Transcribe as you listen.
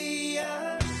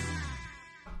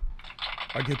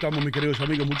Aquí estamos, mis queridos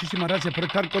amigos. Muchísimas gracias por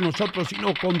estar con nosotros.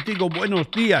 Ino Contigo,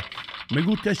 buenos días. Me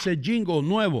gusta ese jingle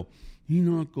nuevo.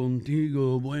 Ino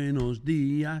Contigo, buenos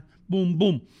días. Boom,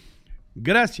 boom.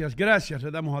 Gracias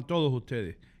le damos a todos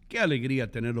ustedes. Qué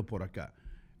alegría tenerlos por acá.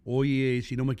 Hoy,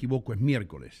 si no me equivoco, es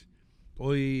miércoles.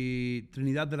 Hoy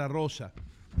Trinidad de la Rosa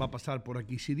va a pasar por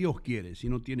aquí, si Dios quiere, si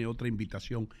no tiene otra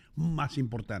invitación más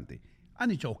importante.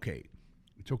 And it's okay.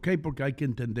 It's okay porque hay que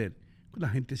entender que la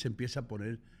gente se empieza a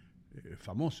poner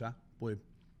famosa, pues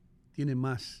tiene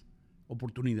más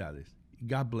oportunidades.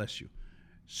 God bless you.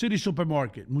 City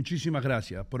Supermarket, muchísimas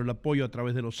gracias por el apoyo a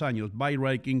través de los años.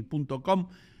 BuyRiking.com.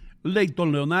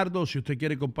 Leighton Leonardo, si usted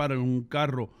quiere comprar un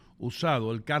carro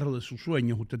usado, el carro de sus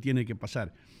sueños, usted tiene que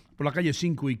pasar por la calle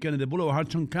 5 y Kennedy Boulevard,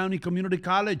 Hudson County Community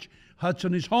College.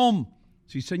 Hudson is home.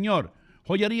 Sí, señor.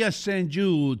 Joyería St.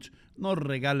 Jude. No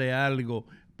regale algo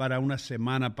para una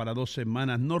semana, para 2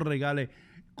 semanas. No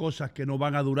regale cosas que no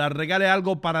van a durar. Regale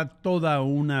algo para toda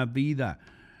una vida.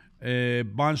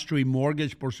 Bond Street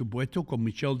Mortgage, por supuesto, con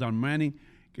Michelle Darmani,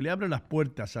 que le abre las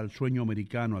puertas al sueño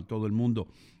americano a todo el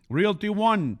mundo. Realty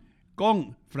One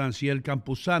con Franciel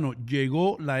Campuzano.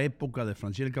 Llegó la época de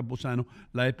Franciel Campuzano,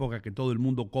 la época que todo el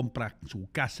mundo compra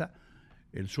su casa,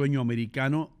 el sueño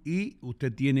americano, y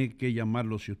usted tiene que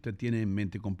llamarlo si usted tiene en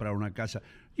mente comprar una casa.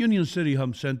 Union City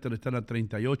Home Center está en la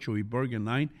 38 y Bergen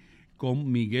Line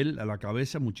con Miguel a la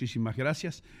cabeza. Muchísimas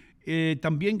gracias.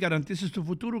 También garantice su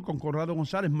futuro con Conrado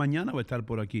González. Mañana va a estar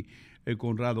por aquí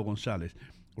Conrado González.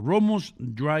 Romos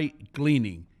Dry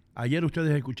Cleaning. Ayer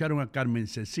ustedes escucharon a Carmen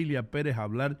Cecilia Pérez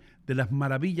hablar de las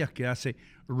maravillas que hace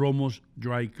Romos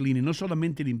Dry Cleaning. No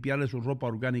solamente limpiarle su ropa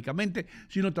orgánicamente,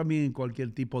 sino también en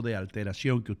cualquier tipo de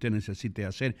alteración que usted necesite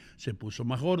hacer. Se puso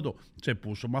más gordo, se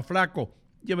puso más flaco.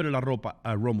 Llévele la ropa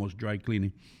a Romos Dry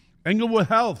Cleaning.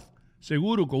 Englewood Health,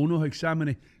 seguro con unos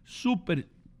exámenes súper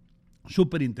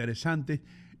interesantes,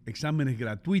 exámenes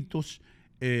gratuitos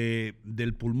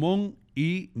del pulmón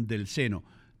y del seno.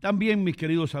 También, mis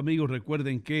queridos amigos,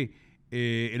 recuerden que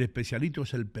El Especialito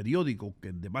es el periódico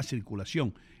de más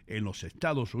circulación en los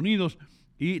Estados Unidos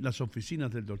y las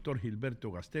oficinas del doctor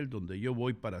Gilberto Gastel, donde yo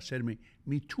voy para hacerme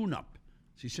mi tune-up.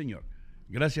 Sí, señor.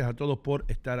 Gracias a todos por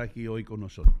estar aquí hoy con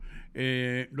nosotros.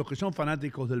 Los que son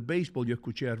fanáticos del béisbol, yo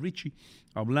escuché a Richie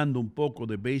hablando un poco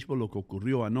de béisbol, lo que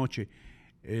ocurrió anoche.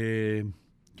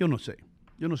 Yo no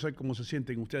sé cómo se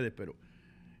sienten ustedes, pero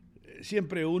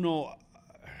siempre uno,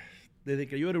 desde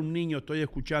que yo era un niño, estoy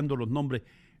escuchando los nombres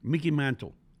Mickey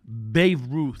Mantle, Babe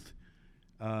Ruth,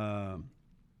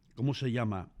 ¿cómo se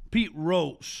llama? Pete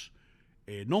Rose,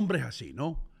 nombres así,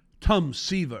 ¿no? Tom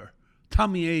Seaver,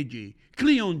 Tommy Agee,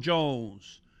 Cleon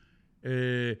Jones,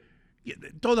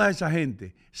 toda esa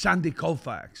gente, Sandy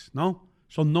Koufax, ¿no?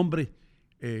 Son nombres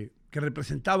que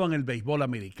representaban el béisbol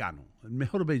americano, el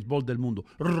mejor béisbol del mundo.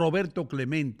 Roberto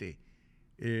Clemente,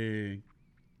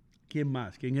 ¿quién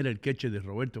más? ¿Quién era el catcher de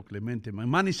Roberto Clemente?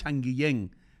 Manny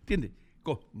Sanguillén, ¿entiendes?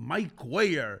 Mike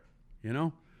Cuellar, you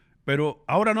know? Pero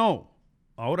ahora no,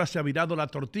 ahora se ha virado la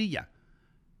tortilla.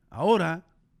 Ahora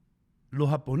los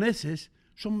japoneses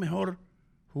son mejor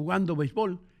jugando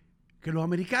béisbol que los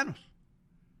americanos.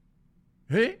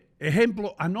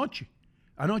 Ejemplo, anoche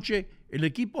el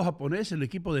equipo japonés, el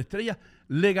equipo de estrellas,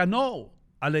 le ganó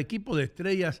al equipo de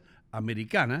estrellas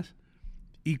americanas.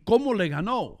 ¿Y cómo le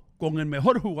ganó? Con el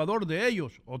mejor jugador de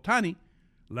ellos, Ohtani,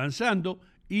 lanzando,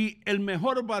 y el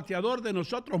mejor bateador de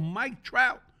nosotros, Mike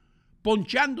Trout,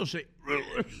 ponchándose,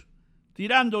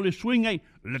 tirándole swing ahí,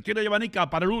 le tira Yabanica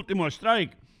para el último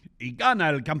strike y gana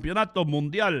el campeonato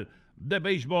mundial de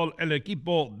béisbol el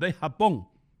equipo de Japón.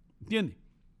 ¿Entiendes?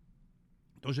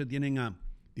 Entonces tienen a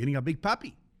Big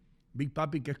Papi. Big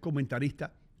Papi, que es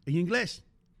comentarista en inglés.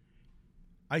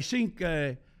 I think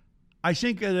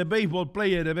the baseball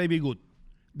players are very good.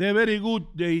 They're very good.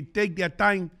 They take their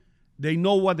time. They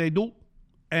know what they do,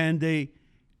 and they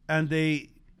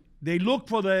look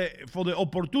for the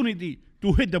opportunity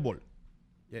to hit the ball.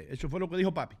 Eso fue lo que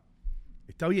dijo Papi.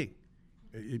 Está bien.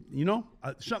 You know,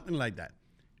 something like that.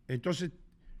 Entonces,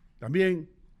 también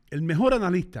el mejor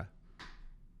analista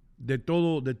de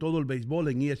todo el béisbol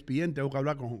en ESPN, tengo que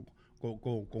hablar con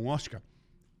Oscar.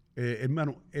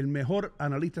 Hermano, el mejor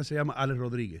analista se llama Alex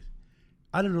Rodríguez.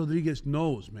 Alex Rodríguez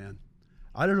knows, man.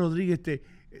 Alex Rodríguez,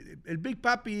 el Big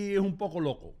Papi es un poco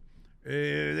loco.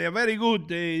 They're very good.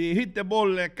 They hit the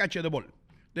ball, catch the ball.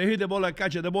 They hit the ball,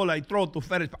 catch the ball, I throw to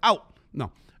first, out.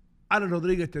 No. Alex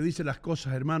Rodríguez te dice las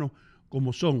cosas, hermano,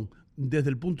 como son, desde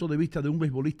el punto de vista de un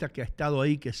beisbolista que ha estado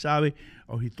ahí, que sabe,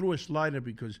 he threw a slider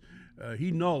because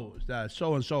he knows that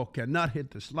so-and-so cannot hit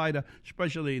the slider,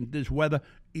 especially in this weather,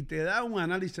 y te da un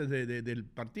análisis del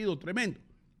partido tremendo,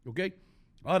 ¿ok?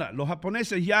 Ahora, los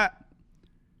japoneses ya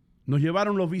Nos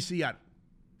llevaron los VCR.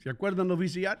 ¿Se acuerdan los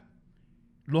VCR?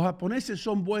 Los japoneses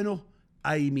son buenos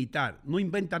a imitar. No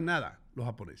inventan nada los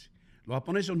japoneses. Los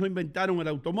japoneses no inventaron el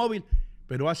automóvil,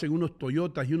 pero hacen unos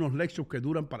Toyotas y unos Lexus que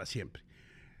duran para siempre.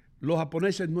 Los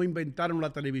japoneses no inventaron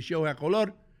la televisión a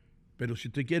color, pero si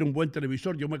usted quiere un buen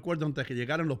televisor, yo me acuerdo antes que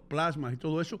llegaran los plasmas y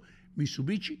todo eso,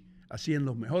 Mitsubishi hacían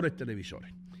los mejores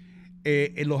televisores.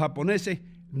 Los japoneses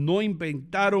no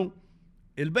inventaron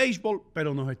el béisbol,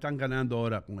 pero nos están ganando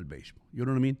ahora con el béisbol. You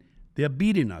know what I mean? They're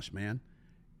beating us, man.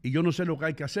 Y yo no sé lo que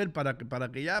hay que hacer para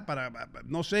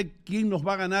no sé quién nos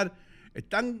va a ganar.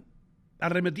 Están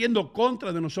arremetiendo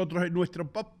contra de nosotros en nuestra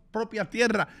propia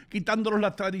tierra, quitándonos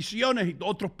las tradiciones, y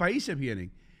otros países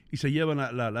vienen y se llevan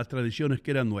las tradiciones que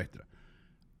eran nuestras.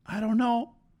 I don't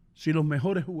know si los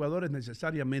mejores jugadores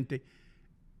necesariamente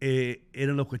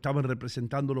eran los que estaban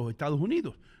representando los Estados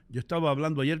Unidos. Yo estaba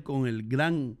hablando ayer con el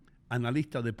gran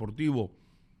analista deportivo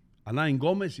Ino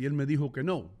Gomez y él me dijo que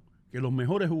no, que los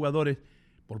mejores jugadores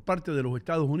por parte de los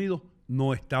Estados Unidos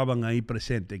no estaban ahí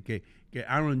presentes, que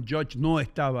Aaron Judge no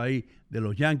estaba ahí de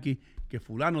los Yankees, que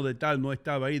fulano de tal no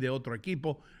estaba ahí de otro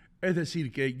equipo. Es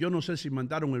decir, que yo no sé si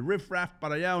mandaron el riff-raff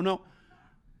para allá o no,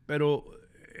 pero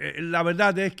la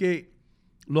verdad es que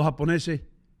los japoneses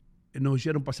nos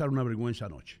hicieron pasar una vergüenza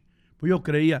anoche. Pues yo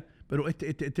creía, pero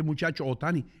este muchacho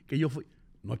Ohtani, que yo fui,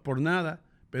 no es por nada,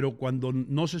 pero cuando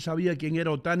no se sabía quién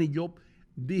era Ohtani, yo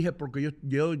dije, porque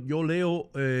yo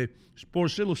leo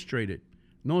Sports Illustrated,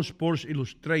 no Sports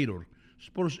Illustrator,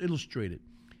 Sports Illustrated.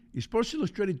 Y Sports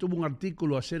Illustrated tuvo un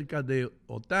artículo acerca de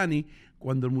Ohtani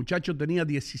cuando el muchacho tenía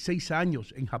 16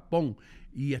 años en Japón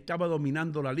y estaba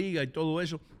dominando la liga y todo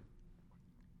eso.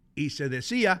 Y se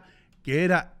decía que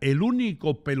era el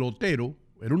único pelotero,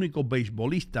 el único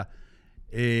beisbolista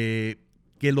que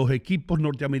los equipos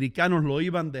norteamericanos lo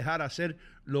iban a dejar hacer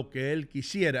lo que él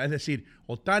quisiera. Es decir,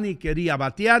 Ohtani quería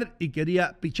batear y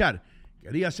quería pichar.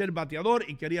 Quería ser bateador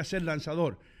y quería ser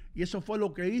lanzador. Y eso fue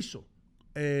lo que hizo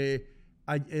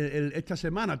toda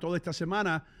esta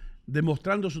semana,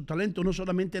 demostrando su talento, no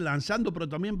solamente lanzando, pero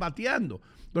también bateando.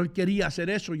 Entonces él quería hacer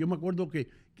eso. Yo me acuerdo que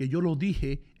yo lo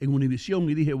dije en Univisión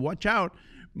y dije, watch out,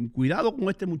 cuidado con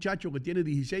este muchacho que tiene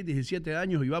 16, 17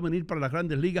 años y va a venir para las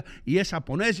grandes ligas y es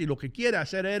japonés y lo que quiere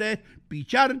hacer es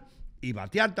pichar y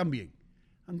batear también.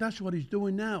 And that's what he's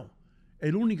doing now.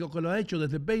 El único que lo ha hecho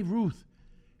desde Babe Ruth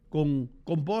con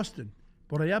Boston,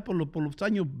 por allá por los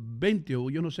años 20 o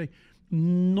yo no sé.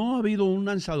 No ha habido un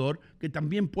lanzador que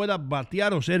también pueda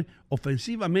batear o ser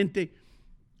ofensivamente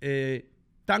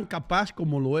tan capaz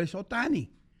como lo es Ohtani.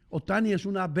 Ohtani es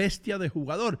una bestia de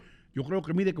jugador. Yo creo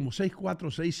que mide como 6'4",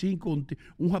 6'5",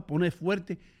 un japonés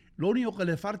fuerte. Lo único que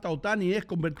le falta a Ohtani es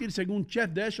convertirse en un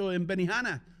chef de eso en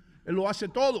Benihana. Él lo hace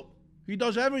todo. He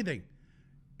does everything.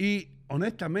 Y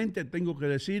honestamente tengo que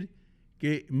decir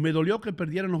que me dolió que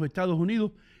perdieran los Estados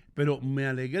Unidos, pero me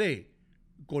alegré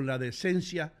con la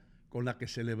decencia con la que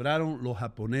celebraron los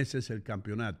japoneses el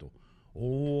campeonato.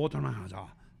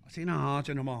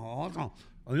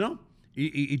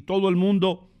 Y todo el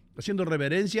mundo haciendo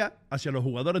reverencia hacia los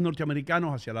jugadores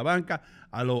norteamericanos, hacia la banca,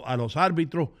 a los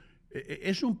árbitros.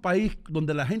 Es un país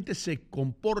donde la gente se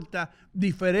comporta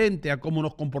diferente a como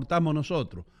nos comportamos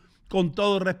nosotros. Con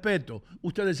todo respeto,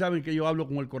 ustedes saben que yo hablo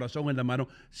con el corazón en la mano.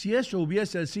 Si eso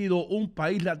hubiese sido un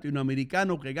país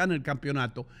latinoamericano que gane el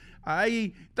campeonato,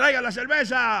 ahí, traiga la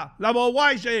cerveza, la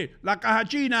Budweiser, la caja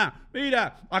china,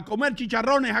 mira, a comer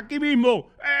chicharrones aquí mismo.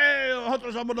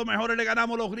 Nosotros somos los mejores, le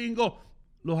ganamos a los gringos.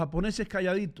 Los japoneses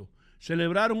calladitos,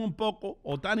 celebraron un poco,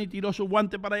 Ohtani tiró su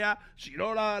guante para allá,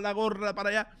 tiró la gorra para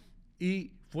allá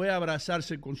y fue a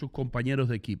abrazarse con sus compañeros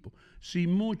de equipo.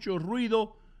 Sin mucho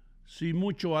ruido, sin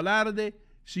mucho alarde,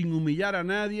 sin humillar a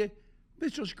nadie.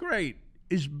 This was great.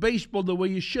 It's baseball the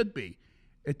way it should be.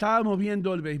 Estábamos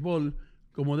viendo el béisbol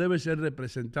como debe ser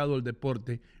representado el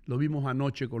deporte. Lo vimos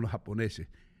anoche con los japoneses.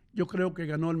 Yo creo que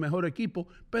ganó el mejor equipo,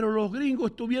 pero los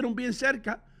gringos estuvieron bien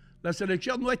cerca. La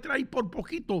selección nuestra ahí por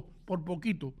poquito,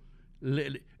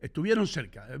 estuvieron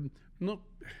cerca. No,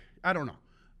 I don't know.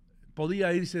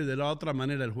 Podía irse de la otra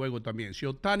manera el juego también. Si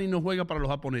Ohtani no juega para los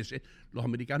japoneses, los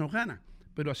americanos ganan.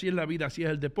 Pero así es la vida, así es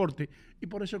el deporte, y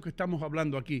por eso es que estamos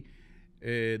hablando aquí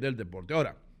del deporte.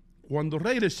 Ahora, cuando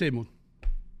regresemos,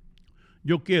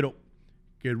 yo quiero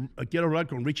hablar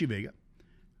con Richie Vega,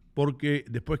 porque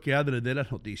después que Adler dé las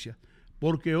noticias,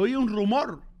 porque oí un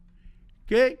rumor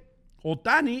que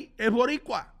Ohtani es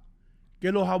boricua,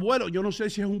 que los abuelos, yo no sé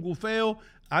si es un gufeo,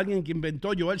 alguien que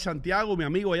inventó Joel Santiago, mi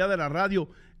amigo allá de la radio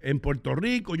en Puerto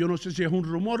Rico, yo no sé si es un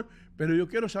rumor, pero yo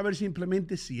quiero saber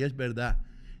simplemente si es verdad.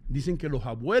 Dicen que los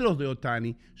abuelos de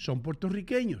Ohtani son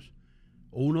puertorriqueños.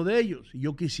 o uno de ellos. Y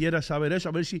yo quisiera saber eso,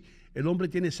 a ver si el hombre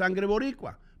tiene sangre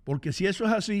boricua, porque si eso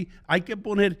es así, hay que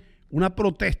poner una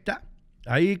protesta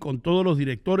ahí con todos los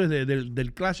directores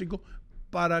del Clásico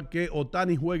para que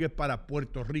Ohtani juegue para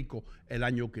Puerto Rico el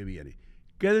año que viene.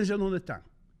 Quédense donde están,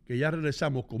 que ya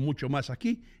regresamos con mucho más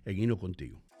aquí en Ino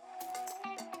Contigo.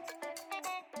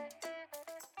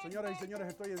 Señoras y señores,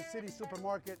 estoy en City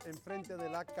Supermarket, enfrente de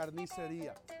la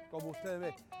carnicería. Como ustedes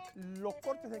ven, los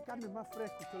cortes de carne más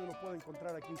frescos ustedes los pueden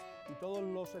encontrar aquí y todos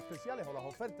los especiales o las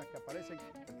ofertas que aparecen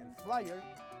en el flyer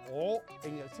o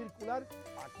en el circular,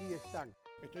 aquí están.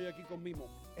 Estoy aquí con Mimo,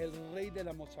 el rey de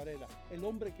la mozzarella, el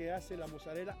hombre que hace la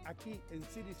mozzarella aquí en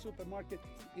City Supermarket.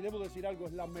 Y debo decir algo,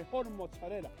 es la mejor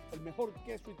mozzarella, el mejor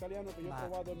queso italiano que yo he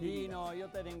probado en mi vida. Ino, io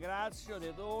ti ringrazio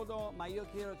di tutto, ma io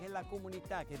chiedo che la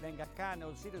comunità che venga qua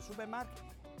nel City Supermarket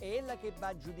è la che va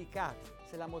a giudicare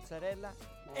se la mozzarella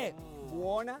è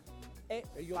buona e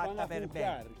ellos fatta van a per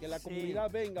juzgar, bene. que la Sì. comunidad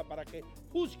venga para que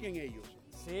juzguen ellos.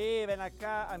 Sì, ven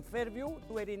acá in Fairview,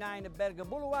 289 Berg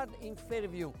Boulevard in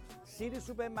Fairview. City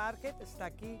Supermarket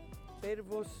sta qui per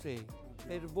você.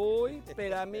 Per voi,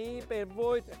 per me, per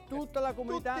voi, tutta la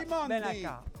comunità, Tutti mondi, ven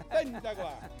acá. venta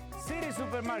qua. City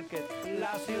Supermarket,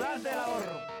 la ciudad del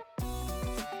ahorro.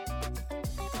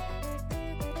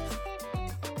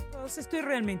 Estoy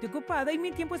realmente ocupada y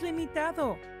mi tiempo es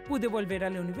limitado. Pude volver a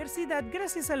la universidad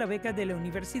gracias a la beca de la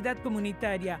Universidad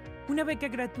Comunitaria, una beca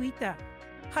gratuita.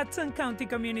 Hudson County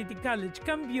Community College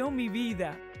cambió mi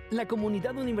vida. La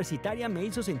comunidad universitaria me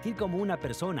hizo sentir como una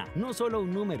persona, no solo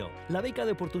un número. La beca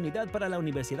de oportunidad para la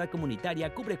universidad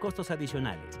comunitaria cubre costos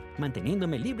adicionales,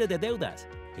 manteniéndome libre de deudas.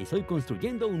 Estoy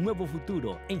construyendo un nuevo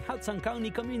futuro en Hudson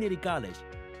County Community College.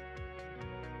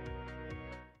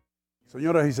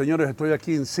 Señoras y señores, estoy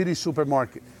aquí en City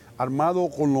Supermarket, armado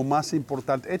con lo más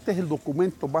importante. Este es el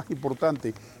documento más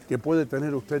importante que puede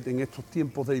tener usted en estos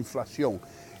tiempos de inflación.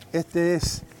 Este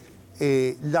es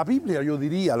la Biblia, yo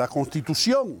diría, la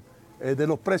Constitución de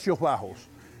los precios bajos.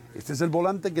 Este es el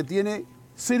volante que tiene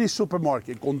City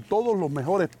Supermarket con todos los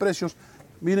mejores precios.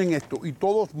 Miren esto, y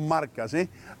todos marcas, ¿eh?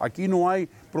 Aquí no hay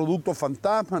productos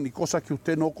fantasmas ni cosas que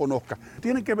usted no conozca.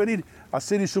 Tienen que venir a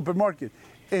City Supermarket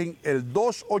en el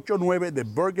 289 de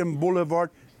Bergen Boulevard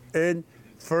en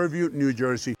Fairview, New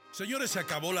Jersey. Señores, se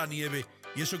acabó la nieve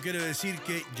y eso quiere decir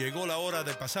que llegó la hora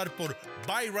de pasar por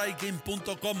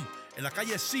buyrightgame.com en la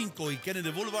calle 5 y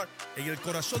Kennedy Boulevard, en el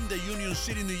corazón de Union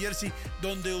City, New Jersey,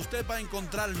 donde usted va a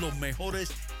encontrar los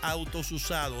mejores autos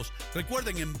usados.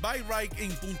 Recuerden, en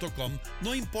buyrightgame.com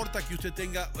no importa que usted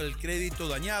tenga el crédito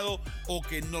dañado o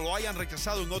que no lo hayan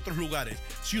rechazado en otros lugares.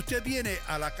 Si usted viene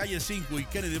a la calle 5 y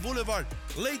Kennedy Boulevard,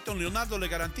 Leighton Leonardo le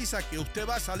garantiza que usted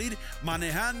va a salir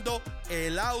manejando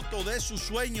el auto de sus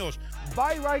sueños.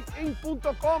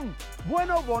 buyrightgame.com,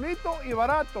 bueno, bonito y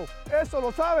barato. Eso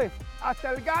lo sabe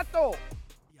hasta el gato.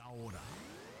 Y ahora,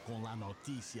 con las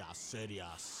noticias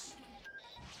serias,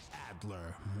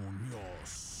 Adler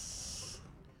Muñoz.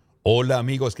 Hola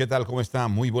amigos, ¿qué tal? ¿Cómo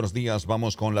están? Muy buenos días.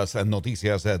 Vamos con las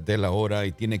noticias de la hora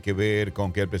y tiene que ver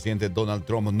con que el presidente Donald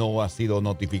Trump no ha sido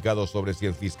notificado sobre si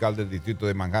el fiscal del distrito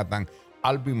de Manhattan,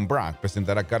 Alvin Bragg,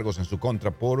 presentará cargos en su contra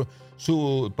por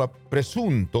su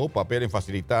presunto papel en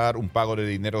facilitar un pago de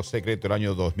dinero secreto el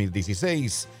año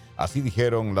 2016. Así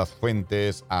dijeron las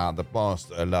fuentes a The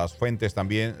Post. Las fuentes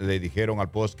también le dijeron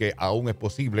al Post que aún es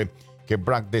posible que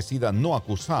Bragg decida no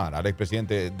acusar al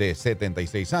expresidente de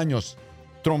 76 años.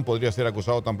 Trump podría ser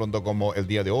acusado tan pronto como el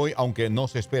día de hoy, aunque no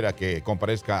se espera que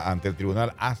comparezca ante el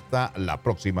tribunal hasta la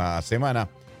próxima semana.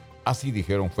 Así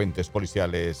dijeron fuentes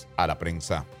policiales a la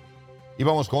prensa. Y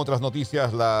vamos con otras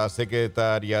noticias. La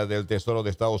secretaria del Tesoro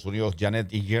de Estados Unidos, Janet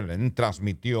Yellen,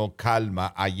 transmitió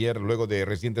calma ayer luego de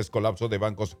recientes colapsos de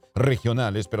bancos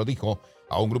regionales, pero dijo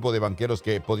a un grupo de banqueros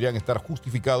que podrían estar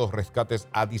justificados rescates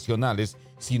adicionales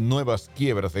si nuevas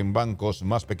quiebras en bancos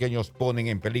más pequeños ponen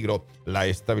en peligro la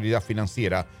estabilidad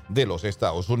financiera de los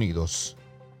Estados Unidos.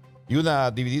 Y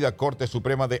una dividida Corte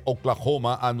Suprema de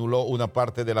Oklahoma anuló una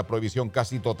parte de la prohibición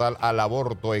casi total al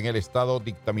aborto en el estado,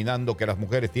 dictaminando que las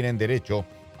mujeres tienen derecho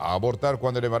a abortar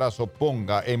cuando el embarazo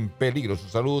ponga en peligro su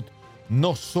salud,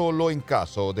 no solo en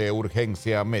caso de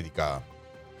urgencia médica.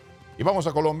 Y vamos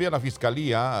a Colombia. La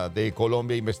Fiscalía de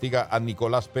Colombia investiga a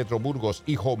Nicolás Petro Burgos,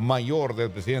 hijo mayor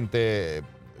del presidente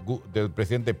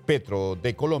Petro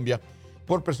de Colombia,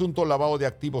 por presunto lavado de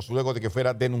activos luego de que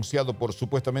fuera denunciado por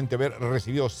supuestamente haber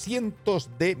recibido cientos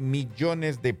de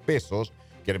millones de pesos,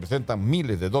 que representan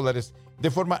miles de dólares,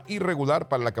 de forma irregular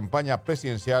para la campaña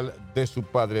presidencial de su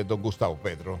padre, don Gustavo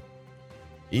Petro.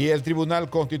 Y el Tribunal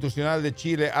Constitucional de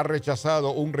Chile ha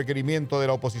rechazado un requerimiento de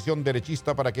la oposición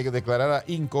derechista para que declarara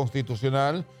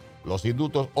inconstitucional los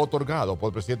indultos otorgados por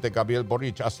el presidente Gabriel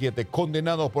Boric a 7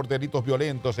 condenados por delitos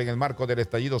violentos en el marco del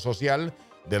estallido social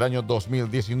del año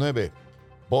 2019.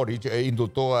 Boric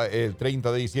indultó el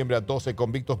 30 de diciembre a 12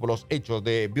 convictos por los hechos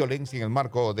de violencia en el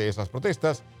marco de esas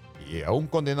protestas y a un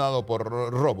condenado por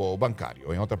robo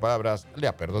bancario. En otras palabras, le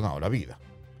ha perdonado la vida.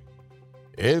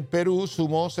 El Perú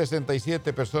sumó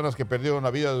 67 personas que perdieron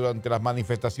la vida durante las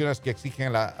manifestaciones que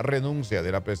exigen la renuncia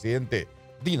de la presidenta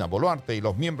Dina Boluarte y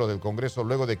los miembros del Congreso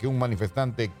luego de que un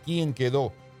manifestante, quien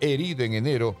quedó herido en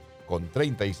enero con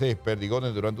 36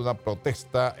 perdigones durante una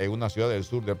protesta en una ciudad del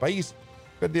sur del país,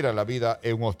 perdiera la vida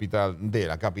en un hospital de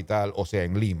la capital, o sea,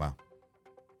 en Lima.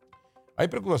 Hay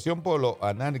preocupación por lo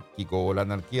anárquico o la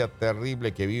anarquía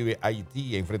terrible que vive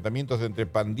Haití. Enfrentamientos entre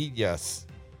pandillas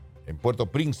en Puerto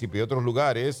Príncipe y otros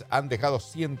lugares han dejado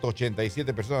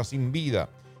 187 personas sin vida,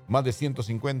 más de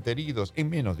 150 heridos en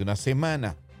menos de una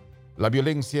semana. La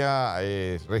violencia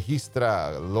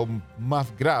registra lo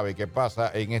más grave que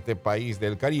pasa en este país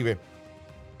del Caribe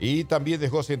y también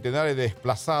dejó centenares de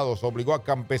desplazados, obligó a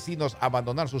campesinos a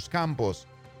abandonar sus campos.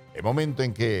 El momento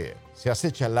en que se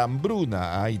acecha la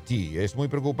hambruna a Haití. Es muy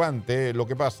preocupante lo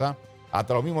que pasa.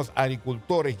 Hasta los mismos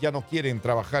agricultores ya no quieren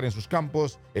trabajar en sus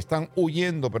campos, están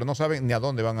huyendo, pero no saben ni a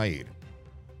dónde van a ir.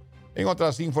 En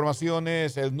otras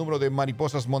informaciones, el número de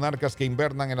mariposas monarcas que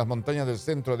invernan en las montañas del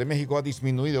centro de México ha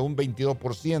disminuido un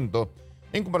 22%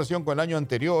 en comparación con el año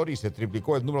anterior y se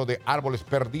triplicó el número de árboles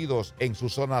perdidos en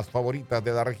sus zonas favoritas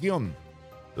de la región.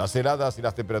 Las heladas y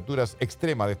las temperaturas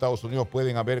extremas de Estados Unidos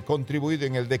pueden haber contribuido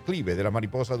en el declive de la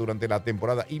mariposa durante la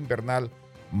temporada invernal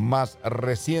más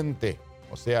reciente.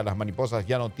 O sea, las mariposas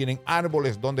ya no tienen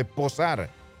árboles donde posar.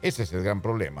 Ese es el gran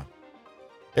problema.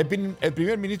 El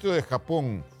primer ministro de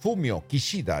Japón, Fumio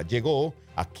Kishida, llegó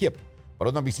a Kiev para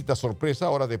una visita sorpresa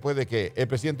horas después de que el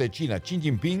presidente de China, Xi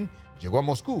Jinping, llegó a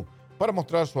Moscú para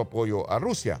mostrar su apoyo a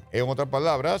Rusia. En otras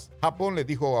palabras, Japón le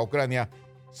dijo a Ucrania: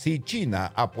 si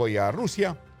China apoya a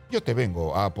Rusia, yo te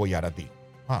vengo a apoyar a ti.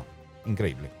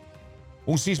 Increíble.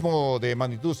 Un sismo de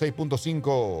magnitud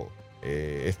 6.5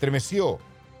 estremeció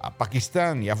a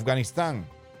Pakistán y Afganistán,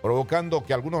 provocando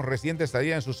que algunos residentes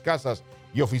salieran de sus casas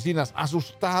y oficinas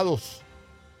asustados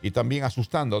y también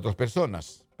asustando a otras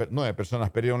personas. 9 personas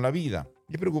perdieron la vida.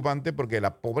 Y es preocupante porque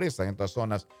la pobreza en estas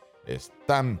zonas es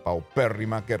tan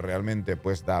paupérrima que realmente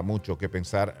pues da mucho que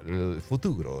pensar el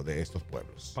futuro de estos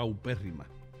pueblos. Paupérrima.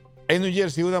 En New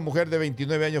Jersey, una mujer de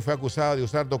 29 años fue acusada de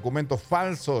usar documentos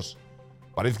falsos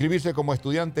para inscribirse como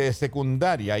estudiante de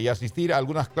secundaria y asistir a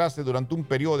algunas clases durante un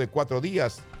periodo de 4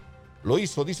 días. Lo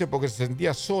hizo, dice, porque se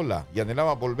sentía sola y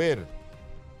anhelaba volver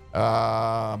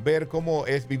a ver cómo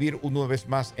es vivir una vez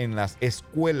más en las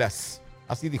escuelas.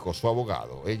 Así dijo su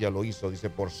abogado. Ella lo hizo, dice,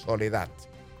 por soledad.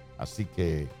 Así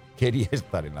que quería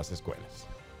estar en las escuelas.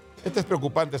 Esto es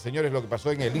preocupante, señores, lo que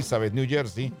pasó en Elizabeth, New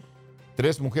Jersey.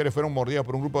 3 mujeres fueron mordidas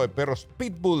por un grupo de perros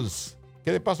pitbulls,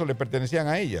 que de paso le pertenecían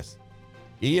a ellas.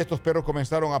 Y estos perros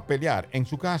comenzaron a pelear en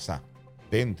su casa,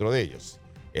 dentro de ellos.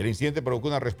 El incidente provocó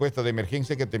una respuesta de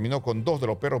emergencia que terminó con 2 de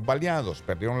los perros baleados.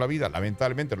 Perdieron la vida.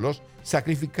 Lamentablemente los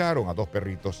sacrificaron a 2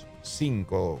 perritos.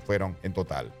 5 fueron en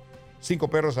total. 5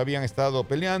 perros habían estado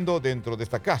peleando dentro de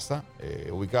esta casa,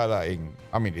 ubicada en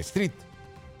Amelie Street.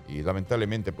 Y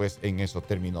lamentablemente, pues, en eso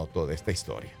terminó toda esta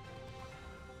historia.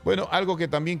 Bueno, algo que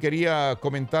también quería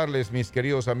comentarles, mis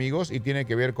queridos amigos, y tiene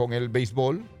que ver con el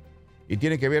béisbol. Y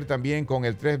tiene que ver también con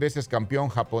el 3 veces campeón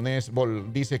japonés.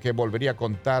 Dice que volvería a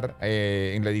contar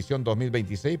en la edición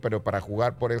 2026, pero para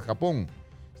jugar por el Japón.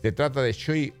 Se trata de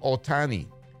Shohei Ohtani.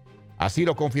 Así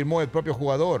lo confirmó el propio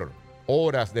jugador,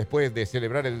 horas después de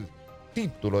celebrar el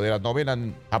título de la novena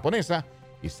japonesa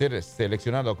y ser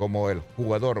seleccionado como el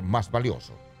jugador más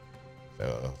valioso.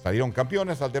 Salieron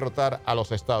campeones al derrotar a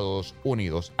los Estados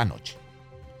Unidos anoche.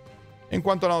 En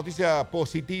cuanto a la noticia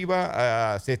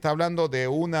positiva, se está hablando de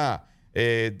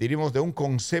diríamos, de un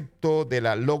concepto de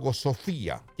la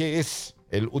logosofía. ¿Qué es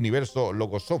el universo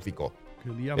logosófico?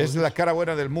 Es la cara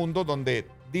buena del mundo, donde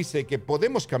dice que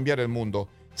podemos cambiar el mundo,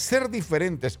 ser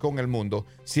diferentes con el mundo,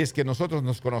 si es que nosotros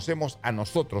nos conocemos a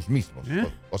nosotros mismos.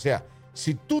 O sea,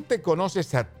 si tú te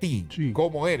conoces a ti, sí,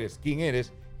 cómo eres, quién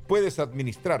eres, puedes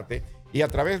administrarte y a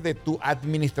través de tu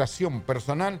administración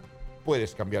personal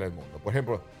puedes cambiar el mundo. Por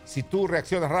ejemplo, si tú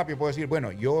reaccionas rápido, puedes decir,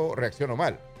 bueno, yo reacciono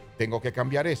mal, tengo que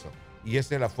cambiar eso. Y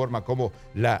esa es la forma como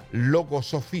la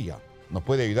logosofía nos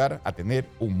puede ayudar a tener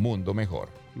un mundo mejor.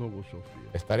 Logosofía.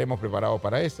 ¿Estaremos preparados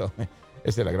para eso?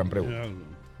 Esa es la gran pregunta.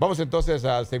 Vamos entonces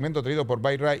al segmento traído por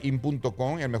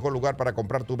buyride.com, el mejor lugar para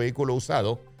comprar tu vehículo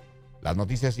usado. Las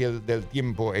noticias y del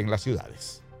tiempo en las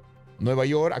ciudades. Nueva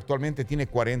York actualmente tiene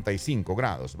 45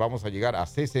 grados. Vamos a llegar a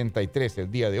 63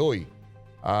 el día de hoy.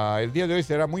 El día de hoy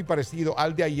será muy parecido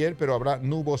al de ayer, pero habrá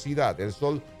nubosidad. El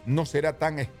sol no será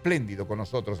tan espléndido con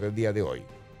nosotros el día de hoy.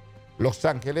 Los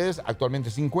Ángeles, actualmente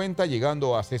 50,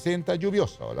 llegando a 60,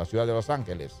 lluvioso, la ciudad de Los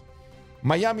Ángeles.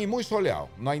 Miami, muy soleado.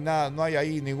 No hay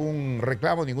ahí ningún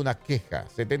reclamo, ninguna queja.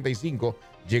 75,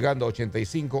 llegando a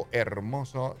 85,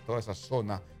 hermoso toda esa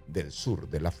zona del sur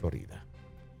de la Florida.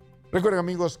 Recuerden,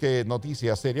 amigos, que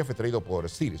Noticias Serias fue traído por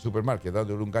Siri Supermarket,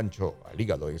 dándole un gancho al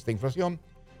hígado en esta inflación.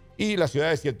 Y las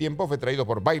ciudades y el tiempo fue traído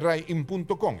por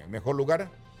buyride.com, el mejor lugar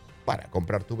para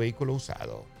comprar tu vehículo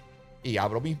usado. Y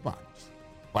abro mis manos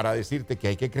para decirte que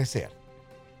hay que crecer.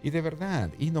 Y de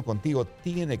verdad, Ino Contigo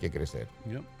tiene que crecer.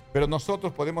 Yep. Pero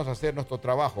nosotros podemos hacer nuestro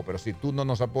trabajo, pero si tú no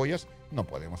nos apoyas, no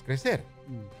podemos crecer.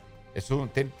 Eso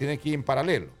tiene que ir en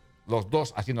paralelo, los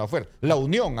dos haciendo la fuerza. La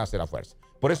unión hace la fuerza.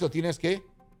 Por eso tienes que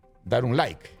dar un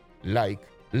like.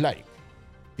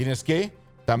 Tienes que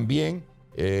también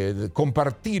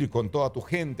compartir con toda tu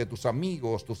gente, tus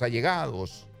amigos, tus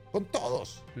allegados, con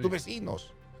todos, tus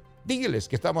vecinos. Dígeles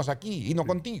que estamos aquí, Ino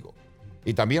Contigo.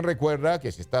 Y también recuerda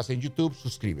que si estás en YouTube,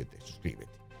 suscríbete.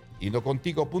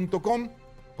 Inocontigo.com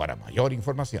para mayor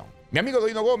información. Mi amigo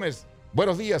Ino Gomez,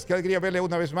 buenos días, qué alegría verle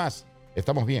una vez más.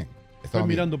 Estamos bien. Estoy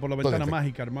mirando por la ventana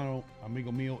mágica, hermano,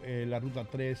 amigo mío, la ruta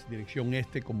 3, dirección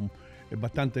este, con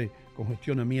bastante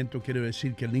congestionamiento. Quiere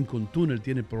decir que el Lincoln Tunnel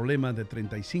tiene problemas de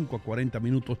 35 a 40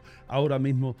 minutos. Ahora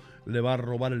mismo le va a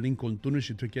robar el Lincoln Tunnel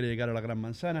si usted quiere llegar a la Gran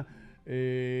Manzana.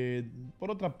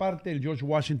 Por otra parte, el George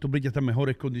Washington Bridge está en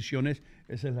mejores condiciones.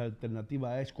 Esa es la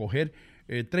alternativa a escoger.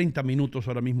 30 minutos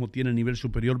ahora mismo tiene el nivel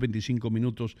superior, 25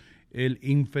 minutos el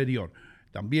inferior.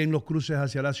 También los cruces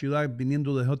hacia la ciudad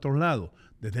viniendo desde otros lados,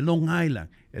 desde Long Island,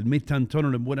 el Midtown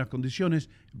Tunnel en buenas condiciones,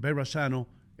 Verrazano,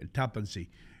 el Tappan Zee.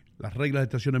 Las reglas de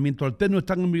estacionamiento alterno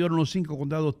están en vigor en los 5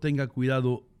 condados. Tenga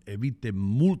cuidado, evite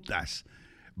multas.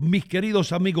 Mis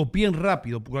queridos amigos, bien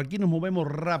rápido, porque aquí nos movemos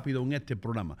rápido en este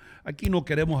programa. Aquí no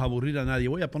queremos aburrir a nadie.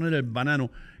 Voy a poner el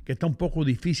banano, que está un poco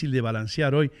difícil de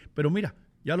balancear hoy, pero mira,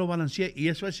 ya lo balanceé y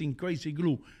eso es sin Crazy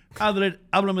Glue. Adler,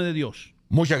 háblame de Dios.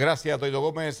 Muchas gracias, Ino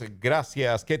Gómez.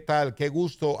 Gracias. ¿Qué tal? Qué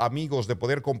gusto, amigos, de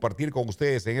poder compartir con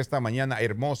ustedes en esta mañana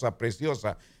hermosa,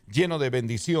 preciosa, lleno de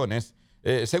bendiciones.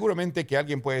 Seguramente que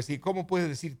alguien puede decir, ¿cómo puedes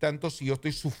decir tanto si yo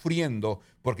estoy sufriendo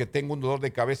porque tengo un dolor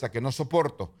de cabeza que no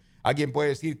soporto? Alguien puede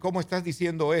decir, ¿cómo estás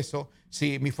diciendo eso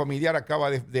si mi familiar acaba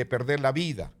de perder la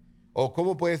vida? ¿O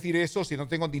cómo puedes decir eso si no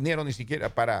tengo dinero ni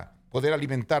siquiera para poder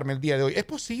alimentarme el día de hoy? Es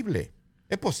posible.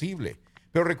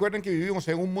 Pero recuerden que vivimos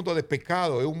en un mundo de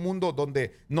pecado, en un mundo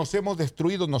donde nos hemos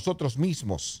destruido nosotros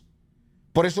mismos.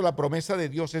 Por eso la promesa de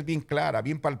Dios es bien clara,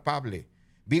 bien palpable,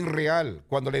 bien real.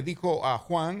 Cuando le dijo a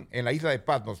Juan en la isla de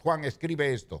Patmos, Juan,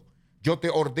 escribe esto. Yo te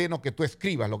ordeno que tú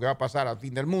escribas lo que va a pasar al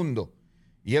fin del mundo.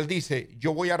 Y él dice,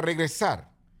 yo voy a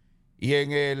regresar. Y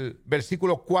en el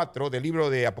versículo 4 del libro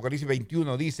de Apocalipsis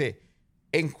 21 dice,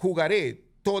 enjugaré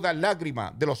toda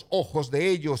lágrima de los ojos de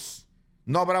ellos.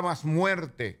 No habrá más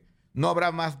muerte, no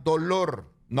habrá más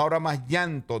dolor, no habrá más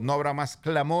llanto, no habrá más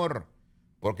clamor,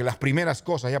 porque las primeras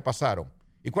cosas ya pasaron.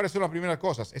 ¿Y cuáles son las primeras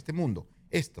cosas? Este mundo.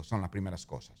 Estas son las primeras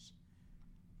cosas.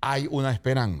 Hay una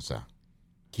esperanza.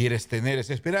 ¿Quieres tener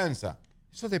esa esperanza?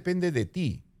 Eso depende de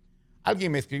ti.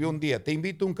 Alguien me escribió un día, te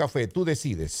invito a un café, tú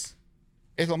decides.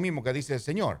 Es lo mismo que dice el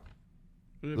Señor.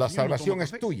 La salvación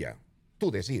es tuya, tú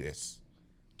decides.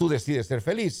 Tú decides ser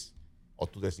feliz o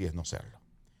tú decides no serlo.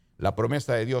 La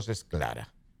promesa de Dios es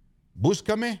clara.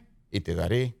 Búscame y te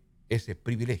daré ese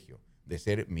privilegio de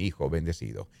ser mi hijo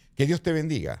bendecido. Que Dios te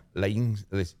bendiga.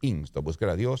 Les insto a buscar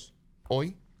a Dios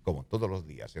hoy como todos los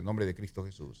días. En nombre de Cristo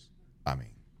Jesús. Amén.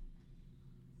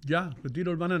 Ya,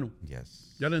 retiro el banano.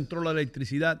 Yes. Ya le entró la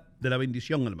electricidad de la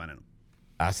bendición al banano.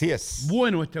 Así es.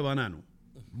 Bueno este banano.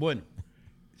 Bueno,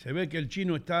 se ve que el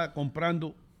chino está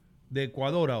comprando de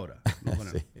Ecuador ahora.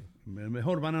 Sí. El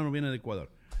mejor banano viene de Ecuador.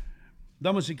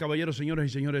 Damas y caballeros, señoras y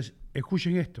señores,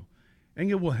 escuchen esto.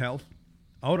 Englewood Health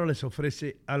ahora les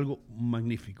ofrece algo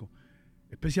magnífico.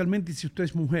 Especialmente si usted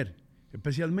es mujer.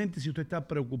 Especialmente si usted está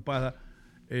preocupada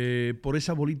por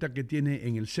esa bolita que tiene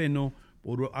en el seno,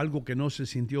 por algo que no se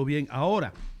sintió bien.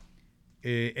 Ahora,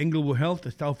 Englewood Health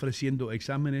está ofreciendo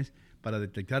exámenes para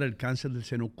detectar el cáncer del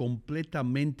seno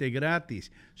completamente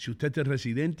gratis. Si usted es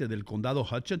residente del condado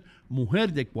Hudson,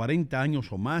 mujer de 40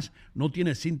 años o más, no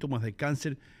tiene síntomas de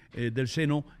cáncer del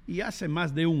seno y hace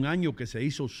más de un año que se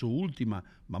hizo su última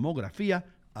mamografía,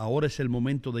 ahora es el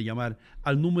momento de llamar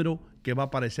al número que va a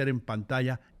aparecer en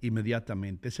pantalla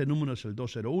inmediatamente. Ese número es el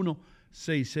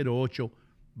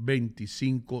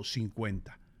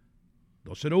 201-608-2550.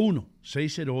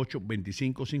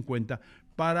 201-608-2550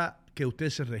 para que usted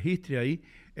se registre ahí.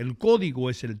 El código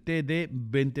es el TD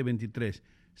 2023.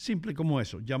 Simple como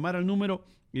eso. Llamar al número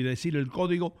y decir el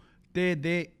código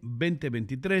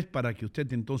TD2023 para que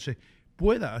usted entonces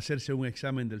pueda hacerse un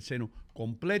examen del seno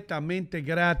completamente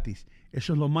gratis.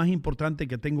 Eso es lo más importante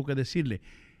que tengo que decirle.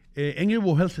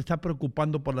 Enable Health se está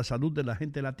preocupando por la salud de la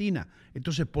gente latina.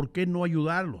 Entonces, ¿por qué no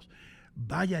ayudarlos?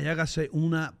 Vaya y hágase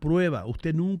una prueba.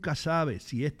 Usted nunca sabe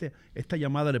si esta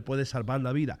llamada le puede salvar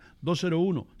la vida.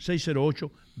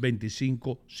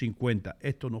 201-608-2550.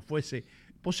 Esto no fuese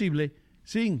posible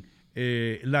sin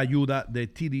la ayuda de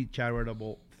TD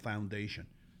Charitable Foundation.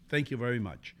 Thank you very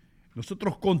much.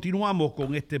 Nosotros continuamos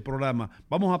con este programa.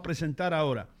 Vamos a presentar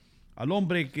ahora al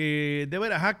hombre que de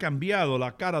veras ha cambiado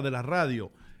la cara de la radio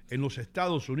en los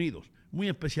Estados Unidos, muy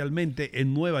especialmente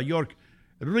en Nueva York.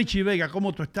 Richie Vega,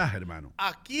 ¿cómo tú estás, hermano?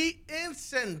 Aquí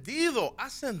encendido,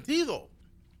 ascendido,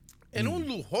 en un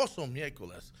lujoso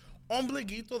miércoles,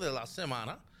 ombliguito de la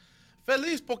semana.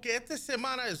 Feliz porque esta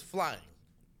semana es flying.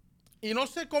 Y no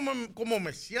sé cómo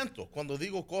me siento cuando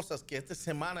digo cosas que esta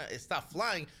semana está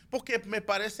flying, porque me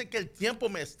parece que el tiempo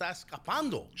me está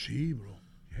escapando. Sí, bro.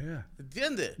 Yeah.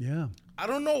 ¿Entiendes? Yeah. I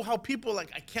don't know how people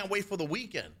I can't wait for the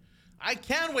weekend. I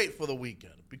can wait for the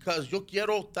weekend because yo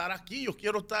quiero estar aquí, yo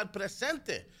quiero estar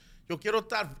presente, yo quiero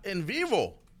estar en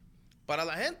vivo para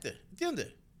la gente,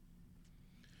 ¿entiendes?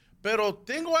 Pero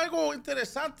tengo algo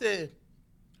interesante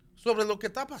sobre lo que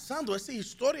está pasando. Esa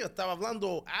historia estaba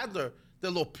hablando Adler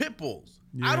de los pitbulls.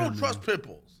 Yeah, I don't man. trust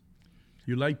pitbulls.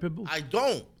 You like pitbulls? I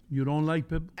don't. You don't like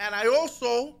pitbulls? And I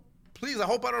also, please, I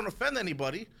hope I don't offend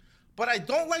anybody, but I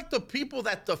don't like the people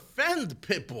that defend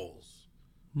pitbulls.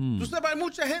 Tú sabes, hay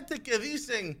mucha gente que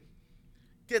dicen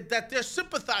that they're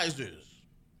sympathizers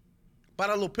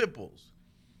para los pitbulls,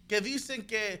 que dicen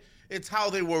que it's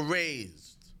how they were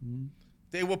raised.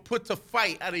 They were put to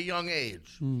fight at a young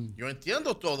age. Yo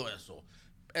entiendo todo eso.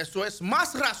 Eso es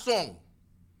más razón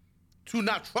to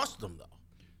not trust them, though.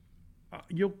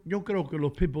 Yo creo que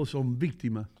los pitbulls son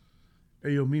víctimas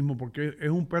ellos mismos porque es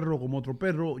un perro como otro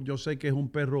perro. Yo sé que es un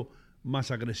perro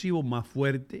más agresivo, más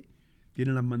fuerte.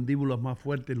 Tienen las mandíbulas más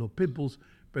fuertes los pitbulls,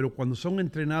 pero cuando son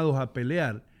entrenados a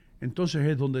pelear, entonces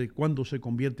es cuando se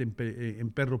convierte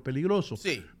en perros peligrosos.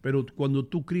 Sí. Pero cuando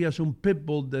tú crías un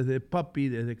pitbull desde puppy,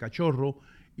 desde cachorro,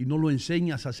 y no lo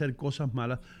enseñas a hacer cosas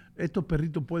malas, estos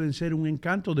perritos pueden ser un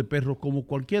encanto de perros como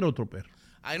cualquier otro perro.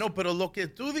 I know, pero lo que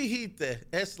tú dijiste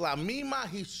es la misma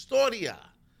historia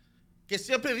que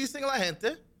siempre dicen la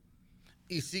gente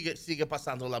y sigue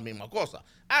pasando la misma cosa.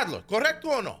 Adler, ¿correcto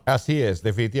o no? Así es,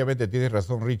 definitivamente tienes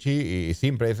razón, Richie, y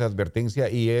siempre esa advertencia,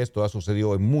 y esto ha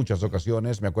sucedido en muchas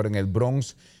ocasiones. Me acuerdo en el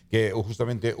Bronx que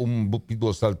justamente un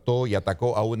pitbull saltó y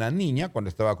atacó a una niña cuando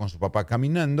estaba con su papá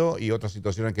caminando, y otras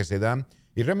situaciones que se dan,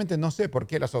 y realmente no sé por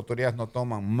qué las autoridades no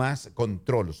toman más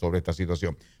control sobre esta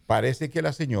situación. Parece que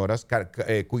las señoras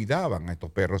cuidaban a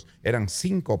estos perros, eran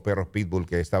 5 perros pitbull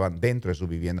que estaban dentro de su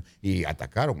vivienda y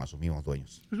atacaron a sus mismos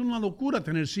dueños. Es una locura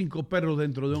tener 5 perros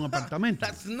dentro de un apartamento.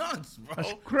 That's nuts, bro.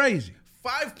 That's crazy.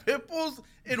 5 pitbulls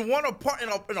in one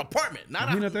apartment.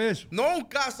 Imagínate eso. No en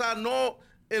casa, no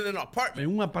in an apartment.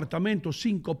 En un apartamento,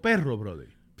 5 perros, brother.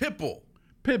 Pitbull.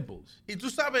 Pitbulls. Y tú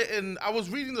sabes, I was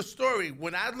reading the story,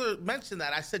 when Adler mentioned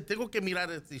that, I said, tengo que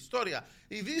mirar esta historia.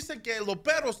 Y dice que los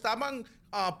perros estaban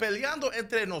peleando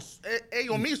entre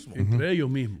ellos mismos. Entre ellos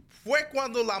mismos. Fue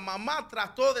cuando la mamá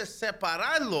trató de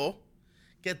separarlo,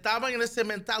 que estaban en esa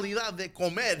mentalidad de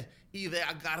comer y de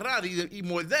agarrar y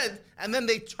morder, and then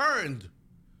they turned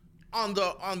on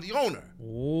the owner.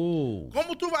 Oh.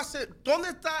 ¿Cómo tú vas a ser? ¿Dónde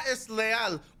está es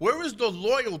leal? Where is the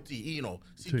loyalty, Ino?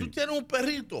 Si Sí. tú tienes un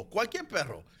perrito, cualquier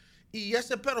perro, y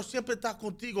ese perro siempre está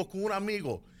contigo con un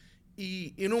amigo,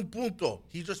 y en un punto,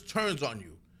 he just turns on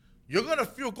you, you're going to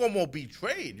feel como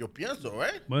betrayed, yo pienso,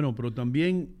 right? Bueno, pero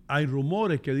también hay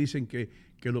rumores que dicen que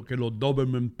los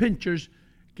Doberman Pinschers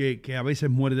que a veces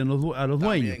muerden a los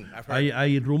dueños.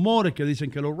 Hay rumores que dicen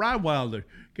que los Rottweilers,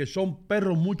 que son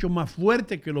perros mucho más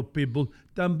fuertes que los Pitbull,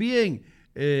 también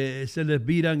se les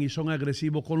viran y son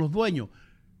agresivos con los dueños.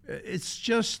 It's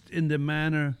just in the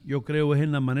manner, yo creo, es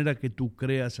en la manera que tú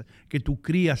crías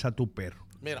a tu perro.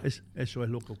 Mira. Eso es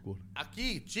lo que ocurre.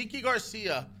 Aquí, Chiqui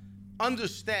Garcia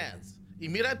understands. Y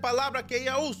mira la palabra que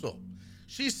ella usó.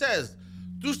 She says,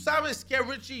 tú sabes que,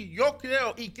 Richie, yo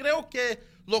creo, y creo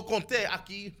que lo conté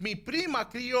aquí, mi prima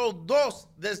crió 2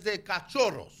 desde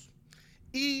cachorros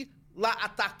y la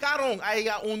atacaron a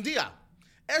ella un día.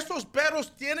 Esos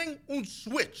perros tienen un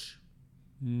switch.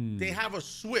 They have a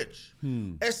switch.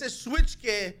 Ese switch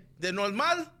que de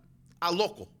normal a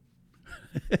loco.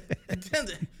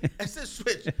 ¿Entiendes? Ese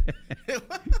switch.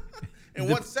 In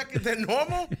 1 second they're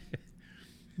normal,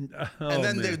 and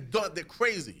then they're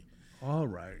crazy. All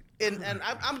right. And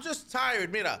I'm just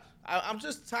tired. Mira, I'm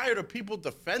just tired of people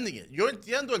defending it. Yo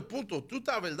entiendo el punto. Tú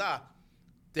estás verdad.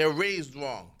 They're raised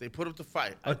wrong. They put up to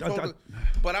fight.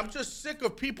 But I'm just sick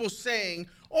of people saying,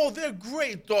 oh, they're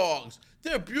great dogs.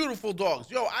 They're beautiful dogs.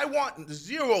 Yo, I want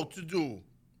zero to do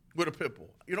with a pit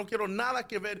bull. Yo no quiero nada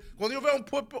que ver. Cuando yo veo un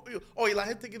pit bull, y la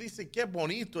gente que dice, qué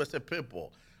bonito ese pit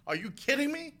bull. Are you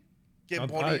kidding me? Qué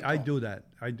bonito. I do that.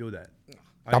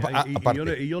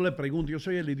 Y yo le pregunto, yo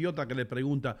soy el idiota que le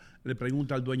pregunta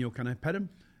al dueño, can I pet him?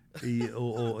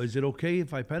 O is it okay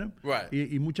if I pet him? Right.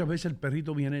 Y muchas veces el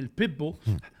perrito viene, el pitbull,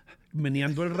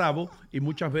 meneando el rabo, y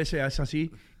muchas veces es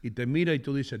así, y te mira y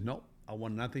tú dices, no, I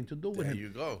want nothing to do with him. There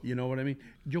you go. You know what I mean?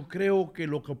 Yo creo que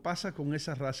lo que pasa con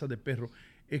esa raza de perros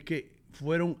es que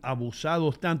fueron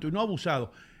abusados tanto, y no abusados,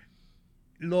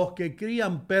 los que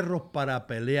crían perros para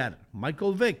pelear.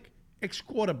 Michael Vick, ex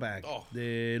quarterback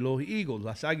de los Eagles,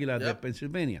 las Águilas de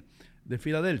Pennsylvania, de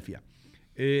Filadelfia,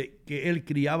 que él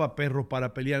criaba perros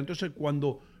para pelear. Entonces,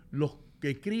 cuando los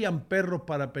que crían perros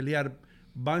para pelear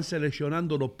van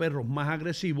seleccionando los perros más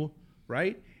agresivos,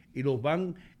 right, y los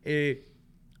van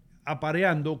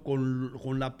apareando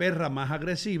con la perra más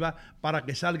agresiva para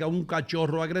que salga un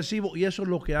cachorro agresivo, y eso es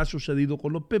lo que ha sucedido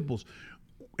con los pitbulls.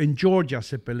 En Georgia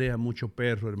se pelea mucho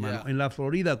perro, hermano. En la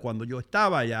Florida, cuando yo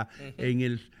estaba allá,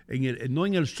 no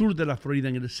en el sur de la Florida,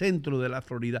 en el centro de la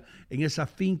Florida, en esas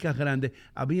fincas grandes,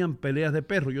 habían peleas de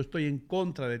perros. Yo estoy en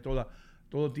contra de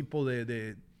todo tipo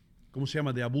de ¿cómo se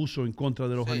llama?, de abuso en contra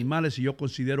de los animales, y yo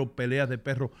considero peleas de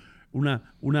perros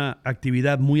una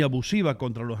actividad muy abusiva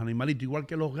contra los animalitos, igual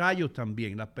que los gallos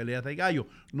también. Las peleas de gallos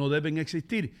no deben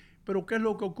existir. Pero ¿qué es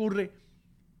lo que ocurre?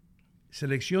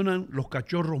 Seleccionan los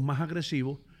cachorros más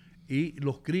agresivos y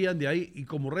los crían de ahí, y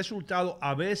como resultado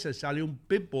a veces sale un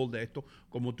pitbull de esto,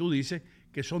 como tú dices,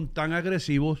 que son tan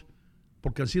agresivos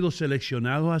porque han sido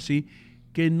seleccionados así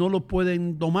que no lo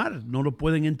pueden domar, no lo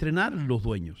pueden entrenar los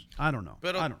dueños. I don't know.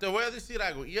 Pero te voy a decir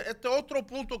algo, y este otro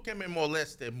punto que me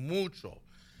moleste mucho,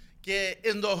 que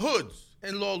en the hoods,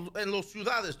 en los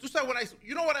ciudades, tú sabes,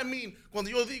 you know what I mean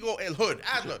cuando yo digo el hood,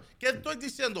 Adler, ¿qué estoy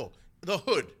diciendo? The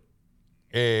hood.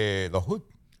 The hood.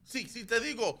 Sí, si te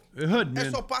digo, hood,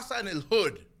 eso pasa en el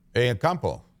hood. En el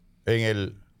campo,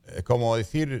 como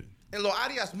decir, en las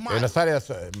áreas mal. En las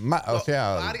áreas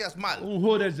áreas mal. Un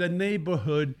hood es the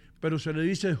neighborhood, pero se le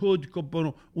dice hood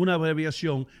como una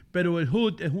abreviación, pero el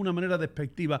hood es una manera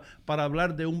despectiva para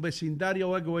hablar de un vecindario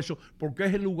o algo de eso, porque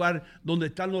es el lugar donde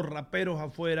están los raperos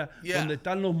afuera, donde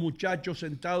están los muchachos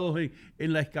sentados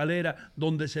en la escalera,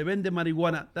 donde se vende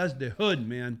marihuana. That's the hood,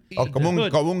 man.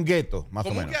 Como un gueto, más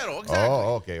o menos. Como un gueto,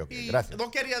 exacto. Ok, gracias.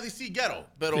 No quería decir gueto,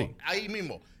 pero ahí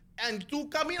mismo. Y tú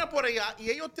caminas por allá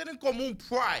y ellos tienen como un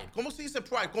pride. ¿Cómo se dice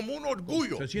pride? Como un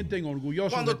orgullo. Se sienten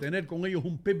orgullosos de tener con ellos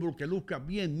un pitbull que luzca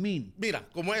bien mean. Mira,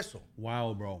 como eso.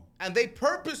 Wow, bro. And they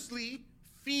purposely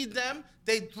feed them.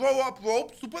 They throw up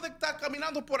ropes. Tú puedes estar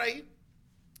caminando por ahí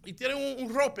y tienen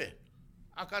un rope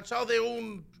acachado de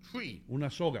un tree.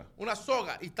 Una soga. Una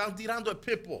soga. Y están tirando el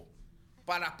pitbull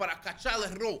para cachar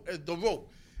the rope.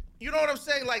 You know what I'm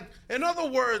saying? Like, in other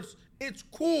words, it's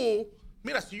cool.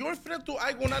 Mira, si yo enfrento a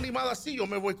algún animal así, yo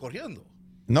me voy corriendo.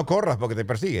 No corras porque te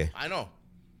persigue. I know.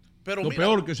 Pero lo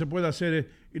peor que se puede hacer es,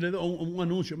 y le doy un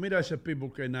anuncio, mira ese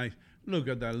pitbull que nice. Look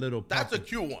at that little puppy. That's a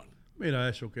cute one. Mira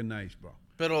eso, que nice, bro.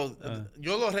 Pero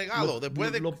yo lo regalo.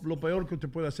 Lo peor que usted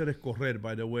puede hacer es correr,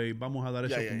 by the way. Vamos a dar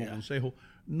eso como consejo.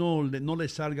 No le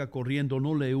salga corriendo,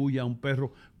 no le huya a un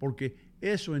perro, porque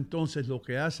eso entonces lo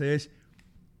que hace es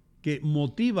que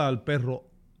motiva al perro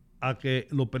a que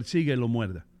lo persiga y lo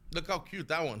muerda. Look how cute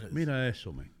that one is. Mira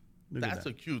eso, man. That's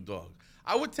a cute dog.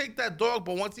 I would take that dog,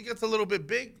 but once he gets a little bit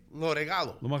big, lo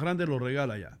regalo. Lo más grande lo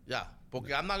regala ya. Yeah,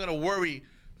 porque I'm not going to worry.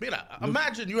 Mira,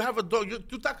 imagine you have a dog.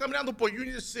 Tú estás caminando por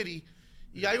Union City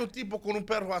y hay un tipo con un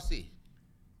perro así.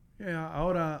 Yeah,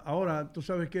 ahora, tú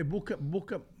sabes qué, busca.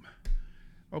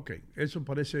 Ok, eso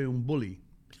parece un bully.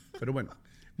 Pero bueno,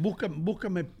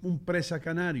 búscame un presa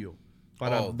canario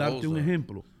para darte un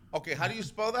ejemplo. Okay, how do you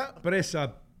spell that?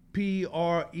 Presa,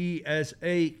 Presa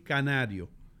canario.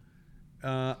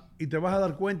 Y te vas a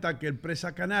dar cuenta que el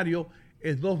presa canario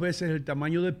es 2 veces el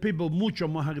tamaño del pitbull, mucho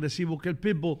más agresivo que el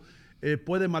pitbull.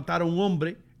 Puede matar a un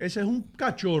hombre. Ese es un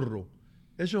cachorro.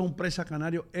 Eso es un presa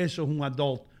canario. Eso es un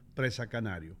adult presa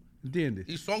canario. ¿Entiendes?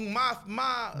 Y son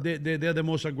más. They're the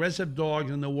most aggressive dogs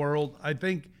in the world. I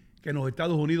think que en los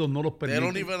Estados Unidos no los permiten. They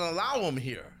don't even allow them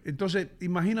here. Entonces,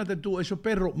 imagínate tú, esos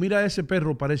perros, mira ese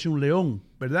perro, parece un león,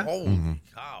 ¿verdad? Holy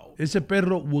cow. Ese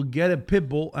perro will get a pit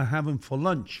bull and have him for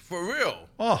lunch. For real.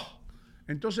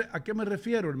 Entonces, ¿a qué me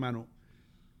refiero, hermano?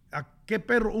 ¿A qué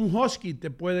perro? Un husky te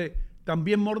puede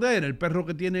también morder. El perro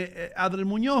que tiene Adler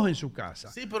Muñoz en su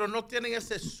casa. Sí, pero no tienen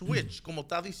ese switch, como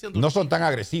está diciendo. No son tan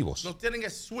agresivos. No tienen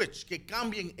ese switch que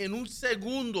cambien en un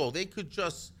segundo. They could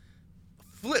just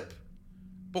flip.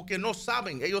 Porque no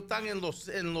saben. Ellos están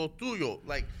en lo tuyo.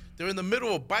 Like, they're in the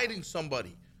middle of biting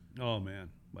somebody. Oh, man.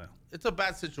 Well. It's a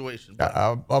bad situation.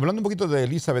 Hablando un poquito de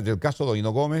Elizabeth, del caso de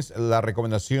Ino Gómez, la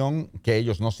recomendación que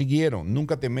ellos no siguieron,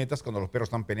 nunca te metas cuando los perros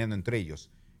están peleando entre ellos.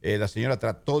 La señora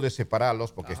trató de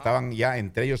separarlos porque estaban ya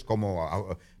entre ellos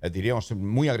como, diríamos,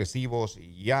 muy agresivos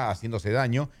y ya haciéndose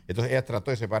daño. Entonces ella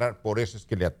trató de separar, por eso es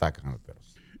que le atacan a los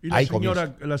perros. ¿Y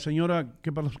la señora,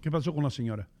 qué pasó con la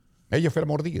señora? Ella fue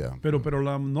mordida. Pero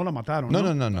no la mataron,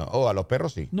 ¿no? No. Oh, a los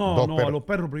perros sí. No, a los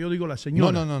perros, pero yo digo la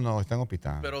señora. No, está en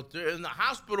hospital. Pero they're in the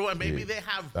hospital and maybe they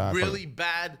have really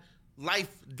bad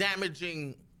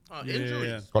life-damaging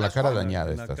injuries. Con la That's cara why-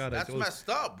 dañada. That's messed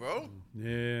up, bro.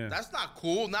 Yeah. That's not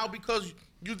cool. Now because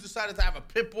you decided to have a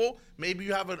pit bull, maybe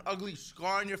you have an ugly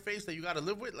scar on your face that you got to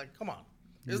live with. Like, come on.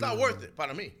 It's not worth it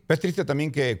para mí. Es triste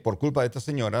también que por culpa de estas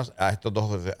señoras, a estos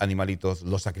dos animalitos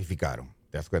los sacrificaron.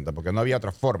 ¿Te das cuenta? Porque no había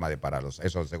otra forma de pararlos.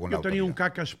 Eso según la Yo tenía un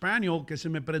autoridad. caca spaniel que se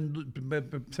me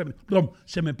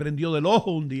prendió del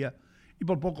ojo un día y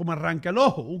por poco me arranca el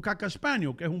ojo. Un caca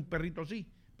spaniel, que es un perrito así,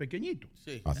 pequeñito.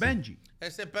 Sí. Benji.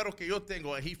 Ese perro que yo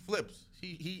tengo, he flips.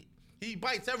 He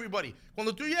bites everybody.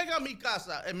 Cuando tú llegas a mi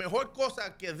casa, es mejor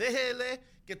cosa que déjele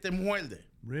que te muerde.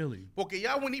 Really? Porque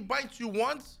ya when he bites you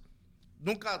once,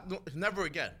 never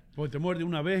again. Pues te muerde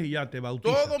una vez y ya te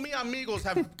bautiza. Todos mis amigos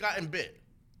have gotten bit.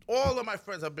 All of my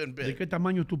friends have been ¿De bit. qué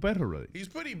tamaño es tu perro, Roddy? He's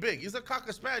pretty big. He's a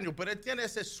Cocker Spaniel, pero él tiene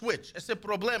ese switch, ese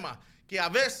problema que a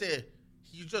veces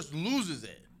he just loses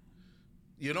it.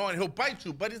 You know, and he'll bite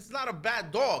you, but it's not a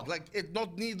bad dog. Like, it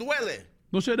no ni duele.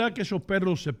 ¿No será que esos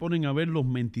perros se ponen a ver los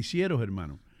menticieros,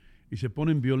 hermano? Y se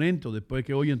ponen violentos después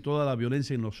que oyen toda la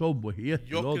violencia en los softwares y esto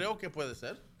y Yo lo otro? creo que puede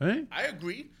ser. ¿Eh? I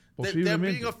agree. They're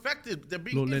Posiblemente. being affected. They're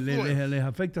being Les influenced.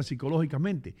 afecta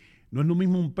psicológicamente. No es lo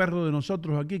mismo un perro de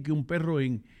nosotros aquí que un perro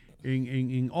en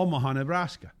Omaha,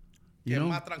 Nebraska. Que You es know?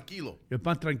 más tranquilo. Es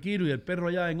más tranquilo y el perro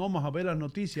allá en Omaha ve las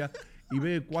noticias y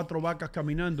ve 4 vacas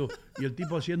caminando y el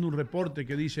tipo haciendo un reporte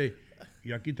que dice,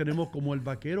 y aquí tenemos como el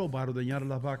vaquero va a ordeñar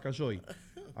las vacas hoy.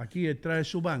 Aquí él trae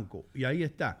su banco y ahí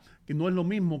está. Que no es lo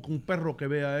mismo que un perro que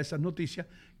vea esas noticias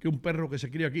que un perro que se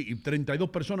cría aquí. Y 32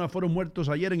 personas fueron muertos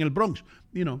ayer en el Bronx.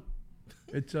 You know,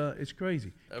 it's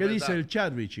crazy. ¿Qué verdad. dice el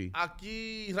chat, Richie?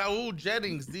 Aquí Raúl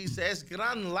Jennings dice, es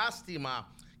gran lástima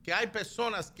que hay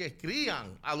personas que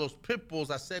crían a los pitbulls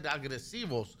a ser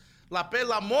agresivos. La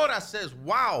Pela Mora says,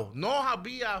 wow, no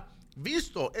había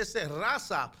visto esa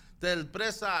raza del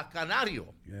presa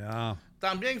canario. Yeah.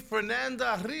 También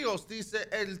Fernanda Ríos dice,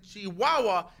 el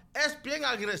chihuahua es bien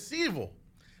agresivo.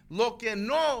 Lo que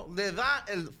no le da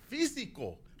el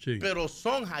físico, Sí. pero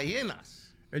son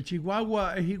hienas. El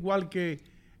chihuahua es igual que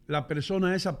la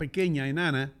persona esa pequeña,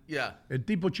 enana, Yeah, el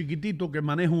tipo chiquitito que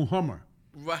maneja un Hummer.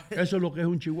 right. Eso es lo que es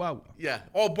un chihuahua. Yeah,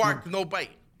 all bark, no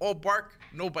bite. All bark,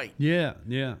 no bite. Yeah.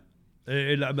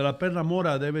 La perra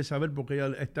mora debe saber porque ella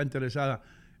está interesada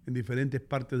en diferentes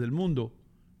partes del mundo.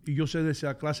 Y yo sé de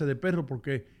esa clase de perro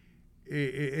porque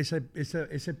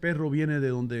ese perro viene de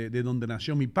donde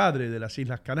nació mi padre, de las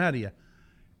Islas Canarias.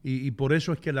 Y por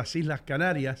eso es que las Islas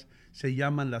Canarias se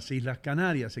llaman las Islas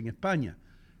Canarias en España.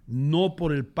 No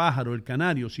por el pájaro, el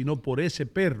canario, sino por ese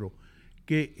perro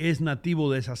que es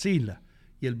nativo de esas islas.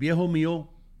 Y el viejo mío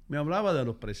me hablaba de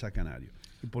los presas canarios.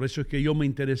 Y por eso es que yo me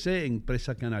interesé en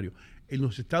presas canarios. En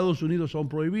los Estados Unidos son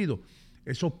prohibidos.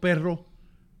 Esos perros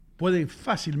pueden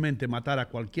fácilmente matar a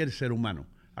cualquier ser humano,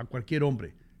 a cualquier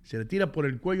hombre. Se le tira por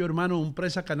el cuello, hermano, un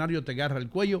presa canario te agarra el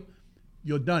cuello,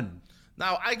 you're done.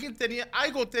 Now,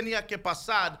 algo tenía que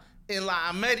pasar en las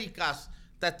Américas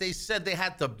that they said they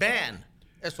had to ban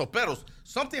esos perros.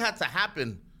 Something had to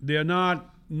happen.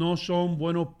 No son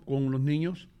buenos con los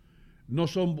niños. No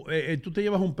son. Tú te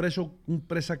llevas un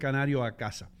presa canario a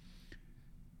casa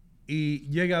y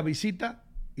llega a visita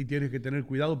y tienes que tener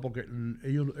cuidado porque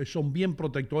ellos son bien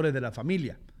protectores de la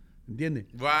familia, ¿entiendes?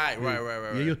 Right.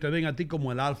 Y ellos te ven a ti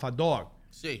como el alpha dog.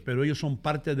 Sí. Pero ellos son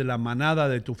parte de la manada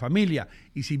de tu familia.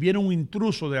 Y si viene un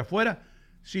intruso de afuera,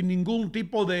 sin ningún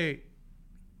tipo de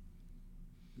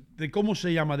 ¿cómo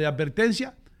se llama? De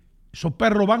advertencia, esos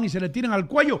perros van y se le tiran al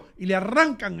cuello y le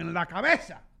arrancan en la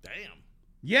cabeza. Damn.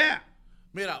 Yeah.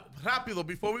 Mira, rápido,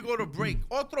 before we go to break,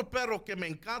 otro perro que me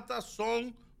encanta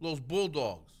son los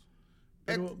bulldogs.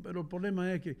 Pero el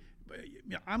problema es que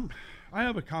I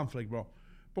have a conflict, bro.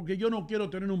 Porque yo no quiero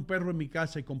tener un perro en mi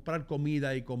casa y comprar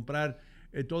comida y comprar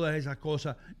todas esas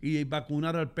cosas y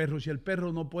vacunar al perro si el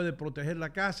perro no puede proteger la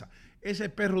casa. Ese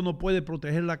perro no puede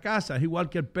proteger la casa. Es igual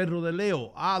que el perro de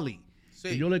Leo, Ali. Sí.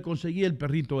 Y yo le conseguí el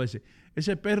perrito ese.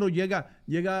 Ese perro llega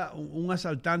un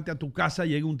asaltante a tu casa,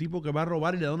 llega un tipo que va a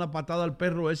robar y le da una patada al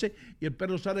perro ese y el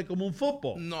perro sale como un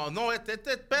fútbol. No,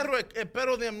 este perro es el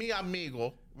perro de mi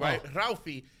amigo, right?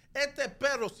 Ralphie. Este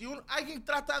perro, si alguien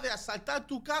trata de asaltar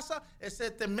tu casa,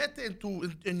 ese te mete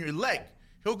in your leg.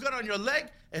 He'll get on your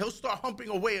leg and he'll start humping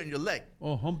away on your leg.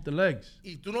 Oh, hump the legs.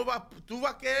 Y tú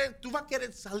vas a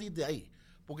querer salir de ahí.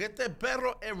 Porque este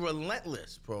perro es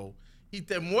relentless, bro. Y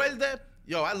te muerde.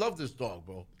 Yo, I love this dog,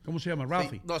 bro. ¿Cómo se llama?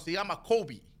 Ralphie. Se llama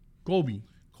Kobe. Kobe.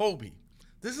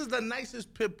 This is the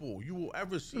nicest pit bull you will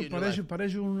ever see in your life.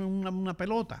 Parece una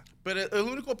pelota. Pero el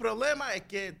único problema es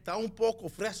que está un poco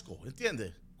fresco,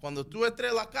 ¿entiendes? Cuando tú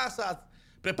entres a la casa,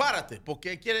 prepárate,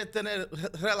 porque quiere tener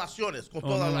relaciones con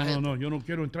toda la gente. No, yo no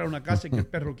quiero entrar a una casa y que el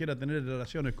perro quiera tener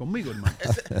relaciones conmigo, hermano.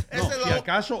 Si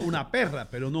acaso una perra,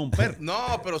 pero no un perro.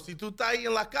 No, pero si tú estás ahí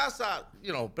en la casa,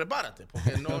 prepárate,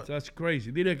 porque no... That's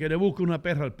crazy. Dile que le busque una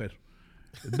perra al perro.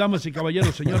 Damas y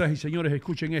caballeros, señoras y señores,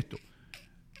 escuchen esto.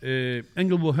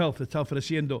 Englewood Health está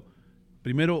ofreciendo,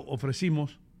 primero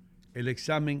ofrecimos el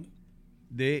examen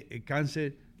de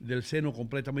cáncer del seno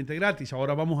completamente gratis.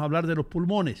 Ahora vamos a hablar de los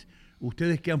pulmones.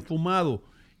 Ustedes que han fumado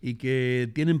y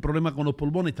que tienen problemas con los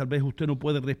pulmones, tal vez usted no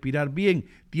puede respirar bien,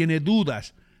 tiene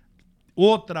dudas.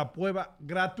 Otra prueba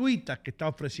gratuita que está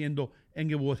ofreciendo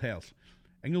Englewood Health.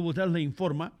 Englewood Health le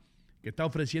informa que está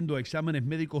ofreciendo exámenes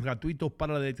médicos gratuitos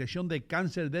para la detección de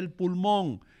cáncer del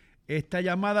pulmón. Esta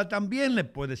llamada también le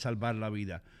puede salvar la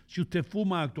vida. Si usted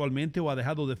fuma actualmente o ha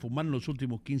dejado de fumar en los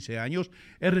últimos 15 años,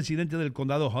 es residente del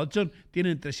condado Hudson,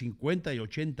 tiene entre 50 y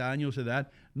 80 años de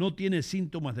edad, no tiene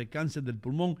síntomas de cáncer del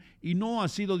pulmón y no ha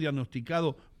sido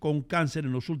diagnosticado con cáncer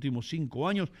en los últimos 5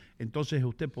 años, entonces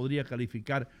usted podría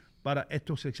calificar para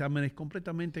estos exámenes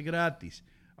completamente gratis.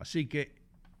 Así que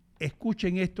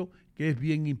escuchen esto que es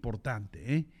bien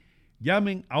importante, ¿eh?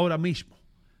 Llamen ahora mismo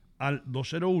al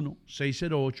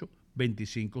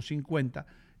 201-608-2550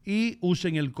 y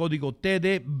usen el código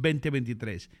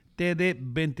TD2023.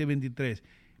 TD2023.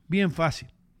 Bien fácil.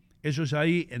 Eso es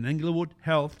ahí en Englewood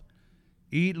Health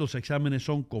y los exámenes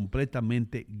son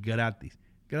completamente gratis.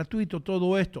 Gratuito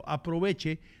todo esto.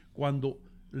 Aproveche cuando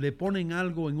le ponen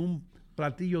algo en un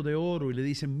platillo de oro y le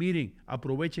dicen, miren,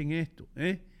 aprovechen esto,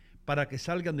 para que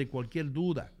salgan de cualquier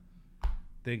duda.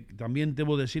 También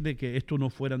debo decirle que esto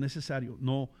no fuera necesario,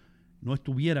 no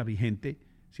estuviera vigente,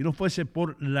 si no fuese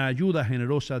por la ayuda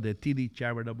generosa de TD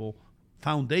Charitable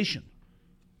Foundation.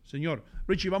 Señor,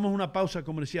 Richie, vamos a una pausa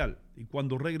comercial y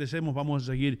cuando regresemos vamos a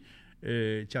seguir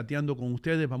chateando con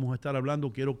ustedes, vamos a estar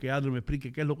hablando, quiero que Adler me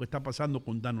explique qué es lo que está pasando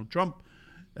con Donald Trump.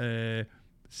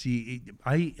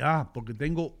 Porque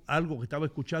tengo algo que estaba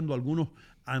escuchando algunos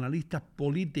analistas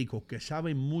políticos que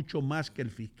saben mucho más que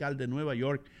el fiscal de Nueva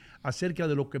York acerca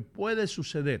de lo que puede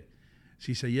suceder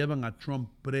si se llevan a Trump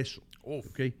preso.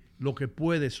 ¿Okay? Lo que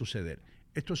puede suceder.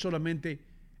 Esto solamente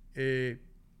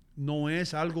no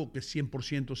es algo que es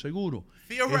 100% seguro.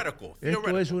 Theoretical.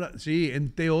 Esto es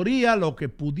en teoría lo que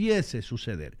pudiese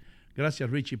suceder. Gracias,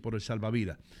 Richie, por el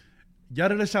salvavidas. Ya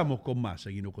regresamos con más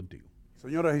en Ino Contigo.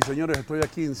 Señoras y señores, estoy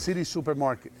aquí en City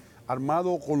Supermarket,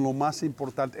 armado con lo más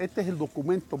importante. Este es el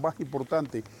documento más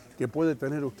importante que puede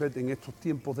tener usted en estos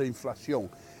tiempos de inflación.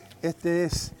 Este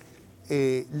es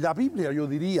la Biblia, yo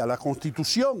diría, la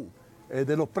Constitución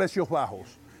de los precios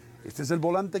bajos. Este es el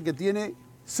volante que tiene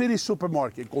City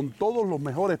Supermarket con todos los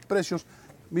mejores precios.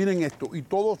 Miren esto, y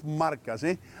todos marcas,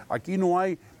 Aquí no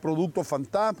hay productos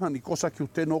fantasma ni cosas que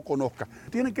usted no conozca.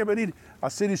 Tiene que venir a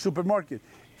City Supermarket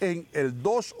en el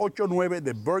 289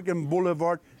 de Bergen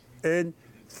Boulevard en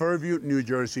Fairview, New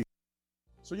Jersey.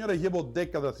 Señores, llevo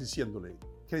décadas diciéndole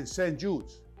que en St.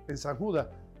 Jude's, en San Judas,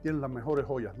 tienen las mejores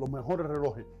joyas, los mejores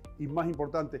relojes y, más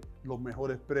importante, los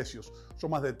mejores precios.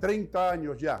 Son más de 30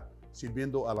 años ya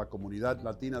sirviendo a la comunidad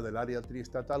latina del área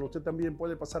triestatal. Usted también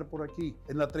puede pasar por aquí,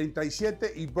 en la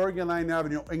 37 y Bergen Line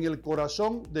Avenue, en el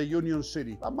corazón de Union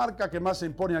City. La marca que más se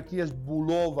impone aquí es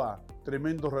Bulova.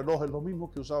 Tremendos relojes, lo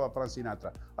mismo que usaba Frank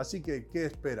Sinatra. Así que, ¿qué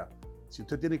espera? Si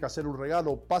usted tiene que hacer un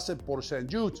regalo, pase por St.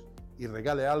 Jude's y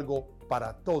regale algo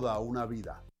para toda una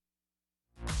vida.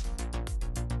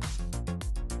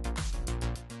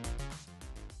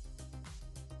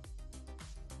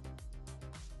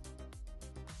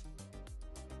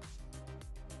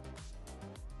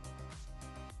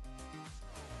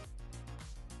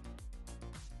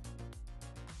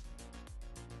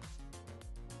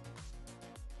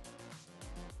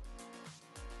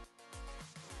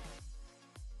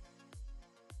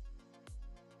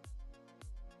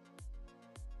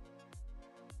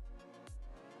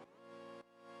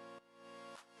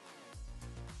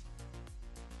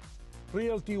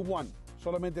 Realty One.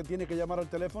 Solamente tiene que llamar al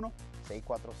teléfono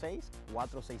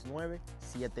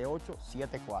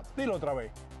 646-469-7874. Dilo otra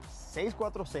vez.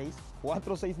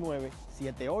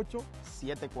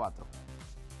 646-469-7874.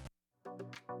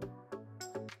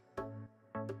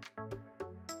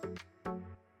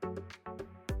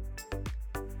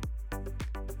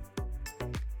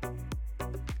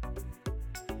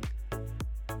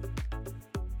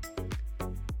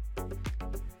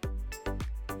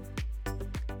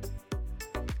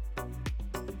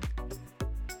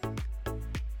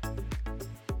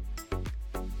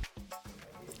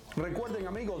 Recuerden,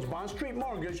 amigos, Bond Street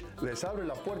Mortgage les abre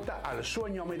la puerta al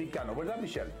sueño americano, ¿verdad,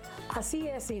 Michelle? Así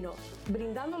es, Ino,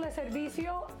 brindándole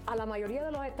servicio a la mayoría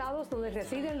de los estados donde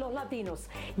residen los latinos.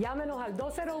 Llámenos al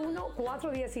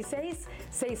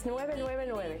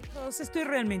 201-416-6999. Estoy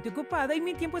realmente ocupada y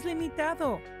mi tiempo es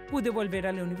limitado. Pude volver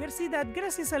a la universidad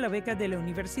gracias a la beca de la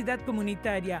Universidad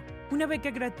Comunitaria, una beca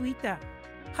gratuita.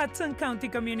 Hudson County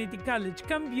Community College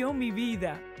cambió mi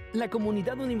vida. La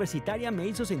comunidad universitaria me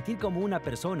hizo sentir como una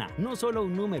persona, no solo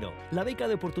un número. La beca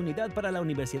de oportunidad para la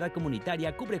universidad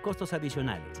comunitaria cubre costos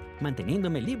adicionales,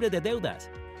 manteniéndome libre de deudas.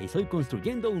 Estoy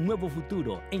construyendo un nuevo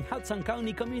futuro en Hudson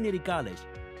County Community College.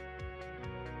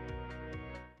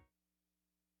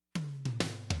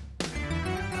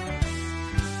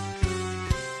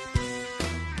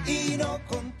 Ino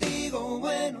contigo,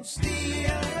 buenos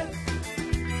días.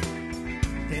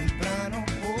 Temprano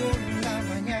por la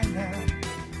mañana.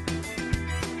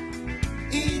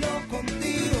 Ino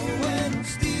contigo,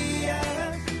 buenos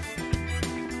días.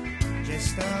 Ya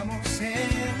estamos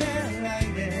en el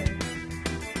aire.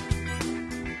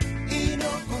 Ino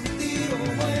contigo,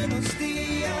 buenos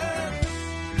días.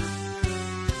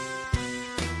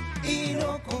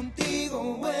 Ino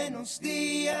contigo, buenos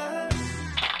días.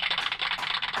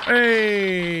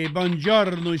 ¡Hey!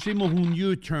 Buongiorno, hicimos un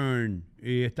U-turn.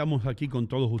 Estamos aquí con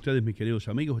todos ustedes, mis queridos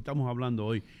amigos. Estamos hablando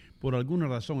hoy, por alguna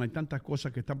razón, hay tantas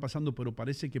cosas que están pasando, pero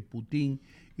parece que Putin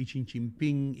y Xi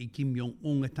Jinping y Kim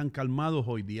Jong-un están calmados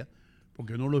hoy día,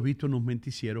 porque no lo he visto en los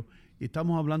noticieros. Y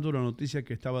estamos hablando de la noticia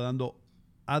que estaba dando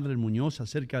Adler Muñoz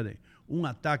acerca de un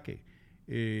ataque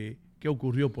que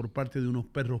ocurrió por parte de unos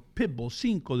perros pitbull,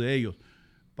 5 de ellos,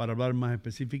 para hablar más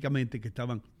específicamente, que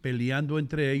estaban peleando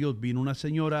entre ellos. Vino una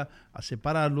señora a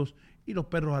separarlos y los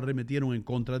perros arremetieron en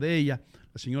contra de ella.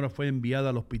 La señora fue enviada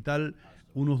al hospital.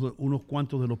 Unos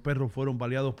cuantos de los perros fueron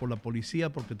baleados por la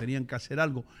policía porque tenían que hacer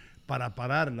algo para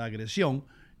parar la agresión,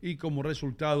 y como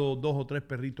resultado 2 o 3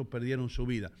 perritos perdieron su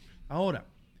vida. Ahora,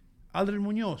 Adler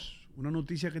Muñoz, una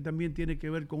noticia que también tiene que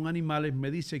ver con animales,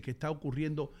 me dice que está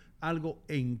ocurriendo algo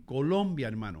en Colombia,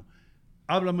 hermano.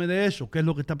 Háblame de eso. ¿Qué es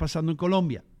lo que está pasando en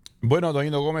Colombia? Bueno, don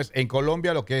Ino Gómez, en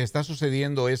Colombia lo que está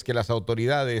sucediendo es que las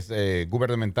autoridades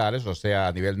gubernamentales, o sea,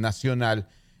 a nivel nacional,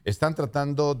 están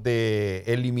tratando de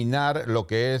eliminar lo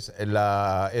que es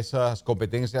esas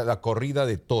competencias, la corrida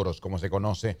de toros, como se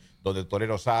conoce, donde el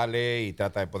torero sale y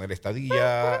trata de poner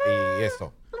estadilla y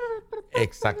eso.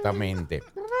 Exactamente.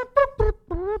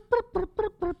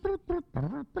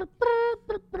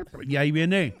 Y ahí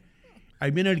viene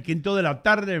el quinto de la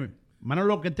tarde.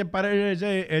 Manolo, ¿qué te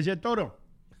parece ese toro?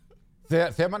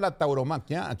 Se llama la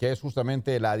tauromaquia, que es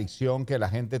justamente la adicción que la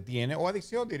gente tiene, o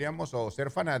adicción, diríamos, o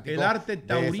ser fanático. El arte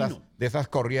taurino. De esas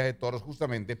corridas de toros,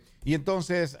 justamente. Y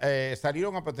entonces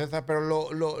salieron a protestar,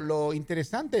 pero lo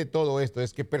interesante de todo esto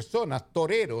es que personas,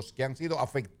 toreros, que han sido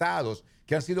afectados,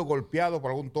 que han sido golpeados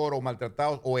por algún toro, o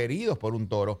maltratados, o heridos por un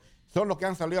toro, son los que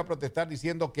han salido a protestar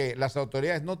diciendo que las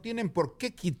autoridades no tienen por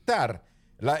qué quitar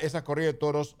esa corrida de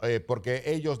toros, porque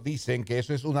ellos dicen que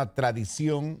eso es una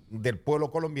tradición del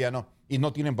pueblo colombiano y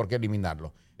no tienen por qué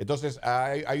eliminarlo. Entonces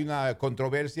hay una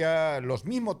controversia, los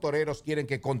mismos toreros quieren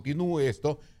que continúe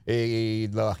esto, y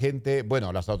la gente,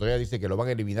 bueno, las autoridades dicen que lo van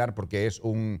a eliminar porque es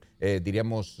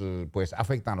diríamos, pues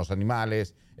afectan a los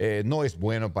animales, no es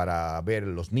bueno para ver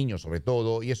los niños sobre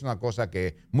todo, y es una cosa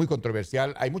que muy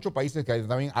controversial. Hay muchos países que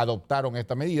también adoptaron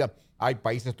esta medida, hay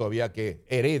países todavía que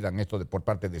heredan esto por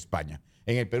parte de España.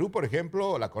 En el Perú, por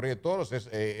ejemplo, la corrida de toros es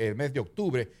el mes de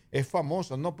octubre, es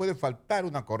famoso, no puede faltar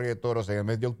una corrida de toros en el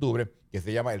mes de octubre, que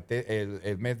se llama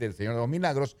el mes del Señor de los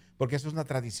Milagros, porque eso es una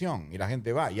tradición y la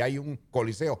gente va, y hay un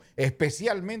coliseo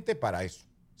especialmente para eso,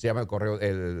 se llama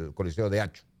el Coliseo de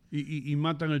Hacho. ¿Y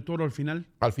matan el toro al final?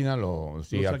 Al final lo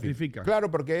sacrifican. Claro,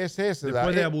 porque ese es...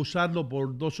 Después de abusarlo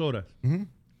por 2 horas.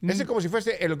 Ese es como si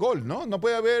fuese el gol, ¿no? No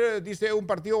puede haber, dice, un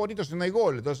partido bonito si no hay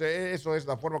gol. Entonces, eso es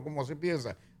la forma como se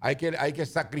piensa. Hay que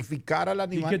sacrificar al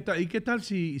animal. ¿Y qué tal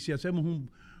si hacemos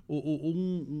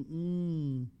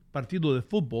un partido de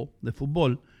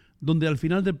fútbol donde al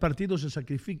final del partido se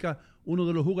sacrifica uno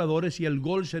de los jugadores y el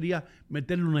gol sería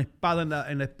meterle una espada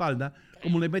en la espalda,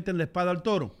 como le meten la espada al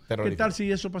toro. ¿Qué tal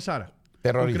si eso pasara? ¿Tú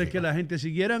crees que la gente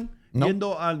siguiera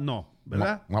yendo al no,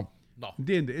 verdad? No.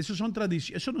 ¿Entiendes? Eso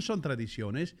no son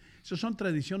tradiciones, eso son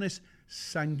tradiciones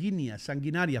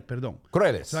sanguinarias,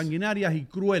 Crueles. Sanguinarias y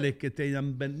crueles que te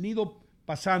han venido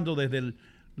pasando desde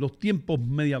los tiempos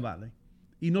medievales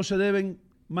y no se deben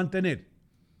mantener.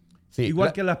 Sí,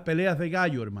 Igual que las peleas de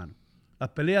gallo, hermano. Las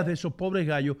peleas de esos pobres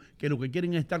gallos que lo que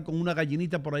quieren es estar con una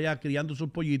gallinita por allá criando sus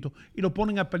pollitos y los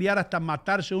ponen a pelear hasta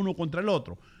matarse uno contra el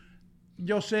otro.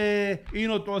 Yo sé,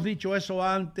 Ino, tú has dicho eso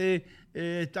antes,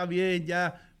 está bien,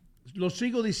 ya. Lo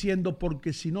sigo diciendo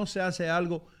porque si no se hace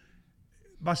algo,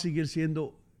 va a seguir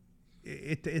siendo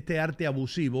este arte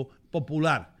abusivo,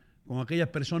 popular, con aquellas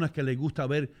personas que les gusta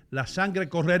ver la sangre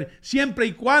correr, siempre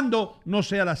y cuando no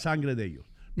sea la sangre de ellos.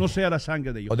 No sea la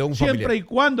sangre de ellos. O de un siempre familiar. y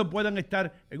cuando puedan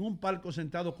estar en un palco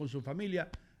sentados con su familia,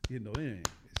 diciendo, ese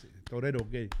torero,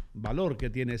 qué valor que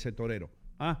tiene ese torero.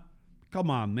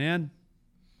 Come on, man.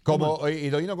 Y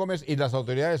Ino Gómez y las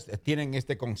autoridades tienen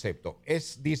este concepto.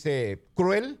 Dice,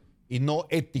 cruel y no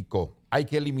ético. Hay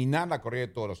que eliminar la corrida de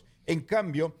toros. En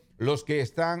cambio, los que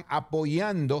están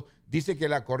apoyando dice que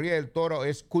la corrida del toro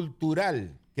es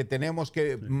cultural, que tenemos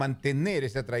que mantener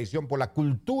esa tradición por la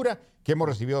cultura que hemos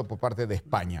recibido por parte de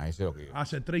España. Eso es lo que...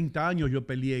 Hace 30 años yo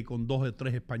peleé con 2 o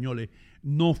 3 españoles,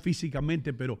 no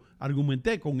físicamente, pero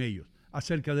argumenté con ellos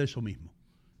acerca de eso mismo.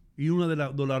 Y uno de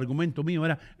los argumentos míos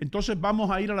era, entonces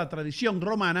vamos a ir a la tradición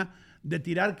romana de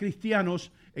tirar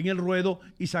cristianos en el ruedo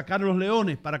y sacar los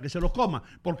leones para que se los coma,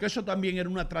 porque eso también era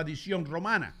una tradición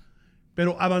romana.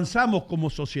 Pero avanzamos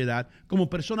como sociedad, como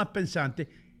personas pensantes,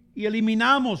 y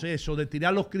eliminamos eso de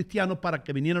tirar los cristianos para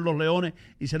que vinieran los leones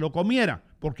y se lo comieran,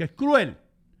 porque es cruel.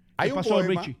 Hay ¿Qué un pasó,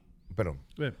 poema, Richie? Perdón.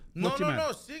 No,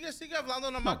 sigue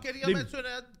hablando. Nomás quería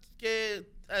mencionar que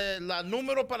la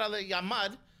número para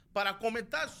llamar, para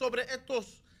comentar sobre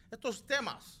estos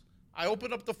temas. I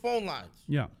open up the phone lines.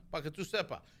 Para que tú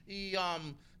sepas. Y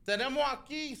tenemos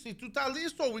aquí, si tú estás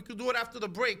listo, we could do it after the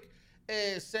break.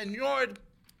 Señor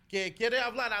que quiere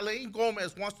hablar, Ino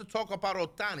Gomez, wants to talk about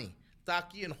Otani. Está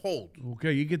aquí en hold. Ok,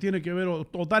 ¿y qué tiene que ver?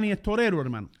 Otani es torero,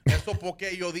 hermano. Eso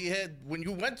porque yo dije, when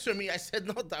you went to me, I said,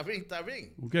 no, está bien.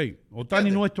 Ok,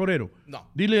 Otani no es torero. No.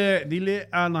 Dile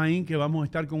a Alain que vamos a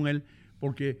estar con él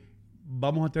porque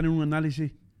vamos a tener un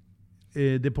análisis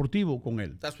deportivo con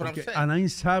él. That's what porque I'm saying. Alain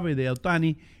sabe de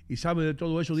Otani y sabe de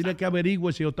todo eso. Dile que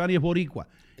averigüe si Otani es boricua.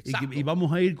 Y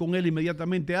vamos a ir con él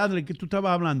inmediatamente. Adler, ¿qué tú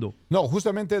estabas hablando? No,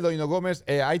 justamente, Ino Gómez,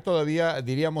 hay todavía,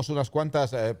 diríamos, unas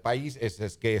cuantas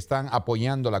países que están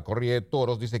apoyando la corrida de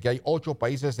toros. Dice que hay 8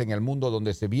 países en el mundo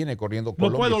donde se viene corriendo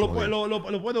Colombia.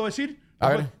 ¿Lo puedo decir? A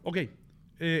ver. Ok.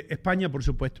 España, por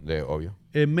supuesto. Obvio.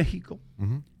 México.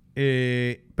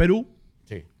 Perú.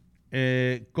 Sí.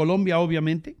 Colombia,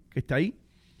 obviamente, que está ahí.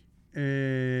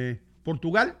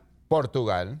 Portugal.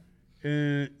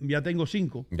 Ya tengo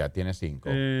 5. Ya tiene 5.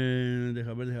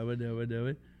 Deja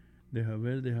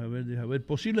ver.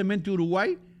 Posiblemente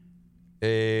Uruguay.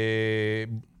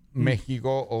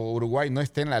 México o Uruguay no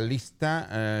está en la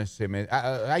lista.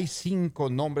 Hay 5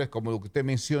 nombres, como lo que usted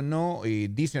mencionó, y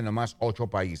dicen nomás 8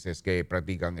 países que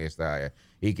practican esta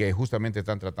y que justamente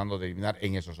están tratando de eliminar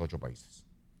en esos 8 países.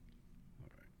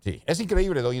 Sí, es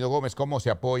increíble, Ino Gómez, cómo se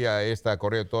apoya esta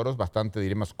corrida de toros, bastante,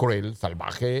 diremos, cruel,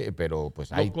 salvaje, pero pues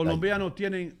Los colombianos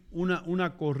tienen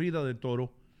una corrida de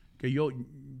toros que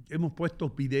hemos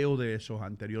puesto videos de esos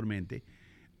anteriormente,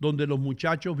 donde los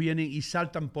muchachos vienen y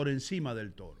saltan por encima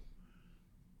del toro.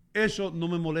 Eso no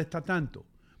me molesta tanto,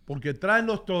 porque traen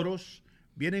los toros,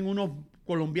 vienen unos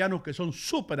colombianos que son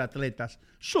súper atletas,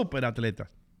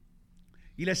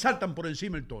 y le saltan por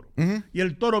encima el toro. Y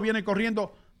el toro viene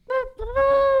corriendo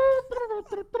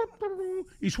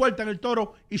y sueltan el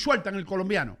toro y sueltan el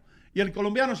colombiano. Y el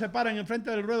colombiano se para en el frente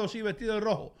del ruedo así vestido de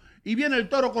rojo. Y viene el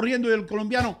toro corriendo y el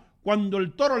colombiano, cuando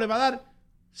el toro le va a dar,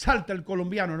 salta el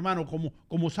colombiano, hermano,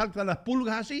 como saltan las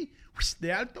pulgas así,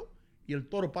 de alto, y el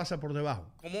toro pasa por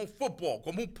debajo. Como un fútbol,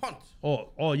 como un punt.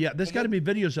 Oh, yeah, there's got to be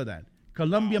videos of that.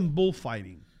 Colombian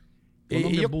bullfighting.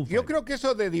 Yo creo que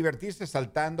eso de divertirse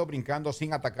saltando, brincando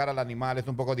sin atacar al animal es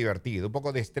un poco divertido, un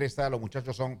poco destreza a los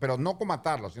muchachos pero no con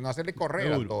matarlo, sino hacerle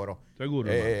correr al toro.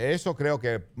 Seguro. Eso creo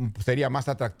que sería más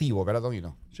atractivo, ¿verdad,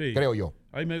 Ino? Sí. Creo yo.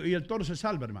 Y el toro se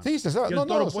salva, hermano. Sí, se salva. Y el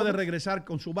toro puede regresar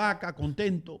con su vaca,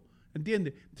 contento,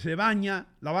 ¿entiendes? Se baña,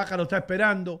 la vaca lo está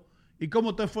esperando. ¿Y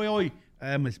cómo te fue hoy?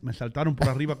 Me saltaron por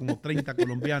arriba como 30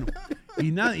 colombianos.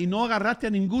 Y no agarraste a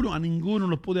ninguno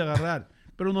los pude agarrar.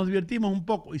 Pero nos divertimos un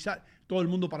poco y todo el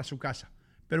mundo para su casa.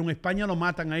 pero en España lo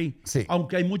matan ahí. Sí.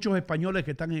 Aunque hay muchos españoles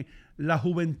que están en... La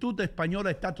juventud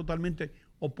española está totalmente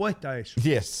opuesta a eso.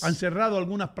 Yes. Han cerrado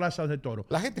algunas plazas de toros.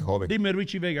 La gente joven. Dime,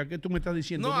 Richie Vega, ¿qué tú me estás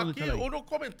diciendo? No, ¿Dónde aquí está la I? unos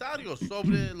comentarios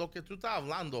sobre lo que tú estás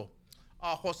hablando.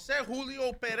 José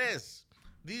Julio Pérez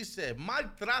dice,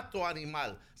 maltrato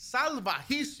animal,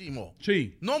 salvajísimo.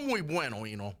 Sí. No muy bueno,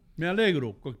 Ino. Me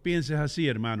alegro que pienses así,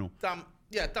 hermano.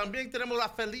 También tenemos a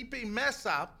Felipe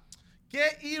Mesa.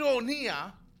 Qué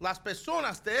ironía, las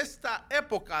personas de esta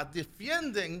época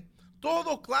defienden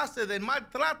toda clase de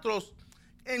maltratos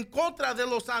en contra de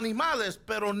los animales,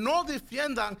 pero no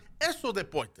defiendan esos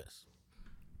deportes.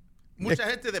 Mucha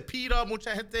gente de PETA,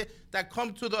 mucha gente that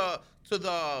come to the,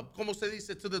 ¿cómo se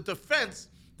dice? To the defense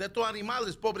de estos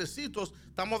animales pobrecitos.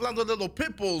 Estamos hablando de los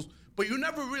pitbulls, but you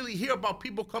never really hear about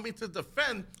people coming to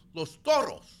defend los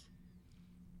toros.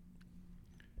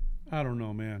 I don't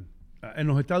know, man. En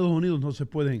los Estados Unidos no se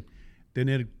pueden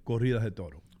tener corridas de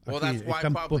toros. Well, Aquí that's why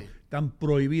probably. están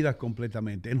prohibidas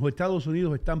completamente. En los Estados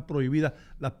Unidos están prohibidas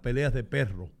las peleas de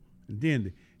perros,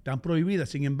 ¿entiendes? Están prohibidas.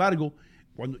 Sin embargo,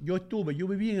 cuando yo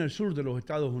viví en el sur de los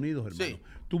Estados Unidos, hermano. Sí.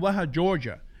 Tú vas a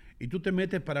Georgia y tú te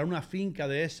metes para una finca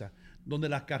de esas, donde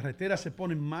las carreteras se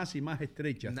ponen más y más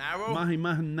estrechas, Narrow. más y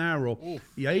más narrow.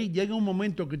 Uf. Y ahí llega un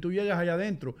momento que tú llegas allá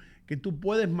adentro, que tú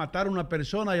puedes matar a una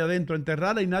persona allá adentro,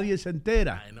 enterrarla y nadie se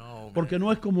entera. I know, Porque man.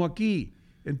 no es como aquí,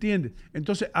 ¿entiendes?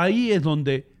 Entonces ahí es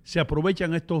donde se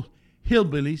aprovechan estos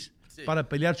hillbillies Sí. para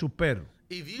pelear sus perros.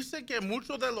 Y dice que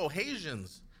muchos de los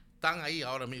Haitians están ahí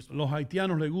ahora mismo. Los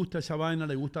haitianos les gusta esa vaina,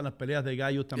 les gustan las peleas de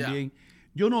gallos también.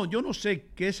 Yo no sé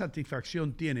qué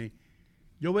satisfacción tiene.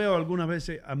 Yo veo algunas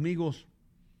veces amigos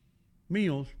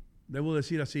míos, debo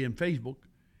decir así, en Facebook,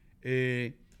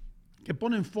 que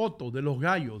ponen fotos de los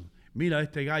gallos. Mira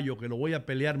este gallo que lo voy a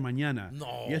pelear mañana. No.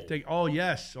 Y oh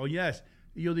yes.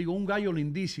 Y yo digo, un gallo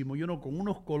lindísimo, con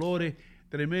unos colores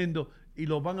tremendos, y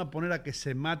los van a poner a que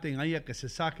se maten ahí, a que se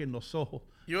saquen los ojos.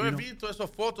 Yo he visto esas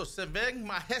fotos, se ven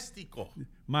majesticos.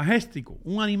 Majestic,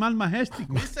 un animal majestic.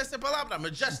 ¿Viste esa palabra?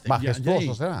 Majestic.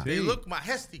 Majestuoso Sí. será. They look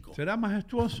majesticos. Será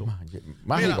majestuoso. Mágico.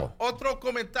 Mira, otro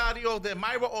comentario de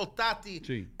Myra Otati.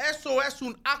 Sí. Eso es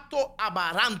un acto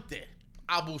aberrante,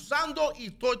 abusando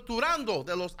y torturando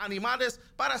de los animales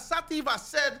para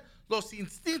satisfacer los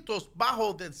instintos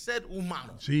bajos del ser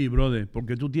humano. Sí, brother,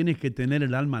 porque tú tienes que tener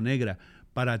el alma negra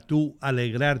para tú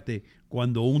alegrarte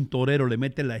cuando un torero le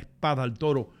mete la espada al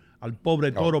toro, al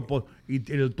pobre toro,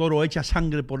 y el toro echa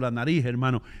sangre por la nariz,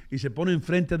 hermano, y se pone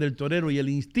enfrente del torero, y el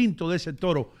instinto de ese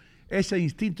toro, ese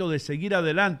instinto de seguir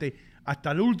adelante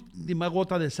hasta la última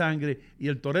gota de sangre, y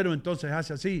el torero entonces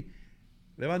hace así,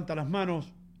 levanta las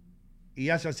manos y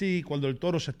hace así cuando el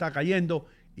toro se está cayendo,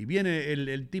 y viene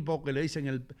el tipo que le dicen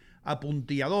el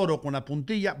apuntillador o con la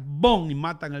puntilla, ¡bom! Y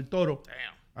matan al toro.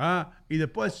 Y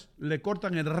después le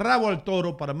cortan el rabo al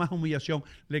toro para más humillación,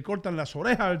 le cortan las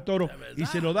orejas al toro y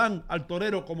se lo dan al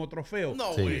torero como trofeo.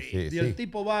 No, Sí, güey. sí, Y el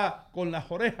tipo va con las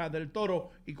orejas del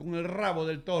toro y con el rabo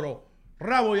del toro.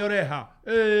 Rabo y oreja.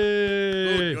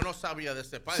 Dude, yo no sabía de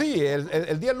ese país. Sí,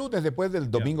 el día lunes después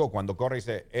del domingo cuando corre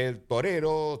dice, el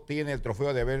torero tiene el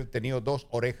trofeo de haber tenido 2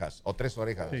 orejas o 3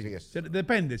 orejas. Sí. Así es.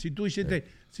 Depende. Si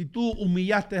tú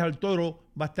humillaste al toro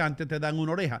bastante, te dan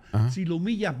una oreja. Ajá. Si lo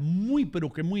humillas muy,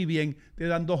 pero que muy bien, te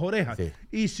dan 2 orejas. Sí.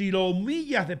 Y si lo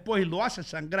humillas después y lo haces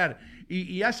sangrar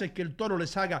y haces que el toro le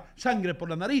salga sangre por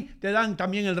la nariz, te dan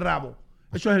también el rabo.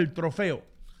 Eso es el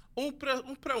trofeo. Un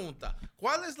pregunta.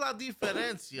 ¿Cuál es la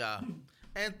diferencia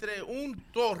entre un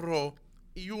toro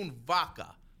y un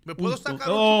vaca? ¿Me puedo sacar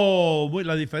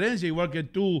La diferencia igual que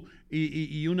tú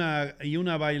y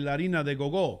una bailarina de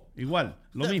gogó, igual,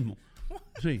 lo mismo.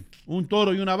 Sí, un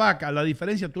toro y una vaca, la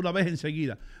diferencia tú la ves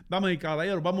enseguida. Damas y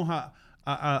caballeros, vamos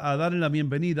a darle la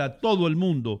bienvenida a todo el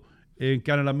mundo en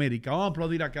Canal América. Vamos a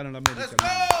aplaudir a Canal América. ¡Let's go!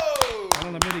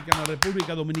 Canal América en la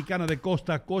República Dominicana de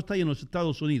costa a costa y en los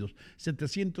Estados Unidos.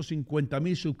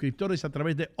 750,000 suscriptores a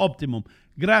través de Optimum.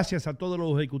 Gracias a todos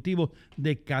los ejecutivos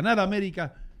de Canal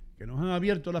América que nos han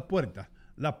abierto las puertas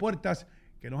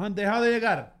que nos han dejado de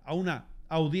llegar a una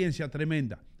audiencia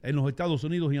tremenda en los Estados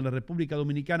Unidos y en la República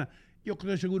Dominicana. Yo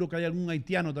creo seguro que hay algún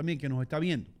haitiano también que nos está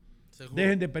viendo. Seguro.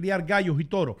 Dejen de pelear gallos y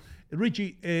toros.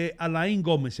 Richie, Ino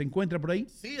Gomez, ¿se encuentra por ahí?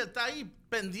 Sí, está ahí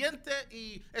pendiente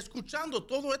y escuchando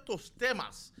todos estos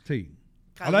temas. Sí.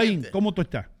 Caliente. Alain, ¿cómo tú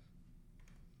estás?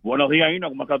 Buenos días, Ino.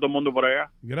 ¿Cómo está todo el mundo por allá?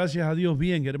 Gracias a Dios,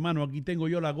 bien, hermano. Aquí tengo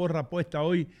yo la gorra puesta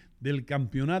hoy del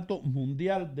Campeonato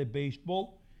Mundial de Béisbol.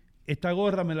 Esta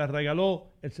gorra me la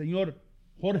regaló el señor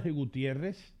Jorge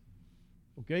Gutiérrez,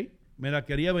 ¿ok? Me la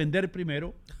quería vender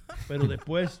primero, pero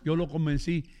después yo lo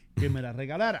convencí que me la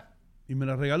regalara y me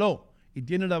la regaló. y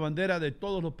tiene la bandera de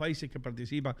todos los países que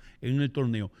participan en el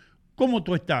torneo. ¿Cómo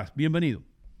tú estás? Bienvenido.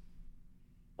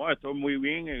 Bueno, estoy muy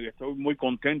bien, estoy muy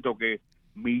contento que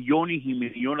millones y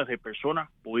millones de personas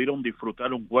pudieron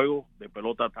disfrutar un juego de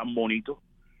pelota tan bonito.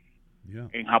 Yeah.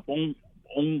 En Japón,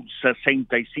 un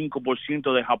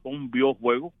 65% de Japón vio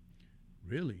juego.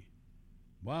 Really?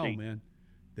 Wow, Sí. man.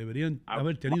 Deberían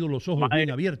haber tenido los ojos Más bien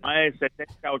de- abiertos. Más de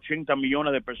 70, 80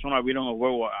 millones de personas vieron el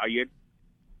juego ayer.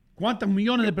 ¿Cuántos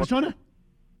millones de personas?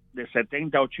 De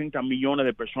 70 a 80 millones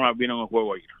de personas vieron el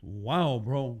juego ayer. Wow,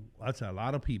 bro. That's a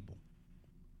lot of people.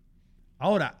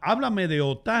 Ahora, háblame de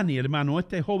Otani, hermano,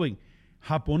 este joven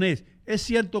japonés. ¿Es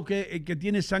cierto que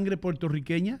tiene sangre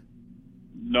puertorriqueña?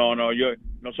 No,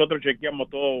 nosotros chequeamos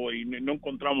todo y no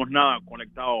encontramos nada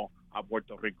conectado a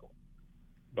Puerto Rico.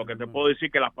 Lo que te puedo decir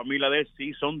que la familia de él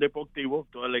sí son deportivos,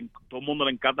 todo el mundo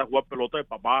le encanta jugar pelota. El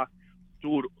papá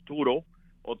Turo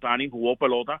Otani jugó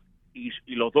pelota y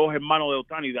los dos hermanos de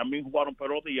Otani también jugaron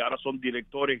pelota y ahora son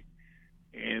directores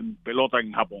en pelota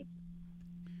en Japón.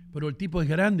 Pero el tipo es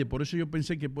grande, por eso yo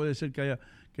pensé que puede ser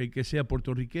que sea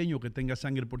puertorriqueño, que tenga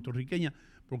sangre puertorriqueña,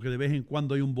 porque de vez en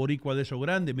cuando hay un boricua de esos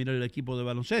grandes, mira el equipo de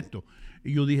baloncesto.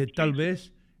 Y yo dije, tal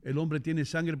vez el hombre tiene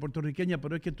sangre puertorriqueña,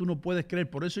 pero es que tú no puedes creer.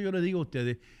 Por eso yo le digo a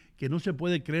ustedes que no se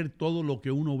puede creer todo lo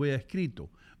que uno vea escrito.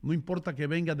 No importa que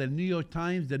venga del New York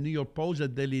Times, del New York Post,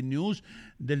 del Daily News,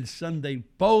 del Sunday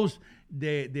Post,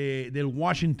 del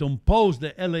Washington Post,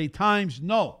 del LA Times.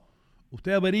 No.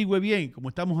 Usted averigüe bien, como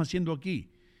estamos haciendo aquí.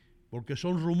 Porque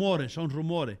son rumores.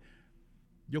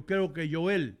 Yo creo que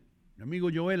Joel, mi amigo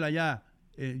Joel allá,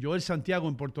 Joel Santiago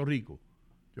en Puerto Rico,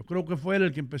 yo creo que fue él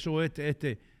el que empezó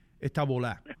esta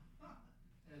bola.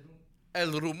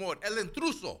 El rumor, el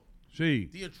intruso. Sí.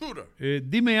 The intruder.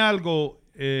 Dime algo,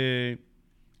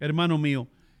 hermano mío,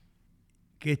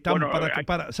 que estamos Bueno,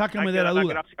 sácame de la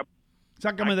duda.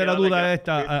 Sácame de la duda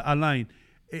esta, Alain.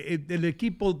 El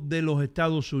equipo de los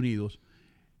Estados Unidos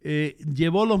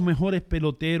 ¿llevó los mejores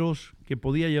peloteros que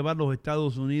podía llevar los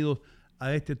Estados Unidos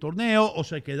a este torneo o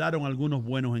se quedaron algunos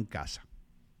buenos en casa?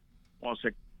 O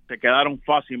se quedaron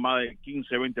fácil más de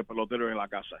 15, 20 peloteros en la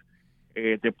casa.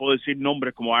 Te puedo decir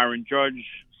nombres como Aaron Judge,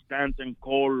 Stanton,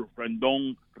 Cole,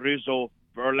 Rendon, Rizzo,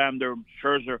 Verlander,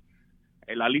 Scherzer.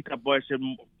 La lista puede ser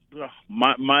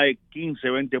más de 15,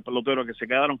 20 peloteros que se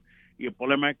quedaron. Y el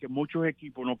problema es que muchos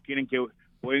equipos no quieren que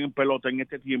jueguen pelota en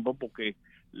este tiempo porque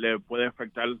le puede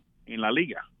afectar en la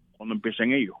liga cuando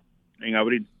empiecen ellos, en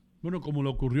abril. Bueno, como le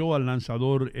ocurrió al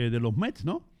lanzador de los Mets,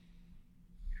 ¿no?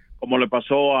 Como le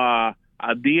pasó a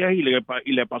Díaz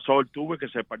y le pasó al Tuve, que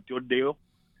se partió el dedo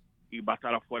y va a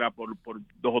estar afuera por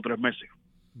 2 o 3 meses.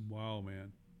 Wow,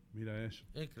 man. Mira eso.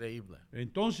 Increíble.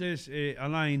 Entonces,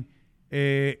 Alain,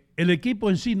 el equipo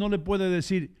en sí no le puede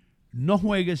decir no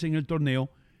juegues en el torneo,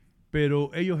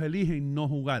 pero ellos eligen no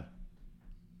jugar.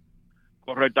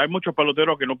 Correcto, hay muchos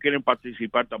peloteros que no quieren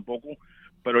participar tampoco,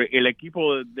 pero el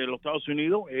equipo de los Estados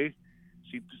Unidos es,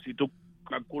 si tú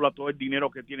calculas todo el dinero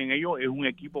que tienen ellos, es un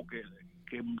equipo que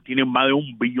tiene más de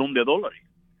 $1 billón.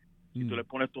 Si tú le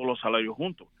pones todos los salarios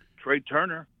juntos. Trey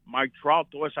Turner, Mike Trout,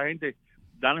 toda esa gente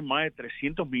dan más de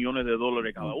 $300 millones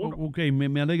cada uno. Ok,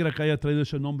 me alegra que hayas traído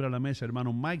ese nombre a la mesa,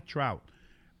 hermano. Mike Trout.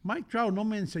 Mike Trout no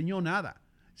me enseñó nada.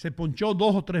 Se ponchó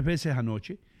 2 o 3 veces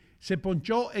anoche. Se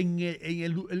ponchó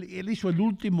él hizo el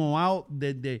último out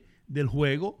del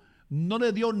juego. No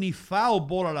le dio ni foul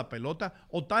ball a la pelota.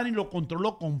 Otani lo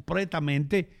controló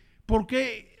completamente. ¿Por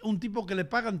qué un tipo que le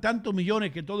pagan tantos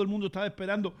millones que todo el mundo estaba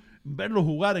esperando verlo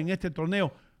jugar en este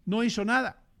torneo no hizo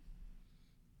nada?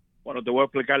 Bueno, te voy a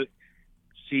explicar.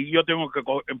 Si yo tengo que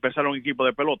empezar un equipo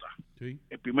de pelota, sí,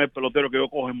 el primer pelotero que yo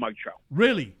cojo es Mike Trout.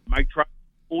 Really? Mike Trout,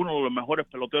 uno de los mejores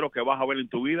peloteros que vas a ver en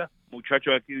tu vida. Muchacho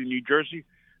de aquí de New Jersey.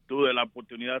 Tuve la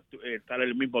oportunidad de estar en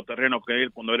el mismo terreno que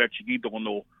él cuando era chiquito,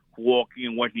 cuando jugó aquí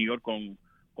en West New York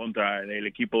contra el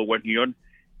equipo de West New York.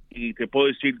 Y te puedo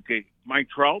decir que Mike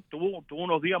Trout tuvo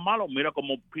unos días malos. Mira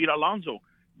como Pete Alonso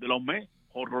de los Mets,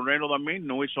 jorronero también,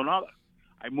 no hizo nada.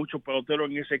 Hay muchos peloteros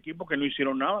en ese equipo que no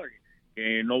hicieron nada,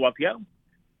 que no batearon.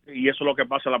 Y eso es lo que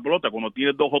pasa en la pelota. Cuando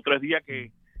tienes 2 o 3 días que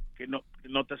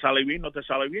no te sale bien, no te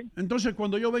sale bien. Entonces,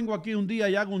 cuando yo vengo aquí un día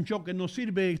y hago un show que no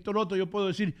sirve, esto lo otro, yo puedo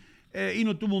decir,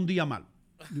 Ino tuvo un día malo.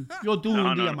 Yo tuve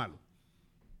un día malo.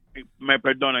 Me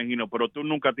perdonas, Ino, pero tú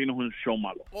nunca tienes un show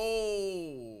malo.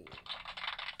 Oh,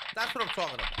 that's what I'm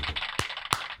talking about.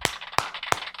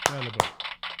 Dale, pues.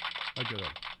 Hay que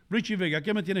darle. Richie Vega,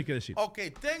 ¿qué me tienes que decir? Ok,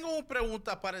 tengo una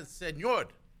pregunta para el señor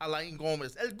Alain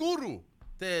Gómez, el gurú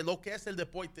de lo que es el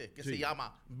deporte que se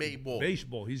llama béisbol.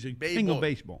 Baseball. He's a king of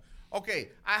baseball. Ok,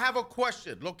 I have a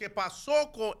question. Lo que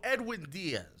pasó con Edwin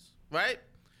Díaz, right?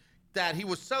 that he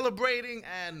was celebrating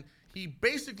and he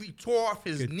basically tore off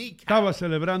his kneecap. Estaba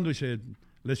celebrando y se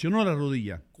lesionó la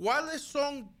rodilla. ¿Cuáles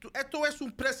son? Esto es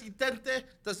un precedente.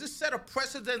 Does this set a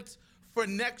precedent for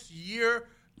next year?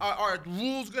 Are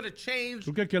rules going to change?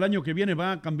 ¿Tú crees que el año que viene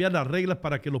van a cambiar las reglas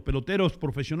para que los peloteros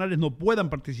profesionales no puedan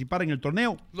participar en el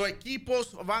torneo? Los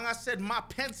equipos van a ser más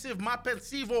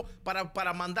pensivos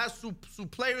para mandar sus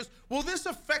players. Will this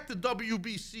affect the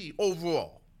WBC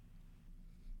overall?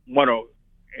 Bueno,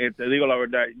 te digo la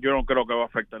verdad, yo no creo que va a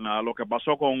afectar nada. Lo que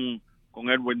pasó con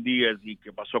Edwin Díaz y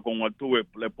que pasó con Altuve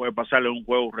le puede pasarle un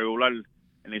juego regular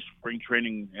en el spring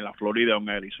training en la Florida o en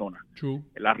Arizona. True.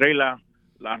 Las reglas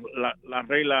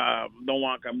no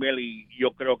van a cambiar y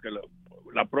yo creo que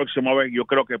la próxima vez, yo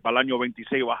creo que para el año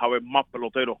 26 vas a ver más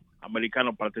peloteros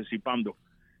americanos participando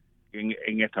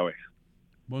en esta vez.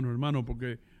 Bueno, hermano,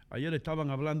 porque ayer estaban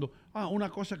hablando. Una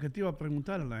cosa que te iba a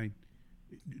preguntar, Alain.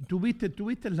 ¿Tuviste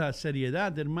la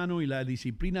seriedad, hermano, y la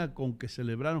disciplina con que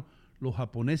celebraron los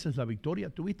japoneses la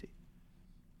victoria? ¿Tuviste?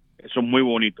 Eso es muy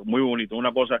bonito, muy bonito.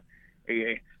 Una cosa,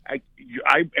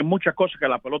 hay muchas cosas que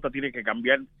la pelota tiene que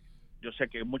cambiar. Yo sé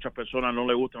que a muchas personas no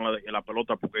les gusta la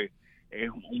pelota porque es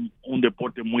un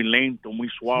deporte muy lento, muy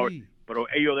suave, sí. Pero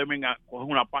ellos deben coger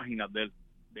una página de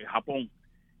Japón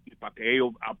y para que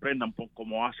ellos aprendan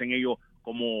cómo hacen ellos,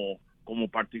 cómo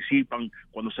participan.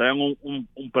 Cuando se dan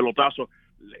un pelotazo,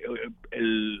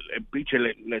 el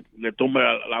pitcher le toma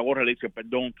la gorra y le dice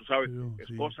perdón, tú sabes. Es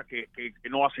sí. Cosas que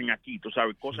no hacen aquí, tú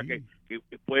sabes, cosas sí.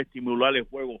 que puede estimular el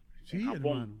juego en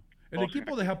Japón. Hermano. El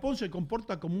equipo de Japón se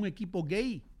comporta como un equipo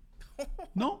gay,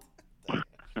 ¿no?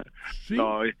 Sí.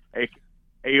 No,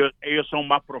 ellos son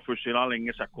más profesionales en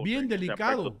esas cosas. Bien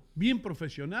delicado, bien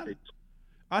profesional. Sí.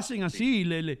 Hacen así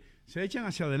y se echan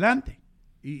hacia adelante.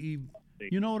 Y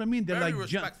you know what I mean? Very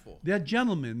respectful. They're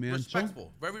gentlemen, man.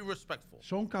 Very respectful.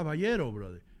 Son caballeros,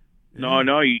 brother.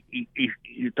 No, y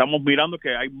estamos mirando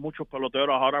que hay muchos peloteros.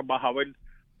 Ahora vas a ver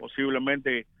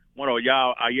posiblemente, bueno,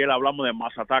 ya ayer hablamos de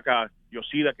Masataka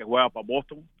Yoshida, que juega para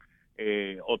Boston.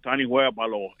 Ohtani juega para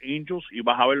los Angels. Y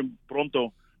vas a ver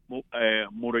pronto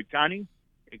Murakami,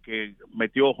 que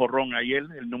metió jorrón ayer,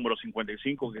 el número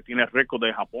 55, que tiene el récord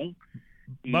de Japón.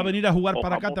 Va a venir a jugar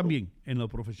para acá también, en los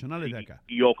profesionales de acá.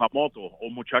 Y Okamoto, o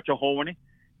muchachos jóvenes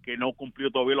que no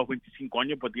cumplió todavía los 25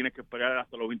 años, pues tiene que esperar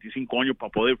hasta los 25 años para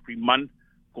poder firmar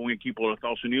con un equipo de los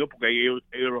Estados Unidos, porque ellos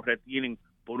los retienen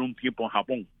por un tiempo en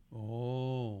Japón.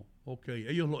 Oh, ok.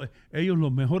 Ellos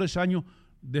los mejores años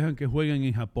dejan que jueguen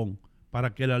en Japón,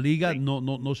 para que la liga sí.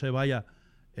 no se vaya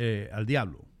al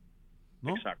diablo,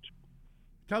 ¿no? Exacto.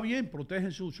 Está bien,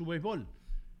 protegen su béisbol.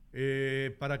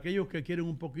 Para aquellos que quieren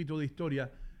un poquito de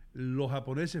historia, los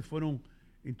japoneses fueron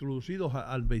introducidos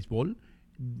al béisbol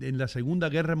en la Segunda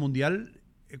Guerra Mundial,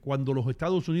 cuando los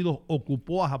Estados Unidos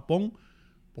ocupó a Japón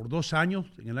por 2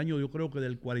 años, en el año yo creo que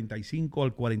del 45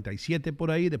 al 47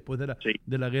 por ahí, después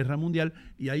de la Guerra Mundial,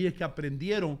 y ahí es que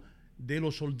aprendieron de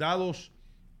los soldados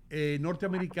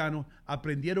norteamericanos,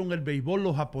 aprendieron el béisbol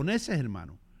los japoneses,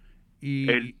 hermano. Y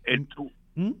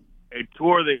el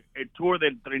tour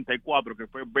del 34, que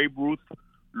fue Babe Ruth,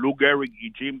 Lou Gehrig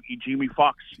y Jimmy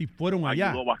Fox. Y fueron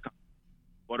allá.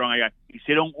 Fueron allá.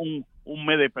 Hicieron un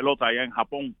mes de pelota allá en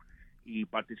Japón y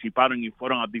participaron y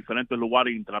fueron a diferentes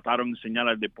lugares y trataron de enseñar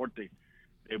el deporte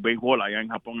de béisbol allá en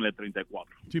Japón en el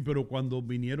 34. Sí, pero cuando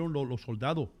vinieron los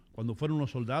soldados, cuando fueron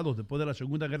los soldados después de la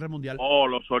Segunda Guerra Mundial.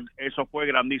 Eso fue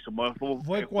grandísimo.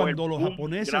 Fue cuando los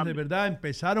japoneses grande. De verdad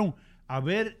empezaron a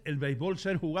ver el béisbol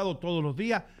ser jugado todos los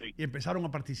días, sí. Y empezaron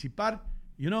a participar,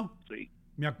 you know. Sí.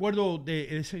 Me acuerdo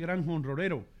de ese gran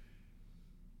jonrorero.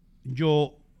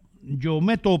 Yo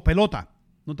meto pelota.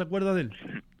 ¿No te acuerdas de él?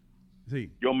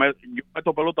 Sí. Yo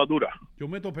meto pelota dura. Yo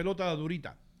meto pelota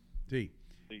durita. Sí.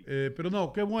 Pero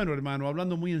no, qué bueno, hermano.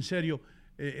 Hablando muy en serio,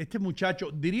 este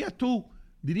muchacho, ¿dirías tú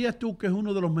que es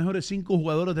uno de los mejores 5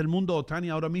 jugadores del mundo, Ohtani,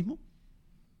 ahora mismo?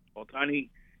 Ohtani,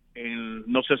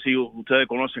 no sé si ustedes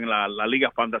conocen la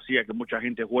Liga Fantasía, que mucha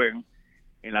gente juega.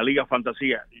 En la Liga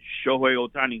Fantasía, Shohei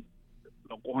Ohtani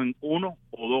lo cogen 1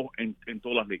 o 2 en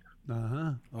todas las ligas.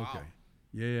 Ajá, ok. Wow.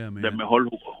 Yeah, man. Del mejor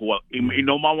jugador. Y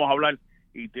no vamos a hablar,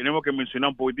 y tenemos que mencionar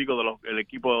un poquitico del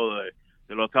equipo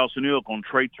de los Estados Unidos con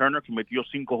Trey Turner, que metió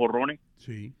 5 jonrones.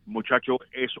 Sí. Muchacho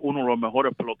es uno de los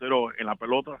mejores peloteros en la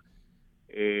pelota.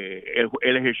 Él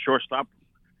es el shortstop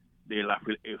de la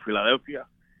Filadelfia.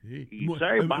 Sí. Y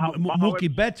Mookie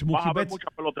Betts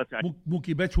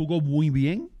jugó muy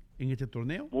bien en este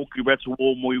torneo. Mookie Betts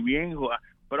jugó muy bien,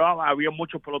 pero había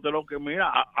muchos peloteros que, mira,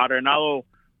 Arenado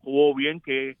jugó bien,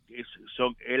 él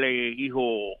es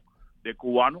hijo de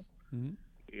cubano. Uh-huh.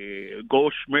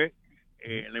 Goldschmidt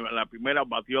La primera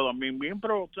batió también bien,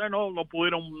 pero no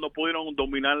pudieron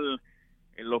dominar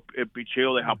el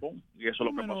picheo de Japón, y eso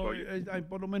es lo que pasó ayer.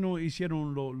 Por lo menos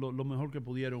hicieron lo mejor que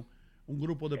pudieron. Un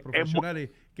grupo de profesionales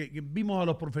que vimos a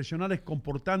los profesionales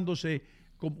comportándose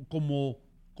como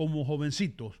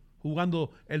jovencitos,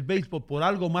 jugando el béisbol por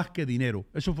algo más que dinero.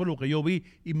 Eso fue lo que yo vi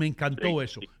y me encantó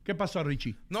eso. ¿Qué pasó,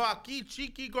 Richie? No, aquí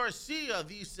Chiqui García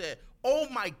dice, oh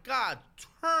my God,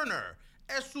 Turner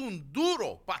es un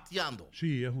duro pateando.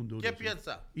 Sí, es un duro. ¿Qué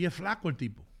piensa? Y es flaco el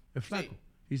tipo, es flaco. Sí.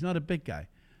 He's not a big guy.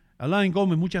 Alain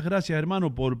Gómez, muchas gracias,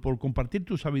 hermano, por compartir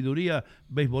tu sabiduría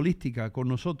beisbolística con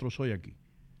nosotros hoy aquí.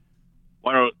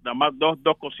 Bueno, nada más dos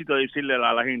cositas de decirle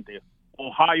a la gente.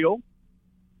 Ohio,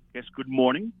 que es good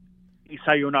morning, y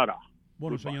sayonara.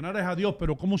 Bueno, sayonara es adiós,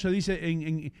 pero ¿cómo se dice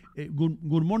en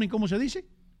good morning? ¿Cómo se dice?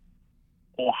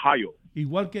 Ohio.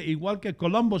 Igual que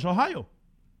Columbus, Ohio.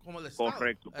 Como el estado.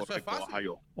 Correcto, Eso es fácil.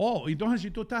 Ohio. Oh, entonces si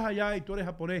tú estás allá y tú eres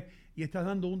japonés y estás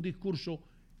dando un discurso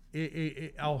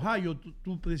a Ohio,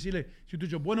 tú decirle, si tú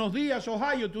dices, buenos días,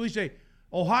 Ohio, tú dices,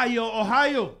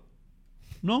 Ohio.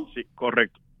 ¿No? Sí,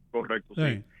 correcto,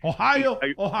 sí. Ohio.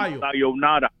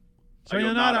 Sayonara.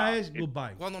 Sayonara es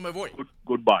goodbye. Cuando me voy.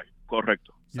 Goodbye,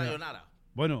 correcto. Sayonara.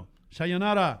 Bueno,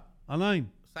 sayonara,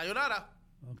 Alain. Sayonara.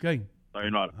 Ok.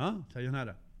 Sayonara.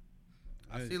 Sayonara.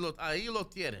 Ahí lo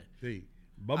tiene. Sí.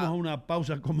 Vamos a una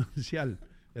pausa comercial,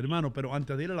 hermano, pero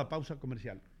antes de ir a la pausa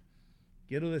comercial,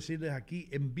 quiero decirles aquí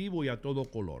en vivo y a todo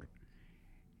color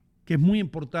que es muy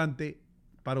importante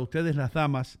para ustedes las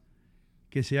damas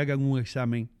que se hagan un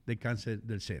examen de cáncer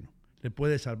del seno. Le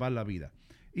puede salvar la vida.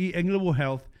 Y en Global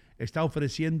Health está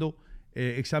ofreciendo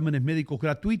exámenes médicos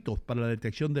gratuitos para la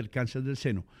detección del cáncer del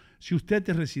seno. Si usted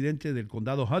es residente del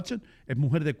condado Hudson, es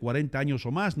mujer de 40 años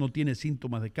o más, no tiene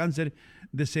síntomas de cáncer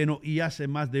de seno y hace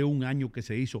más de un año que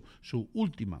se hizo su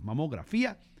última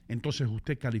mamografía, entonces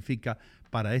usted califica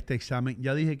para este examen.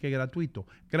 Ya dije que es gratuito.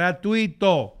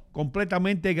 ¡Gratuito!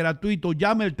 Completamente gratuito.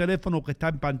 Llame el teléfono que está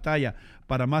en pantalla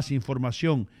para más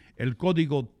información. El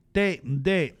código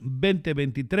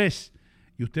TD2023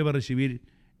 y usted va a recibir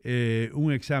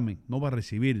un examen. No va a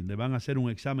recibir, le van a hacer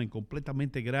un examen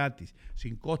completamente gratis,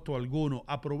 sin costo alguno.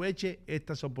 Aproveche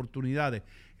estas oportunidades.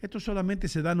 Esto solamente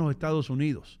se da en los Estados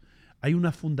Unidos. Hay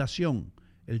una fundación,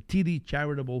 el TD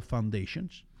Charitable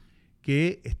Foundations,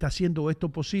 que está haciendo esto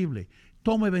posible.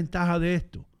 Tome ventaja de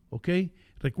esto, ¿ok?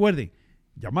 Recuerden,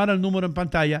 llamar al número en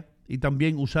pantalla y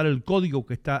también usar el código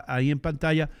que está ahí en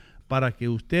pantalla para que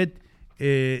usted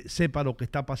sepa lo que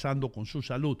está pasando con su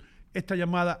salud. Esta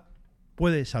llamada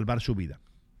puede salvar su vida.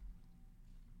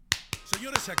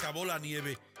 Señores, se acabó la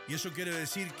nieve y eso quiere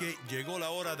decir que llegó la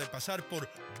hora de pasar por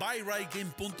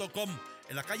buyrightgame.com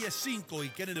en la calle 5 y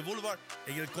Kennedy Boulevard,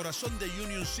 en el corazón de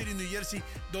Union City, New Jersey,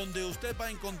 donde usted va a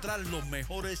encontrar los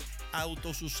mejores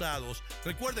autos usados.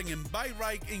 Recuerden, en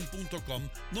buyrightgame.com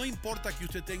no importa que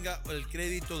usted tenga el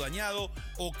crédito dañado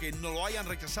o que no lo hayan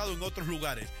rechazado en otros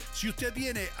lugares. Si usted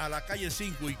viene a la calle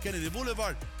 5 y Kennedy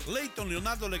Boulevard, Leighton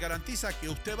Leonardo le garantiza que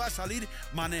usted va a salir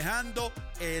manejando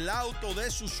el auto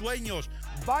de sus sueños.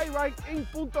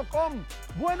 buyrightgame.com.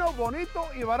 Bueno, bonito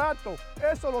y barato.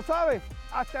 Eso lo sabe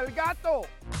hasta el gato.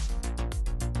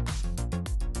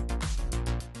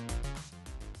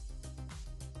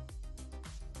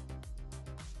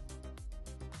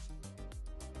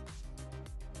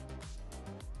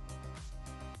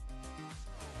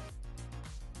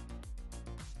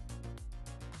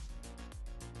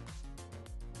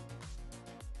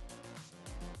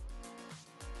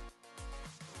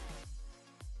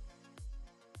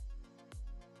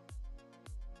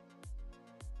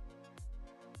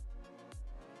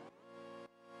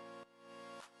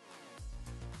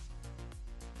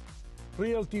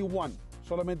 Realty One.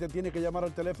 Solamente tiene que llamar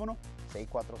al teléfono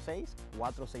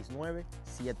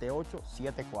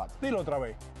 646-469-7874. Dilo otra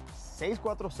vez.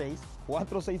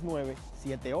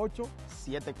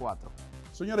 646-469-7874.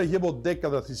 Señores, llevo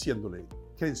décadas diciéndole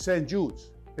que en St.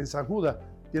 Jude's, en San Judas,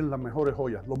 tienen las mejores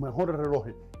joyas, los mejores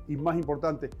relojes y, más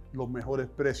importante, los mejores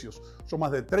precios. Son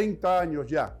más de 30 años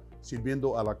ya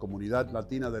sirviendo a la comunidad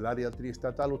latina del área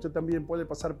triestatal. Usted también puede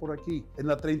pasar por aquí, en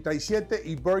la 37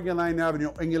 y Bergen Line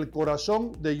Avenue, en el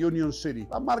corazón de Union City.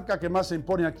 La marca que más se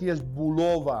impone aquí es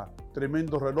Bulova.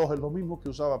 Tremendos relojes, los mismos que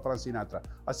usaba Frank Sinatra.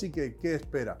 Así que, ¿qué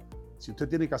espera? Si usted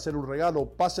tiene que hacer un regalo,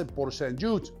 pase por St.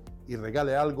 Jude's y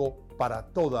regale algo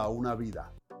para toda una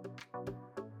vida.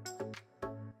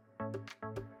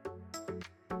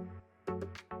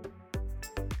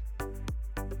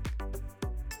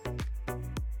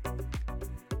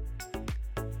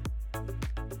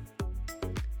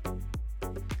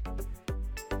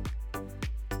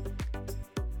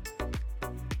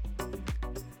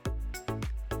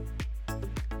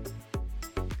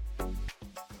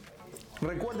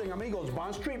 Recuerden, amigos,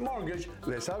 Bond Street Mortgage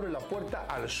les abre la puerta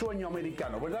al sueño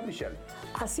americano, ¿verdad, Michelle?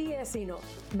 Así es, Ino,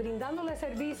 brindándole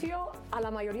servicio a la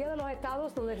mayoría de los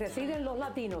estados donde residen los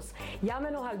latinos.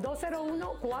 Llámenos al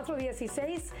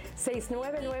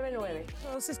 201-416-6999.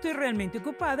 Estoy realmente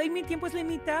ocupada y mi tiempo es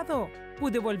limitado.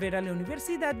 Pude volver a la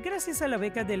universidad gracias a la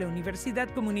beca de la Universidad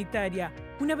Comunitaria,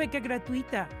 una beca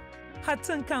gratuita.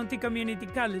 Hudson County Community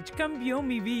College cambió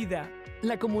mi vida.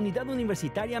 La comunidad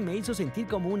universitaria me hizo sentir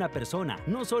como una persona,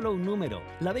 no solo un número.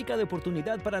 La beca de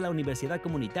oportunidad para la universidad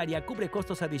comunitaria cubre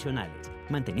costos adicionales,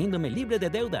 manteniéndome libre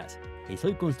de deudas.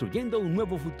 Estoy construyendo un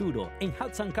nuevo futuro en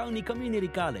Hudson County Community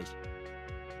College.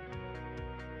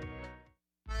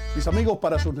 Mis amigos,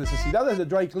 para sus necesidades de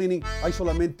dry cleaning hay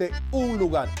solamente un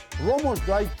lugar, Romo's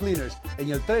Dry Cleaners,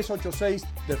 en el 386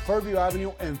 de Fairview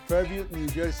Avenue en Fairview, New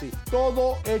Jersey.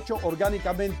 Todo hecho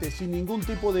orgánicamente, sin ningún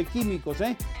tipo de químicos,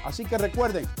 ¿eh? Así que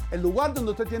recuerden, el lugar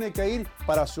donde usted tiene que ir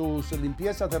para sus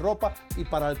limpiezas de ropa y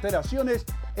para alteraciones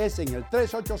es en el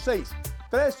 386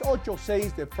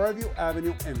 de Fairview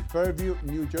Avenue en Fairview,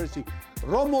 New Jersey.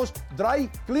 Romo's Dry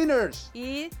Cleaners.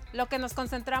 Y lo que nos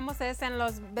concentramos es en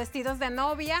los vestidos de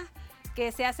novia,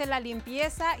 que se hace la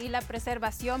limpieza y la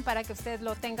preservación para que usted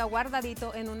lo tenga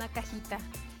guardadito en una cajita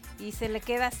y se le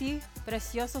queda así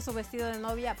precioso su vestido de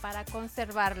novia para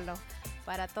conservarlo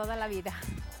para toda la vida.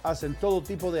 Hacen todo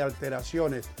tipo de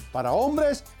alteraciones para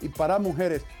hombres y para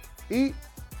mujeres y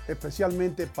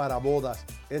especialmente para bodas.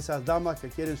 Esas damas que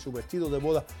quieren su vestido de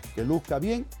boda que luzca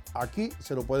bien, aquí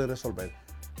se lo pueden resolver.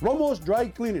 Romo's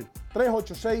Dry Cleaning,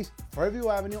 386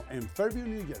 Fairview Avenue en Fairview,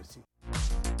 New Jersey.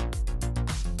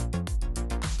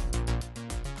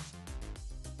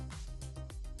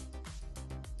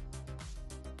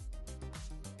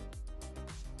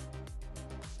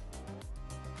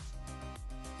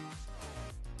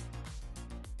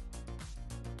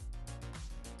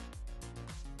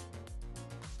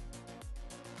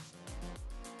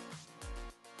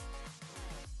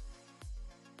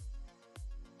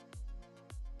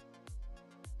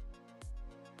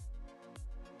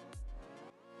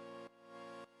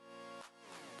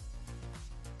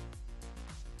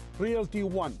 Realty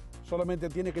One. Solamente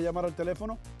tiene que llamar al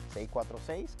teléfono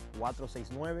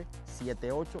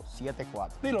 646-469-7874.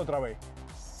 Dilo otra vez.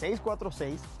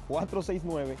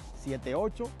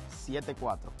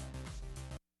 646-469-7874.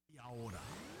 Y ahora,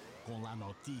 con las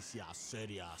noticias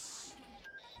serias,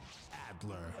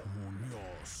 Adler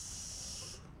Muñoz.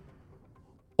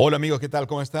 Hola amigos, ¿qué tal?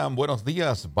 ¿Cómo están? Buenos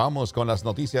días. Vamos con las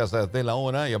noticias de la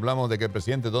hora y hablamos de que el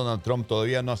presidente Donald Trump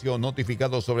todavía no ha sido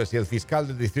notificado sobre si el fiscal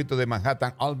del distrito de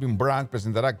Manhattan, Alvin Bragg,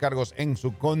 presentará cargos en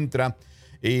su contra.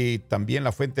 Y también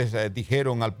las fuentes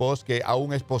dijeron al Post que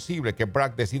aún es posible que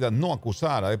Bragg decida no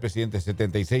acusar al presidente de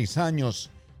 76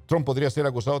 años. Trump podría ser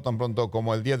acusado tan pronto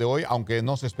como el día de hoy, aunque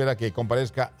no se espera que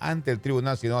comparezca ante el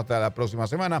tribunal, sino hasta la próxima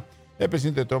semana. El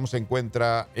presidente Trump se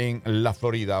encuentra en la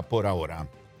Florida por ahora.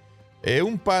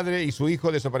 Un padre y su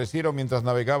hijo desaparecieron mientras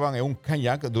navegaban en un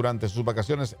kayak durante sus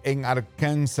vacaciones en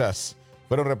Arkansas.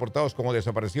 Fueron reportados como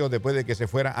desaparecidos después de que se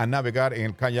fuera a navegar en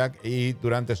el kayak y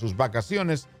durante sus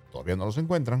vacaciones todavía no los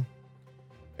encuentran.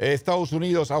 Estados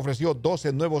Unidos ha ofrecido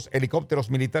 12 nuevos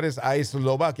helicópteros militares a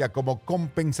Eslovaquia como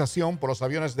compensación por los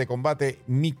aviones de combate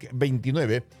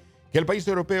MiG-29 que el país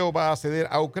europeo va a ceder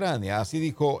a Ucrania. Así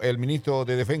dijo el ministro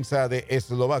de Defensa de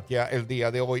Eslovaquia el día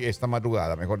de hoy, esta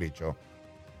madrugada, mejor dicho.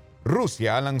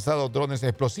 Rusia ha lanzado drones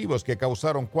explosivos que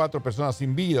causaron 4 personas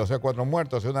sin vida, o sea, 4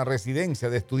 muertos en una residencia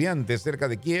de estudiantes cerca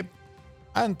de Kiev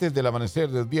antes del amanecer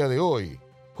del día de hoy.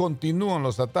 Continúan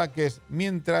los ataques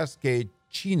mientras que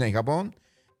China y Japón,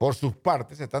 por sus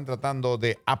partes, están tratando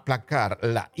de aplacar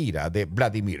la ira de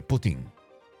Vladimir Putin.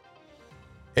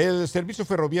 El servicio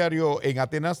ferroviario en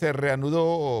Atenas se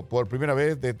reanudó por primera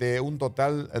vez desde un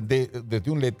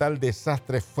letal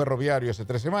desastre ferroviario hace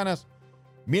 3 semanas.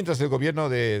 Mientras el gobierno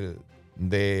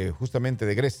justamente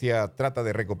de Grecia trata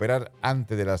de recuperar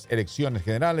antes de las elecciones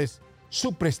generales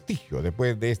su prestigio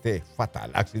después de este fatal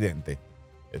accidente.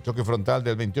 El choque frontal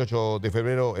del 28 de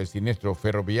febrero, el siniestro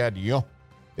ferroviario,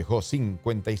 dejó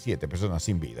 57 personas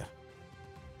sin vida.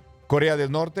 Corea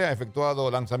del Norte ha efectuado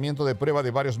lanzamiento de prueba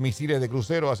de varios misiles de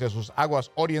crucero hacia sus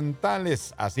aguas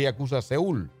orientales. Así acusa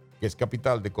Seúl, que es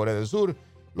capital de Corea del Sur.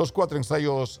 Los 4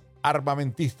 ensayos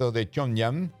armamentistas de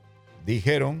Pyongyang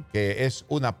dijeron que es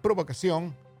una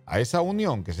provocación a esa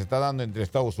unión que se está dando entre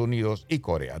Estados Unidos y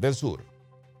Corea del Sur.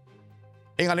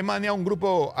 En Alemania, un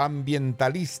grupo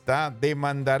ambientalista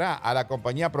demandará a la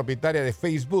compañía propietaria de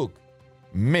Facebook,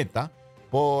 Meta,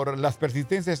 por las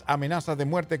persistentes amenazas de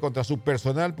muerte contra su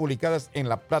personal publicadas en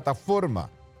la plataforma,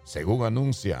 según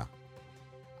anuncia.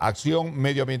 Acción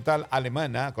Medioambiental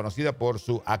Alemana, conocida por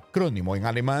su acrónimo en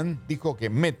alemán, dijo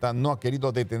que Meta no ha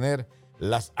querido detener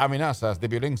las amenazas de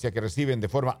violencia que reciben de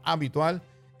forma habitual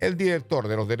el director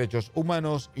de los derechos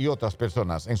humanos y otras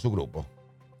personas en su grupo.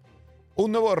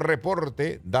 Un nuevo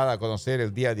reporte dado a conocer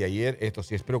el día de ayer, esto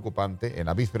sí es preocupante, en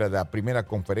la víspera de la primera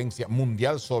conferencia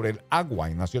mundial sobre el agua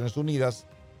en Naciones Unidas,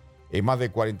 en más de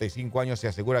 45 años se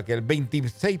asegura que el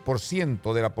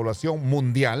 26% de la población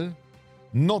mundial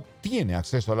no tiene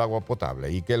acceso al agua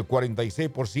potable y que el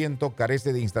 46%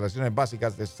 carece de instalaciones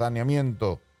básicas de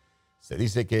saneamiento. Se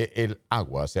dice que el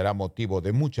agua será motivo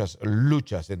de muchas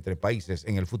luchas entre países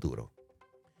en el futuro.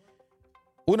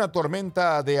 Una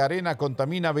tormenta de arena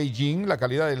contamina Beijing. La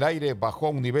calidad del aire bajó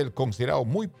a un nivel considerado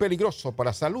muy peligroso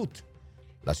para la salud.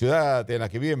 La ciudad en la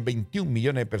que viven 21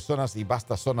 millones de personas y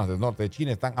vastas zonas del norte de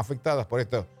China están afectadas por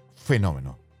este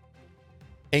fenómeno.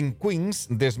 En Queens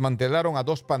desmantelaron a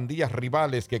 2 pandillas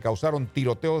rivales que causaron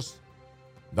tiroteos,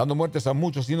 dando muertes a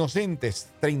muchos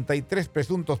inocentes. 33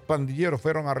 presuntos pandilleros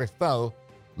fueron arrestados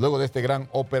luego de este gran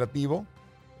operativo.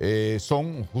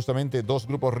 Son justamente 2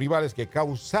 grupos rivales que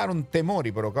causaron temor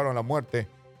y provocaron la muerte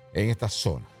en esta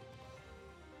zona.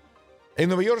 En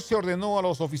Nueva York se ordenó a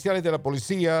los oficiales de la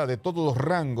policía de todos los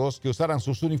rangos que usaran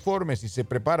sus uniformes y se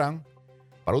preparan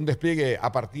para un despliegue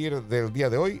a partir del día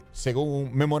de hoy, según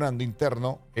un memorando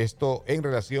interno, esto en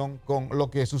relación con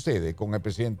lo que sucede con el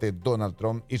presidente Donald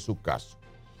Trump y su caso.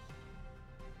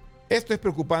 Esto es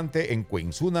preocupante en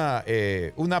Queens,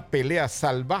 una pelea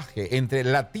salvaje entre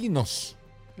latinos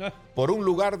por un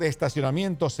lugar de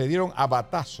estacionamiento se dieron a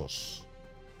batazos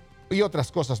y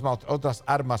otras cosas más, otras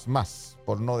armas más,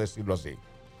 por no decirlo así,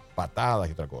 patadas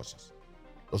y otras cosas.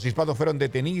 Los hispanos fueron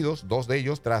detenidos, 2 de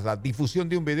ellos, tras la difusión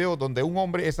de un video donde un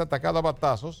hombre es atacado a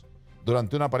batazos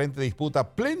durante una aparente disputa a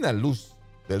plena luz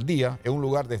del día en un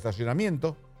lugar de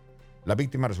estacionamiento. La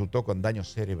víctima resultó con daño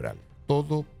cerebral.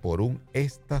 Todo por un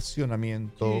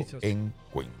estacionamiento en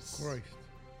Queens.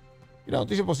 Y la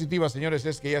noticia positiva, señores,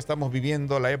 es que ya estamos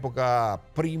viviendo la época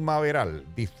primaveral.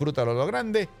 Disfrútalo a lo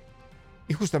grande.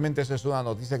 Y justamente esa es una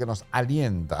noticia que nos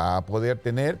alienta a poder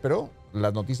tener, pero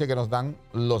la noticia que nos dan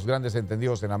los grandes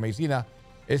entendidos en la medicina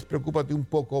es preocúpate un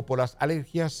poco por las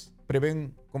alergias,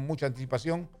 prevén con mucha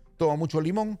anticipación, toma mucho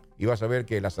limón y vas a ver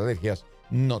que las alergias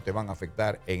no te van a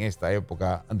afectar en esta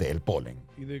época del polen.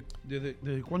 ¿Y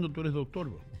desde cuándo tú eres doctor,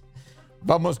 bro?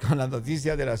 Vamos con la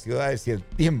noticia de las ciudades y el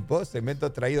tiempo,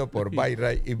 segmento traído por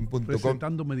buyrain.com.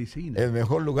 Presentando medicina. El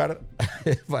mejor lugar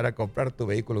para comprar tu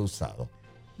vehículo usado.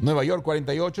 Nueva York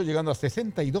 48, llegando a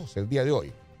 62 el día de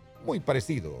hoy. Muy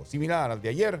parecido, similar al de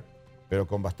ayer, pero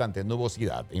con bastante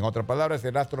nubosidad. En otras palabras,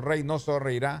 el astro rey no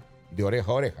sonreirá de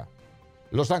oreja a oreja.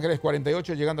 Los Ángeles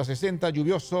 48, llegando a 60,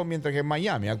 lluvioso, mientras que en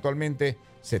Miami actualmente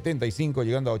 75,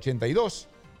 llegando a 82.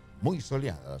 Muy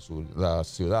soleadas las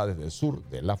ciudades del sur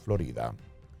de la Florida.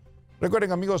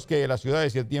 Recuerden, amigos, que las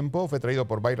ciudades y el tiempo fue traído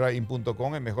por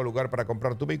buyrain.com, el mejor lugar para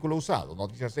comprar tu vehículo usado.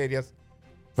 Noticias serias.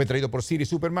 Fue traído por City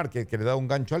Supermarket, que le da un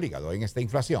gancho al hígado en esta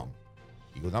inflación.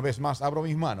 Y una vez más abro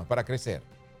mis manos para crecer.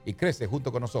 Y crece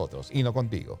junto con nosotros, Ino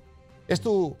Contigo. Es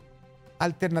tu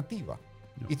alternativa.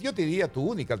 No. Y yo te diría tu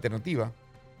única alternativa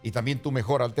y también tu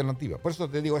mejor alternativa. Por eso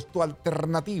te digo, es tu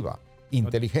alternativa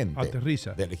inteligente.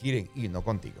 Aterriza. De elegir en Ino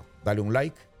Contigo. Dale un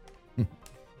like.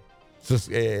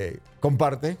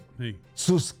 Comparte. Sí.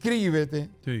 Suscríbete.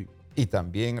 Sí. Y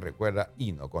también recuerda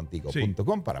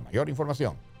inocontigo.com para mayor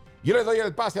información. Yo le doy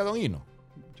el pase a don Ino.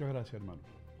 Muchas gracias, hermano.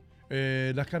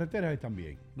 Las carreteras están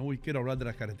bien. No quiero hablar de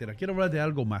las carreteras. Quiero hablar de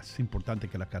algo más importante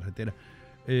que las carreteras.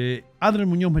 Adrián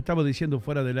Muñoz me estaba diciendo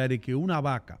fuera del aire que una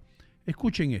vaca,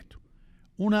 escuchen esto,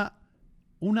 una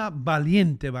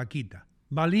valiente vaquita,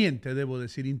 valiente debo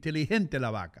decir, inteligente la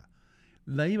vaca,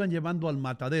 la iban llevando al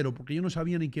matadero, porque yo no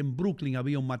sabía ni que en Brooklyn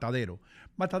había un matadero.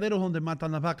 Mataderos donde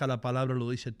matan las vacas, la palabra lo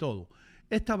dice todo.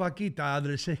 Esta vaquita,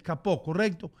 Adrián, se escapó,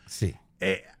 ¿correcto? Sí.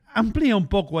 Amplía un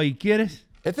poco ahí, ¿quieres?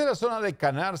 Esta es la zona de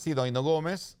Canarsie, don Ino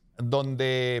Gomez,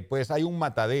 donde pues hay un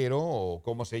matadero, o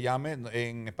como se llame,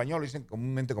 en español lo dicen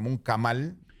comúnmente como un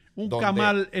camal.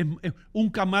 Un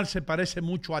camal se parece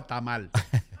mucho a tamal.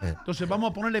 Entonces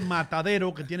vamos a ponerle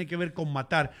matadero, que tiene que ver con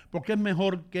matar, porque es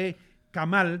mejor que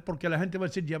camal, porque la gente va a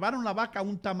decir, ¿llevaron la vaca a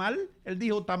un tamal? Él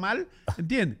dijo tamal,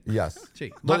 ¿entiendes? Yes.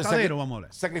 Sí, matadero, vamos a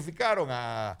hablar. Sacrificaron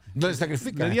a... Donde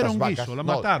sacrifican Le dieron estas guiso, vacas. la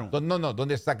mataron. No,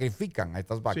 donde sacrifican a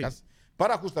estas vacas. Sí.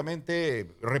 Para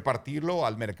justamente repartirlo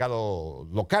al mercado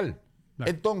local. Claro.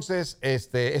 Entonces,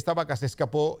 esta vaca se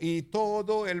escapó y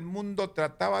todo el mundo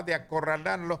trataba de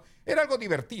acorralarlo. Era algo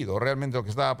divertido realmente lo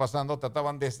que estaba pasando.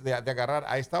 Trataban de agarrar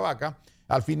a esta vaca.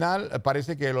 Al final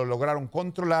parece que lo lograron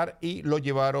controlar y lo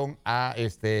llevaron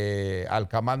al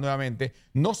camal nuevamente.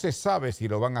 No se sabe si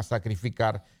lo van a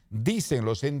sacrificar. Dicen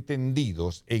los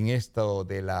entendidos en esto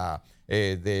de las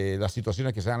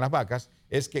situaciones que se dan las vacas,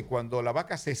 es que cuando la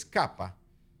vaca se escapa,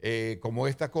 como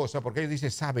esta cosa, porque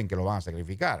ellos saben que lo van a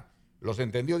sacrificar. Los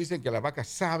entendidos dicen que las vacas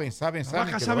saben. Las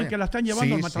vacas saben que la están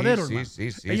llevando al matadero, hermano.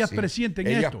 Ellas presienten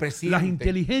esto, las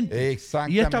inteligentes.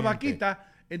 Exactamente. Y esta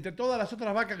vaquita, entre todas las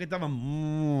otras vacas que estaban...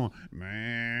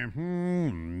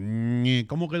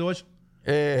 ¿Cómo quedó eso?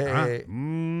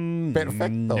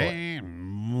 Perfecto.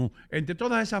 Entre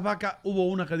todas esas vacas hubo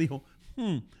una que dijo,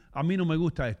 a mí no me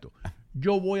gusta esto.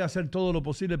 Yo voy a hacer todo lo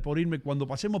posible por irme. Cuando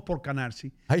pasemos por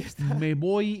Canarsie, me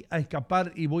voy a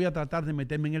escapar y voy a tratar de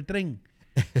meterme en el tren.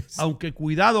 Aunque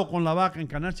cuidado con la vaca en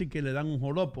Canarsie, que le dan un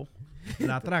joropo,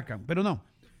 la atracan. Pero no,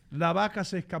 la vaca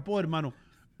se escapó, hermano.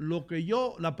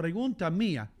 La pregunta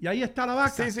mía, y ahí está la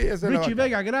vaca. Richie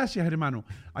Vega, gracias, hermano.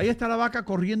 Ahí está la vaca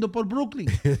corriendo por Brooklyn.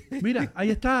 Mira,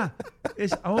 ahí está.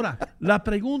 Ahora, la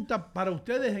pregunta para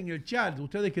ustedes en el chat,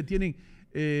 ustedes que tienen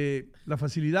la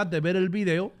facilidad de ver el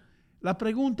video, la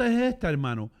pregunta es esta,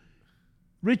 hermano.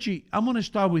 Richie, I'm going to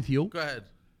start with you. Go ahead.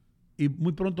 Y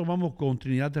muy pronto vamos con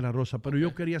Trinidad de la Rosa, pero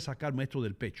yo quería sacarme esto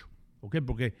del pecho, ¿ok?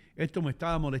 Porque esto me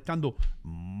estaba molestando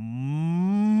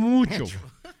mucho.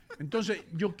 Entonces,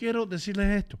 yo quiero decirles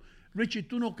esto. Richie,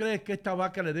 ¿tú no crees que a esta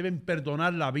vaca le deben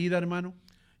perdonar la vida, hermano?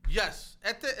 Yes.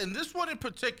 And this one in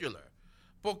particular.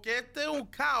 Porque este es un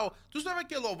cow. Tú sabes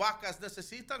que las vacas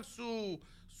necesitan su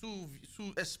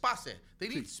espacio. They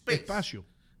need space. Espacio.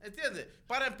 ¿Entiendes?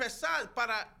 Para pensar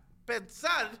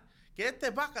que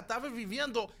esta vaca estaba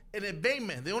viviendo en el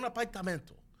basement de un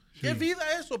apartamento. Sí. ¿Qué vida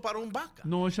es eso para un vaca?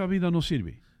 No, esa vida no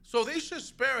sirve. So they should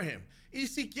spare him. Y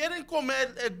si quieren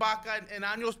comer el vaca en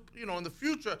años, in the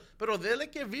future, pero dele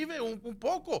que vive un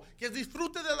poco, que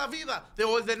disfrute de la vida, de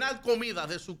ordenar comida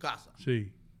de su casa.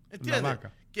 Sí. ¿Entiendes? La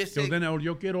vaca. Que ordena,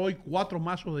 yo quiero hoy 4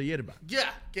 mazos de hierba.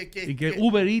 Yeah, y que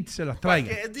Uber Eats se las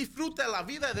traiga. Que disfrute la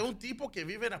vida de un tipo que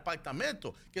vive en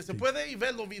apartamento, que se puede ir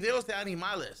ver los videos de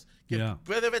animales, que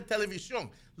puede ver televisión.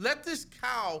 Let this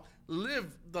cow live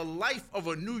the life of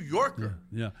a New Yorker.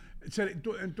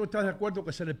 ¿Tú estás de acuerdo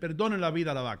que se le perdone la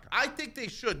vida a la vaca? I think they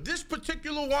should. This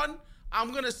particular one, I'm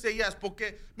going to say yes,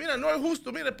 porque, mira, no es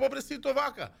justo, mira, pobrecito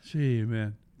vaca. Sí,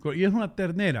 man. Y es una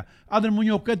ternera. Adel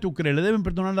Muñoz, ¿qué tú crees? ¿Le deben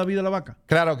perdonar la vida a la vaca?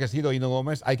 Claro que sí, don Ino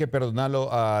Gómez. Hay que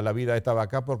perdonarlo a la vida de esta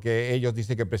vaca porque ellos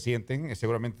dicen que presienten.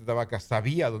 Seguramente esta vaca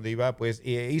sabía dónde iba, pues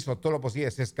hizo todo lo posible,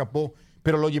 se escapó,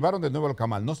 pero lo llevaron de nuevo al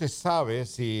camal. No se sabe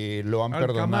si lo han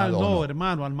perdonado camal, o no.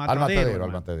 Hermano, al matadero.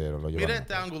 Al matadero lo mira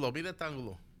este ángulo.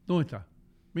 ¿Dónde está?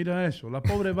 Mira eso, la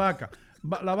pobre vaca.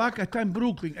 La vaca está en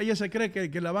Brooklyn. Ella se cree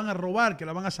que la van a robar, que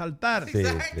la van a asaltar, que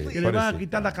le van a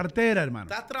quitar la cartera, hermano.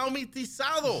 Está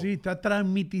traumatizado. Sí, está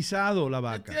traumatizado la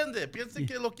vaca. ¿Entiendes? Piensen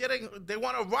que lo quieren, they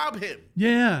want to rob him.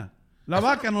 Yeah. La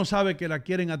vaca no sabe que la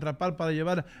quieren atrapar para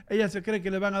llevar. Ella se cree que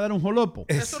le van a dar un jolopo.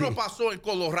 Eso no pasó en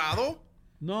Colorado.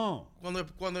 No.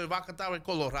 Cuando el vaca estaba en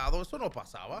Colorado, eso no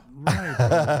pasaba.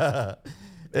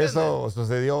 Eso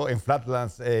sucedió en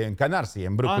Flatlands, en Canarsie,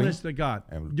 en Brooklyn. Honest to God.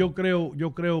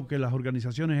 Yo creo que las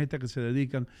organizaciones estas que se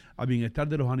dedican al bienestar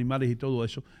de los animales y todo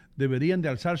eso deberían de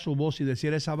alzar su voz y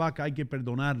decir, esa vaca hay que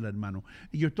perdonarla, hermano.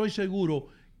 Y yo estoy seguro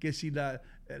que si la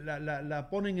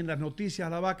ponen en las noticias a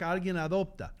la vaca, alguien la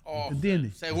adopta.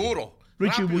 ¿Entiendes? Seguro.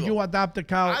 Richie, would you adopt a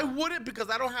cow? I wouldn't because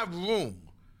I don't have room.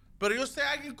 Pero yo sé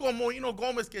a alguien como Ino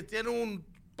Gomez que tiene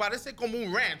parece como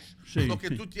un ranch, lo que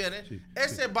tú tienes.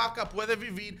 Ese vaca puede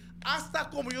vivir hasta,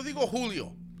 como yo digo,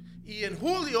 julio. Y en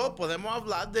julio podemos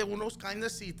hablar de unos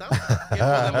carnecitas que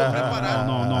podemos preparar.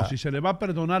 No. Si se le va a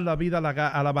perdonar la vida a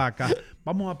la vaca,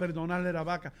 vamos a perdonarle a la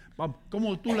vaca.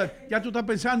 ¿Cómo ya tú estás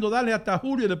pensando, dale hasta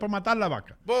julio y después matar la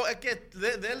vaca? Well, es que,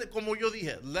 como yo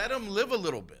dije, let them live a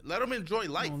little bit. Let them enjoy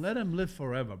life. No, let them live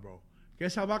forever, bro. Que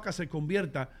esa vaca se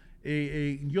convierta,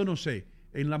 yo no sé,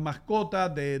 en la mascota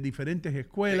de diferentes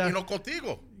escuelas. Ino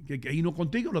Contigo. Que Ino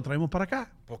Contigo lo traemos para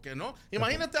acá. ¿Por qué no?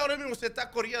 Imagínate ahora mismo se está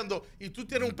corriendo y tú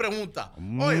tienes una pregunta.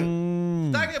 Oye,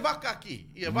 está el vaca aquí.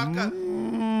 Y el vaca...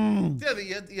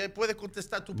 Y él puede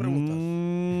contestar tus preguntas.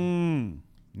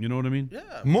 You know what I mean?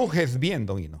 Yeah. Mujes bien,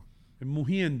 don Ino.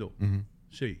 Mugiendo.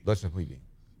 Sí. Entonces, muy bien.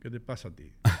 ¿Qué te pasa a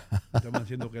ti? Estamos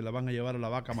diciendo que la van a llevar a la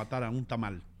vaca a matar a un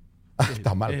tamal.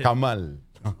 Tamal.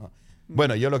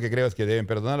 Bueno, yo lo que creo es que deben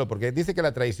perdonarlo porque dice que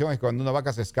la tradición es cuando una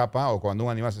vaca se escapa o cuando un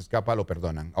animal se escapa, lo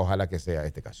perdonan. Ojalá que sea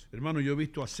este caso. Hermano, yo he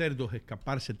visto a cerdos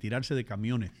escaparse, tirarse de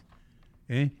camiones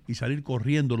y salir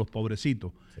corriendo los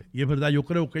pobrecitos. Sí. Y es verdad, yo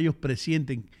creo que ellos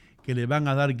presienten que le van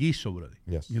a dar guiso, brother.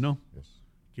 Yes. You know? Yes.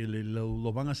 Que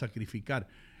los van a sacrificar.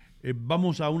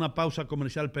 Vamos a una pausa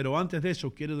comercial, pero antes de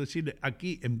eso quiero decirle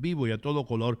aquí en vivo y a todo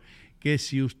color que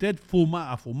si usted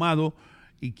fuma, ha fumado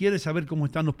y quiere saber cómo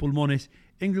están los pulmones,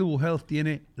 Englewood Health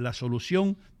tiene la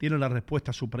solución, tiene la respuesta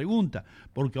a su pregunta,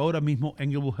 porque ahora mismo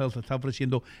Englewood Health está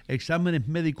ofreciendo exámenes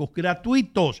médicos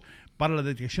gratuitos para la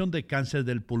detección de cáncer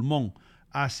del pulmón.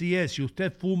 Así es, si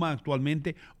usted fuma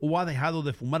actualmente o ha dejado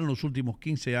de fumar en los últimos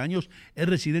 15 años, es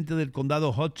residente del condado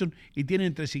Hudson y tiene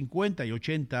entre 50 y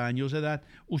 80 años de edad,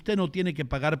 usted no tiene que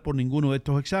pagar por ninguno de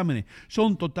estos exámenes.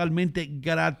 Son totalmente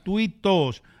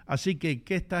gratuitos. Así que,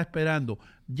 ¿qué está esperando?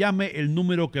 Llame el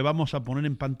número que vamos a poner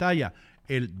en pantalla,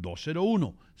 el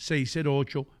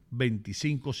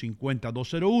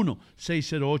 201-608-2550.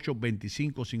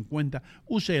 201-608-2550.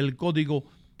 Use el código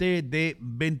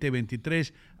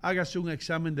TD2023, hágase un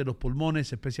examen de los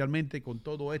pulmones, especialmente con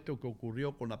todo esto que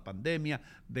ocurrió con la pandemia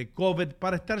de COVID,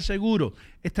 para estar seguro.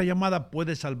 Esta llamada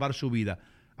puede salvar su vida.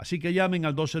 Así que llamen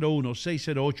al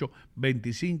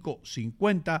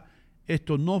 201-608-2550.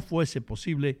 Esto no fuese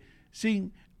posible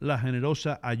sin la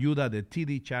generosa ayuda de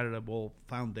TD Charitable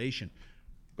Foundation.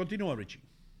 Continúa, Richie.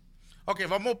 Ok,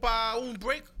 vamos para un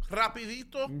break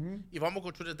rapidito y vamos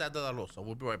con Trinidad de la Loza.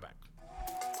 We'll be right back.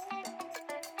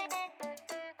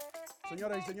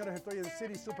 Señoras y señores, estoy en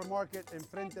City Supermarket,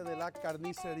 enfrente de la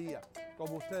carnicería.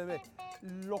 Como ustedes ven,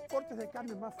 los cortes de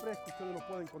carne más frescos ustedes los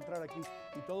pueden encontrar aquí.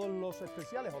 Y todos los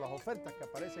especiales o las ofertas que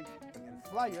aparecen en el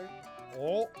flyer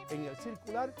o en el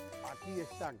circular, aquí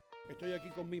están. Estoy aquí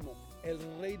con Mimo, el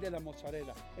rey de la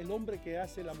mozzarella, el hombre que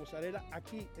hace la mozzarella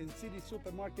aquí en City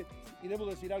Supermarket. Y debo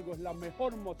decir algo, es la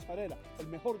mejor mozzarella, el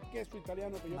mejor queso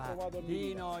italiano que yo he probado en mi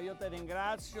vida. Ino, io ti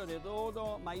ringrazio di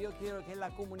tutto, ma io chiedo che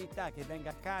la comunità che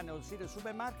venga qua nel sito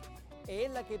supermarket è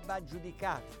quella che va a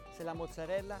giudicare se la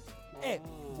mozzarella è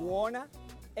buona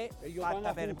e ellos van fatta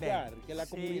a per juzgar, bene. que la Sì.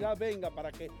 comunidad venga para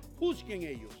que juzguen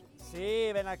ellos.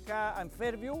 Sì, ven acá in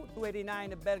Fairview,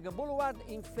 289 Berger Boulevard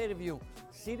in Fairview.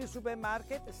 City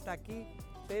Supermarket sta qui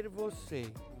per você.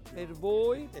 Per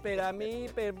voi, per me,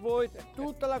 per voi,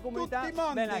 tutta la comunità, Tutti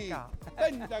mondi. ven acá.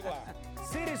 Venta qua.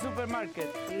 City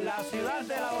Supermarket, la ciudad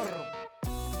del ahorro.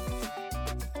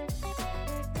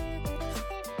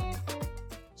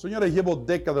 Señores, llevo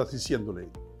décadas diciéndole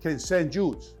que en St.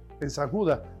 Jude's, en San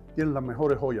Judas, tienen las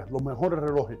mejores joyas, los mejores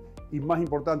relojes y, más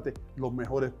importante, los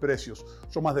mejores precios.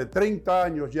 Son más de 30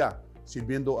 años ya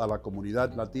sirviendo a la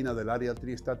comunidad latina del área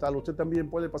triestatal. Usted también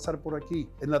puede pasar por aquí,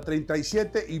 en la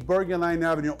 37 y Bergen Line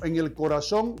Avenue, en el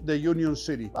corazón de Union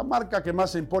City. La marca que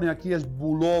más se impone aquí es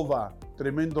Bulova.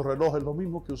 Tremendos relojes, lo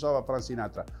mismo que usaba Frank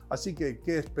Sinatra. Así que,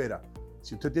 ¿qué espera?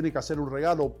 Si usted tiene que hacer un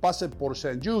regalo, pase por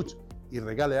St. Jude's y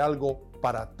regale algo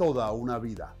para toda una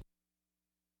vida.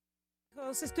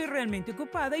 Estoy realmente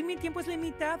ocupada y mi tiempo es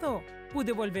limitado.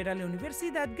 Pude volver a la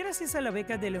universidad gracias a la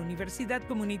beca de la Universidad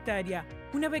Comunitaria,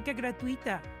 una beca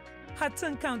gratuita.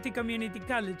 Hudson County Community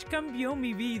College cambió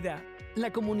mi vida.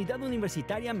 La comunidad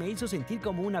universitaria me hizo sentir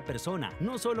como una persona,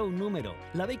 no solo un número.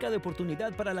 La beca de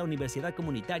oportunidad para la universidad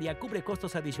comunitaria cubre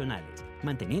costos adicionales,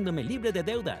 manteniéndome libre de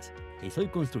deudas. Estoy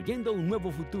construyendo un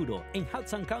nuevo futuro en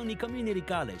Hudson County Community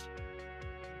College.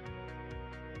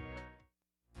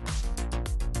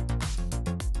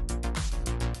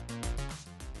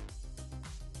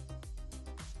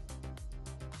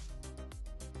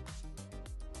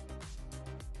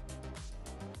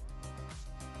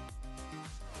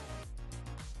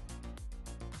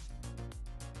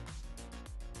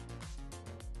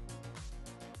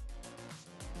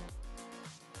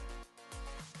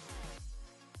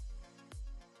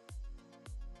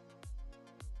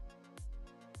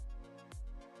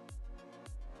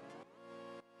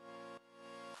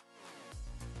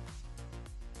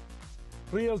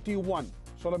 Realty One.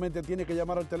 Solamente tiene que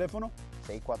llamar al teléfono.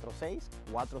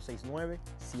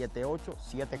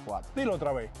 646-469-7874. Dilo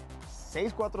otra vez.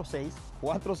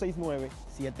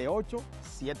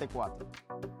 646-469-7874.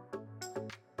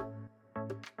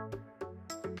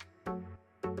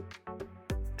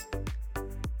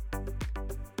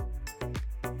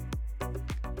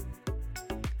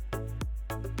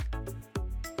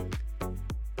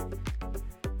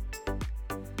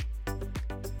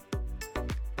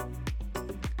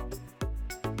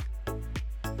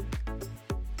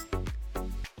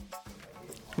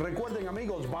 Recuerden,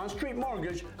 amigos, Bond Street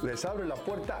Mortgage les abre la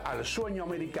puerta al sueño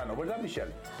americano, ¿verdad,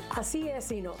 Michelle? Así es,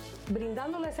 Ino,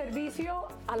 brindándole servicio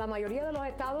a la mayoría de los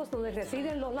estados donde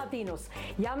residen los latinos.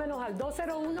 Llámenos al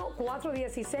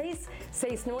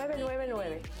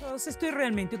 201-416-6999. Estoy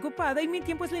realmente ocupada y mi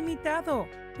tiempo es limitado.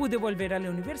 Pude volver a la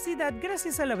universidad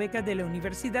gracias a la beca de la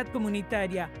Universidad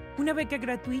Comunitaria, una beca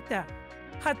gratuita.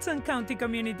 Hudson County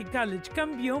Community College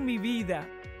cambió mi vida.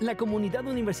 La comunidad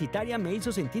universitaria me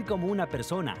hizo sentir como una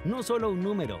persona, no solo un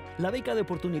número. La beca de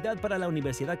oportunidad para la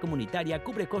universidad comunitaria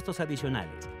cubre costos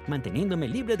adicionales, manteniéndome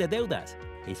libre de deudas.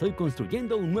 Estoy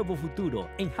construyendo un nuevo futuro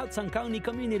en Hudson County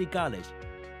Community College.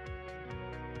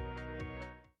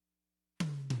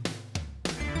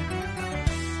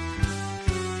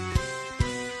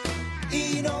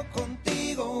 Ino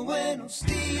contigo, buenos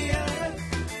días.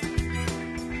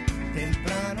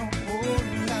 Temprano por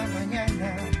la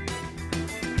mañana.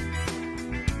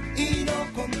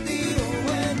 Ino contigo,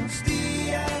 buenos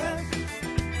días.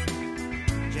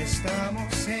 Ya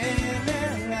estamos en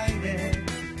el aire.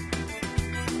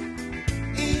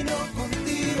 Ino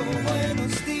contigo,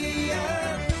 buenos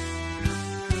días.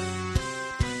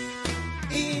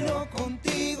 Ino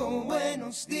contigo,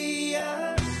 buenos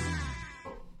días.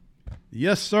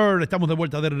 Yes, sir. Estamos de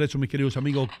vuelta de regreso, mis queridos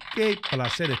amigos. Qué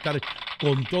placer estar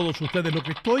con todos ustedes. Lo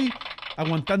que estoy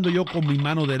aguantando yo con mi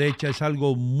mano derecha es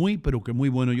algo muy, pero que muy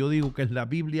bueno. Yo digo que es la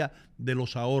Biblia de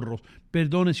los ahorros.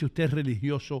 Perdone si usted es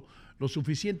religioso lo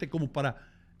suficiente como para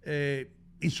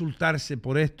insultarse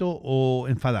por esto o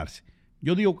enfadarse.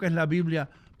 Yo digo que es la Biblia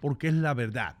porque es la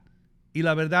verdad. Y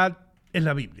la verdad es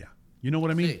la Biblia. You know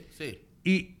what I mean? Sí, sí.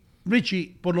 Y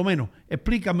Richie, por lo menos,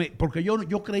 explícame, porque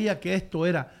yo creía que esto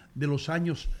era de los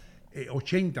años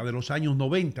 80, de los años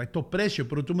 90, estos precios,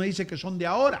 pero tú me dices que son de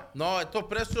ahora. No, estos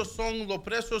precios son los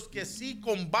precios que sí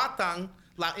combatan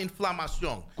la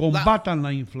inflamación. Combatan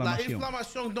la inflamación. La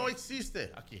inflamación no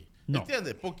existe aquí. No.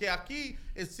 ¿Entiendes? Porque aquí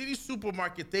en City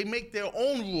Supermarket, they make their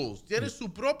own rules. Tienen sus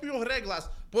propias reglas.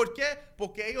 ¿Por qué?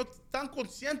 Porque ellos están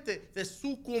conscientes de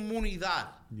su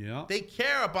comunidad. Yeah. They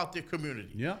care about their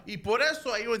community. Yeah. Y por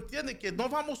eso ellos entienden que no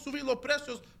vamos a subir los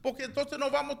precios porque entonces no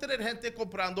vamos a tener gente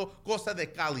comprando cosas de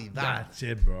calidad. That's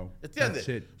it, bro. ¿Entiendes?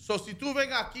 That's it. So, si tú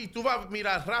ven aquí, tú vas a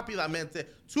mirar rápidamente,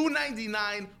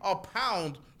 $2.99 a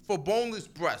pound for boneless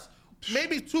breast.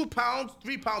 Maybe 2 pounds,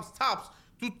 3 pounds tops.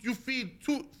 You feed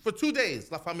for 2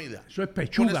 days la familia. Eso es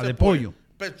pechuga de pollo.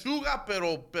 Pechuga,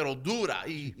 pero dura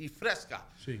y fresca.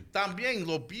 Sí. También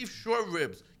los beef short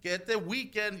ribs, que este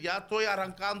weekend ya estoy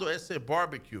arrancando ese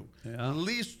barbecue. Yeah.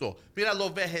 Listo. Mira,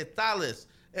 los vegetales,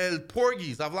 el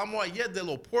porgies, hablamos ayer de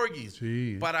los porgies.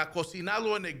 Sí. Para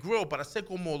cocinarlo en el grill, para hacer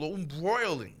como un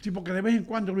broiling. Sí, porque de vez en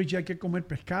cuando, Richie, hay que comer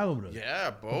pescado, bro.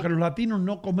 Yeah, bro. Porque los latinos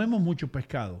no comemos mucho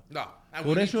pescado. No.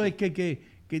 Por eso es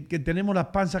que tenemos las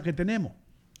panzas que tenemos.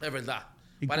 Es verdad.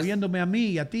 Incluyéndome a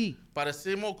mí y a ti.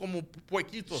 Parecemos como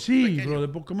puerquitos. Sí, pequeños.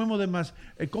 brother, porque comemos de más.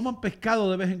 Coman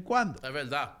pescado de vez en cuando. Es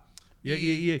verdad.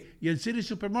 Y el City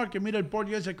Supermarket, mira el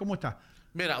porgy ese, ¿cómo está?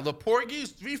 Mira, los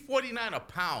porgies, $3.49 a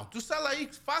pound. Tú sales ahí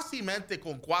fácilmente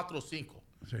con 4 o 5.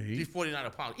 Sí. $3.49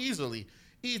 a pound, easily.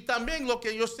 Y también lo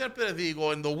que yo siempre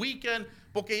digo, en the weekend,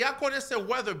 porque ya con ese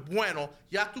weather bueno,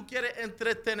 ya tú quieres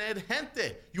entretener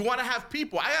gente. You want to have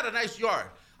people. I got a nice yard.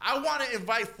 I want to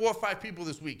invite 4 or 5 people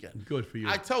this weekend. Good for you.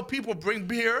 I tell people bring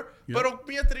beer, Yeah. pero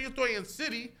mientras yo estoy en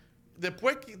City,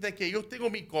 después de que yo tengo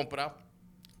mi compra,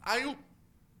 hay un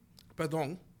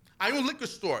liquor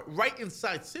store right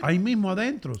inside City. Ahí mismo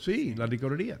adentro, sí, la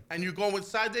licorería. And you go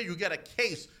inside there, you get a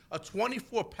case, a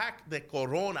 24-pack de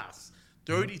Coronas,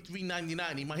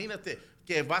 $33.99. Imagínate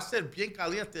que va a ser bien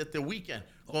caliente este weekend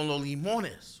con los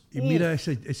limones. Y mira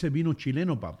ese vino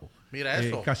chileno, papo. Mira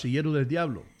eso. Casillero del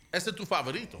Diablo. Ese es tu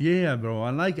favorito. Yeah, bro.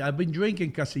 I've been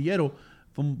drinking Casillero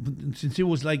since it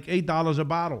was like $8 a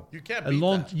bottle. You can't a beat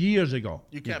long that. years ago.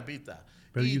 You can't beat that.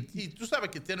 Pero Y tú sabes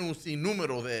que tiene un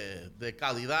sinnúmero de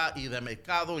calidad y de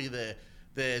mercado y de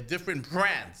different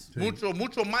brands. Sí.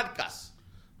 Mucho marcas.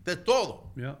 De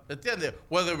todo. Yeah. ¿Entiendes?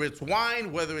 Whether it's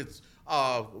wine, whether it's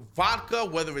vodka,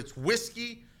 whether it's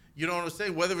whiskey, you know what I'm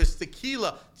saying? Whether it's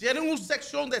tequila. Tienen una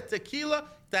sección de tequila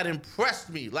that impressed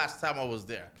me last time I was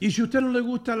there. Y si a usted no le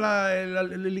gusta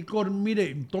el licor,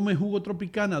 mire, tome jugo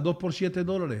Tropicana, 2 por $7,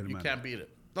 hermano. You can't beat it.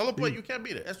 No lo puede, you can't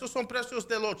beat it. Estos son precios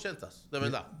de los 80s, de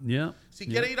verdad. Yeah. Si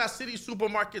quiere ir a City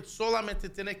Supermarket, solamente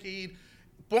tiene que ir,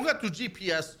 ponga tu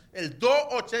GPS, el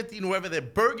 289 de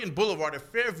Bergen Boulevard de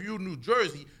Fairview, New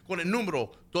Jersey, con el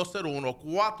número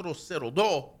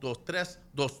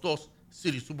 201-402-2322,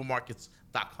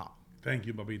 citysupermarkets.com. Thank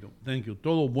you, papito. Thank you.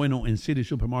 Todo bueno en City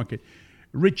Supermarket.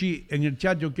 Richie, en el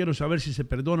chat yo quiero saber si se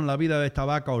perdona la vida de esta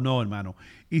vaca o no, hermano.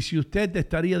 Y si usted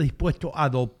estaría dispuesto a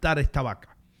adoptar esta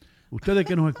vaca. Ustedes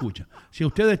que nos escuchan. Si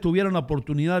ustedes tuvieran la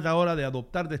oportunidad ahora de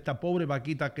adoptar de esta pobre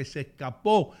vaquita que se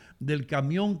escapó del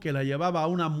camión que la llevaba a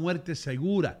una muerte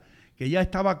segura, que ya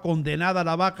estaba condenada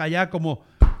la vaca ya como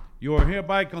you are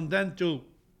hereby condemned to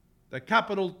the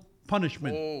capital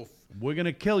punishment. We're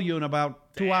going to kill you in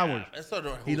about 2 hours. Eso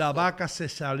no es Y la justo. vaca se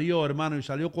salió, hermano, y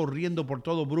salió corriendo por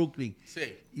todo Brooklyn.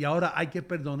 Sí. Y ahora hay que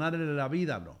perdonarle la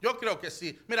vida, bro. Yo creo que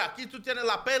sí. Mira, aquí tú tienes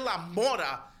la Perla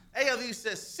Mora. Ella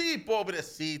dice, sí,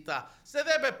 pobrecita, se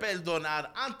debe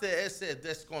perdonar ante ese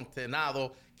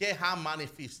descontenado que ha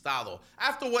manifestado.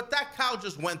 After what that cow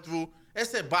just went through,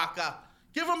 ese vaca,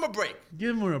 give him a break.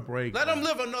 Give him a break. Let him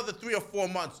live another 3 or 4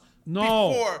 months No.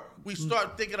 before we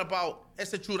start thinking about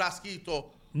ese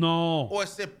churrasquito No. o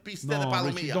ese piste de No,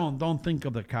 palomilla. Richie, don't think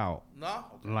of the cow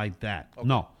 ¿No? like that.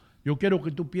 No. Yo quiero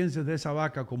que tú pienses de esa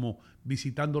vaca como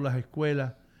visitando las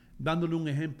escuelas, dándole un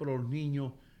ejemplo a los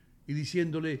niños y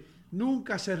diciéndole,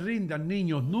 nunca se rindan,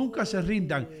 niños, nunca se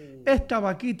rindan. Esta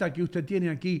vaquita que usted tiene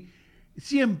aquí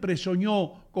siempre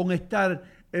soñó con estar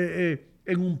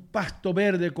en un pasto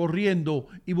verde corriendo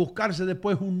y buscarse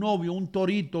después un novio, un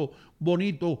torito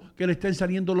bonito que le estén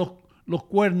saliendo los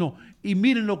cuernos. Y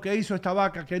miren lo que hizo esta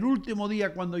vaca, que el último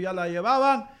día cuando ya la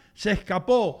llevaban, se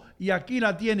escapó y aquí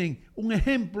la tienen, un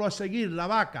ejemplo a seguir, la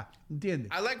vaca,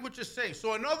 ¿entiendes? I like what you're saying.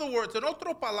 So in other words, en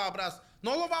otras palabras,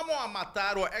 no lo vamos a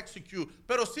matar o execute,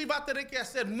 pero sí va a tener que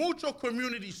hacer mucho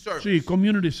community service. Sí,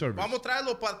 community service. Vamos a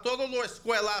traerlo para todas las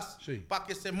escuelas, Sí. para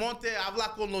que se monte,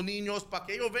 habla con los niños, para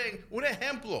que ellos vean un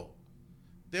ejemplo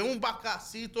de un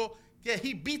vacacito que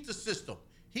he beat the system.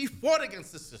 He fought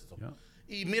against the system. Yeah.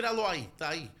 Y míralo ahí, está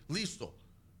ahí, listo.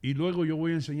 Y luego yo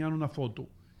voy a enseñar una foto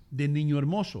de Niño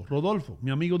Hermoso, Rodolfo,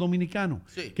 mi amigo dominicano,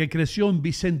 Sí. que creció en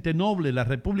Vicente Noble, la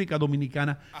República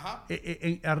Dominicana, Ajá.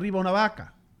 arriba una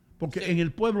vaca. Porque Sí. en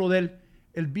el pueblo de él,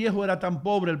 el viejo era tan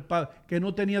pobre que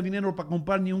no tenía dinero para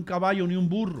comprar ni un caballo ni un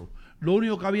burro. Lo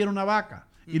único que había era una vaca.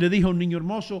 Y le dijo, Niño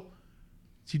Hermoso,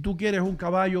 si tú quieres un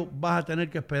caballo, vas a tener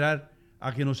que esperar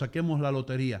a que nos saquemos la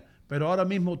lotería. Pero ahora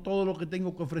mismo todo lo que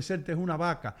tengo que ofrecerte es una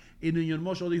vaca. Y Niño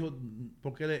Hermoso dijo,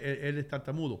 porque él es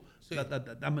tartamudo, Sí.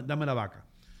 dame la vaca.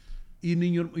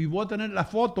 Y voy a tener la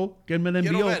foto que él me la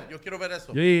envió. Yo quiero ver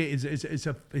eso. Yeah, it's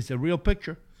a real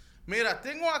picture. Mira,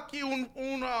 tengo aquí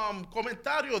un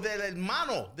comentario del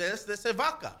hermano de esa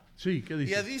vaca. Sí, ¿qué Y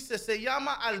dice? él dice, se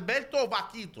llama Alberto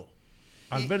Vaquito.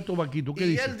 Alberto Vaquito, ¿qué Y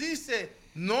dice? él dice,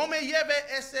 no me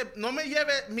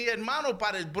lleve mi hermano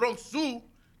para el Bronx Zoo,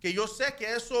 que yo sé que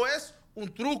eso es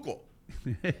un truco.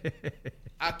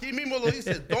 Aquí mismo lo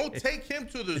dice, don't take him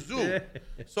to the zoo.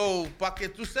 So, para que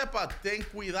tú sepas, ten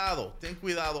cuidado.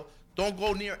 Don't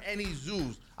go near any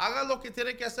zoos. Haga lo que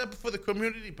tiene que hacer for the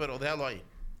community, pero déjalo ahí.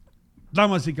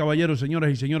 Damas y caballeros,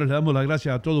 señoras y señores, le damos las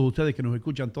gracias a todos ustedes que nos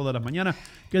escuchan todas las mañanas,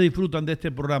 que disfrutan de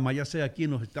este programa, ya sea aquí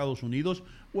en los Estados Unidos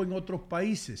o en otros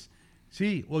países,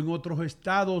 sí, o en otros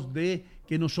estados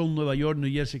que no son Nueva York, New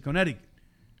Jersey, Connecticut.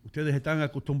 Ustedes están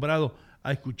acostumbrados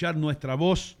a escuchar nuestra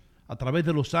voz a través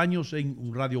de los años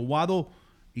en Radio Guado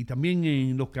y también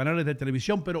en los canales de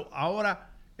televisión, pero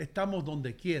ahora estamos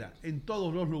donde quiera, en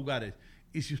todos los lugares.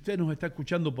 Y si usted nos está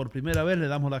escuchando por primera vez, le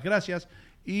damos las gracias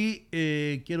y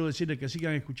quiero decirle que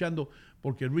sigan escuchando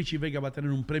porque Richie Vega va a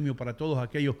tener un premio para todos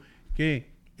aquellos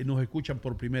que nos escuchan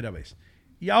por primera vez.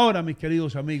 Y ahora, mis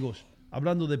queridos amigos,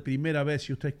 hablando de primera vez,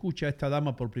 si usted escucha a esta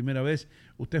dama por primera vez,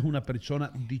 usted es una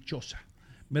persona dichosa.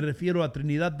 Me refiero a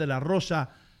Trinidad de la Rosa,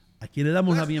 a quien le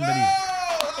damos la bienvenida.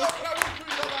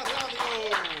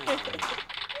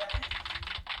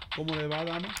 ¿Cómo le va,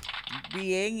 dama?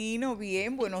 Bien, Ino,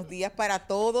 bien. Buenos días para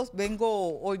todos.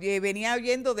 Venía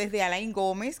oyendo desde Ino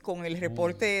Gomez con el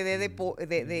reporte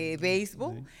de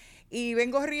béisbol y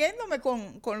vengo riéndome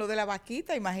con lo de la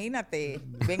vaquita, imagínate.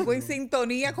 Vengo en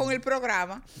sintonía con el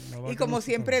programa y como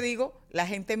siempre digo, la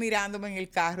gente mirándome en el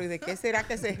carro y de qué será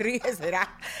que se ríe,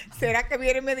 será que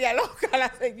viene media loca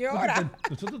la señora.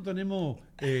 Nosotros tenemos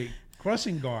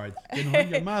crossing guards que nos han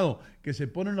llamado, que se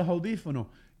ponen los audífonos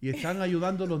y están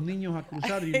ayudando a los niños a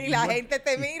cruzar. Y la gente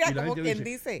te mira como quien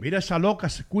dice. Mira esa loca,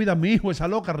 cuida a mi hijo, esa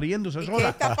loca riéndose sola. ¿Qué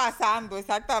está pasando?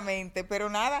 Exactamente. Pero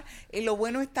nada, lo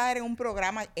bueno es estar en un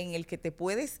programa en el que te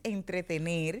puedes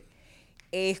entretener,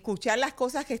 escuchar las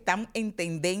cosas que están en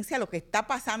tendencia, lo que está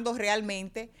pasando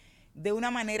realmente, de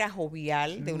una manera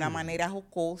jovial, sí, de una manera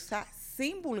jocosa,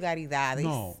 sin vulgaridades.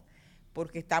 No.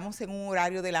 Porque estamos en un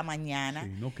horario de la mañana.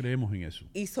 Sí, no creemos en eso.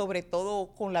 Y sobre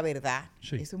todo con la verdad.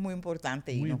 Sí. Eso es muy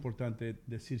importante. Muy Ino. importante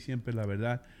decir siempre la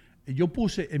verdad. Yo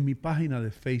puse en mi página de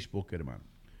Facebook, hermano.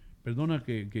 Perdona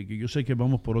que yo sé que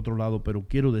vamos por otro lado, pero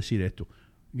quiero decir esto.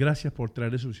 Gracias por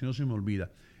traer eso, si no se me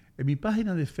olvida. En mi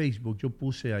página de Facebook yo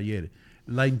puse ayer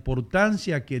la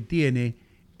importancia que tiene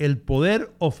el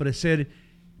poder ofrecer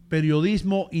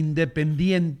periodismo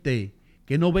independiente,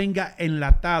 que no venga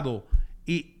enlatado.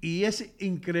 Y es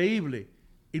increíble.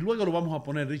 Y luego lo vamos a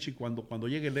poner, Richie, cuando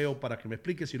llegue Leo para que me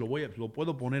explique si lo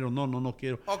puedo poner o no. No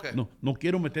quiero, Okay. no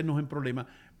quiero meternos en problemas.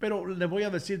 Pero les voy a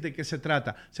decir de qué se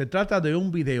trata. Se trata de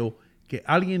un video que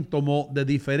alguien tomó de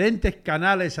diferentes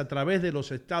canales a través de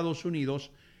los Estados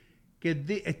Unidos que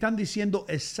están diciendo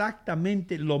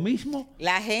exactamente lo mismo.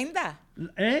 La agenda.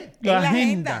 La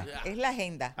agenda. Es la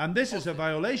agenda. And this is a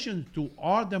violation to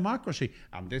our democracy.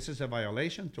 And this is a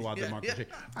violation to our democracy.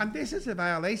 And this is a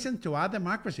violation to our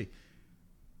democracy.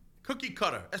 Cookie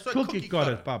cutter. Eso es Cookie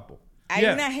cutter, papo. Hay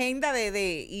una agenda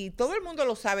y todo el mundo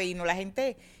lo sabe, y no, la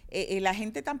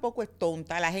gente tampoco es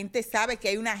tonta. La gente sabe que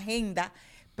hay una agenda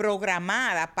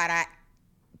programada para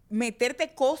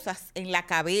meterte cosas en la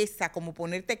cabeza, como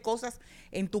ponerte cosas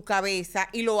en tu cabeza,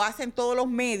 y lo hacen todos los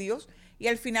medios, y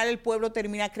al final el pueblo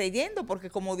termina creyendo, porque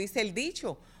como dice el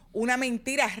dicho, una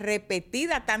mentira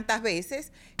repetida tantas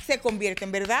veces se convierte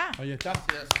en verdad. Ahí está.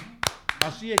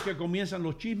 Así es que comienzan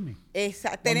los chismes.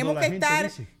 Tenemos que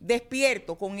estar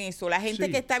despiertos con eso. La gente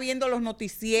Sí. que está viendo los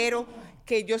noticieros,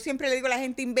 que yo siempre le digo a la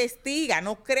gente, investiga,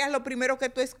 no creas lo primero que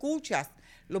tú escuchas.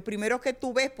 Lo primero que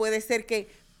tú ves puede ser que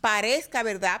parezca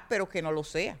verdad, pero que no lo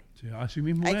sea. Sí, así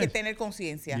mismo Hay es. que tener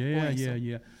conciencia con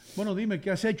eso. Bueno, dime,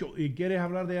 ¿qué has hecho? ¿Y quieres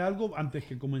hablar de algo antes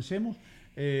que comencemos?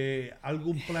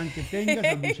 ¿Algún plan que tengas?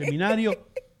 ¿Algún seminario?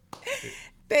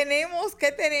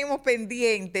 ¿Qué tenemos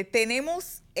pendiente?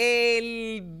 Tenemos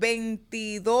el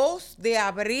 22 de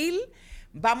abril,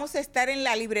 vamos a estar en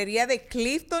la librería de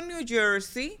Clifton, New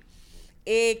Jersey,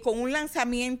 con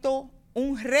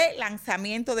un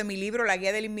relanzamiento de mi libro, La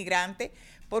Guía del Inmigrante,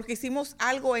 porque hicimos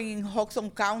algo en Hudson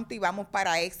County, vamos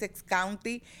para Essex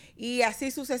County y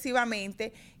así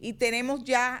sucesivamente. Y tenemos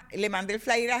ya, le mandé el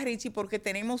flyer a Richie porque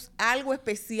tenemos algo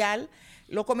especial.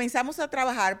 Lo comenzamos a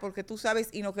trabajar porque tú sabes,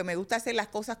 Ino, que me gusta hacer las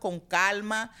cosas con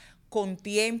calma, con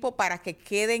tiempo, para que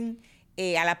queden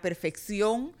a la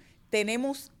perfección.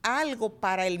 Tenemos algo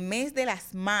para el mes de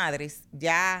las madres,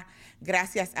 ya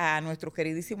gracias a nuestro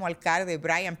queridísimo alcalde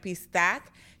Brian P.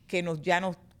 Stack, que ya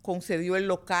nos concedió el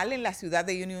local en la ciudad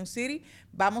de Union City.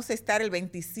 Vamos a estar el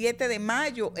 27 de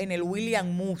mayo en el William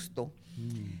Musto,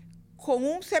 con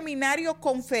un seminario,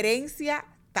 conferencia,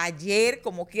 taller,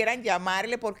 como quieran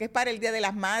llamarle, porque es para el Día de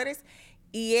las Madres,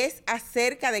 y es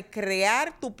acerca de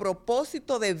crear tu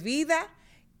propósito de vida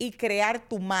y crear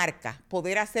tu marca,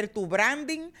 poder hacer tu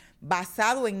branding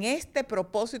basado en este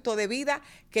propósito de vida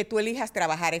que tú elijas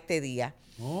trabajar este día.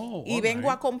 Y vengo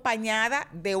acompañada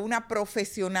de una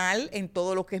profesional en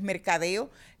todo lo que es mercadeo,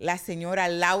 la señora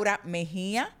Laura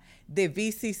Mejía de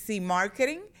VCC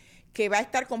Marketing, que va a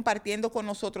estar compartiendo con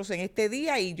nosotros en este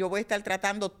día, y yo voy a estar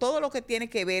tratando todo lo que tiene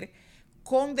que ver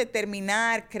con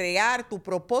determinar, crear tu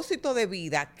propósito de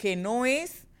vida, que no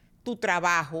es tu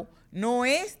trabajo, no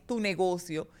es tu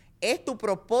negocio, es tu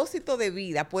propósito de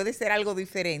vida, puede ser algo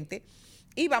diferente,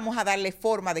 y vamos a darle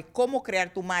forma de cómo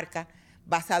crear tu marca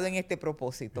basado en este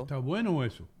propósito. Está bueno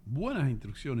eso, buenas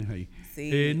instrucciones ahí.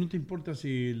 Sí. ¿No te importa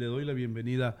si le doy la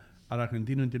bienvenida al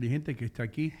argentino inteligente que está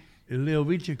aquí? Leo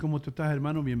Vilches, ¿cómo tú estás,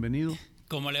 hermano? Bienvenido.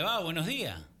 ¿Cómo le va? Buenos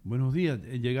días. Buenos días,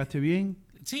 ¿llegaste bien?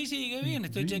 Sí, qué bien.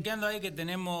 Estoy chequeando ahí que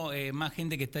tenemos más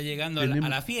gente que está llegando a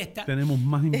la fiesta. Tenemos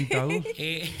más invitados.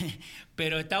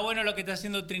 Pero está bueno lo que está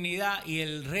haciendo Trinidad y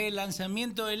el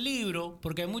relanzamiento del libro,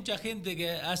 porque hay mucha gente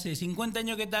que hace 50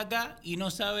 años que está acá y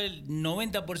no sabe el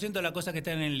 90% de las cosas que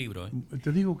están en el libro.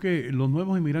 Te digo que los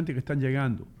nuevos inmigrantes que están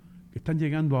llegando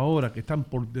ahora, que están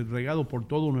regados por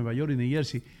todo Nueva York y New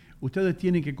Jersey, ustedes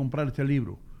tienen que comprar este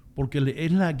libro, porque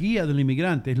es la guía del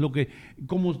inmigrante, es lo que,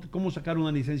 cómo sacar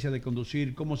una licencia de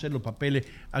conducir, cómo hacer los papeles,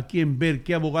 a quién ver,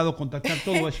 qué abogado contactar,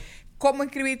 todo eso. Cómo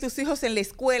inscribir tus hijos en la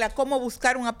escuela, cómo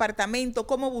buscar un apartamento,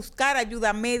 cómo buscar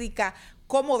ayuda médica,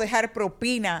 cómo dejar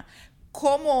propina,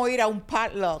 cómo ir a un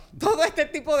potluck, todo este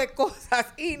tipo de cosas.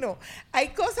 Y no, hay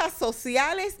cosas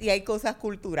sociales y hay cosas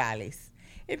culturales.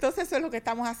 Entonces eso es lo que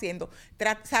estamos haciendo.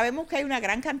 Sabemos que hay una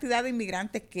gran cantidad de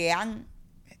inmigrantes que han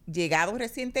llegado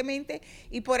recientemente,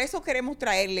 y por eso queremos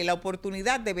traerle la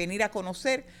oportunidad de venir a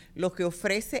conocer lo que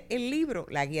ofrece el libro,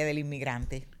 La Guía del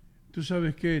Inmigrante. Tú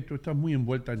sabes que tú estás muy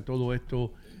envuelta en todo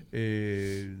esto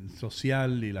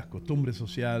social y las costumbres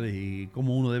sociales y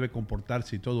cómo uno debe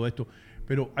comportarse y todo esto,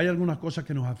 pero hay algunas cosas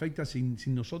que nos afectan sin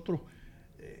nosotros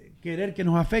querer que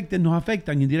nos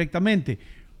afectan indirectamente.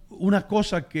 Una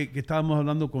cosa que estábamos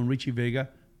hablando con Richie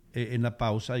Vega en la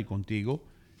pausa y contigo,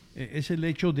 es el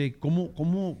hecho de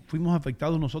cómo fuimos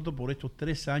afectados nosotros por estos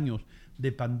 3 años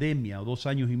de pandemia o 2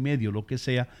 años y medio, lo que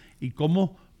sea, y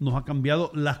cómo nos ha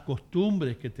cambiado las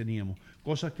costumbres que teníamos,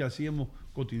 cosas que hacíamos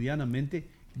cotidianamente,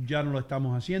 ya no lo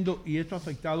estamos haciendo, y esto ha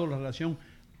afectado la relación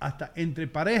hasta entre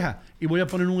parejas. Y voy a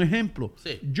poner un ejemplo.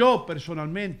 Sí. Yo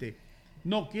personalmente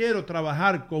no quiero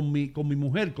trabajar con mi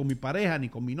mujer, con mi pareja, ni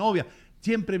con mi novia,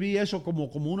 siempre vi eso como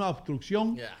una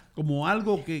obstrucción, Yeah. como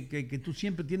algo que tú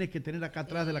siempre tienes que tener acá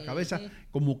atrás de la cabeza,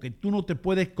 como que tú no te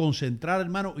puedes concentrar,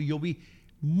 hermano. Y yo vi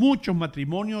muchos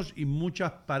matrimonios y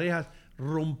muchas parejas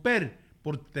romper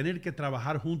por tener que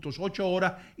trabajar juntos 8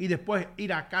 horas y después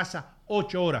ir a casa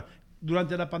 8 horas.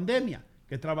 Durante la pandemia,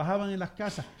 que trabajaban en las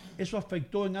casas, ¿eso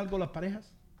afectó en algo a las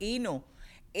parejas? Ino,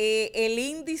 el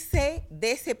índice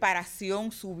de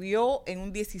separación subió en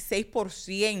un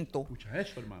 16%. Escucha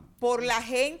eso, hermano. Por la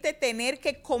gente tener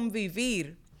que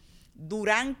convivir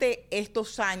durante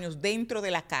estos años dentro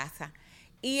de la casa.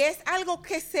 Y es algo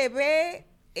que se ve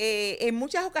en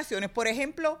muchas ocasiones. Por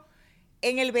ejemplo,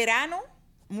 en el verano,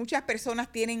 muchas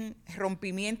personas tienen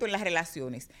rompimiento en las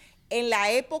relaciones. En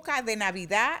la época de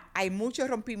Navidad hay mucho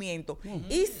rompimiento.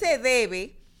 Y se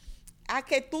debe a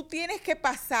que tú tienes que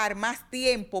pasar más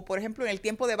tiempo, por ejemplo, en el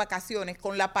tiempo de vacaciones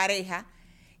con la pareja,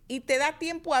 y te da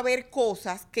tiempo a ver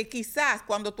cosas que quizás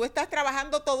cuando tú estás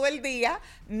trabajando todo el día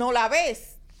no la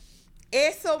ves.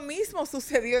 Eso mismo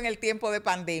sucedió en el tiempo de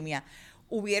pandemia.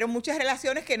 Hubieron muchas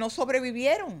relaciones que no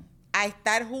sobrevivieron a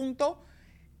estar juntos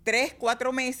 3,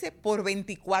 4 meses por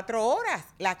 24 horas.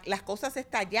 Las cosas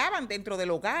estallaban dentro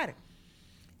del hogar.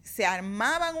 Se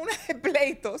armaban una de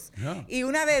pleitos y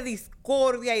una de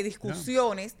discordia y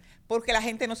discusiones porque la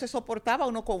gente no se soportaba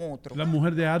uno con otro. La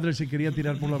mujer de Adler se quería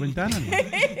tirar por la ventana, ¿no?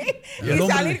 Y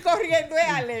salir corriendo,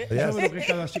 Ale. ¿Sabes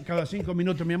lo que cada 5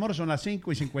 minutos, mi amor? Son las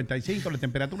 5:55, la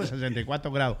temperatura es 64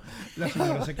 grados. La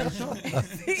señora se cansó.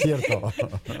 Cierto.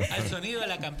 Al sonido de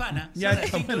la campana. Ya,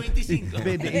 Son las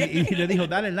 5:25. y le dijo,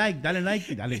 dale like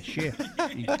y dale share.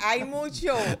 Hay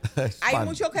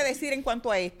mucho que decir en cuanto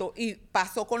a esto. Y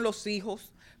pasó con los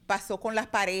hijos, pasó con las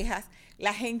parejas.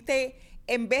 La gente,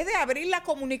 en vez de abrir la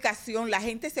comunicación, la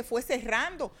gente se fue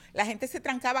cerrando. La gente se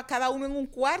trancaba cada uno en un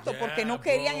cuarto porque no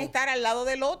querían estar al lado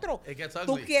del otro.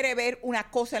 Tú quieres ver una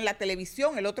cosa en la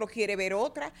televisión, el otro quiere ver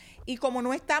otra. Y como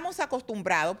no estamos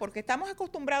acostumbrados, porque estamos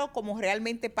acostumbrados como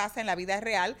realmente pasa en la vida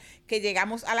real, que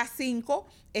llegamos a las 5,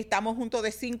 estamos juntos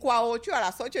de 5 a 8, a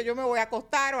las 8 yo me voy a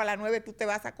acostar o a las 9 tú te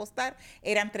vas a acostar.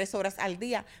 Eran 3 horas al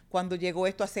día. Cuando llegó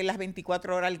esto a ser las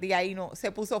 24 horas al día, ahí no,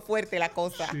 se puso fuerte la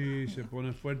cosa. Sí, se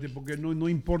pone fuerte porque no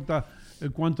importa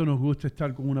cuánto nos guste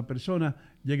estar con una persona,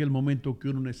 llega el momento que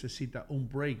uno necesita un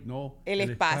break, ¿no? El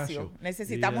espacio.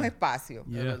 Necesitamos espacio.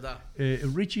 Es verdad.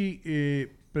 Richie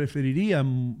preferiría,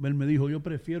 él me dijo, yo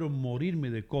prefiero morirme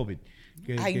de COVID.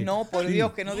 No, por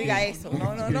Dios, que no diga eso.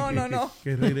 No.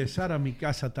 Que regresar a mi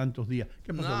casa tantos días.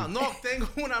 ¿Qué pasó? No, tengo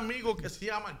un amigo que se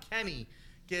llama Kenny,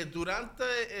 que durante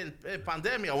el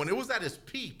pandemia, when it was at its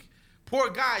peak,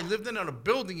 poor guy lived in a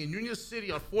building in Union City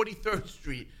on 43rd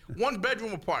Street,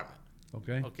 1-bedroom apartment.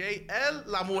 Okay. Él,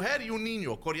 la mujer y un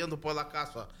niño corriendo por la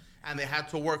casa, and they had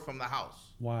to work from the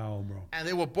house. Wow, bro. And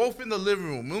they were both in the living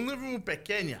room, un living room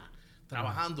pequeña,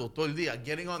 trabajando todo el día,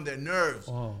 getting on their nerves.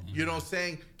 You know what I'm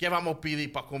saying? ¿Qué vamos a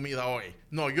pedir para comida hoy?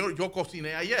 No, yo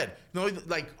cociné ayer. No,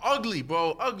 like ugly,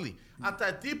 bro, ugly. Hasta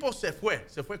el tipo se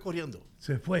fue corriendo.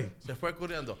 Se fue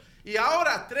corriendo. Y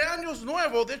ahora, 3 años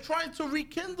nuevos, they're trying to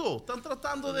rekindle. Están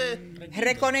tratando de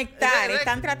reconectar,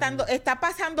 están tratando, está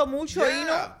pasando mucho,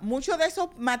 Ino, muchos de esos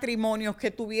matrimonios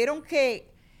que tuvieron que,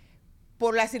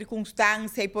 por la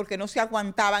circunstancia y porque no se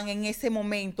aguantaban en ese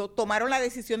momento, tomaron la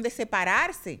decisión de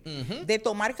separarse, de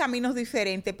tomar caminos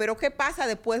diferentes. Pero ¿qué pasa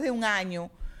después de un año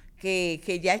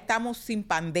que ya estamos sin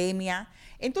pandemia?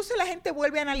 Entonces la gente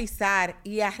vuelve a analizar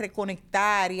y a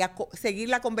reconectar y a seguir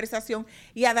la conversación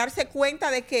y a darse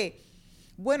cuenta de que,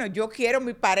 bueno, yo quiero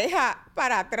mi pareja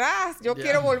para atrás, yo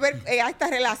quiero volver a esta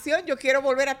relación, yo quiero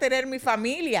volver a tener mi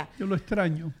familia. Yo lo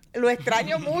extraño. Lo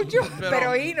extraño mucho,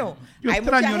 pero Ino, yo hay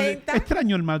mucha gente...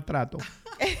 extraño el maltrato.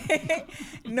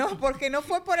 No, porque no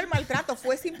fue por el maltrato,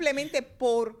 fue simplemente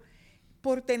por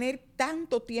tener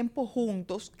tanto tiempo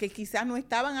juntos que quizás no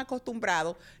estaban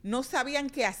acostumbrados, no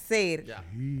sabían qué hacer,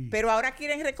 pero ahora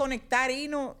quieren reconectar,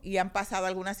 Ino, y han pasado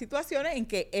algunas situaciones en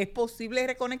que es posible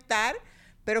reconectar.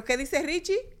 ¿Pero qué dice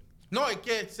Richie? No, es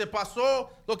que se pasó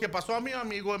lo que pasó a mi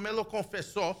amigo, él me lo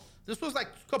confesó. This was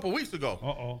like a couple weeks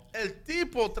ago. El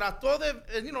tipo trató de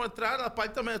entrar al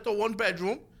apartamento,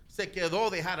 1-bedroom, se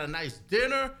quedó, they had a nice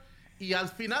dinner, y al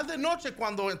final de noche,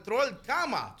 cuando entró el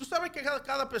cama, tú sabes que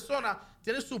cada persona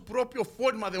tiene su propia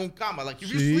forma de un cama. Like,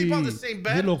 if you sleep on the same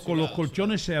bed, los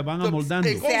colchones se van amoldando.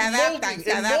 Se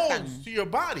adaptan. To your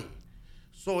body.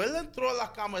 So él entró a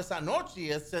la cama esa noche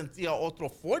y él sentía otra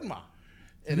forma.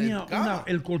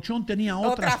 El colchón tenía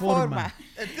otra forma.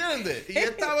 ¿Entiendes?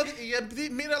 Y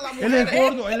mira la mujer.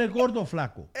 Él es gordo o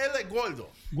flaco. Él es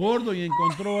gordo. Gordo y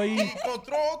encontró ahí.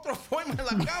 Encontró otra forma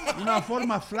en la cama. Una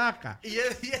forma flaca. Y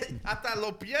él hasta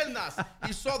las piernas.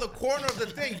 Y saw the corner of the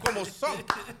thing como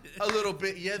sunk a little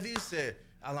bit. Y él dice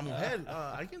a la mujer,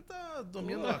 ¿alguien está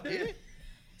durmiendo aquí?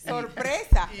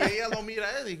 Sorpresa. Y ella lo mira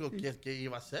a él y dijo, ¿qué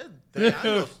iba a hacer? 3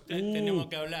 años. Tenemos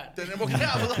que hablar. Tenemos que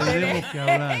hablar. Tenemos que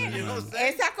hablar.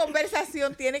 Esa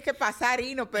conversación tiene que pasar,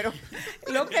 Ino, pero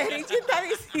lo que Richie está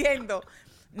diciendo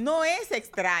no es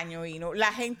extraño, Ino.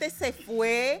 La gente se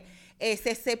fue,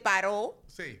 se separó,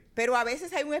 sí. Pero a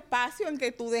veces hay un espacio en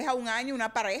que tú dejas un año,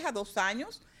 una pareja, 2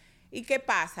 años. ¿Y qué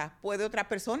pasa? Puede otra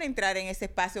persona entrar en ese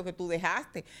espacio que tú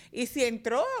dejaste. Y si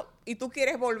entró y tú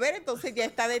quieres volver, entonces ya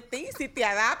está de ti si te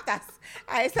adaptas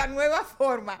a esa nueva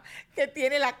forma que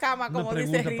tiene la cama, como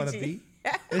dice Richie. Para ti.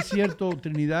 ¿Es cierto,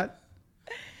 Trinidad,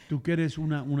 tú que eres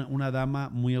una dama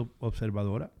muy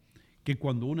observadora, que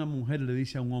cuando una mujer le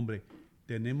dice a un hombre,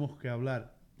 tenemos que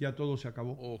hablar, ya todo se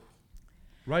acabó? Oh.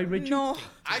 Right, Richie? No.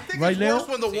 I think right, it's Leo? worse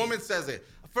when the woman says it.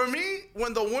 For me,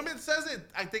 when the woman says it,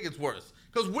 I think it's worse.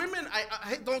 Because women,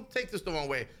 I don't take this the wrong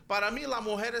way. Para mí, las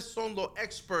mujeres son los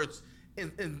experts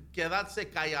en quedarse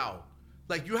callado.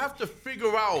 Like, you have to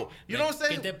figure out. You know what I'm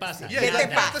saying? ¿Qué te pasa? Yeah, ¿Qué you te have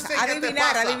to pasa? say, ¿qué te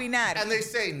pasa? Adivinar. And they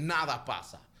say, nada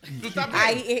pasa. ¿Tú también?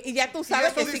 Ay, y ya tú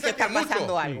sabes eso que sí dice que está que mucho.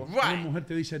 pasando algo. Si una mujer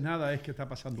te dice nada, es que está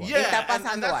pasando algo. Yeah, Está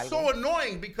pasando and that's algo. so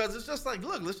annoying because it's just like,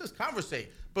 look, let's just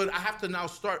conversate. But I have to now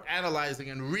start analyzing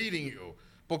and reading you.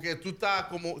 Porque tú estás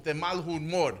como de mal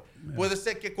humor. Yeah. Puede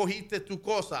ser que cogiste tu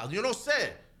cosa. Yo no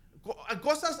sé.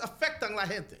 Cosas afectan a la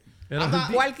gente.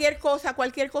 Cualquier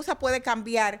cosa puede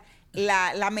cambiar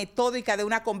la metódica de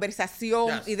una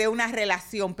conversación y de una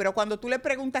relación. Pero cuando tú le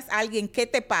preguntas a alguien qué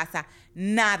te pasa,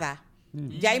 nada.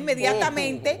 Ya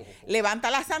inmediatamente levanta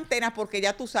las antenas porque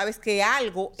ya tú sabes que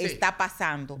algo está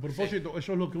pasando. A propósito,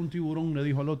 eso es lo que un tiburón le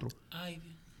dijo al otro. Ay,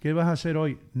 ¿Qué vas a hacer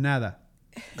hoy? Nada.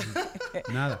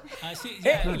 Nada.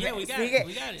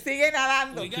 Sigue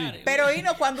nadando. Pero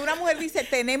Ino, cuando una mujer dice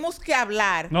tenemos que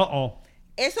hablar,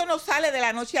 eso no sale de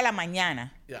la noche a la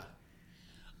mañana. Yeah.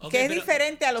 Que es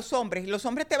diferente a los hombres. Los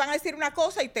hombres te van a decir una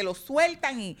cosa y te lo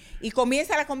sueltan y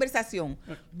comienza la conversación.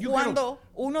 Cuando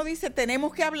uno dice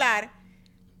tenemos que hablar,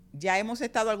 ya hemos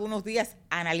estado algunos días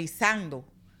analizando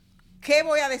qué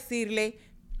voy a decirle,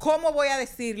 cómo voy a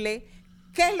decirle,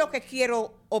 qué es lo que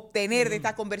quiero obtener de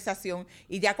esta conversación.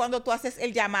 Y ya cuando tú haces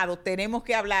el llamado, tenemos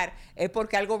que hablar, es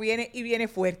porque algo viene y viene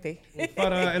fuerte.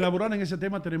 Para elaborar en ese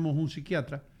tema tenemos un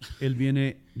psiquiatra. Él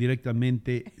viene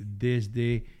directamente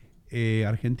desde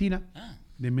Argentina,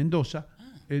 de Mendoza.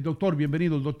 Doctor,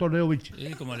 bienvenido, el doctor Leovich.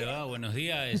 ¿Cómo le va? Buenos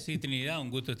días. Sí, Trinidad, un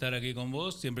gusto estar aquí con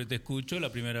vos. Siempre te escucho, la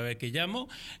primera vez que llamo.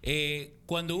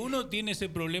 Cuando uno tiene ese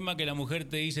problema que la mujer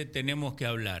te dice tenemos que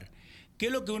hablar, ¿qué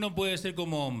es lo que uno puede hacer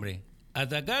como hombre?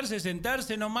 ¿Atacarse,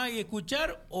 sentarse nomás y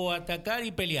escuchar o atacar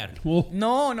y pelear?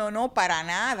 No, para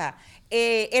nada.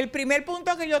 El primer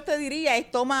punto que yo te diría es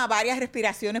toma varias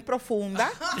respiraciones profundas.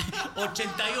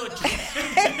 88.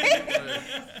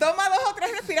 Toma 2 o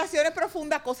 3 respiraciones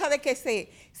profundas, cosa de que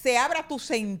se abra tu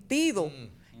sentido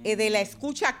de la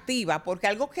escucha activa, porque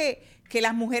algo que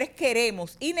las mujeres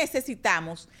queremos y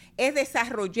necesitamos es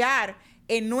desarrollar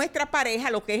en nuestra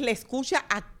pareja lo que es la escucha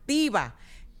activa.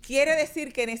 Quiere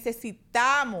decir que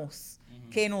necesitamos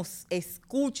que nos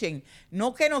escuchen,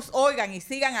 no que nos oigan y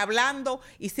sigan hablando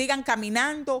y sigan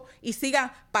caminando y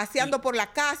sigan paseando por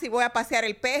la casa y voy a pasear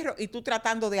el perro y tú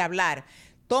tratando de hablar.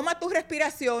 Toma tus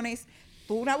respiraciones,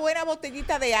 una buena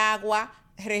botellita de agua,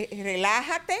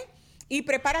 relájate y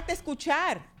prepárate a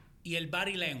escuchar. ¿Y el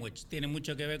body language tiene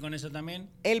mucho que ver con eso también?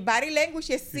 El body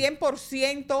language es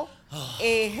 100%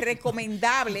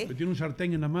 recomendable. Tiene un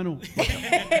sartén en la mano.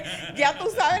 Ya tú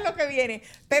sabes lo que viene.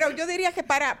 Pero yo diría que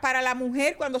para la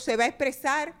mujer cuando se va a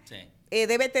expresar,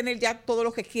 debe tener ya todo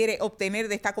lo que quiere obtener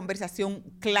de esta conversación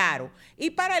claro. Y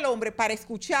para el hombre, para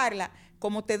escucharla,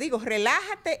 como te digo,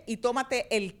 relájate y tómate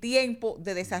el tiempo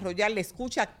de desarrollar la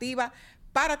escucha activa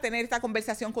para tener esta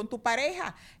conversación con tu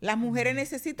pareja. Las mujeres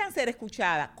necesitan ser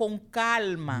escuchadas con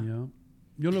calma.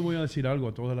 Yo le voy a decir algo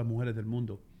a todas las mujeres del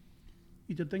mundo.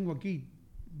 Y te tengo aquí.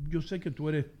 Yo sé que tú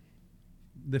eres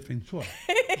defensora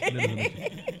de la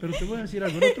noticia. Pero te voy a decir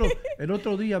algo. El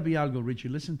otro día vi algo, Richie.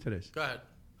 Listen to this. Go ahead.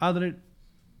 Adler,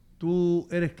 tú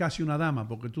eres casi una dama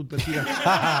porque tú te tiras.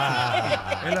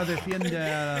 Él la defiende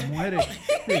a las mujeres.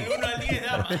 Sí. De 1 a 10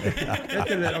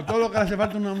 damas. Todo lo que le hace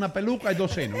falta una peluca y 2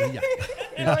 senos y ya.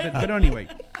 Pero anyway,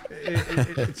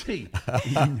 sí.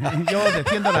 Yo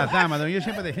defiendo a las damas. Yo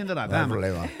siempre defiendo a las damas. No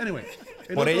hay problema. Anyway,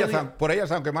 por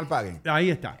ellas, aunque mal paguen. Ahí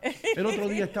está. El otro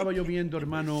día estaba yo viendo,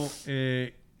 hermano,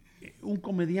 un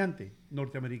comediante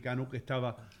norteamericano que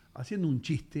estaba haciendo un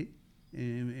chiste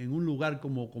en un lugar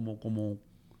como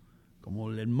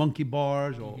el Monkey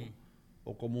Bars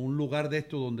o como un lugar de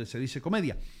esto donde se dice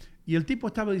comedia. Y el tipo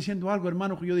estaba diciendo algo,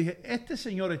 hermano, que yo dije, este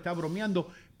señor está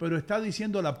bromeando, pero está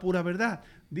diciendo la pura verdad.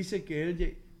 Dice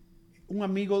que un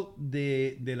amigo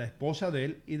de la esposa de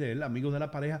él y de él, amigo de la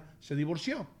pareja, se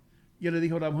divorció. Y él le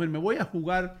dijo a la mujer, me voy a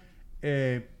jugar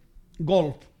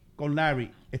golf con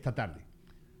Larry esta tarde.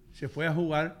 Se fue a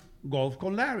jugar golf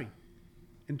con Larry.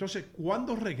 Entonces,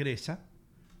 cuando regresa,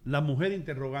 la mujer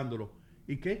interrogándolo,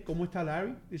 ¿y qué? ¿Cómo está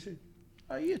Larry? Dice,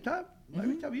 ahí está,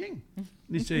 Larry está bien.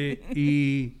 Dice,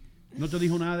 ¿y no te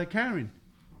dijo nada de Karen?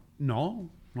 No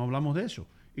hablamos de eso.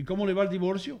 ¿Y cómo le va el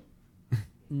divorcio?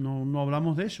 No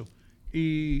hablamos de eso.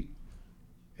 ¿Y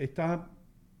está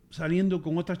saliendo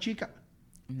con otra chica?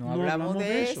 No hablamos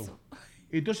de eso.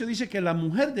 Entonces dice que la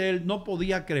mujer de él no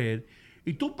podía creer.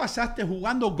 Y tú pasaste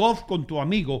jugando golf con tu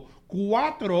amigo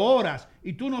 4 horas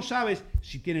y tú no sabes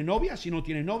si tiene novia, si no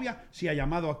tiene novia, si ha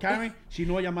llamado a Karen, si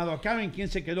no ha llamado a Karen, quién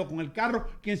se quedó con el carro,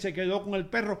 quién se quedó con el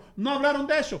perro. No hablaron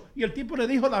de eso. Y el tipo le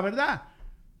dijo la verdad.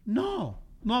 No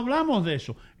hablamos de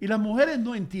eso. Y las mujeres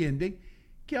no entienden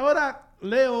que ahora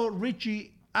Leo,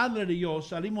 Richie, Adler y yo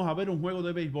salimos a ver un juego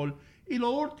de béisbol y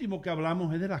lo último que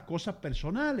hablamos es de las cosas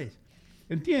personales.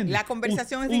 ¿Entiendes? La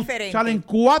conversación es diferente. Salen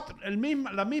 4,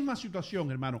 la misma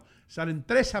situación, hermano. Salen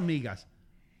 3 amigas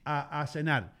a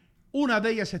cenar. Una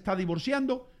de ellas se está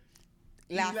divorciando.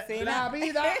 La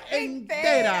vida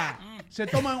entera. Se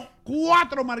toman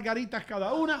 4 margaritas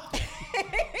cada una.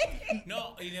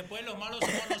 No, y después los malos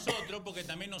somos nosotros, porque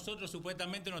también nosotros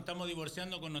supuestamente nos estamos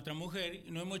divorciando con nuestra mujer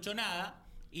y no hemos hecho nada.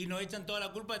 Y nos echan toda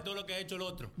la culpa de todo lo que ha hecho el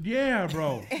otro. Yeah,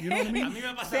 bro. You know what I mean? A mí me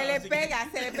ha pasado. Se le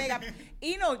pega.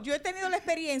 Y no, yo he tenido la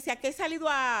experiencia que he salido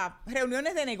a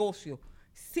reuniones de negocio.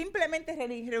 Simplemente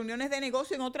reuniones de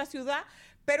negocio en otra ciudad,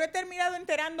 pero he terminado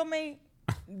enterándome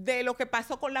de lo que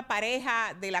pasó con la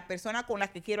pareja, de la persona con la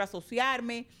que quiero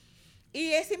asociarme.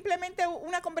 Y es simplemente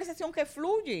una conversación que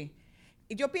fluye.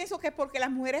 Y yo pienso que es porque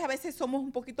las mujeres a veces somos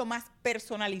un poquito más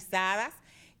personalizadas.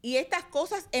 Y estas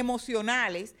cosas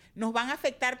emocionales nos van a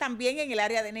afectar también en el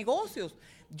área de negocios.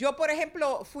 Yo, por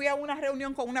ejemplo, fui a una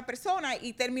reunión con una persona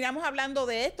y terminamos hablando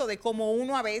de esto, de cómo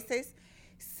uno a veces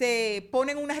se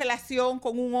pone en una relación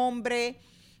con un hombre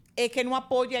que no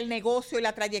apoya el negocio y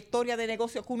la trayectoria de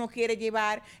negocio que uno quiere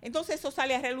llevar. Entonces eso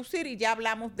sale a relucir y ya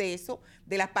hablamos de eso,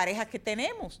 de las parejas que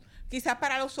tenemos. Quizás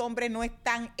para los hombres no es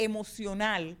tan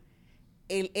emocional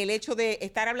el hecho de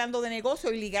estar hablando de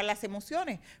negocio y ligar las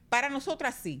emociones. Para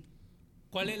nosotras sí.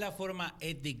 ¿Cuál es la forma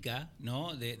ética,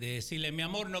 ¿no? de decirle, mi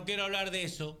amor, no quiero hablar de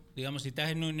eso? Digamos, si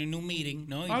estás en un meeting,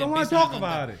 ¿no? Y I don't want to talk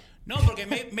about it. No, porque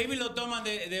maybe lo toman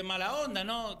de mala onda,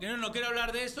 ¿no? Que no quiero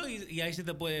hablar de eso y ahí se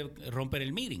te puede romper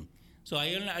el meeting. So,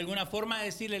 ¿hay alguna forma de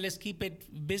decirle, let's keep it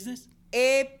business?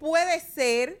 Puede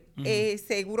ser,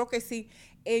 seguro que sí.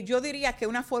 Yo diría que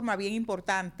una forma bien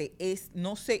importante es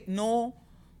no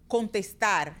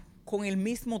contestar con el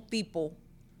mismo tipo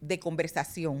de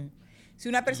conversación. Si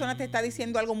una persona te está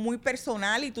diciendo algo muy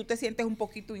personal y tú te sientes un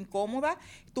poquito incómoda,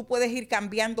 tú puedes ir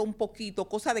cambiando un poquito,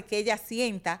 cosa de que ella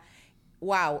sienta,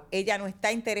 wow, ella no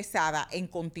está interesada en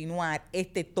continuar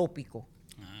este tópico.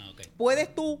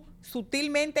 Puedes tú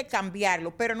sutilmente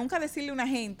cambiarlo, pero nunca decirle a una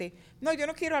gente, no, yo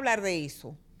no quiero hablar de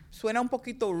eso. Suena un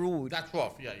poquito rude. That's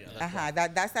rough, yeah. Ajá,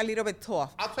 that's a little bit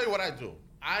tough. I'll tell you what I do.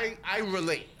 I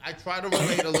relate. I try to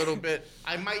relate a little bit.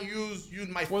 I might use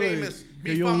my famous,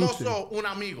 mi famoso un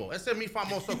amigo. Ese es mi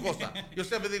famoso cosa. Yo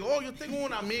siempre digo, yo tengo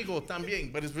un amigo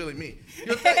también, but it's really me.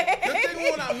 Yo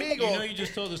tengo un amigo. You know, you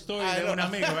just told the story de un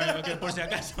amigo, right? Okay, por si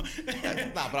acaso.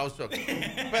 No, but I was joking.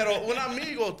 Pero un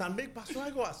amigo también pasó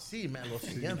algo así, man, lo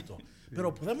siento.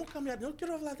 Pero podemos cambiar. No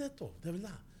quiero hablar de esto, de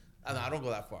verdad. No, I don't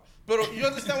go that far. Pero you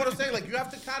understand what I'm saying? Like, you have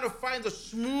to kind of find the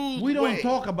smooth We don't way.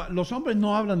 talk about... Los hombres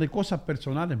no hablan de cosas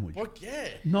personales mucho. ¿Por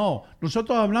qué? No,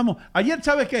 nosotros hablamos... Ayer,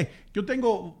 ¿sabes qué? Yo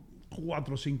tengo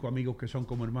 4 o 5 amigos que son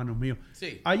como hermanos míos.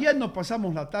 Sí. Ayer nos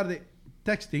pasamos la tarde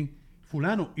texting,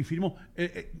 fulano, y firmó...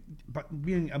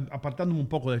 bien, apartándome un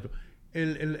poco de esto.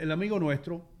 El amigo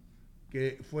nuestro,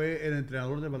 que fue el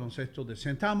entrenador de baloncesto de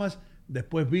St. Thomas,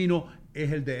 después vino,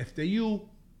 es el de FDU,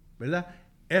 ¿verdad?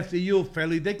 FDU,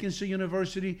 Fairleigh Dickinson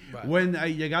University, Right.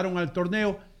 Llegaron al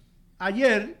torneo.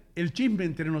 Ayer, el chisme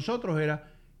entre nosotros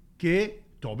era que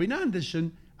Tobin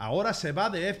Anderson ahora se va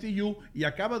de FDU y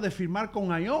acaba de firmar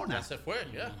con Iona. Ya se fue,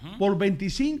 yeah. Por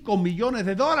 $25 millones,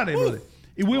 brother.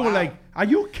 Y we were like,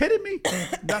 are you kidding me?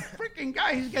 That freaking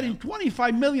guy is getting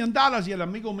 $25 million. Y el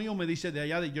amigo mío me dice de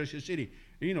allá de Jersey City,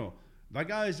 That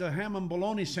guy is a ham and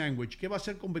bologna sandwich. ¿Qué va a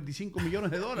hacer con 25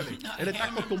 millones de dólares? Él está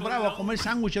acostumbrado a comer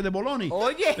sándwiches de bologna.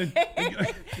 Oye,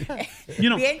 You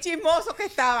know, bien chismoso que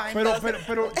estaban.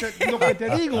 pero lo que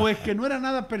te digo es que no era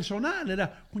nada personal.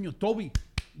 Era, coño, Toby,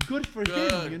 good for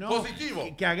him, you know.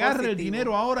 Positivo. Que agarre el Positivo.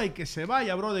 dinero ahora y que se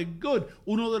vaya, brother. Good.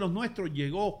 Uno de los nuestros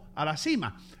llegó a la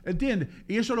cima. ¿Entiendes?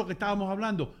 Y eso es lo que estábamos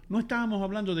hablando. No estábamos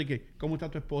hablando de que, ¿cómo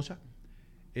está tu esposa?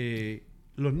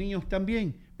 Los niños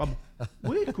también. Vamos.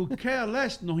 We could care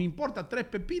less. Nos importa 3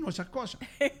 pepinos esas cosas.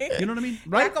 You know what I mean?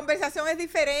 La Right? conversación es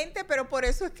diferente, pero por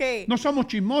eso es que... No somos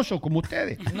chismosos como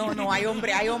ustedes. No, hay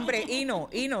hombre. Ino,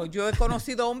 yo he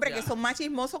conocido hombres que son más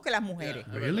chismosos que las mujeres.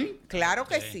 Really? Claro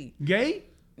que sí. ¿Gay?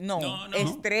 No, No.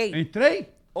 straight. ¿Straight?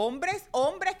 Hombres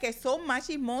que son más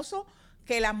chismosos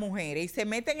que las mujeres y se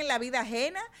meten en la vida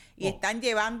ajena y están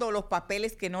llevando los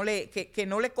papeles que no le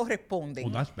corresponden.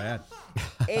 Oh, that's bad.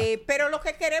 Pero lo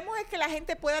que queremos es que la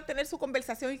gente pueda tener su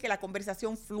conversación y que la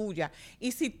conversación fluya.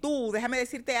 Y si tú, déjame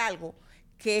decirte algo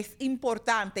que es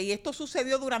importante, y esto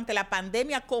sucedió durante la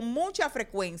pandemia con mucha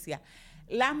frecuencia,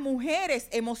 las mujeres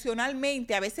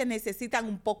emocionalmente a veces necesitan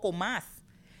un poco más.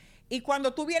 Y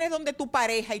cuando tú vienes donde tu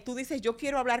pareja y tú dices, yo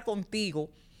quiero hablar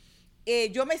contigo,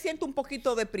 yo me siento un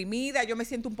poquito deprimida, yo me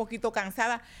siento un poquito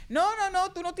cansada. No,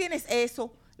 tú no tienes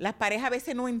eso. Las parejas a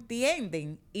veces no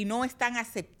entienden y no están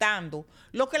aceptando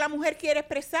lo que la mujer quiere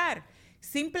expresar.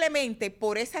 Simplemente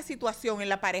por esa situación en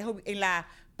la pareja, en la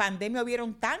pandemia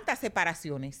hubieron tantas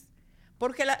separaciones.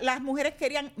 Porque las mujeres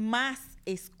querían más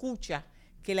escucha,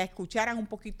 que la escucharan un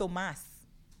poquito más.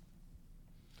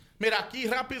 Mira, aquí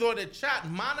rápido en el chat,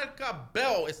 Monica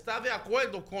Bell está de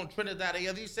acuerdo con Trinidad.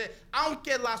 Ella dice,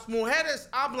 aunque las mujeres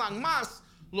hablan más,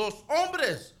 los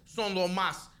hombres son los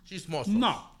más chismosos.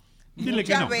 No. Dile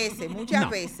que no. Muchas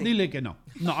veces. Dile que no.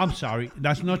 No, I'm sorry.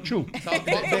 That's not true.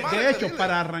 De hecho,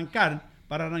 para arrancar,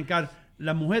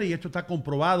 las mujeres, y esto está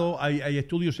comprobado, hay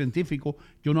estudios científicos,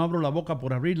 yo no abro la boca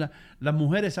por abrirla, las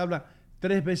mujeres hablan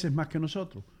 3 veces más que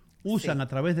nosotros. Usan a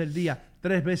través del día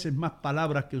 3 veces más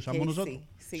palabras que usamos nosotros.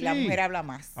 Sí, la mujer habla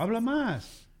más. Habla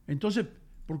más. Entonces,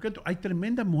 ¿por qué? Hay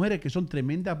tremendas mujeres que son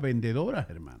tremendas vendedoras,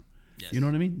 hermano. You know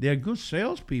what I mean? They are good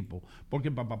salespeople. Porque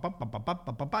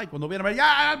y cuando vienen a ver,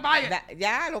 ya, vaya.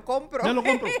 Ya lo compro. Ya lo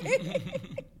compro.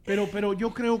 pero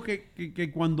yo creo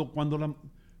que cuando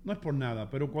no es por nada,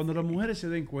 pero cuando las mujeres se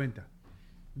den cuenta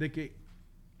de que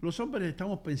los hombres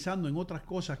estamos pensando en otras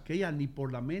cosas que ella ni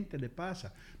por la mente le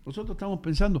pasa. Nosotros estamos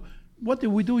pensando, what did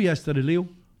we do yesterday, Leo?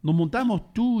 Nos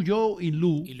montamos tú, yo y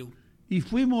Lu. Y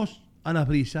fuimos a las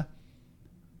brisas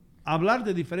a hablar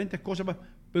de diferentes cosas,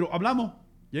 pero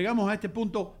llegamos a este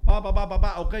punto,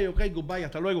 ok, goodbye,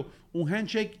 hasta luego, un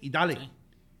handshake y dale.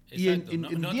 Sí,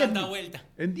 exacto, no tanta vuelta.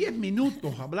 En 10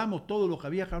 minutos hablamos todo lo que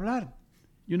había que hablar.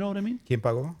 You know what I mean? ¿Quién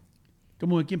pagó?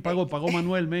 ¿Cómo que quién pagó? Pagó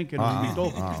Manuel, que nos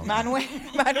invitó. Manuel.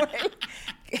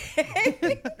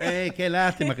 Qué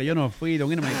lástima que yo no fui,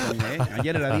 don Ino.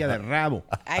 Ayer era día de rabo.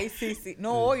 Ay, sí.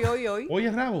 No, hoy. ¿Hoy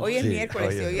es rabo? Hoy es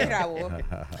miércoles, hoy es rabo.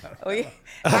 Oye,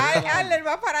 Arler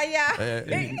va para allá.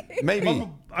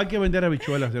 Hay que vender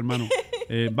habichuelas, hermano.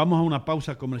 Vamos a una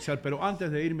pausa comercial, pero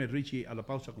antes de irme, Richie, a la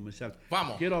pausa comercial,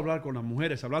 quiero hablar con las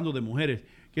mujeres. Hablando de mujeres,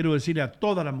 quiero decirle a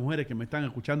todas las mujeres que me están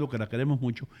escuchando, que las queremos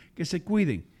mucho, que se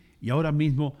cuiden. Y ahora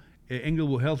mismo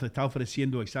Englewood Health está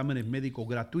ofreciendo exámenes médicos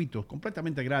gratuitos,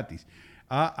 completamente gratis,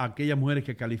 a aquellas mujeres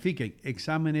que califiquen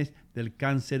exámenes del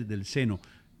cáncer del seno.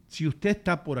 Si usted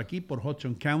está por aquí, por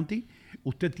Hudson County,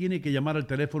 usted tiene que llamar al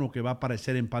teléfono que va a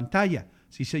aparecer en pantalla.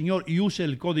 Sí, señor, y use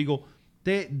el código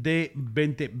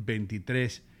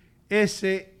TD2023.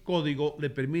 Ese código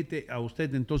le permite a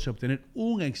usted entonces obtener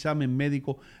un examen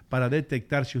médico para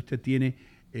detectar si usted tiene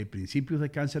principios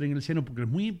de cáncer en el seno, porque es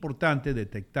muy importante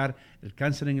detectar el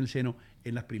cáncer en el seno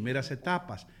en las primeras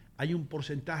etapas. Hay un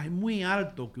porcentaje muy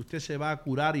alto que usted se va a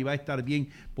curar y va a estar bien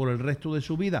por el resto de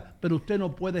su vida, pero usted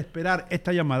no puede esperar.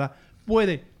 Esta llamada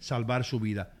puede salvar su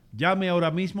vida. Llame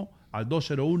ahora mismo al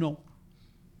 201,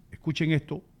 escuchen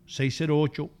esto,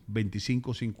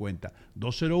 608-2550.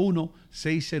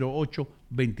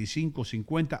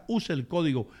 201-608-2550. Use el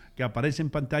código que aparece en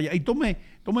pantalla y tome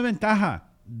ventaja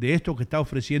de esto que está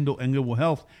ofreciendo Englewood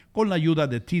Health con la ayuda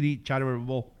de TD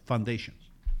Charitable Foundation.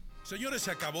 Señores,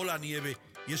 se acabó la nieve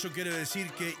y eso quiere decir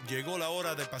que llegó la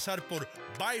hora de pasar por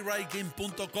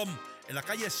buyrightgame.com en la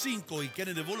calle 5 y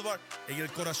Kennedy Boulevard, en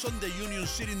el corazón de Union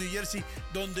City, New Jersey,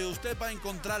 donde usted va a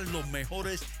encontrar los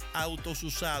mejores autos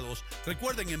usados.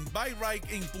 Recuerden, en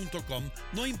buyrightIn.com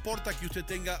no importa que usted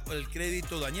tenga el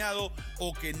crédito dañado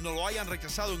o que no lo hayan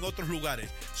rechazado en otros lugares.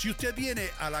 Si usted viene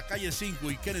a la calle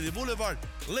 5 y Kennedy Boulevard,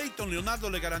 Leighton Leonardo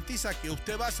le garantiza que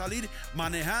usted va a salir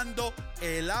manejando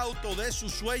el auto de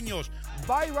sus sueños.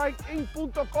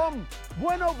 buyrightIn.com.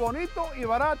 Bueno, bonito y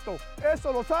barato.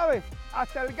 Eso lo sabe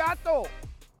hasta el gato.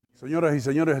 Señoras y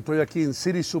señores, estoy aquí en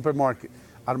City Supermarket,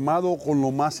 armado con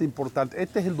lo más importante.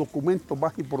 Este es el documento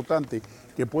más importante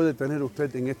que puede tener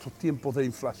usted en estos tiempos de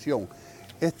inflación.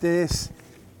 Este es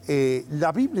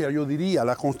la Biblia, yo diría,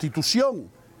 la constitución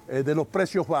de los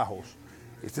precios bajos.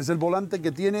 Este es el volante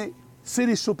que tiene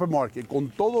City Supermarket con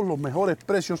todos los mejores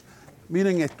precios.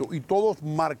 Miren esto, y todos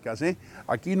marcas, ¿eh?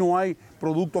 Aquí no hay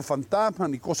productos fantasma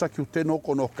ni cosas que usted no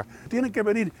conozca. Tienen que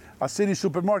venir a City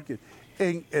Supermarket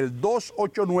en el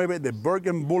 289 de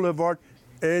Bergen Boulevard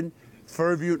en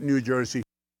Fairview, New Jersey.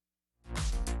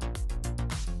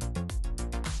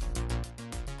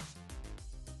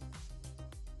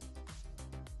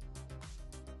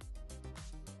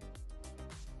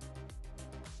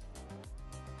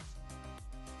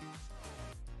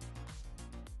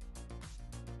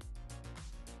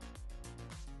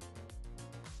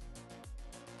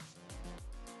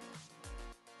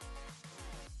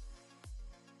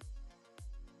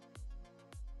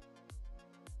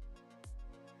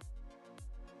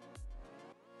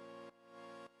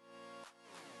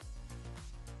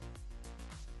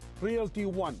 Realty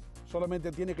One.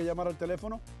 Solamente tiene que llamar al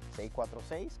teléfono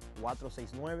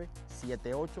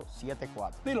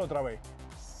 646-469-7874. Dilo otra vez.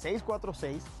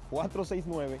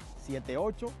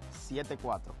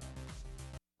 646-469-7874.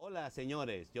 Hola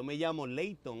señores, yo me llamo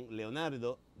Leighton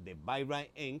Leonardo de Buy Right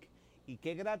Inc. y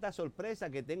qué grata sorpresa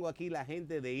que tengo aquí la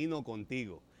gente de Ino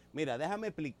Contigo. Mira, déjame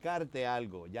explicarte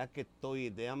algo, ya que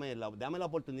dame la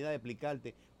oportunidad de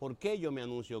explicarte por qué yo me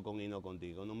anuncio con Ino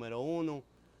Contigo. Número uno,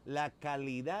 la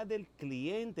calidad del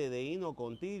cliente de Ino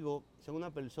Contigo son una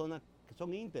persona que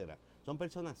son íntegras, son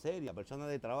personas serias, personas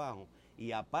de trabajo.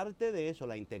 Y aparte de eso,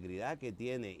 la integridad que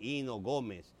tiene Ino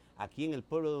Gomez aquí en el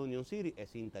pueblo de Union City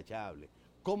es intachable.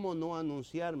 ¿Cómo no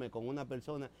anunciarme con una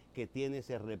persona que tiene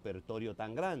ese repertorio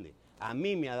tan grande? A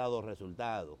mí me ha dado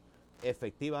resultados.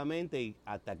 Efectivamente, y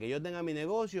hasta que yo tenga mi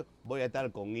negocio, voy a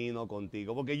estar con Ino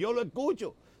Contigo, porque yo lo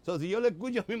escucho. Si yo lo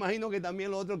escucho, me imagino que también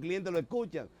los otros clientes lo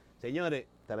escuchan. Señores,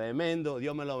 tremendo,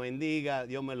 Dios me lo bendiga,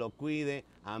 Dios me lo cuide,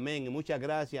 amén. Y muchas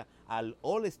gracias al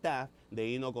all staff de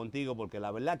Ino Contigo, porque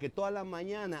la verdad que todas las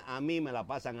mañanas a mí me la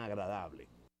pasan agradable.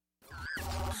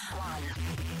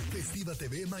 Festiva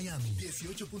TV Miami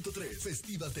 18.3,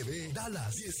 Festiva TV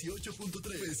Dallas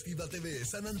 18.3, Festiva TV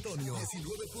San Antonio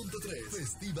 19.3,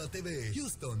 Festiva TV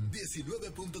Houston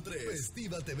 19.3,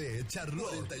 Festiva TV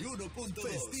Charlotte 41.2,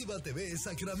 Festiva TV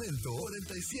Sacramento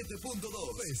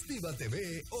 47.2, Festiva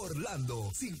TV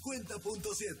Orlando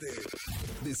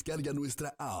 50.7. Descarga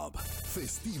nuestra app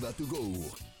Festiva to Go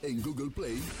en Google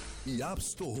Play y App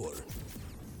Store.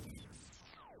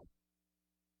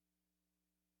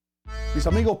 Mis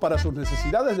amigos, para sus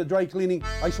necesidades de dry cleaning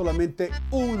hay solamente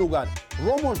un lugar,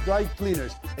 Romo's Dry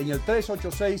Cleaners, en el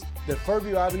 386 de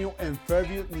Fairview Avenue en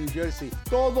Fairview, New Jersey.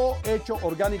 Todo hecho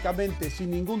orgánicamente,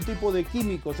 sin ningún tipo de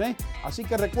químicos, ¿eh? Así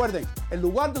que recuerden, el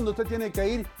lugar donde usted tiene que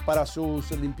ir para sus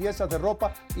limpiezas de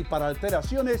ropa y para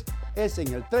alteraciones es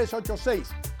en el 386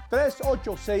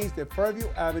 de Fairview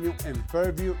Avenue en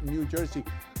Fairview, New Jersey.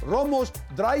 Romo's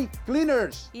Dry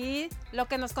Cleaners. Y lo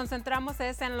que nos concentramos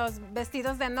es en los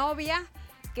vestidos de novia,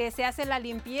 que se hace la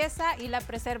limpieza y la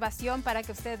preservación para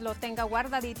que usted lo tenga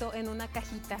guardadito en una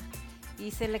cajita. Y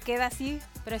se le queda así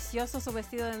precioso su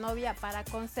vestido de novia para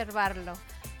conservarlo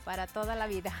para toda la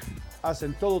vida.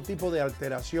 Hacen todo tipo de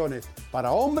alteraciones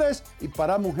para hombres y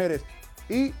para mujeres.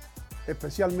 Y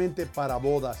especialmente para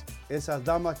bodas. Esas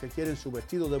damas que quieren su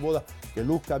vestido de boda que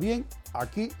luzca bien,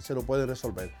 aquí se lo pueden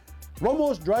resolver.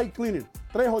 Romo's Dry Cleaning,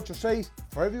 386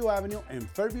 Fairview Avenue en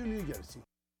Fairview, New Jersey.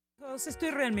 Estoy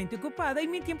realmente ocupada y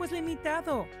mi tiempo es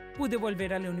limitado. Pude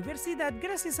volver a la universidad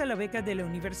gracias a la beca de la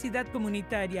Universidad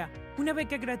Comunitaria, una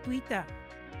beca gratuita.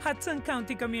 Hudson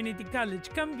County Community College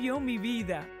cambió mi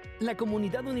vida. La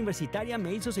comunidad universitaria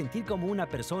me hizo sentir como una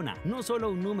persona, no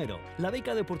solo un número. La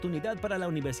beca de oportunidad para la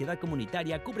universidad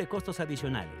comunitaria cubre costos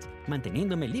adicionales,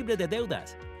 manteniéndome libre de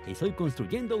deudas. Estoy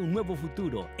construyendo un nuevo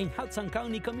futuro en Hudson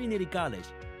County Community College.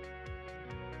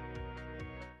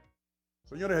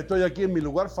 Señores, estoy aquí en mi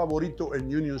lugar favorito en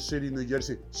Union City, New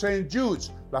Jersey, St.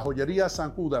 Jude's, la joyería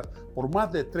San Judas, por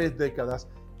más de 3 décadas.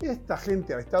 Esta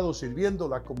gente ha estado sirviendo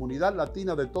la comunidad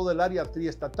latina de todo el área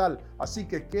triestatal, así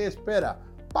que ¿qué espera?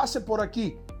 pase por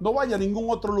aquí, no vaya a ningún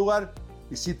otro lugar.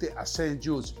 Visite a St.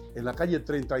 Jude's en la calle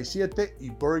 37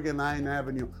 y Bergen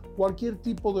Avenue. Cualquier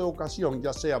tipo de ocasión,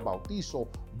 ya sea bautizo,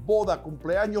 boda,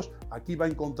 cumpleaños, aquí va a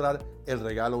encontrar el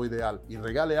regalo ideal y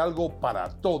regale algo para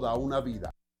toda una vida.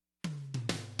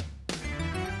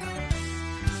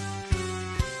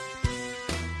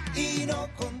 Ino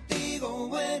contigo,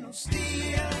 buenos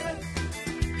días.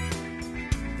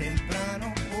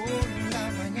 Temprano por la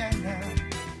mañana.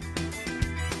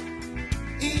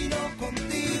 Ino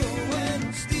contigo,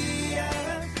 buenos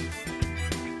días.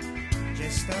 Ya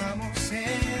estamos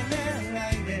en el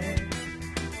aire.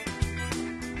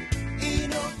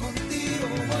 Ino contigo,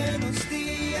 buenos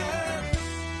días.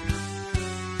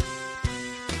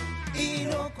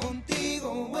 Ino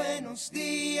contigo, buenos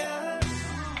días.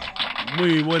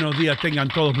 Muy buenos días tengan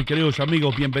todos mis queridos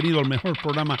amigos. Bienvenido al mejor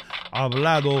programa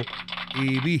hablado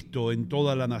y visto en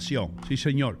toda la nación. Sí,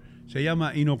 señor. Se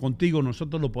llama Ino Contigo.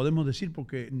 Nosotros lo podemos decir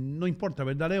porque no importa,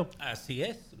 ¿verdad, Leo? Así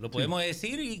es. Lo podemos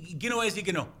decir y ¿quién no va a decir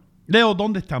que no? Leo,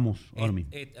 ¿dónde estamos ahora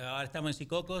mismo? Ahora estamos en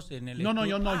Sicocos, en el No,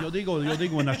 yo digo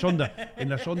en las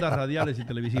ondas radiales y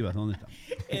televisivas, ¿dónde estamos?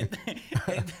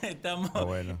 Estamos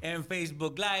en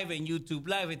Facebook Live, en YouTube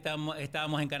Live,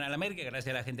 estábamos en Canal América,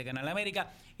 gracias a la gente de Canal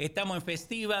América. Estamos en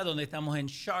Festiva, donde estamos en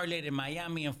Charlotte, en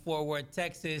Miami, en Fort Worth,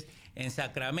 Texas, en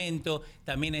Sacramento.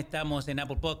 También estamos en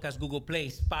Apple Podcasts, Google Play,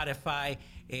 Spotify,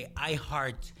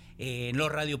 iHeart, en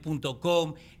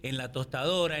losradio.com, en la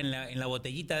tostadora, en la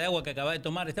botellita de agua que acaba de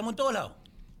tomar. Estamos en todos lados.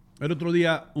 El otro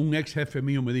día un ex jefe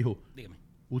mío me dijo, Dígame.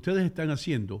 ustedes están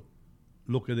haciendo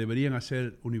lo que deberían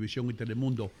hacer Univisión y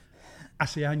Telemundo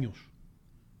hace años.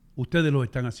 Ustedes lo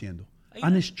están haciendo.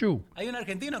 And it's true. Hay un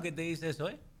argentino que te dice eso,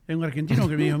 ¿eh? Hay un argentino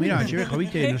que me dijo, mira, Chevejo,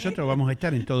 viste, nosotros vamos a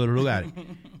estar en todos los lugares.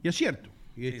 Y es cierto.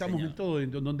 Y estamos en todo, en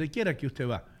donde quiera que usted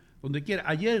va. Donde quiera.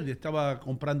 Ayer estaba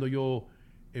comprando yo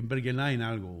en Bergen Line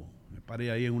algo. Me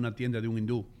paré ahí en una tienda de un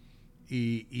hindú.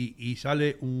 Y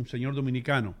sale un señor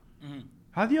dominicano. Uh-huh.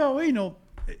 Adiós, Ino.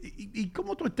 ¿Y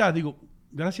cómo tú estás? Digo,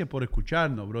 gracias por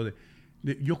escucharnos, brother.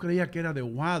 Yo creía que era de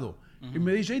Guado. Uh-huh. Y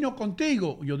me dice, Ino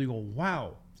Contigo. Y yo digo,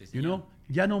 wow. Sí, you know?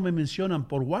 Ya no me mencionan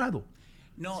por Guado.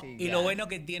 No, Sí, y ya. lo bueno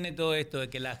que tiene todo esto es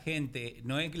que la gente,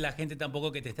 no es la gente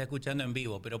tampoco que te está escuchando en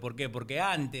vivo, pero ¿por qué? Porque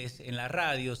antes en la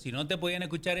radio, si no te podían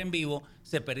escuchar en vivo,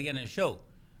 se perdían el show.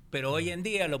 Pero hoy en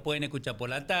día lo pueden escuchar por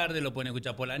la tarde, lo pueden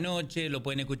escuchar por la noche, lo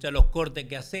pueden escuchar los cortes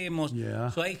que hacemos.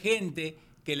 Yeah. So, hay gente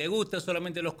que le gusta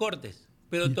solamente los cortes,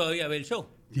 pero todavía ve el show.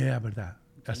 Ya, verdad.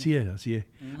 Así es, así es.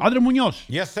 Adrián Muñoz.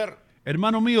 Yes, sir.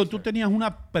 Hermano mío, tú tenías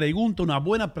una pregunta, una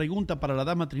buena pregunta para la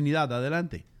Dama Trinidad.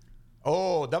 Adelante.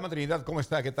 Oh, Dama Trinidad, ¿cómo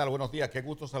está? ¿Qué tal? Buenos días. Qué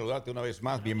gusto saludarte una vez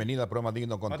más. Bienvenida al programa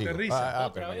Digno Contigo.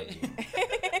 Otra vez.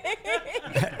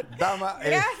 Dama,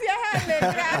 Gracias, Arlen,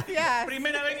 gracias.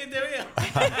 Primera vez que te veo.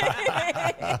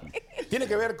 tiene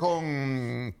que ver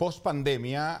con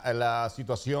post-pandemia, la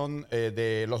situación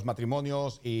de los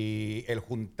matrimonios y el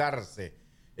juntarse,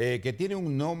 que tiene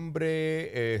un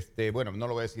nombre, bueno, no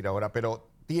lo voy a decir ahora,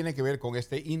 pero tiene que ver con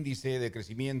este índice de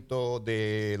crecimiento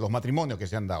de los matrimonios que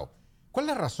se han dado. ¿Cuál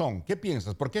es la razón? ¿Qué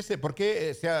piensas? ¿Por qué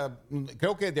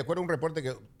creo que de acuerdo a un reporte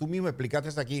que tú mismo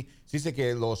explicaste aquí, se dice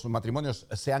que los matrimonios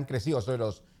se han crecido, o sea,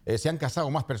 se han casado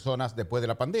más personas después de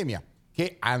la pandemia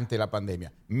que ante la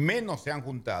pandemia. Menos se han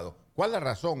juntado. ¿Cuál es la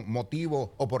razón,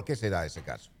 motivo o por qué se da ese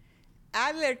caso?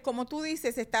 Adler, como tú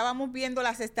dices, estábamos viendo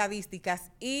las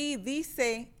estadísticas y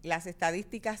dice las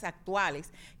estadísticas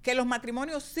actuales que los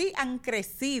matrimonios sí han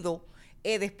crecido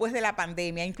después de la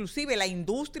pandemia. Inclusive la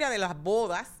industria de las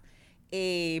bodas,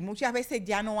 muchas veces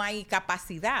ya no hay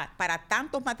capacidad para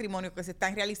tantos matrimonios que se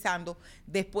están realizando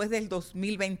después del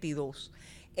 2022.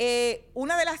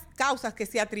 Una de las causas que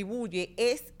se atribuye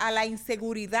es a la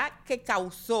inseguridad que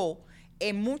causó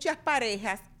en muchas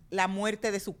parejas la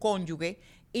muerte de su cónyuge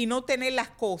y no tener las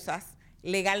cosas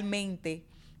legalmente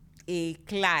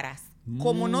claras.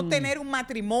 Como no tener un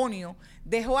matrimonio,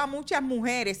 dejó a muchas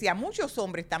mujeres y a muchos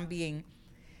hombres también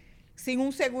sin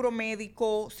un seguro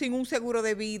médico, sin un seguro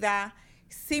de vida,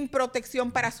 sin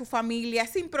protección para su familia,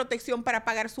 sin protección para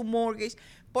pagar su mortgage,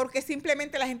 porque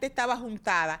simplemente la gente estaba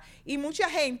juntada. Y mucha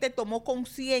gente tomó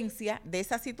conciencia de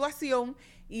esa situación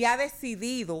y ha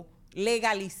decidido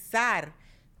legalizar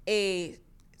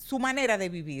su manera de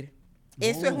vivir.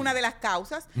 Eso es una de las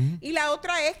causas. Y la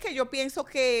otra es que yo pienso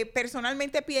que,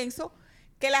 personalmente pienso,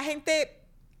 que la gente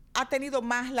ha tenido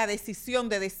más la decisión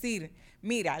de decir,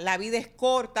 mira, la vida es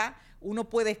corta, uno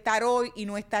puede estar hoy y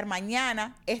no estar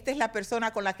mañana, esta es la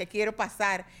persona con la que quiero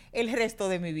pasar el resto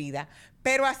de mi vida.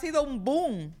 Pero ha sido un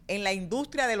boom en la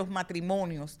industria de los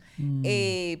matrimonios,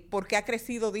 porque ha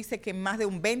crecido, dice que más de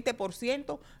un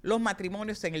 20% los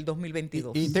matrimonios en el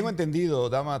 2022. Y tengo entendido,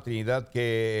 dama Trinidad,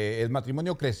 que el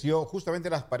matrimonio creció justamente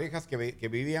las parejas que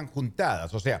vivían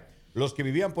juntadas, o sea, los que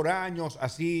vivían por años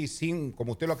así, sin,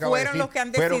 como usted lo acaba de decir, los que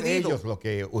han fueron decidido. ellos los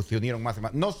que se unieron más y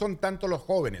más. No son tanto los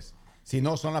jóvenes,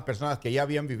 sino son las personas que ya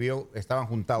habían vivido, estaban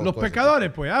juntados. Los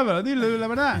pecadores, pues, habla, dile la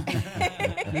verdad.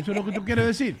 Eso es lo que tú quieres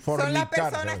decir. Son las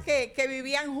personas que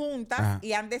vivían juntas Ajá.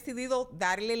 y han decidido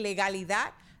darle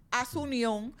legalidad a su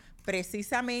unión,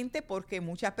 precisamente porque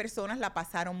muchas personas la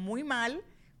pasaron muy mal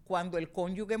cuando el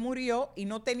cónyuge murió y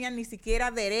no tenían ni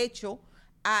siquiera derecho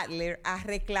a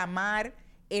reclamar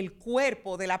el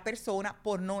cuerpo de la persona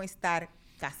por no estar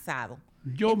casado.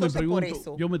 Yo Entonces, me por pregunto,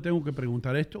 eso, yo me tengo que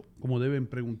preguntar esto, como deben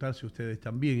preguntarse ustedes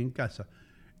también en casa.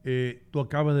 Tú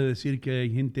acabas de decir que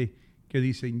hay gente que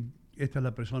dicen, esta es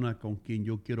la persona con quien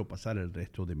yo quiero pasar el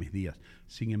resto de mis días.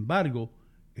 Sin embargo,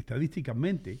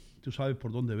 estadísticamente, tú sabes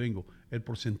por dónde vengo, el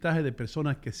porcentaje de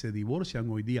personas que se divorcian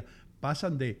hoy día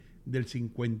pasan del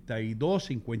 52,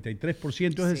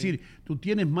 53%. Es decir, tú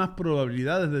tienes más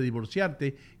probabilidades de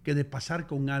divorciarte que de pasar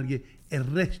con alguien el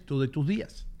resto de tus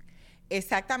días.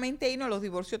 exactamente, Ino, los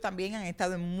divorcios también han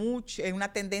estado en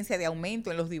una tendencia de aumento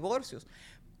en los divorcios.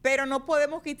 Pero no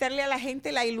podemos quitarle a la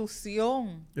gente la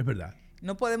ilusión. Es verdad.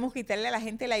 No podemos quitarle a la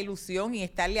gente la ilusión y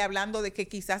estarle hablando de que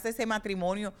quizás ese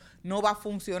matrimonio no va a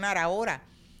funcionar ahora.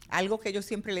 Algo que yo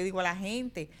siempre le digo a la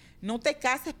gente, no te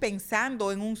cases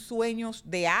pensando en un sueño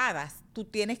de hadas. Tú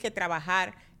tienes que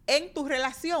trabajar en tu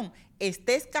relación,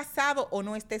 estés casado o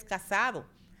no estés casado.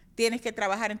 Tienes que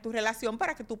trabajar en tu relación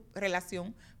para que tu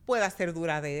relación pueda ser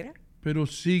duradera. Pero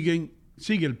sigue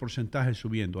el porcentaje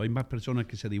subiendo. Hay más personas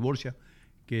que se divorcian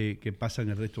que pasan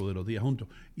el resto de los días juntos.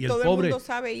 Y Todo el pobre, mundo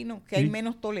sabe, Ino, que ¿sí? hay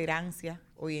menos tolerancia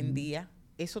hoy en día.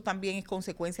 Eso también es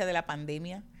consecuencia de la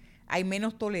pandemia. Hay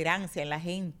menos tolerancia en la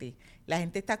gente. La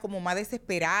gente está como más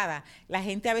desesperada. La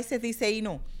gente a veces dice,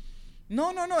 Ino,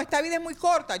 no, esta vida es muy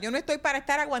corta. Yo no estoy para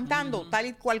estar aguantando tal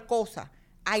y cual cosa.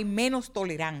 Hay menos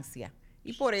tolerancia.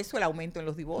 Y por eso el aumento en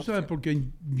los divorcios. ¿sabes por qué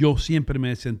yo siempre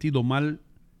me he sentido mal?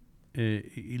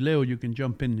 Y Leo, you can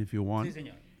jump in if you want. Sí,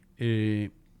 señor.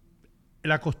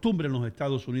 La costumbre en los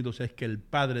Estados Unidos es que el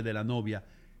padre de la novia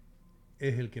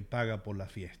es el que paga por la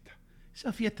fiesta.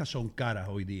 Esas fiestas son caras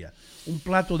hoy día. Un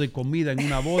plato de comida en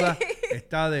una boda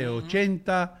está de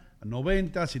 80,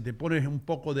 90. Si te pones un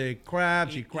poco de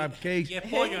crabs y crab cakes. Y es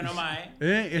pollo nomás,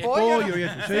 Es pollo. Y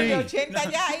eso, sí. De 80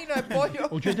 ya, Ino, es pollo.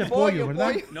 80 es pollo,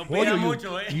 ¿verdad? No Pollo pida y un-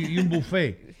 mucho, y un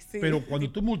buffet. Sí. Pero cuando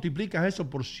tú multiplicas eso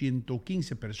por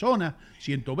 115 personas,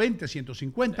 120,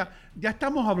 150, ya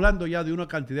estamos hablando ya de una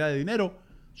cantidad de dinero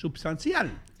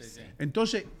sustancial.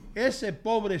 Entonces, ese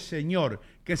pobre señor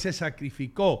que se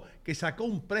sacrificó, que sacó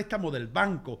un préstamo del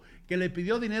banco, que le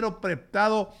pidió dinero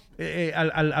prestado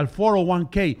al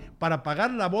 401k para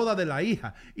pagar la boda de la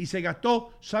hija y se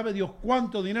gastó, sabe Dios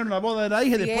cuánto dinero en la boda de la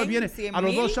hija, y después viene, 100 a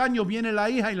los mil. 2 años viene la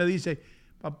hija y le dice,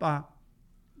 papá,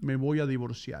 me voy a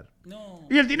divorciar. No.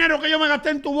 ¿Y el dinero que yo me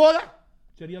gasté en tu boda?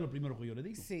 Sería lo primero que yo le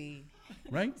digo. Sí.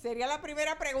 Right? Sería la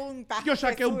primera pregunta. Yo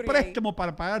saqué que un surge ahí. préstamo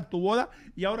para pagar tu boda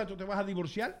y ahora tú te vas a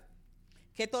divorciar.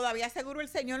 Que todavía seguro el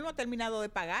señor no ha terminado de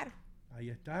pagar. Ahí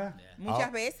está.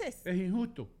 Muchas veces. Es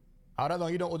injusto. Ahora,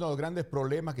 don Ino, uno de los grandes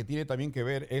problemas que tiene también que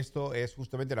ver esto es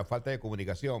justamente la falta de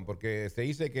comunicación, porque se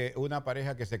dice que una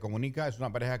pareja que se comunica es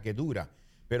una pareja que dura,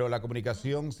 pero la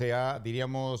comunicación se ha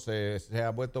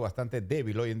vuelto bastante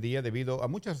débil hoy en día debido a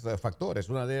muchos factores.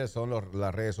 Una de ellas son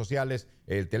las redes sociales,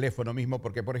 el teléfono mismo,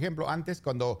 porque, por ejemplo, antes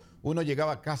cuando uno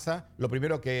llegaba a casa, lo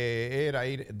primero que era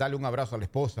darle un abrazo a la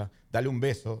esposa, darle un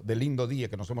beso del lindo día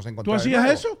que nos hemos encontrado. ¿Tú de hacías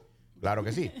nuevo. eso? Claro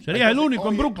que sí. Serías el único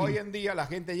en Brooklyn. Hoy en día la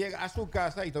gente llega a su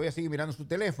casa y todavía sigue mirando su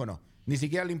teléfono. Ni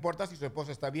siquiera le importa si su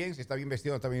esposa está bien, si está bien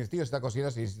vestido o no está bien vestido, si está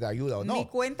cocinando, si necesita ayuda o no. Ni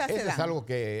cuenta se Eso es dan. algo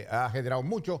que ha generado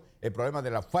mucho el problema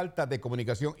de la falta de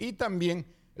comunicación y también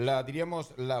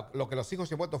lo que los hijos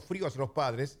se han vuelto fríos hacia los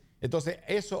padres. Entonces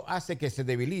eso hace que se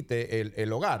debilite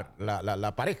el hogar,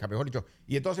 la pareja, mejor dicho.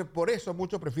 Y entonces por eso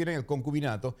muchos prefieren el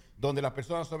concubinato, donde las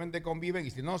personas solamente conviven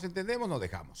y si no nos entendemos, nos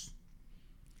dejamos.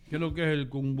 ¿Qué es lo que es el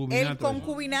concubinato? El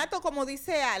concubinato, como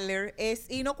dice Adler, es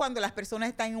cuando las personas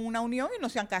están en una unión y no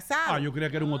se han casado. Yo creía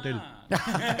que era un hotel.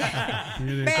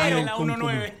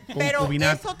 Pero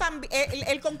eso también,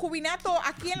 el concubinato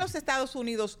aquí en los Estados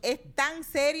Unidos es tan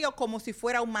serio como si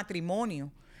fuera un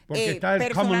matrimonio. Porque está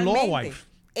el common law personalmente. wife.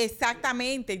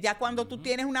 Exactamente. Ya cuando tú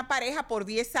tienes una pareja por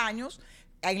 10 años,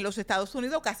 en los Estados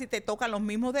Unidos casi te tocan los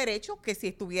mismos derechos que si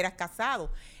estuvieras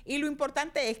casado. Y lo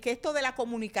importante es que esto de la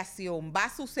comunicación va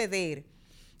a suceder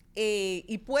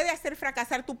y puede hacer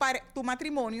fracasar tu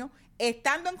matrimonio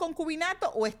estando en concubinato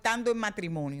o estando en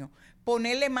matrimonio.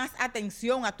 Ponerle más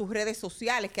atención a tus redes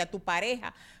sociales que a tu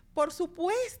pareja. Por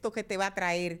supuesto que te va a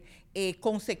traer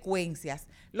consecuencias.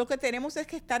 Lo que tenemos es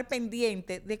que estar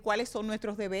pendiente de cuáles son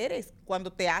nuestros deberes.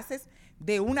 Cuando te haces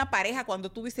de una pareja,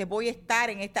 cuando tú dices voy a estar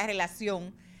en esta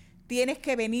relación, tienes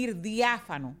que venir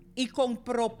diáfano y con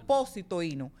propósito,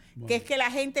 Ino, bueno, que es que la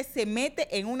gente se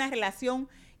mete en una relación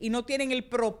y no tienen el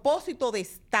propósito de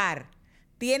estar.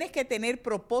 Tienes que tener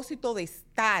propósito de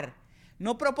estar,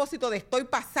 no propósito de estoy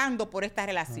pasando por esta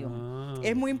relación.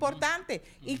 Es muy importante.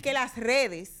 Y que las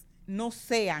redes no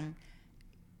sean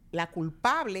la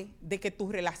culpable de que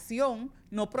tu relación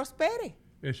no prospere.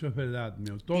 Eso es verdad,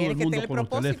 mío. Todo el mundo con los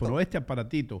teléfonos. Este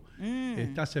aparatito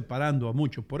está separando a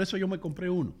muchos. Por eso yo me compré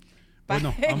uno.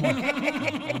 Bueno,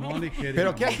 vamos.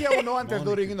 Pero ¿qué hacía uno antes,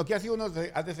 Durino? ¿Qué hacía uno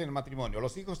antes en el matrimonio?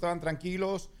 Los hijos estaban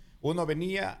tranquilos, uno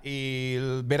venía y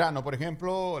el verano, por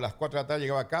ejemplo, a las 4 de la tarde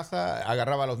llegaba a casa,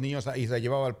 agarraba a los niños y se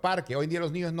llevaba al parque. Hoy en día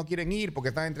los niños no quieren ir porque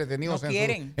están entretenidos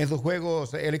en sus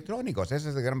juegos electrónicos. Ese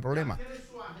es el gran problema.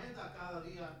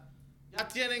 Ya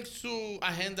tienen su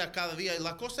agenda cada día. Y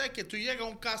la cosa es que tú llegas a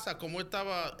una casa, como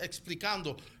estaba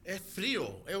explicando, es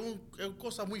frío. Es una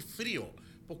cosa muy frío.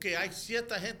 Porque hay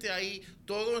cierta gente ahí,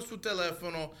 todo en su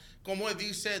teléfono. Como él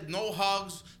dice, no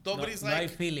hugs. Nobody's like, hay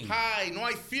feeling. Hi, no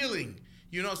hay feeling.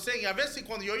 You know what I'm saying? A veces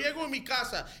cuando yo llego en mi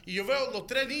casa y yo veo los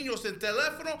 3 niños en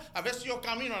teléfono, a veces yo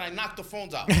camino and I knock the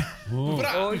phones out.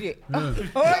 Oye.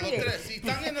 Si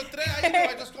están en los 3 ahí,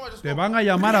 I just go. Te van a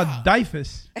llamar a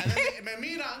Daifes. Me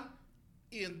miran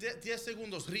y en 10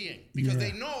 segundos ríen. Because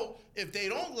they know if they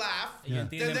don't laugh, then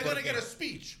they're going to get a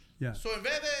speech. Yeah. So en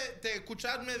vez de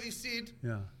escucharme decir,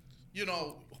 you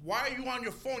know, why are you on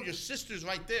your phone? Your sister's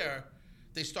right there.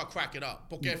 They start cracking up.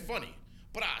 Porque es funny.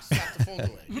 But I slap the phone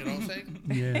away. You know what I'm saying?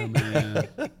 Yeah, man.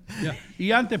 Yeah.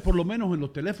 Y antes, por lo menos en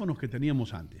los teléfonos que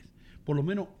teníamos antes, por lo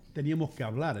menos teníamos que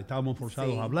hablar. Estábamos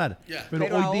forzados a hablar. Yeah. Pero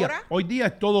hoy día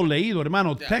es todo leído,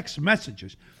 hermano. Text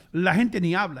messages. La gente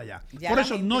ni habla ya. Por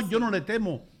eso yo no le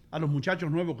temo a los muchachos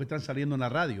nuevos que están saliendo en la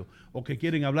radio o que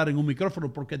quieren hablar en un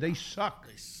micrófono porque they suck.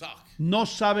 No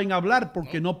saben hablar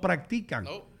porque no practican.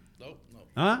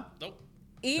 ¿Ah?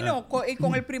 Y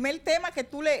con el primer tema que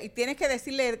tú le tienes que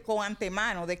decirle con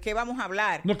antemano de qué vamos a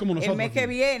hablar. No como nosotros el mes que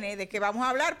viene, de qué vamos a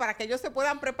hablar para que ellos se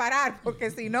puedan preparar, porque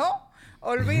si no,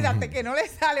 olvídate que no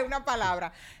les sale una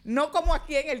palabra. No como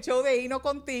aquí en el show de Ino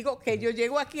Contigo, que yo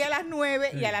llego aquí a las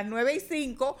 9 y a las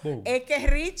 9:05 es que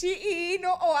Richie y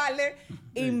Ino o Aller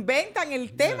inventan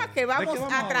el tema que vamos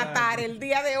a tratar el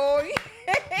día de hoy.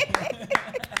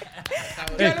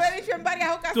 Yo lo he dicho en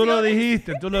varias ocasiones. Tú lo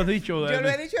dijiste, tú lo has dicho. Yo lo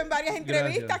he dicho en varias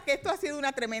entrevistas que esto ha sido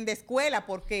una tremenda escuela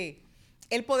porque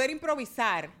el poder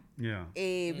improvisar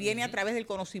viene a través del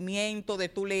conocimiento, de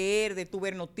tu leer, de tu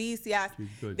ver noticias,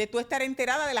 de tu estar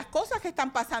enterada de las cosas que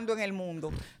están pasando en el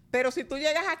mundo. Pero si tú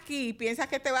llegas aquí y piensas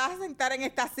que te vas a sentar en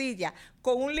esta silla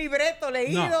con un libreto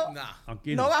leído,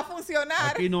 no va a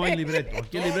funcionar. Aquí no hay libreto.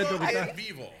 Aquí el libreto que está es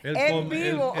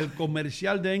vivo. El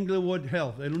comercial de Englewood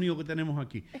Health, el único que tenemos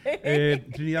aquí.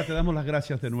 Trinidad, te damos las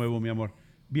gracias de nuevo, mi amor.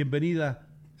 Bienvenida,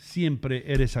 siempre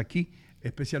eres aquí,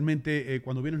 especialmente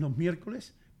cuando vienes los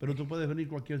miércoles, pero tú puedes venir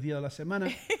cualquier día de la semana.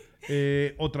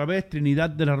 Otra vez,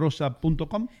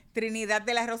 trinidaddelarosa.com.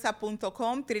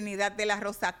 trinidaddelarosa.com, Trinidad de la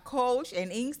Rosa Coach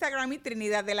en Instagram y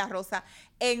Trinidad de la Rosa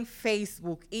en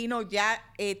Facebook. Y ya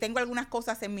tengo algunas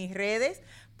cosas en mis redes.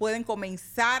 Pueden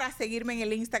comenzar a seguirme en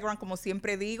el Instagram, como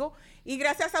siempre digo. Y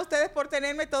gracias a ustedes por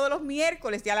tenerme todos los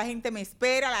miércoles. Ya la gente me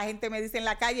espera, la gente me dice en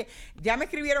la calle, ya me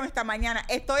escribieron esta mañana,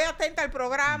 estoy atenta al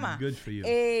programa. Good for you.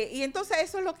 Y entonces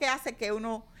eso es lo que hace que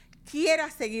uno quiera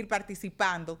seguir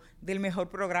participando del mejor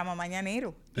programa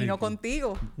mañanero. Ino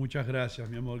Contigo. Muchas gracias,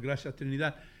 mi amor. Gracias,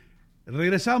 Trinidad.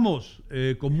 Regresamos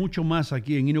con mucho más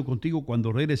aquí en Ino Contigo.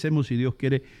 Cuando regresemos, si Dios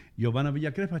quiere, Giovanna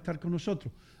Villacrés va a estar con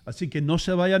nosotros. Así que no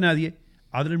se vaya nadie.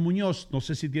 Adriel Muñoz, no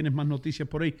sé si tienes más noticias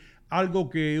por ahí. Algo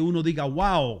que uno diga,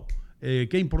 wow,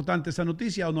 qué importante esa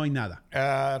noticia, o no hay nada.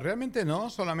 Realmente no,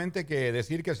 solamente que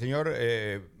decir que el señor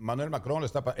Emmanuel Macron lo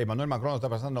está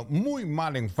pasando muy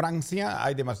mal en Francia.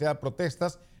 Hay demasiadas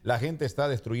protestas. La gente está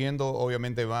destruyendo,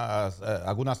 obviamente,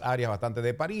 algunas áreas bastante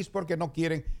de París porque no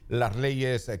quieren las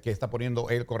leyes que está poniendo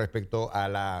él con respecto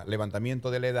al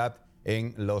levantamiento de la edad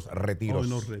en los retiros. En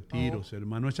los retiros,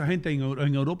 hermano. Esa gente en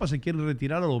Europa se quiere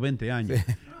retirar a los 20 años.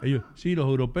 Los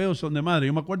europeos son de madre.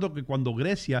 Yo me acuerdo que cuando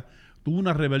Grecia tuvo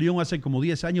una rebelión hace como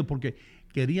 10 años porque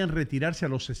querían retirarse a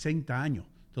los 60 años.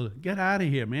 Entonces, get out of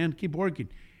here, man. Keep working.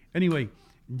 Anyway,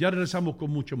 Ya regresamos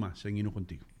con mucho más en Ino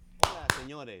Contigo. Hola,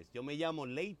 señores. Yo me llamo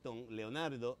Leighton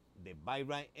Leonardo de Buy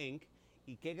Right Inc.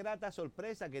 Y qué grata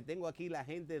sorpresa que tengo aquí la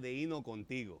gente de Ino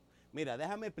Contigo. Mira,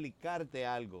 déjame explicarte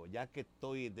algo, ya que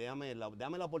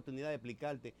dame la oportunidad de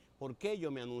explicarte por qué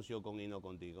yo me anuncio con Ino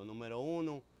Contigo. Número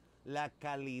uno, la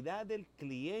calidad del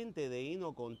cliente de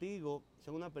Ino Contigo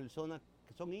son una persona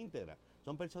que son íntegras,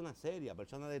 son personas serias,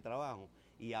 personas de trabajo.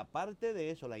 Y aparte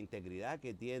de eso, la integridad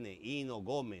que tiene Ino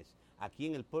Gomez aquí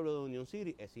en el pueblo de Union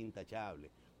City es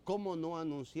intachable. ¿Cómo no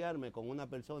anunciarme con una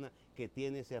persona que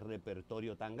tiene ese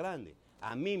repertorio tan grande?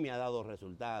 A mí me ha dado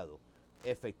resultados.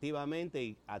 Efectivamente,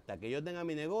 y hasta que yo tenga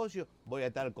mi negocio, voy a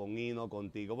estar con Ino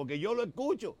Contigo, porque yo lo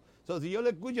escucho. Si yo lo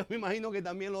escucho, me imagino que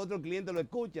también los otros clientes lo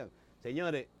escuchan.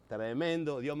 Señores,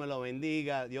 tremendo, Dios me lo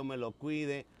bendiga, Dios me lo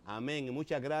cuide, amén. Y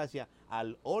muchas gracias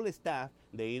al all staff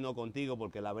de Ino Contigo,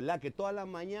 porque la verdad que todas las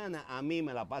mañanas a mí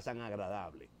me la pasan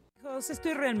agradable.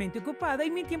 Estoy realmente ocupada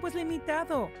y mi tiempo es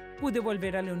limitado. Pude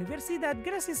volver a la universidad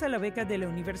gracias a la beca de la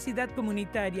Universidad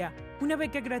Comunitaria, una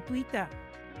beca gratuita.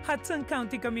 Hudson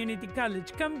County Community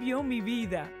College cambió mi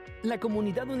vida. La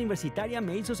comunidad universitaria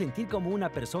me hizo sentir como una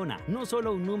persona, no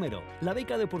solo un número. La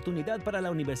beca de oportunidad para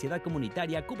la universidad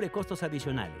comunitaria cubre costos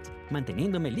adicionales,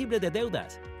 manteniéndome libre de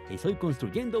deudas. Estoy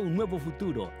construyendo un nuevo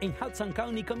futuro en Hudson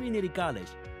County Community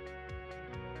College.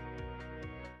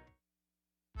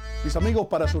 Mis amigos,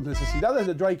 para sus necesidades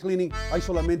de dry cleaning hay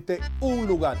solamente un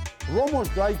lugar, Romo's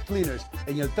Dry Cleaners,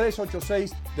 en el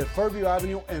 386 de Fairview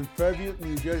Avenue en Fairview,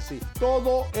 New Jersey.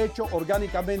 Todo hecho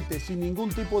orgánicamente, sin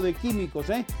ningún tipo de químicos,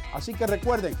 ¿eh? Así que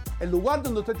recuerden, el lugar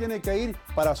donde usted tiene que ir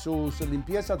para sus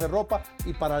limpiezas de ropa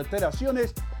y para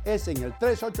alteraciones es en el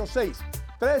 386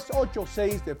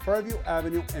 de Fairview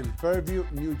Avenue en Fairview,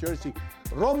 New Jersey.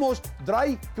 Romo's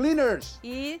Dry Cleaners.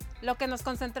 Y lo que nos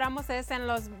concentramos es en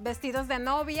los vestidos de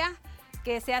novia,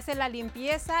 que se hace la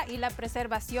limpieza y la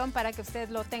preservación para que usted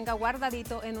lo tenga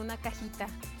guardadito en una cajita.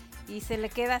 Y se le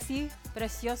queda así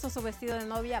precioso su vestido de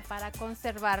novia para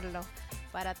conservarlo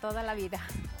para toda la vida.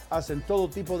 Hacen todo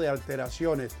tipo de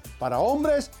alteraciones para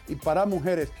hombres y para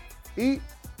mujeres. Y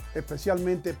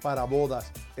especialmente para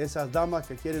bodas. Esas damas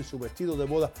que quieren su vestido de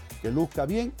boda que luzca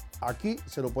bien, aquí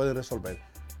se lo pueden resolver.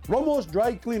 Romo's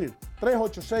Dry Cleaning,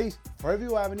 386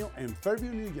 Fairview Avenue en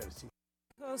Fairview, New Jersey.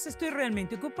 Estoy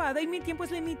realmente ocupada y mi tiempo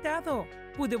es limitado.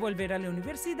 Pude volver a la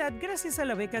universidad gracias a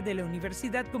la beca de la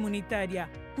Universidad Comunitaria,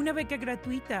 una beca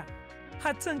gratuita.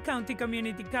 Hudson County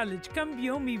Community College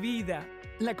cambió mi vida.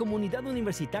 La comunidad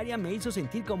universitaria me hizo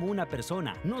sentir como una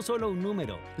persona, no solo un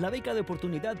número. La beca de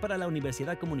oportunidad para la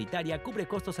universidad comunitaria cubre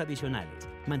costos adicionales,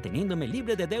 manteniéndome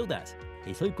libre de deudas.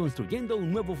 Estoy construyendo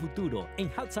un nuevo futuro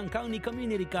en Hudson County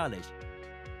Community College.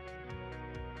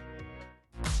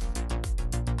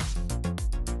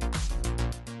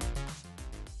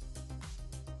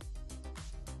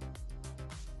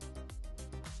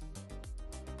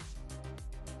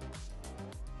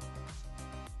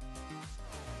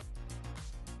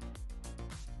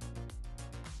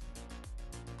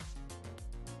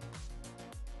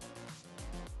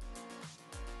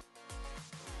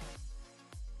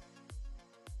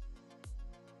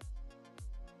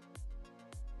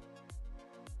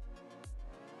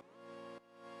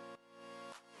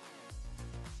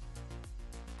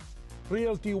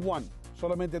 Realty One.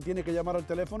 Solamente tiene que llamar al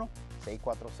teléfono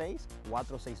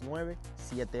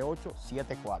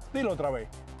 646-469-7874. Dilo otra vez.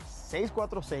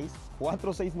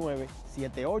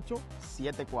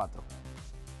 646-469-7874.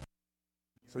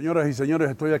 Señoras y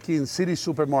señores, estoy aquí en City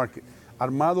Supermarket,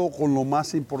 armado con lo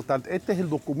más importante. Este es el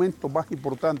documento más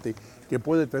importante que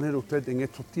puede tener usted en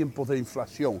estos tiempos de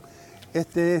inflación.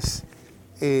 Este es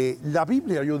la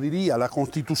Biblia, yo diría, la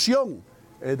constitución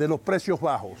de los precios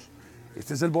bajos.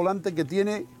 Este es el volante que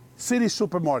tiene City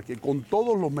Supermarket con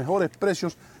todos los mejores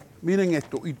precios. Miren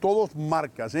esto, y todos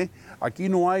marcas, ¿eh? Aquí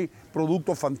no hay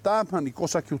productos fantasma ni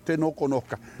cosas que usted no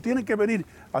conozca. Tienen que venir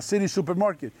a City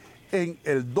Supermarket en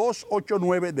el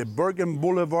 289 de Bergen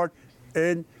Boulevard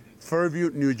en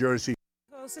Fairview, New Jersey.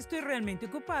 Estoy realmente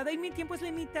ocupada y mi tiempo es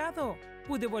limitado.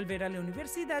 Pude volver a la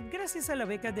universidad gracias a la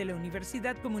beca de la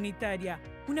Universidad Comunitaria,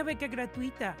 una beca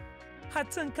gratuita.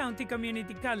 Hudson County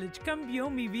Community College cambió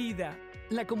mi vida.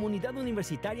 La comunidad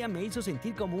universitaria me hizo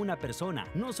sentir como una persona,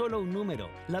 no solo un número.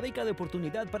 La beca de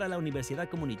oportunidad para la universidad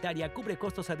comunitaria cubre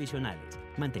costos adicionales,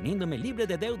 manteniéndome libre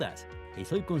de deudas.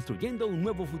 Estoy construyendo un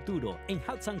nuevo futuro en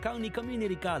Hudson County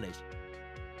Community College.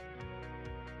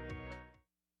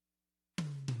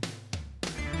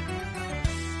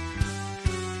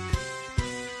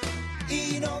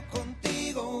 Ino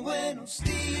contigo, buenos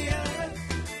días.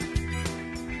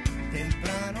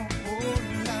 Temprano por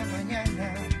la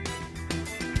mañana.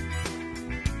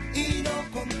 Ino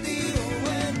contigo, buenos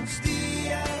días.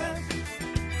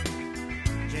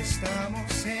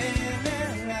 estamos en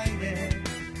el aire.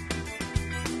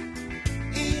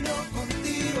 Ino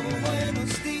Contigo,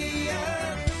 buenos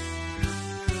días.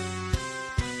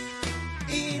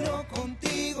 Ino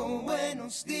Contigo,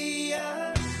 buenos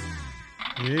días.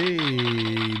 Hey,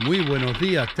 muy buenos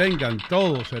días tengan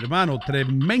todos, hermanos.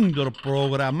 Tremendo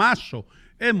programazo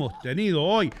hemos tenido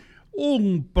hoy.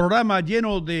 Un programa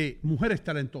lleno de mujeres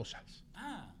talentosas.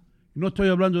 No estoy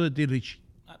hablando de ti, Richie.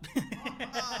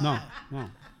 No.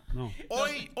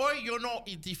 Hoy yo no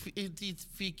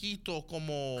identifico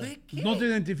como... ¿Qué? No te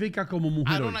identificas como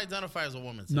mujer. I don't hoy. identify as a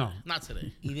woman. No. Today. Not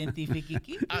today.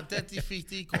 ¿Identifiqui?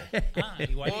 Identifico.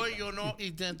 Igualito. Hoy yo no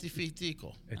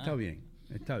identifico. Está bien.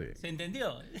 ¿Se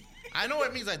entendió? I know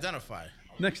it means identify.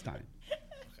 Next time.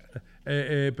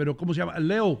 Pero ¿cómo se llama?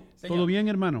 Leo, Señor, ¿todo bien,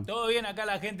 hermano? Todo bien, acá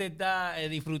la gente está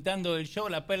disfrutando del show,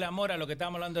 la pela mora, lo que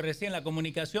estábamos hablando recién, la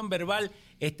comunicación verbal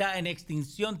está en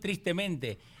extinción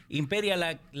tristemente. Imperia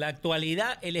la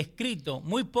actualidad, el escrito,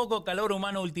 muy poco calor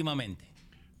humano últimamente.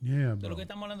 Yeah, ¿De lo que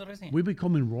estamos hablando recién? We're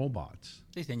becoming robots.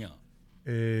 Sí, señor.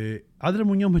 Adre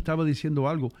Muñoz me estaba diciendo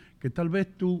algo, que tal vez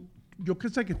yo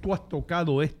sé que tú has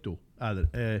tocado esto,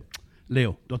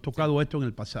 Leo, tú has tocado esto en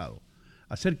el pasado,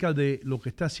 acerca de lo que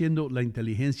está haciendo la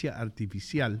inteligencia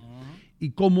artificial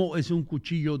y cómo es un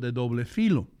cuchillo de doble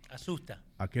filo. Asusta.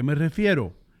 ¿A qué me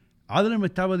refiero? Adler me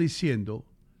estaba diciendo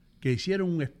que hicieron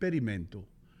un experimento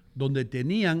donde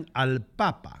tenían al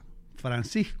Papa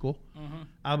Francisco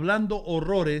hablando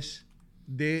horrores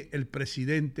del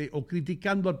presidente o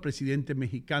criticando al presidente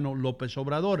mexicano López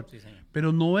Obrador. Sí, señor.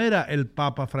 Pero no era el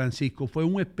Papa Francisco, fue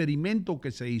un experimento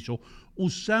que se hizo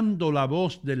usando la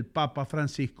voz del Papa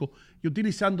Francisco y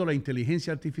utilizando la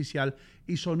inteligencia artificial,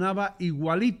 y sonaba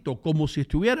igualito, como si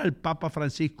estuviera el Papa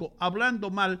Francisco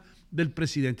hablando mal del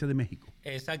presidente de México.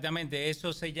 Exactamente,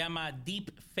 eso se llama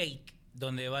deep fake,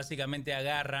 donde básicamente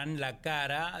agarran la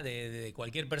cara de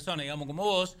cualquier persona, digamos como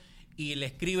vos, y le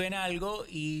escriben algo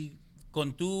y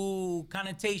con tu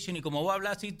connotation y como vos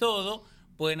hablas y todo,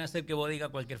 pueden hacer que vos digas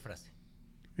cualquier frase.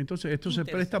 Entonces esto se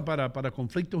presta para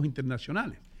conflictos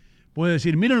internacionales. Puede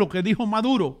decir, miren lo que dijo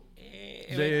Maduro.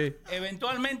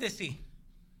 Eventualmente sí.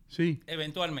 Sí.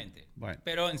 Eventualmente. Bueno.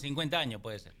 Pero en 50 años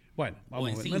puede ser. Bueno,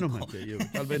 vamos a ver. 5. Menos mal que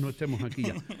tal vez no estemos aquí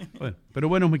ya. Bueno, pero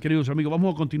bueno, mis queridos amigos,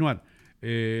 vamos a continuar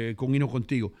con Ino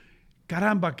Contigo.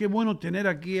 Caramba, qué bueno tener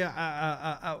aquí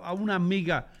a una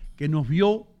amiga que nos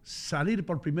vio salir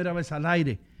por primera vez al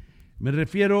aire. Me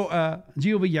refiero a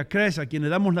Gio Villacrés, a quien le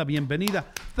damos la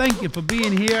bienvenida. Thank you for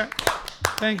being here.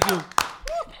 Thank you.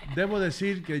 Debo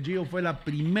decir que Gio fue la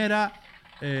primera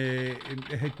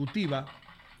ejecutiva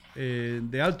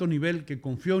de alto nivel que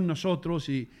confió en nosotros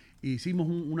y hicimos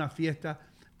una fiesta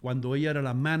cuando ella era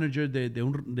la manager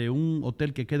de un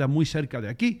hotel que queda muy cerca de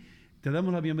aquí. Te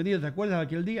damos la bienvenida. ¿Te acuerdas de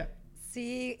aquel día?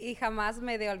 Sí, y jamás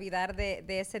me de olvidar de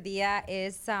ese día.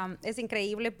 Es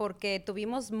increíble porque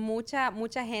tuvimos mucha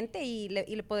gente y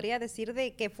le podría decir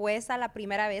de que fue esa la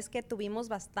primera vez que tuvimos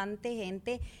bastante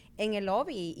gente en el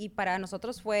lobby, y para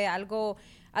nosotros fue algo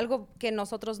que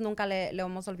nosotros nunca le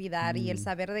vamos a olvidar, y el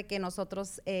saber de que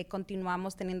nosotros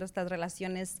continuamos teniendo estas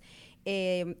relaciones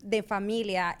de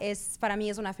familia para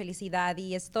mí es una felicidad,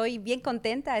 y estoy bien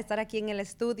contenta de estar aquí en el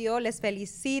estudio. Les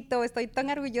felicito, estoy tan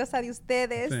orgullosa de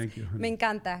ustedes. Thank you, honey. Me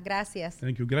encanta, gracias.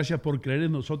 Thank you. Gracias por creer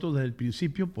en nosotros desde el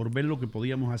principio, por ver lo que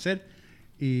podíamos hacer,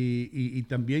 y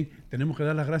también tenemos que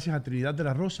dar las gracias a Trinidad de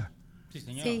la Rosa. Sí,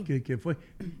 señor. Sí. Que fue.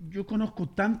 Yo conozco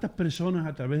tantas personas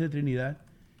a través de Trinidad,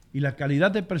 y la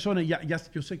calidad de personas,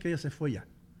 yo sé que ella se fue ya,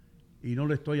 y no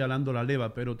le estoy hablando la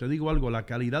leva, pero te digo algo, la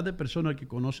calidad de personas que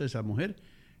conoce esa mujer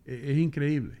es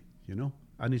increíble, you know,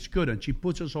 and it's good, and she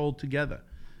puts us all together,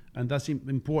 and that's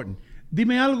important.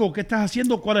 Dime algo, ¿qué estás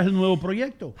haciendo? ¿Cuál es el nuevo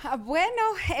proyecto? Bueno,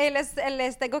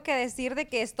 les tengo que decir de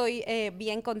que estoy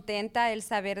bien contenta, el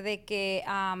saber de que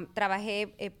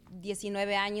trabajé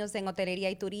 19 años en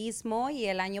hotelería y turismo, y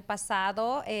el año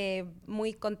pasado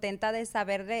muy contenta de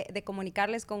saber de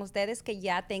comunicarles con ustedes que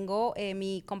ya tengo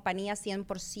mi compañía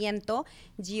 100%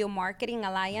 Geo Marketing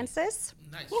Alliances.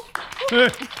 Nice.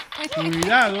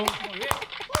 Cuidado.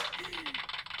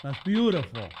 That's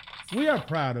beautiful. We are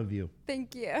proud of you.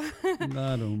 Thank you.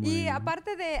 Claro, Y man.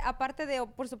 aparte de,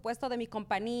 por supuesto, de mi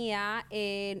compañía,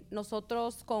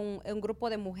 nosotros con un grupo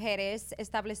de mujeres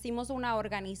establecimos una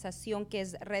organización que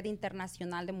es Red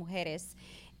Internacional de Mujeres.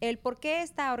 El por qué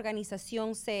esta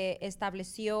organización se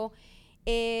estableció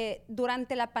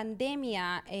durante la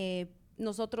pandemia,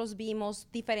 nosotros vimos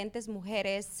diferentes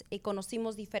mujeres y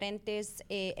conocimos diferentes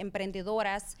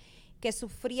emprendedoras que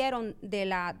sufrieron de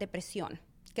la depresión,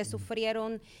 que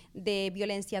sufrieron de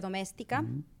violencia doméstica.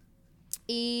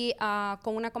 Y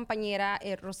con una compañera,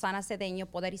 Rosana Cedeño,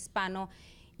 Poder Hispano,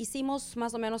 hicimos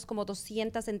más o menos como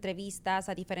 200 entrevistas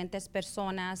a diferentes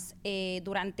personas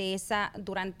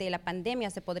durante la pandemia,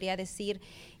 se podría decir.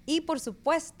 Y por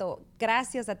supuesto,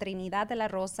 gracias a Trinidad de la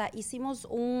Rosa, hicimos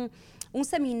un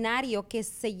seminario que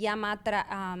se llama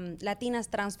Latinas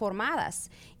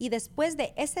Transformadas. Y después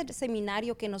de ese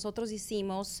seminario que nosotros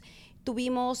hicimos,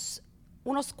 tuvimos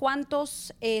unos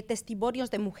cuantos testimonios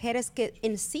de mujeres que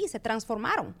en sí se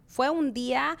transformaron. Fue un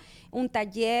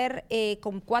taller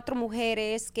con 4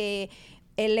 mujeres que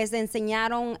les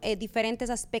enseñaron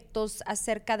diferentes aspectos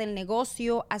acerca del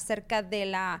negocio, acerca de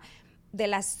la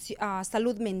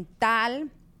salud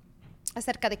mental,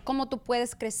 acerca de cómo tú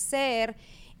puedes crecer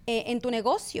en tu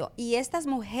negocio. Y estas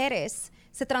mujeres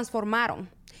se transformaron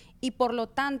y por lo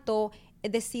tanto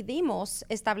decidimos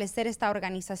establecer esta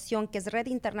organización que es Red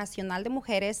Internacional de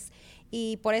Mujeres,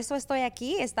 y por eso estoy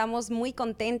aquí. Estamos muy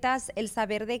contentas el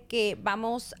saber de que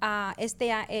vamos a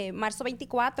marzo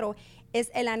 24 es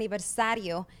el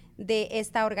aniversario de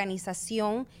esta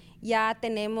organización. Ya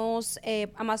tenemos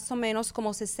a más o menos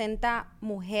como 60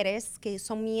 mujeres que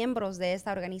son miembros de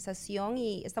esta organización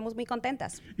y estamos muy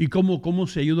contentas. ¿Y cómo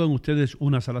se ayudan ustedes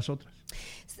unas a las otras?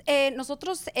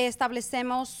 Nosotros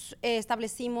establecimos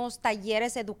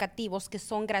talleres educativos que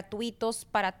son gratuitos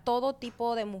para todo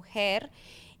tipo de mujer,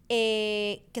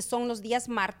 que son los días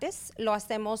martes. Lo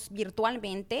hacemos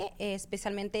virtualmente,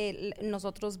 especialmente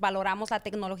nosotros valoramos la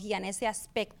tecnología en ese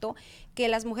aspecto, que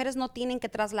las mujeres no tienen que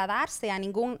trasladarse a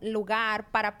ningún lugar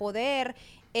para poder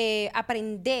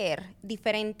aprender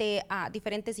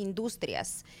diferentes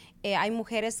industrias. Hay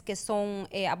mujeres que son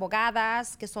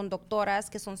abogadas, que son doctoras,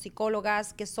 que son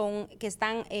psicólogas,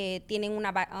 tienen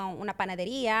una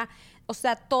panadería. O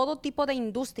sea, todo tipo de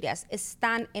industrias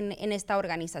están en esta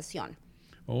organización.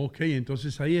 Ok,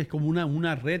 entonces ahí es como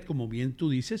una red, como bien tú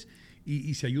dices,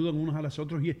 y se ayudan unos a los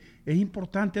otros. Y es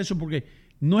importante eso porque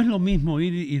no es lo mismo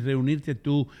ir y reunirte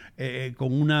tú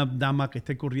con una dama que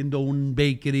esté corriendo un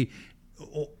bakery.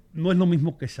 No es lo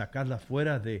mismo que sacarla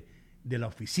fuera de la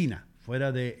oficina,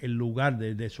 fuera del lugar,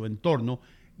 de su entorno,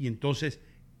 y entonces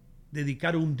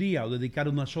dedicar un día o dedicar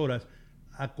unas horas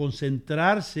a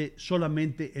concentrarse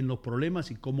solamente en los problemas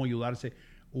y cómo ayudarse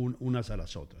unas a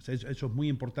las otras. Eso es muy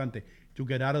importante, to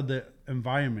get out of the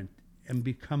environment and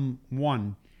become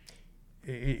one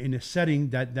in a setting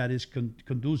that is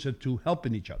conducive to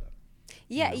helping each other.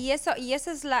 Yeah, y esa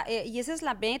es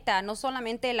la meta, no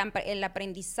solamente el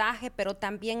aprendizaje, pero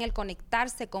también el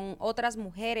conectarse con otras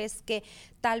mujeres que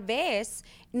tal vez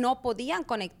no podían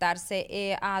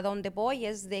conectarse. A donde voy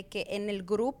es de que en el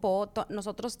grupo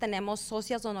nosotros tenemos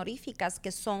socias honoríficas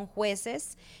que son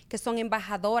jueces, que son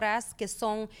embajadoras, que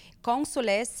son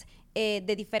cónsules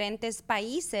de diferentes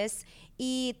países,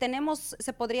 y tenemos,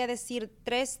 se podría decir,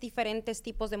 3 diferentes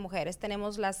tipos de mujeres.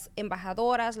 Tenemos las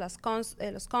embajadoras, los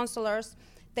consulars,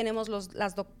 tenemos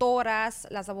las doctoras,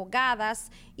 las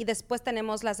abogadas, y después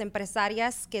tenemos las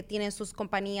empresarias que tienen sus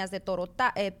compañías de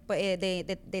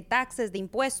taxes, de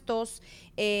impuestos,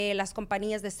 las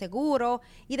compañías de seguro,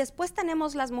 y después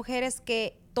tenemos las mujeres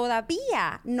que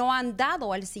todavía no han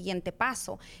dado el siguiente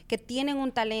paso, que tienen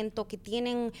un talento, que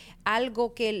tienen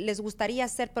algo que les gustaría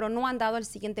hacer, pero no han dado el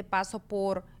siguiente paso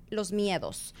por los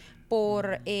miedos,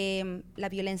 por la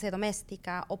violencia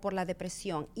doméstica o por la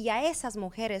depresión. Y a esas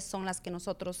mujeres son las que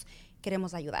nosotros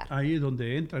queremos ayudar. Ahí es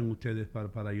donde entran ustedes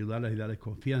para ayudarles y darles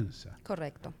confianza.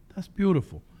 Correcto. That's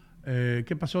beautiful.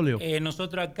 ¿Qué pasó, Leo?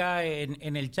 Nosotros acá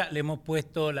en el chat le hemos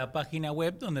puesto la página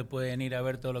web donde pueden ir a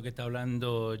ver todo lo que está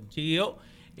hablando Gio,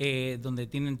 donde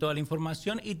tienen toda la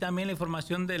información y también la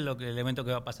información del evento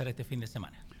que va a pasar este fin de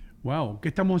semana. Wow, ¿qué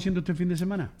estamos haciendo este fin de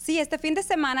semana? Sí, este fin de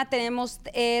semana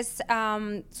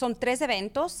son 3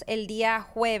 eventos. El día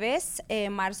jueves,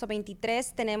 marzo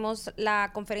 23, tenemos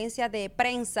la conferencia de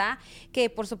prensa,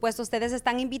 que por supuesto ustedes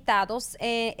están invitados.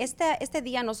 Este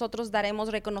día nosotros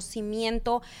daremos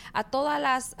reconocimiento a todos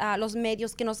los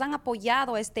medios que nos han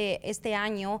apoyado este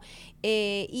año,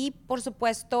 y por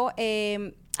supuesto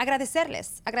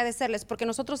agradecerles, porque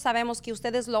nosotros sabemos que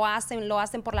ustedes lo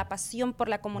hacen por la pasión por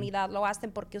la comunidad, lo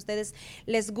hacen porque a ustedes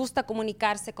les gusta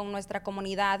comunicarse con nuestra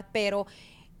comunidad, pero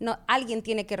alguien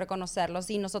tiene que reconocerlos,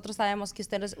 y nosotros sabemos que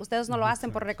ustedes no lo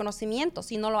hacen por reconocimiento,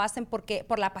 sino lo hacen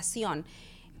por la pasión.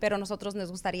 Pero nosotros nos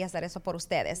gustaría hacer eso por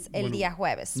ustedes el día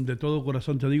jueves. De todo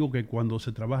corazón te digo que cuando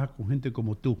se trabaja con gente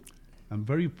como tú, I'm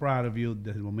very proud of you.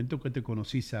 Desde el momento que te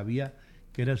conocí sabía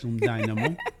que eres un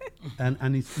dynamo.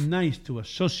 and it's nice to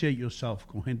associate yourself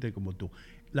con gente como tú.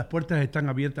 Las puertas están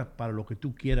abiertas para lo que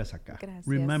tú quieras acá. Gracias.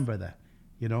 Remember that,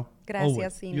 you know.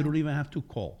 Gracias, Ino. You don't even have to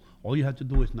call. All you have to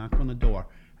do is knock on the door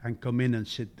and come in and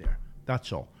sit there.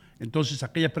 That's all. Entonces,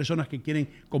 aquellas personas que quieren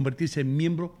convertirse en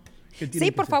miembro,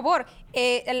 Sí, por favor.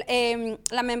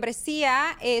 La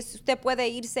membresía es, usted puede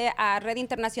irse a Red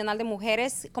Internacional de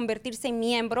Mujeres, convertirse en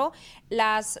miembro.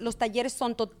 Los talleres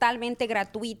son totalmente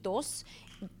gratuitos.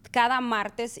 Cada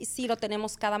martes, y sí lo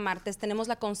tenemos cada martes, tenemos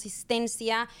la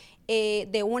consistencia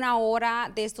de 1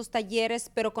 hora de estos talleres,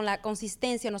 pero con la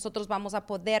consistencia nosotros vamos a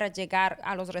poder llegar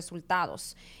a los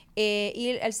resultados.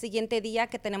 Y el siguiente día,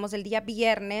 que tenemos el día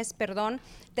viernes, perdón,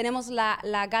 tenemos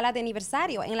la gala de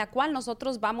aniversario, en la cual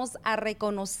nosotros vamos a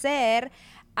reconocer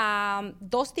a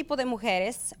 2 tipos de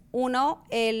mujeres. Uno,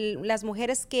 las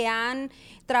mujeres que han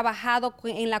trabajado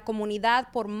en la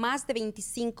comunidad por más de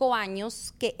 25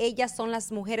 años, que ellas son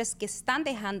las mujeres que están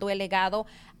dejando el legado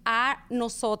a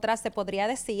nosotras, se podría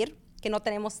decir, que no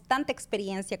tenemos tanta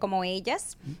experiencia como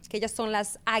ellas, que ellas son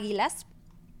las águilas.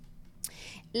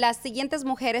 Las siguientes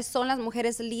mujeres son las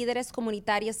mujeres líderes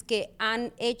comunitarias que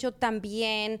han hecho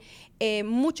también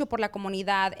mucho por la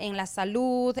comunidad en la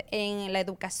salud, en la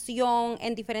educación,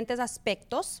 en diferentes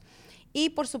aspectos. Y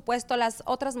por supuesto las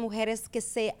otras mujeres que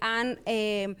se han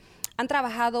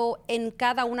trabajado en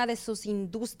cada una de sus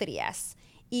industrias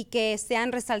y que se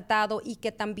han resaltado y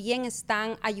que también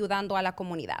están ayudando a la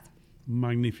comunidad.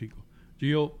 Magnífico.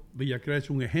 Gio Villacrea es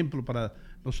un ejemplo para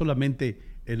no solamente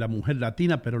la mujer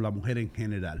latina, pero la mujer en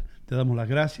general. Te damos las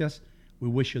gracias. We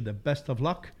wish you the best of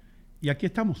luck. Y aquí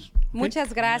estamos.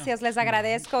 Muchas gracias, les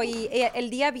agradezco. Y el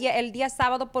día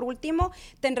sábado, por último,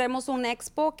 tendremos un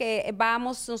expo que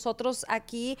vamos nosotros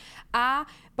aquí a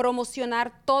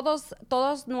promocionar todas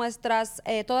nuestras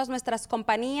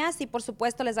compañías, y por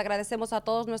supuesto les agradecemos a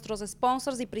todos nuestros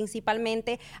sponsors y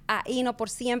principalmente a Ino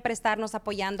por siempre estarnos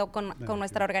apoyando con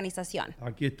nuestra organización.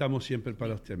 Aquí estamos siempre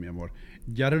para usted, mi amor.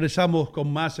 Ya regresamos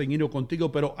con más en Ino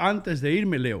Contigo, pero antes de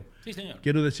irme, Leo, sí, señor,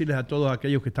 quiero decirles a todos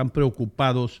aquellos que están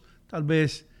preocupados, tal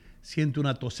vez siente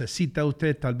una tosecita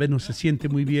usted, tal vez no se siente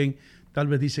muy bien, tal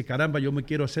vez dice, caramba, yo me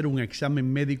quiero hacer un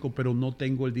examen médico, pero no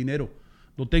tengo el dinero.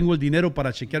 No tengo el dinero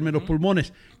para chequearme los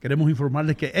pulmones. Queremos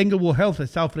informarles que Englewood Health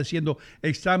está ofreciendo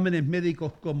exámenes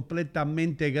médicos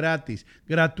completamente gratis,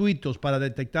 gratuitos, para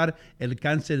detectar el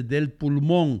cáncer del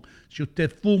pulmón. Si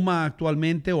usted fuma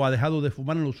actualmente o ha dejado de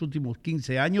fumar en los últimos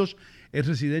 15 años, es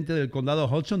residente del condado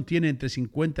Hudson, tiene entre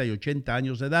 50 y 80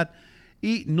 años de edad,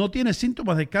 y no tiene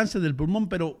síntomas de cáncer del pulmón,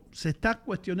 pero se está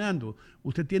cuestionando,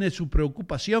 usted tiene su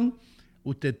preocupación,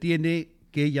 usted tiene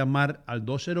que llamar al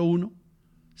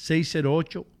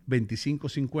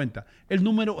 201-608-2550. El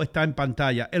número está en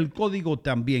pantalla, el código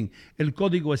también. El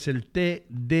código es el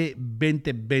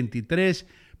TD2023.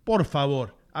 Por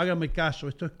favor, hágame caso,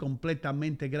 esto es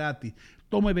completamente gratis.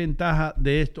 Tome ventaja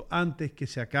de esto antes que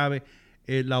se acabe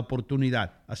la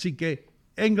oportunidad. Así que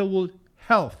Englewood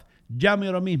Health, llame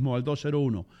ahora mismo al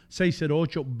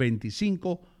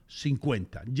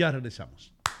 201-608-2550. Ya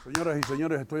regresamos. Señoras y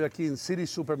señores, estoy aquí en City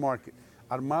Supermarket,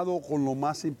 armado con lo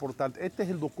más importante. Este es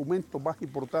el documento más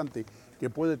importante que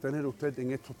puede tener usted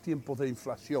en estos tiempos de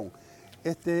inflación.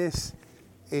 Este es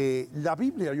la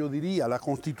Biblia, yo diría, la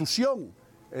constitución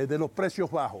de los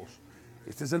precios bajos.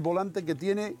 Este es el volante que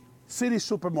tiene City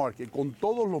Supermarket con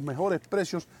todos los mejores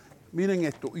precios. Miren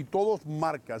esto, y todos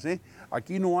marcas, ¿eh?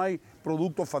 Aquí no hay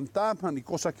productos fantasma ni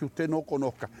cosas que usted no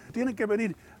conozca. Tienen que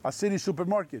venir a City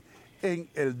Supermarket en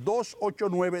el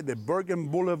 289 de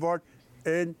Bergen Boulevard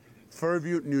en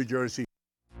Fairview, New Jersey.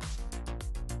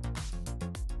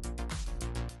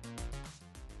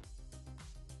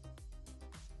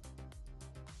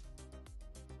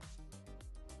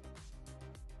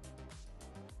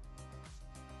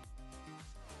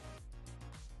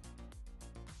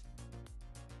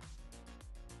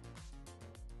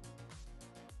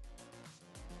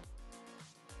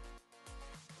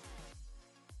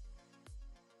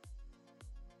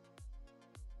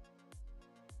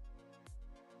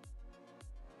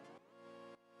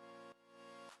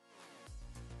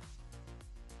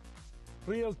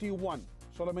 Realty One,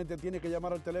 solamente tiene que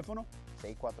llamar al teléfono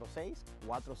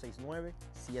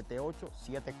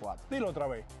 646-469-7874. Dilo otra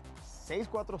vez.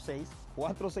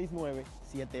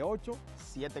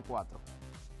 646-469-7874.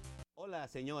 Hola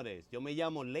señores, yo me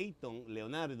llamo Layton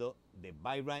Leonardo de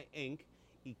Buy Right Inc.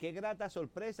 Y qué grata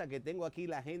sorpresa que tengo aquí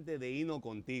la gente de Ino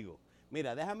Contigo.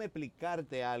 Mira, déjame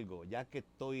explicarte algo, ya que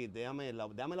dame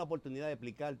la oportunidad de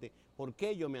explicarte por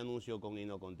qué yo me anuncio con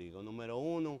Ino Contigo. Número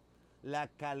uno, la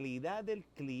calidad del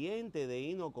cliente de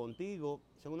Ino Contigo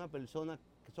son una persona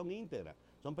que son íntegras,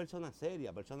 son personas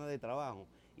serias, personas de trabajo.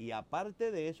 Y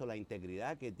aparte de eso, la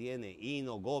integridad que tiene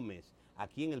Ino Gomez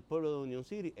aquí en el pueblo de Union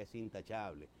City es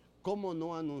intachable. ¿Cómo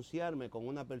no anunciarme con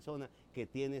una persona que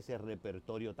tiene ese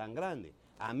repertorio tan grande?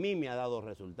 A mí me ha dado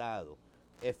resultados.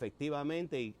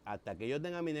 efectivamente, y hasta que yo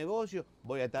tenga mi negocio,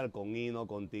 voy a estar con Ino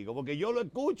Contigo, porque yo lo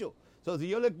escucho. Si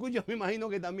yo lo escucho, me imagino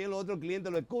que también los otros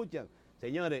clientes lo escuchan.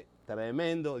 Señores,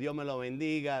 tremendo, Dios me lo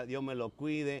bendiga, Dios me lo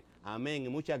cuide, amén. Y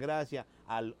muchas gracias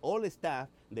al all staff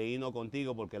de Ino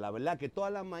Contigo, porque la verdad que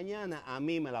todas las mañanas a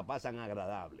mí me la pasan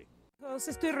agradable.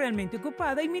 Estoy realmente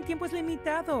ocupada y mi tiempo es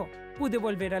limitado. Pude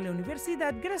volver a la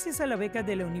universidad gracias a la beca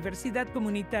de la Universidad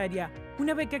Comunitaria,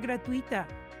 una beca gratuita.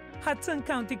 Hudson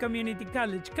County Community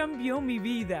College cambió mi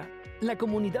vida. La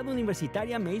comunidad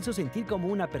universitaria me hizo sentir como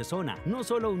una persona, no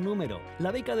solo un número.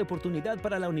 La beca de oportunidad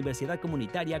para la universidad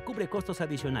comunitaria cubre costos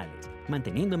adicionales,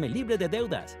 manteniéndome libre de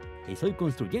deudas. Estoy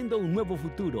construyendo un nuevo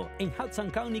futuro en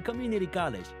Hudson County Community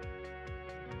College.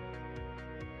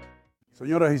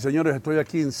 Señoras y señores, estoy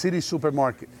aquí en City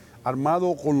Supermarket,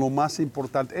 armado con lo más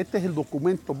importante. Este es el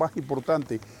documento más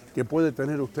importante que puede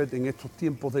tener usted en estos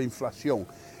tiempos de inflación.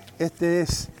 Este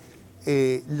es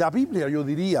la Biblia, yo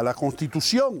diría, la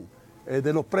Constitución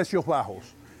de los precios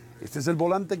bajos. Este es el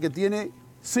volante que tiene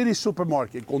City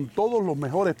Supermarket con todos los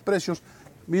mejores precios.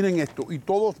 Miren esto, y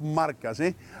todos marcas,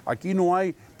 ¿eh? Aquí no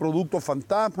hay productos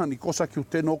fantasma ni cosas que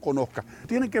usted no conozca.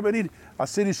 Tiene que venir a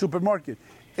City Supermarket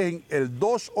en el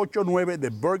 289 de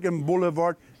Bergen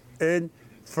Boulevard en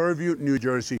Fairview, New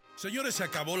Jersey. Señores, se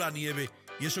acabó la nieve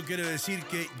y eso quiere decir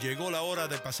que llegó la hora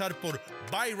de pasar por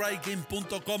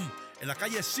buyrightgame.com en la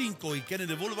calle 5 y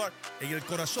Kennedy Boulevard, en el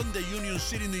corazón de Union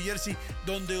City, New Jersey,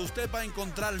 donde usted va a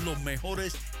encontrar los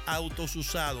mejores autos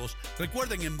usados.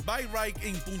 Recuerden, en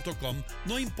buyrightgame.com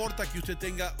no importa que usted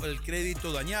tenga el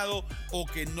crédito dañado o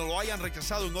que no lo hayan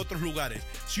rechazado en otros lugares.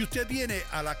 Si usted viene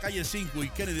a la calle 5 y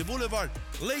Kennedy Boulevard,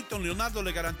 Leighton Leonardo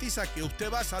le garantiza que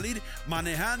usted va a salir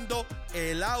manejando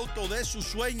el auto de sus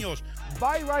sueños.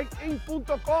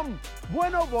 buyrightgame.com,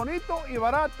 bueno, bonito y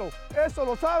barato. Eso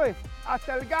lo sabe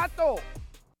hasta el gato.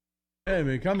 Hey,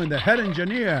 becoming the head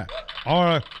engineer,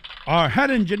 our head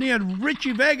engineer,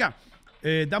 Richie Vega.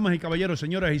 Damas y caballeros,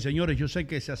 señoras y señores, yo sé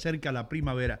que se acerca la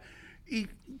primavera. ¿Y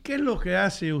qué es lo que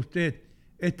hace usted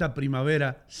esta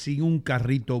primavera sin un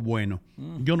carrito bueno?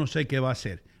 Yo no sé qué va a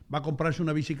hacer. ¿Va a comprarse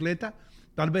una bicicleta?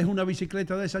 Tal vez una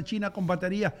bicicleta de esa china con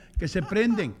baterías que se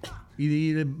prenden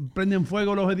y prenden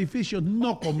fuego los edificios.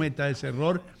 No cometa ese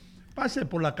error. Pase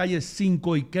por la calle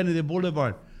 5 y Kennedy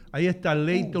Boulevard. Ahí está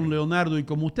Leighton Leonardo, y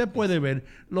como usted puede ver,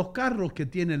 los carros que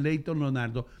tiene Leighton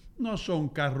Leonardo no son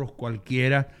carros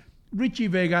cualquiera. Richie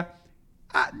Vega,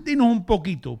 dinos un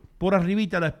poquito, por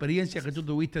arribita, la experiencia que tú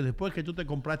tuviste después que tú te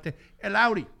compraste el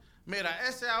Audi. Mira,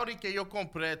 ese Audi que yo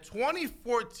compré,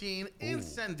 2014,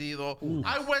 encendido.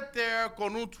 I went there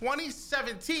con un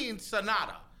 2017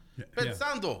 Sonata.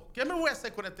 Pensando, ¿qué me voy a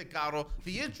hacer con este carro?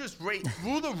 The interest rate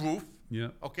through the roof,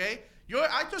 okay?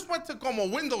 I just went to como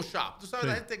window shop. Tú sabes,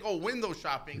 la gente go window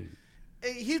shopping.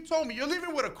 He told me, you're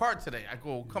leaving with a car today. I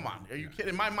go, come on, are you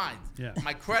kidding? My mind.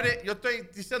 My credit, yo estoy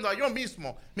diciendo a yo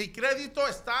mismo, mi crédito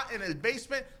está en el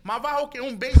basement, más bajo que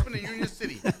un basement en Union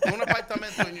City, en un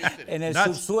apartamento en Union City. En el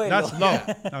subsuelo. That's low.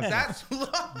 That's low.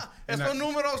 Esos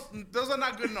números, those are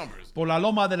not good numbers. Por la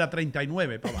loma de la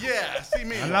 39, papá. Yeah, sí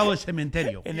mismo. Al lado del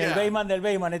cementerio. En el basement del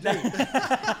basement está ahí.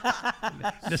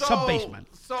 The sub-basement.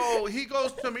 So he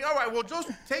goes to me, all right, well, just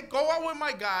go out with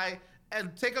my guy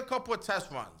and take a couple of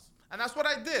test runs. And that's what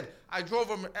I did. I drove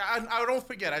I don't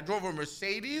forget, I drove a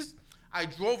Mercedes. I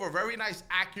drove a very nice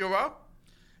Acura.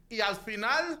 Y al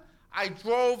final, I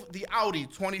drove the Audi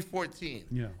 2014.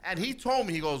 Yeah. And he told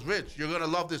me, he goes, Rich, you're going to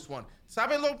love this one.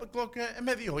 ¿Sabe lo que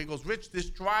me dijo? He goes, Rich, this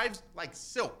drives like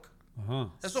silk.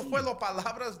 Eso fue las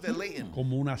palabras de Leighton.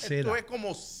 Como una seda. Esto es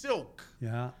como silk.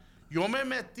 Yeah. Yo me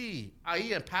metí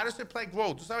ahí en Patterson Plank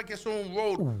Road. Tú sabes que es un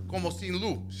road como sin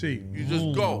luz. Sí. You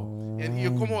just go. And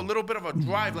you're como a little bit of a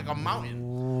drive, like a mountain.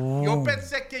 Yo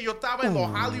pensé que yo estaba en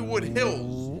los Hollywood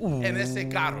Hills en ese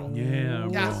carro. Yeah,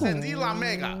 y ascendí la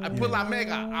Mega. I put la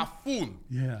Mega a full.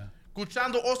 Yeah.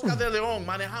 Escuchando Oscar de León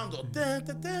manejando.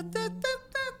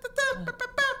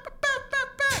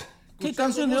 ¿Qué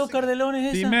canción de Oscar de León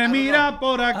es esa? Si me mira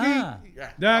por aquí,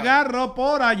 te agarro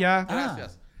por allá.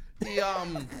 Gracias.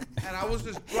 And I was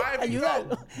just driving,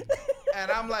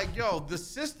 and I'm like, yo, the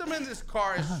system in this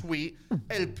car is sweet.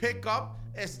 El pickup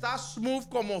está smooth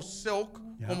como silk,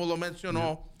 como lo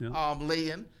mencionó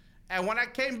Leighton. And when I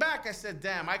came back, I said,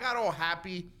 damn, I got all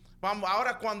happy.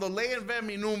 Ahora cuando Leighton ve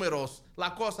mis números,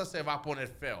 la cosa se va a poner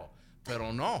feo.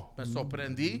 Pero no, me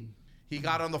sorprendí. He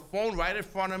got on the phone right in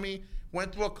front of me,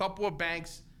 went through a couple of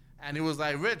banks, and he was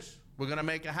like, Rich, we're going to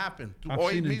make it happen.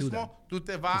 Hoy mismo, tú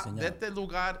te vas de este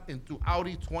lugar en tu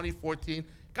Audi 2014,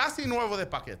 casi nuevo de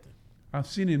paquete. I've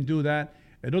seen him do that.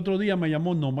 El otro día me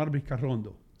llamó Nomar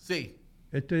Vizcarrondo. Sí.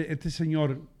 Este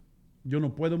señor, yo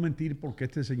no puedo mentir porque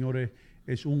este señor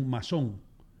es un masón,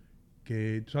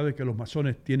 que tú sabes que los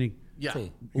masones tienen Sí,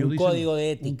 ellos un dicen código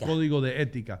de ética. Un código de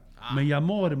ética. Me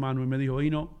llamó, hermano, y me dijo,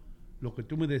 Ino, lo que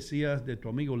tú me decías de tu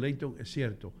amigo Leighton es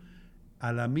cierto.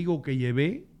 Al amigo que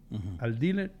llevé, al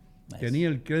dealer, tenía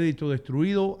el crédito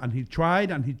destruido, and he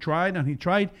tried, and he tried, and he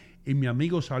tried, y mi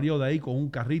amigo salió de ahí con un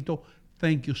carrito.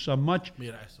 Thank you so much.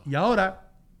 Mira eso. Y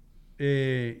ahora,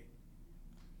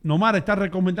 Nomar está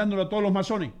recomendándole a todos los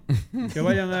masones que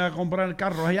vayan a comprar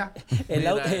carros allá.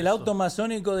 El auto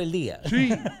masónico del día.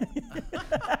 Sí.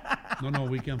 No,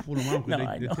 we can't fool them out. They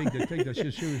take that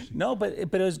shit seriously. No,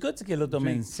 pero es good que lo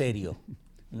tomen en serio,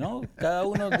 ¿no? Cada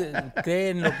uno cree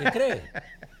en lo que cree.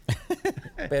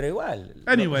 Pero igual.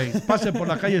 Anyway, pase por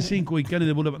la calle 5 y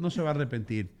Kennedy Boulevard. No se va a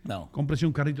arrepentir. No. Cómprese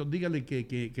un carrito. Dígale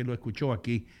que lo escuchó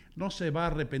aquí. No se va a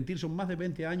arrepentir. Son más de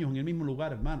 20 años en el mismo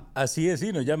lugar, hermano. Así es,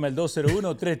 sí. Nos llama al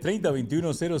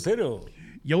 201-330-2100.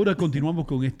 Y ahora continuamos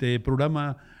con este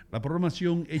programa. La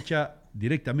programación hecha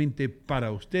directamente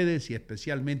para ustedes y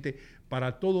especialmente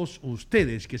para todos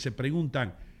ustedes que se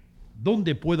preguntan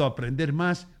 ¿dónde puedo aprender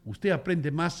más? Usted aprende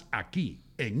más aquí,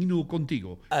 en Ino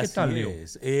Contigo. ¿Qué Así tal, Leo?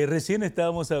 es. Recién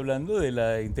estábamos hablando de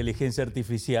la inteligencia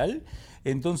artificial.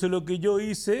 Entonces lo que yo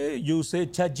usé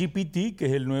ChatGPT, que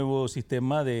es el nuevo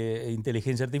sistema de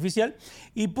inteligencia artificial,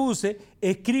 y puse,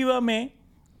 escríbame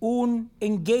un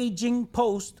engaging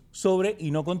post sobre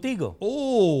Ino Contigo.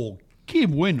 ¡Oh, qué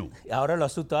bueno! Ahora lo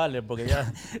asusto a Ale, porque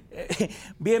ya...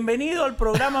 Bienvenido al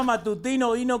programa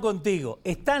matutino Ino Contigo.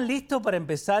 ¿Están listos para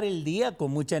empezar el día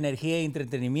con mucha energía y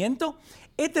entretenimiento?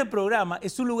 Este programa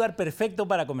es un lugar perfecto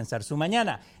para comenzar su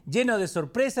mañana, lleno de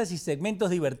sorpresas y segmentos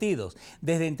divertidos,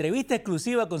 desde entrevista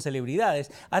exclusiva con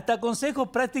celebridades hasta consejos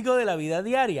prácticos de la vida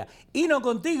diaria. Ino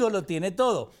Contigo lo tiene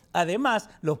todo. Además,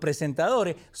 los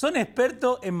presentadores son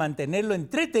expertos en mantenerlo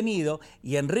entretenido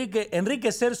y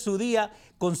enriquecer su día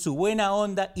con su buena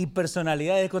onda y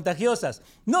personalidades contagiosas.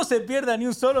 No se pierda ni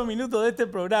un solo minuto de este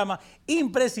programa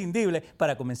imprescindible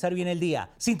para comenzar bien el día.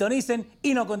 Sintonicen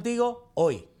Ino Contigo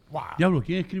hoy. Wow. Diablo,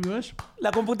 ¿quién escribió eso?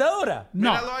 La computadora.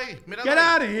 No. Míralo ahí, míralo Get ahí.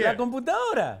 out of here. La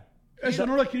computadora. Eso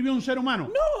no lo escribió un ser humano.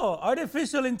 No,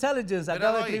 Artificial Intelligence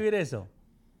acaba de ahí. escribir eso.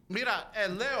 Mira,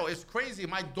 Leo, it's crazy.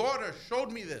 My daughter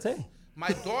showed me this. Sí.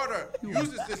 My daughter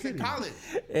uses this in college.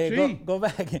 Sí. Go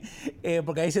back.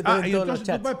 Porque ahí se Y todos los entonces tú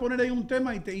chats. puedes poner ahí un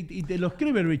tema y te lo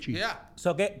escribe, Richie. Yeah.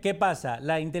 So, ¿qué pasa?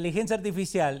 La inteligencia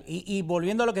artificial, y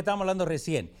volviendo a lo que estábamos hablando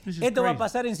recién, This is esto va a crazy.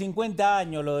 pasar en 50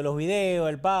 años, lo de los videos,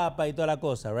 el Papa y toda la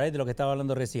cosa, right? De lo que estaba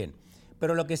hablando recién.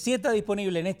 Pero lo que sí está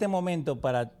disponible en este momento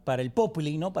para el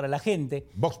Populi, ¿no? Para la gente,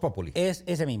 Vox Populi. es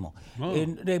ese mismo. Oh.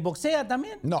 ¿Boxea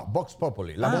también? No, Vox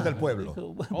Populi, la voz del pueblo.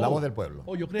 La voz del pueblo.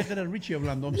 Oh, yo creía que era Richie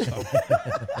hablando. I'm sorry.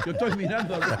 Yo estoy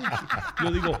mirando a Richie.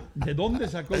 Yo digo, ¿de dónde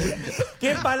sacó Richie?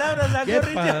 ¿Qué palabras sacó ¿Qué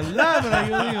Richie? palabra?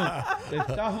 Yo digo,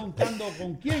 ¿te estás juntando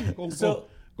con quién? Con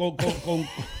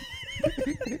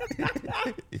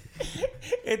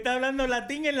Está hablando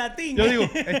latín en latín. Yo digo,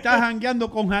 estás jangueando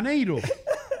con Janeiro.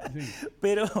 Sí.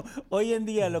 Pero hoy en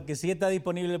día lo que sí está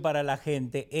disponible para la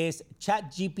gente es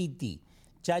ChatGPT.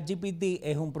 ChatGPT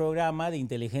es un programa de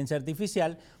inteligencia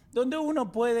artificial donde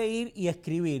uno puede ir y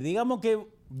escribir. Digamos que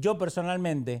yo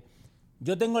personalmente,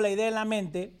 yo tengo la idea en la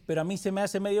mente, pero a mí se me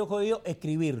hace medio jodido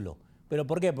escribirlo. ¿Pero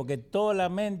por qué? Porque toda la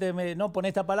mente no pone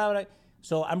esta palabra.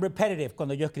 So I'm repetitive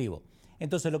cuando yo escribo.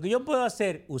 Entonces lo que yo puedo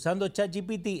hacer usando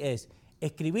ChatGPT es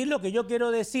escribir lo que yo quiero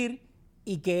decir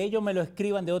y que ellos me lo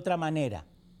escriban de otra manera,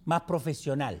 más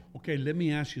profesional. Okay, let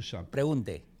me ask you something.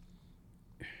 Pregunte.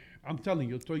 I'm telling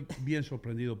you, estoy bien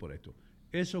sorprendido por esto.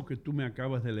 Eso que tú me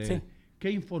acabas de leer, Sí. ¿qué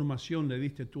información le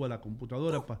diste tú a la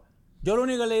computadora? Yo lo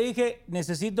único que le dije,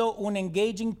 necesito un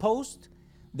engaging post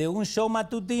de un show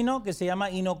matutino que se llama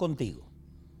Ino Contigo.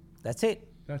 That's it.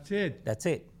 That's it. That's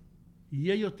it. Y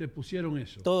ellos te pusieron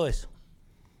eso. Todo eso.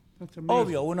 That's amazing.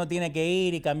 Obvio, uno tiene que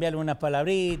ir y cambiarle unas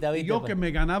palabritas. ¿viste? Yo que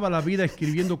me ganaba la vida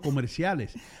escribiendo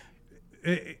comerciales.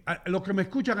 Los que me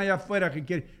escuchan allá afuera que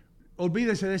quieren,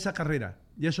 olvídense de esa carrera.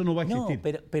 Y eso no va a existir.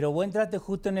 No, pero vos entraste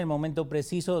justo en el momento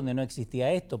preciso donde no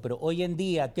existía esto. Pero hoy en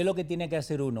día, ¿qué es lo que tiene que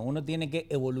hacer uno? Uno tiene que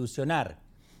evolucionar.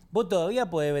 Vos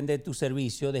todavía podés vender tu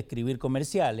servicio de escribir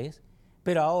comerciales,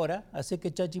 pero ahora hace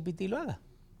que ChatGPT lo haga.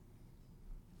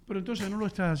 Pero entonces no lo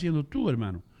estás haciendo tú,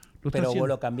 hermano. Pero vos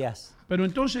lo cambiás. Pero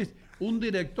entonces, un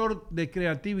director de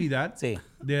creatividad,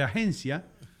 de agencia,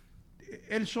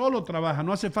 él solo trabaja,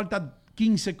 no hace falta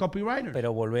 15 copywriters.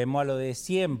 Pero volvemos a lo de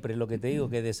siempre, lo que te digo,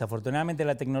 que desafortunadamente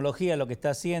la tecnología lo que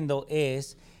está haciendo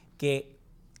es que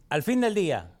al fin del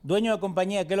día, dueño de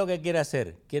compañía, ¿qué es lo que quiere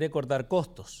hacer? Quiere cortar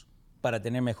costos para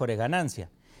tener mejores ganancias.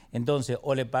 Entonces,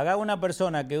 o le pagás a una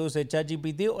persona que use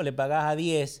ChatGPT o le pagás a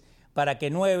 10 para que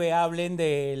 9 hablen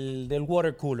del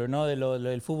water cooler, ¿no?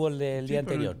 Del fútbol del día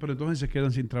anterior. Pero entonces se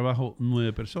quedan sin trabajo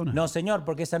 9 personas. No, señor,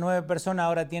 porque esas 9 personas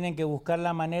ahora tienen que buscar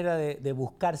la manera de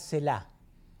buscársela.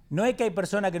 No es que hay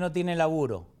personas que no tienen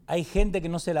laburo, hay gente que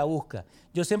no se la busca.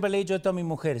 Yo siempre le he dicho esto a mi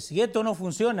mujer, si esto no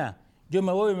funciona, yo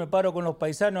me voy y me paro con los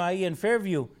paisanos ahí en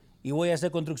Fairview y voy a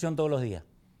hacer construcción todos los días.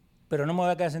 Pero no me voy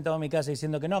a quedar sentado en mi casa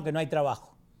diciendo que no hay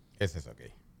trabajo. Ese es ok.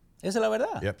 Esa es la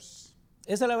verdad. Yep. Esa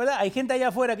es la verdad. Hay gente allá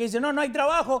afuera que dice, no hay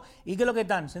trabajo. ¿Y qué es lo que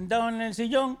están? Sentados en el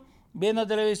sillón, viendo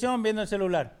televisión, viendo el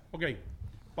celular. Ok,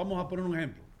 vamos a poner un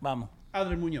ejemplo. Vamos.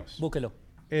 Adriel Muñoz. Búsquelo.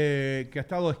 Que ha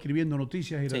estado escribiendo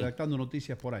noticias y redactando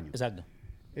noticias por años. Exacto.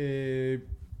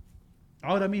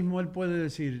 Ahora mismo él puede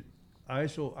decir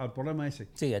al programa ese.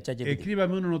 Sí, a ChatGPT.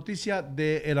 Escríbame una noticia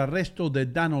del arresto de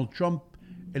Donald Trump,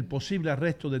 el posible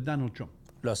arresto de Donald Trump.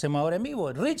 Lo hacemos ahora en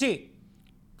vivo. Richie,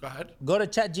 go to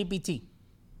ChatGPT,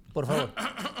 por favor.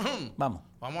 Vamos.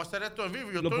 Vamos a hacer esto en vivo.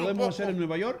 ¿Lo podemos hacer en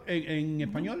Nueva York, en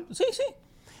español? Sí.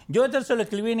 Yo esto se lo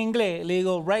escribí en inglés. Le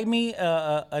digo, write me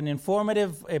an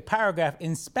informative paragraph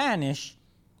in Spanish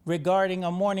regarding a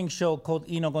morning show called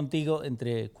Ino Contigo,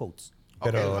 entre quotes.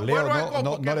 Pero Leo,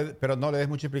 pero no le des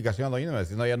mucha explicación a Ino,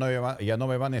 si no ya no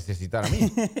me va a necesitar a mí.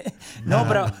 No,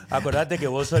 pero acuérdate que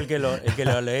vos sos el que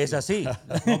lo lees así.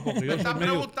 No, porque yo está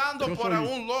preguntando por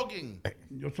un login.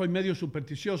 Yo soy medio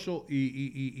supersticioso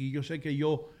y yo sé que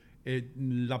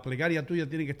la plegaria tuya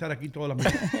tiene que estar aquí todas las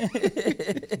mañanas.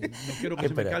 No quiero que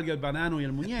se me cargue el banano y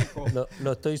el muñeco.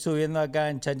 Lo estoy subiendo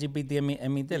acá en ChatGPT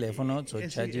en mi teléfono.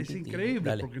 Es increíble,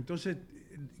 dale. Porque entonces,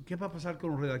 ¿qué va a pasar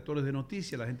con los redactores de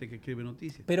noticias, la gente que escribe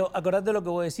noticias? Pero acordate lo que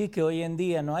vos decís, que hoy en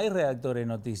día no hay redactores de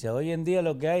noticias. Hoy en día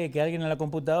lo que hay es que alguien en la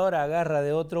computadora agarra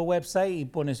de otro website y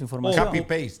pone su información.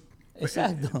 Copy-paste.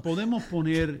 Exacto. ¿Podemos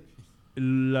poner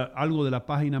algo de la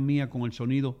página mía con el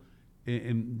sonido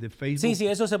de Facebook? Sí,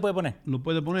 eso se puede poner. ¿Lo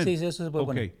puede poner? Sí, eso se puede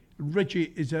poner.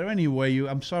 Richie, is there any way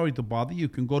I'm sorry to bother you,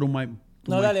 can go to my...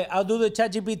 Dale, I'll do the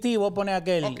ChatGPT, vos pones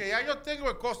aquel. Ok, ya yo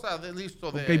tengo cosas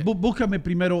listo de... Ok, búscame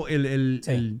primero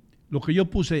lo que yo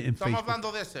puse en Facebook. Estamos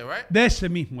hablando de ese, ¿right? De ese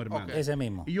mismo, hermano. Okay. Ese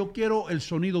mismo. Y yo quiero el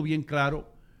sonido bien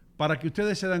claro para que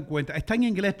ustedes se dan cuenta. Está en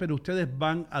inglés, pero ustedes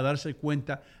van a darse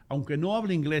cuenta, aunque no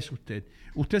hable inglés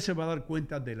usted se va a dar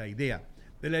cuenta de la idea.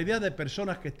 De la idea de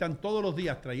personas que están todos los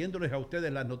días trayéndoles a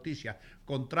ustedes las noticias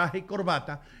con traje y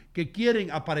corbata, que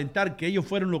quieren aparentar que ellos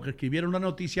fueron los que escribieron la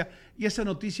noticia, y esa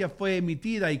noticia fue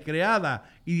emitida y creada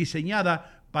y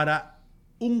diseñada para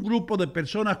un grupo de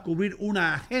personas cubrir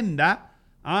una agenda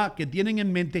que tienen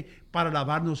en mente para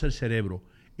lavarnos el cerebro.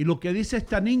 Y lo que dice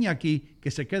esta niña aquí, que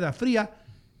se queda fría,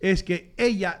 es que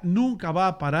ella nunca va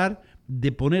a parar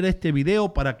de poner este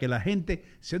video para que la gente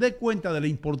se dé cuenta de la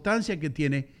importancia que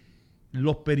tiene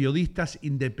los periodistas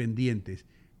independientes.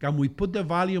 Can we put the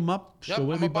volume up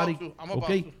so everybody...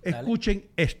 Okay, escuchen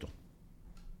esto.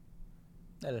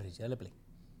 Dale, Richie, dale play.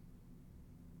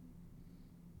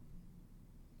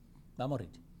 Vamos,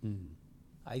 Richie.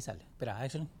 Ahí sale. Espera,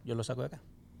 Ashley, yo lo saco de acá.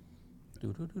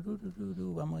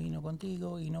 Vamos, Ino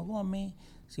Contigo, Ino Gomez.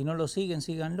 Si no lo siguen,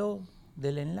 síganlo.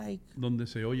 Denle like. Donde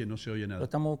se oye, no se oye nada. Lo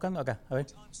estamos buscando acá. A ver.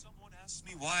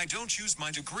 Me why I don't use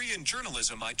my degree in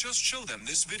journalism. I just show them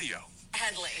this video.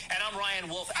 Headley. And I'm Ryan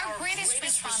Wolf. Our greatest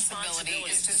responsibility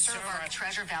is to serve our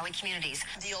Treasure Valley communities,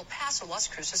 the El Paso, Las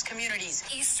Cruces communities,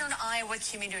 Eastern Iowa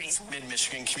communities,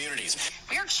 Mid-Michigan communities.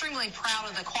 We are extremely proud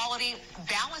of the quality,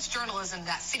 balanced journalism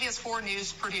that CBS 4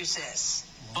 News produces.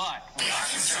 But we are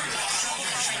concerned about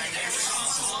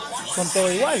son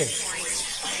todos iguales.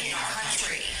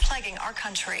 Plaguing our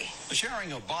country. The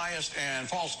sharing of biased and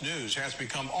false news has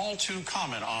become all too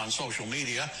common on social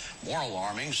media. More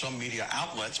alarming, some media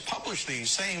outlets publish these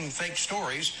same fake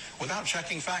stories without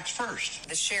checking facts first.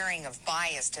 The sharing of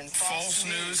biased and false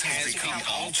news has become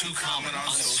all too common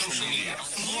on social media.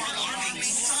 More alarming,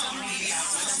 some media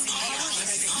outlets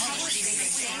publish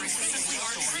these same fake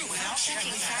stories without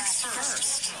checking facts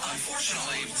first.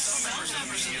 Unfortunately, some members of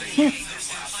the media use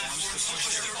their platforms to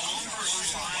push their own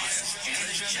personal bias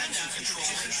and agenda to control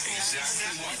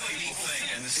exactly what people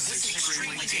think, and this is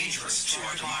extremely dangerous to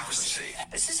our democracy.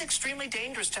 This is extremely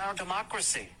dangerous to our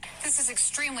democracy. This is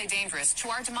extremely dangerous to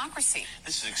our democracy.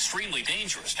 This is extremely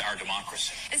dangerous to our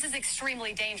democracy. This is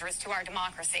extremely dangerous to our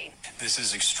democracy. This is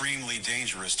extremely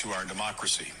dangerous to our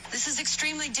democracy. This is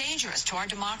extremely dangerous to our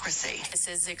democracy. This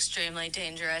is extremely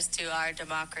dangerous to our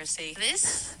democracy.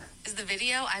 This is the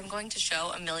video I'm going to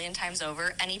show 1,000,000 times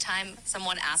over anytime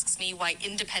someone asks me why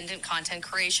independent content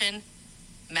creation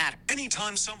matters.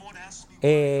 Anytime someone asks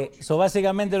me. So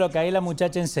básicamente lo que ahí la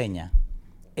muchacha enseña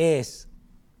es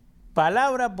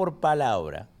palabra por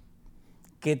palabra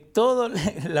que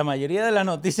la mayoría de las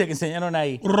noticias que enseñaron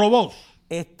ahí robots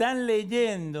están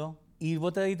leyendo, y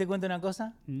vos te diste cuenta de una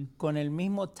cosa, con el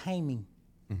mismo timing,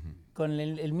 con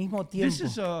el mismo tiempo. This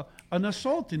is an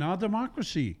assault in our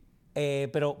democracy.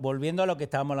 Pero volviendo a lo que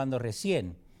estábamos hablando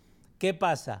recién, ¿qué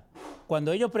pasa?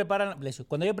 Cuando ellos preparan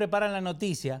la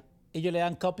noticia, ellos le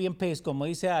dan copy and paste, como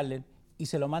dice Allen, y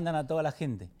se lo mandan a toda la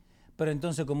gente. Pero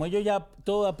entonces, como ellos ya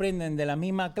todo aprenden de la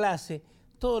misma clase,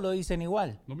 todo lo dicen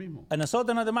igual. Lo mismo. An assault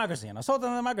on our democracy, an assault on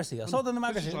our democracy, assault on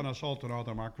democracy. This is an assault on our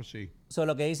democracy. So,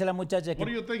 lo que dice la muchacha es que...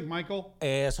 What do you think, Michael?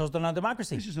 Assault on our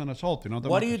democracy. This is an assault on our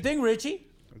What do democracy. you think, Richie?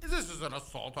 This is an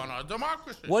assault on our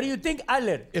democracy. What do you think,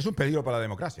 Aller? Es un peligro para la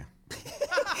democracia.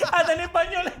 Hasta en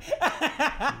español.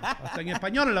 Hasta en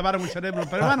español le lavaron el cerebro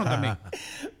peruano también.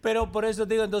 Pero por eso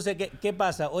te digo, entonces, ¿qué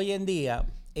pasa? Hoy en día,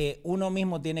 uno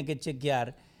mismo tiene que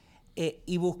chequear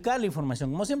y buscar la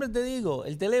información. Como siempre te digo,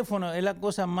 el teléfono es la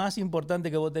cosa más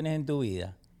importante que vos tenés en tu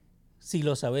vida, si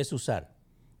lo sabés usar.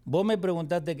 Vos me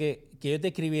preguntaste que yo te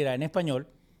escribiera en español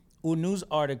un news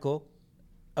article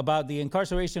about the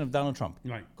incarceration of Donald Trump.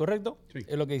 Right. ¿Correcto? Sí.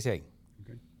 Es lo que dice ahí.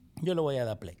 Okay. Yo le voy a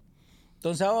dar play.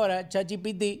 Entonces ahora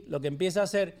ChatGPT lo que empieza a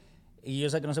hacer, y yo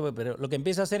sé que no se puede, pero lo que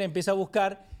empieza a hacer, empieza a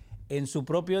buscar en su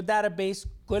propio database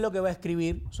qué es lo que va a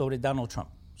escribir sobre Donald Trump.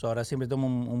 So, ahora siempre tomo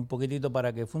un poquitito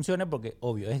para que funcione, porque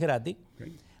obvio, es gratis.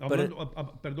 Okay. Pero,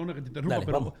 perdona que te interrumpa, dale,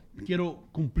 pero vamos. quiero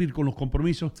cumplir con los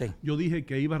compromisos. Sí. Yo dije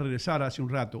que iba a regresar hace un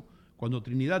rato, cuando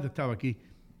Trinidad estaba aquí,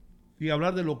 y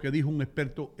hablar de lo que dijo un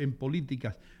experto en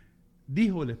políticas.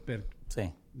 Dijo el experto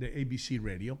de ABC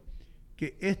Radio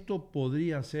que esto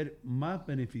podría ser más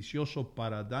beneficioso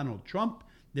para Donald Trump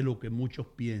de lo que muchos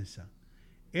piensan.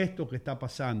 Esto que está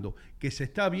pasando, que se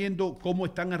está viendo cómo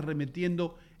están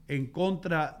arremetiendo en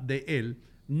contra de él,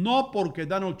 no porque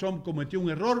Donald Trump cometió un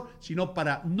error, sino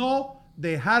para no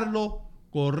dejarlo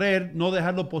correr, no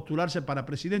dejarlo postularse para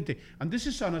presidente. And this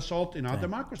is an assault in our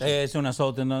democracy. Es un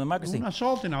assault in our democracy. Un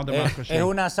assault in our democracy. Es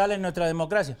un asalto en nuestra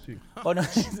democracia. Sí. ¿O no?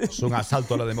 Es un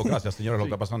asalto a la democracia, señores, lo que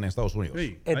está pasando en Estados Unidos.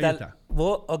 Sí, ¿Qué ahí tal? está.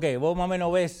 Vos más o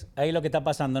menos ves ahí lo que está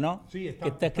pasando, ¿no? Sí, que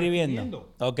está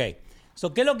escribiendo. Ok.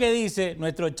 So, ¿qué es lo que dice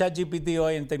nuestro ChatGPT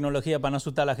hoy en tecnología para no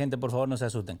asustar a la gente? Por favor, no se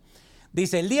asusten.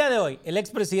 Dice, el día de hoy, el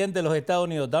expresidente de los Estados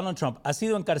Unidos, Donald Trump, ha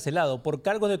sido encarcelado por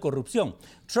cargos de corrupción.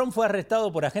 Trump fue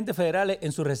arrestado por agentes federales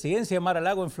en su residencia de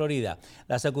Mar-a-Lago, en Florida.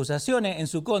 Las acusaciones en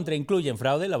su contra incluyen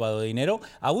fraude, lavado de dinero,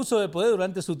 abuso de poder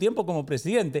durante su tiempo como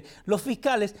presidente. Los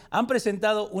fiscales han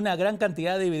presentado una gran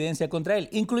cantidad de evidencia contra él,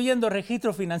 incluyendo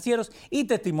registros financieros y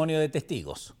testimonio de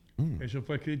testigos. Eso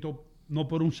fue escrito no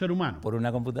por un ser humano, ¿Por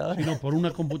una computadora? sino por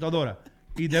una computadora.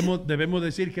 Y debemos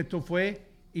decir que esto fue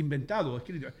inventado,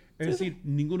 escrito. Es decir,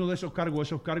 ninguno de esos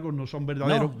cargos no son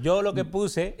verdaderos. No, yo lo que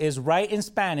puse es write in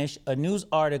Spanish a news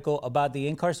article about the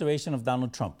incarceration of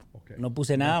Donald Trump. Okay. No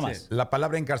puse nada más. La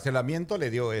palabra encarcelamiento le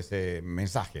dio ese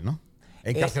mensaje, ¿no?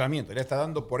 Encarcelamiento. Él está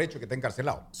dando por hecho que está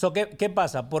encarcelado. So, ¿qué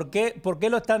pasa? ¿Por qué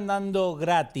lo están dando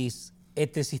gratis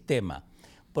este sistema?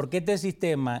 Porque este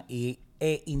sistema e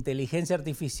inteligencia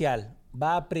artificial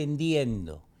va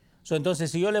aprendiendo. So,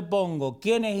 entonces, si yo le pongo,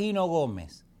 ¿quién es Ino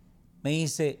Gomez? Me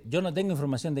dice, yo no tengo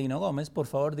información de Ino Gomez, por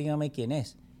favor dígame quién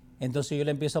es. Entonces yo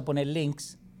le empiezo a poner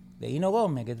links de Ino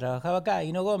Gomez, que trabajaba acá,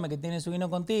 Ino Gomez, que tiene su Ino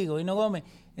Contigo, Ino Gomez.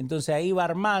 Entonces ahí va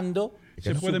armando.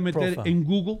 Se puede meter en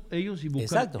Google ellos y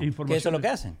buscar información. Que eso es lo que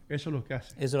hacen. Eso es lo que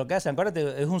hacen. Eso es lo que hacen.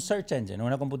 Acuérdate, es un search engine, no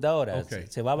una computadora. Okay.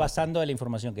 Se va basando en la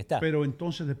información que está. Pero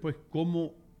entonces después,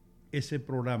 ¿cómo ese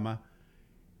programa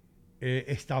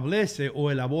establece o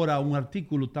elabora un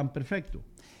artículo tan perfecto?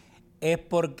 Es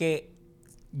porque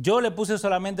yo le puse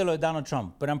solamente lo de Donald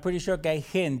Trump, pero I'm pretty sure que hay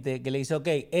gente que le dice, ok,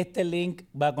 este link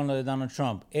va con lo de Donald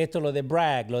Trump, esto lo de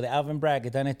Bragg, lo de Alvin Bragg que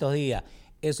está en estos días.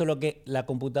 Eso es lo que la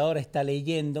computadora está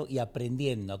leyendo y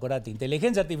aprendiendo. Acuérdate,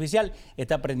 inteligencia artificial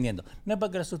está aprendiendo. No es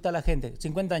para que asuste a la gente.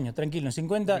 50 años, tranquilo, en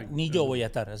 50 ni yo voy a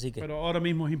estar, así que... Pero ahora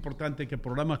mismo es importante que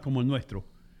programas como el nuestro,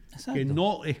 Exacto. que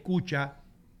no escucha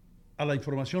a la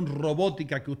información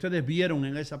robótica que ustedes vieron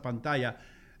en esa pantalla,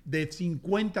 de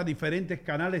 50 diferentes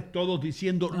canales, todos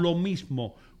diciendo lo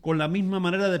mismo, con la misma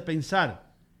manera de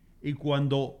pensar. Y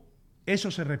cuando eso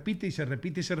se repite y se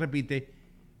repite y se repite,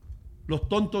 los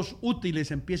tontos útiles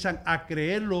empiezan a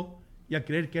creerlo y a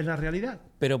creer que es la realidad.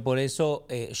 Pero por eso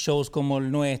shows como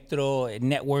el nuestro,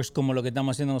 networks como lo que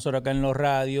estamos haciendo nosotros acá en los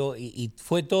radios, y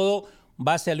fue todo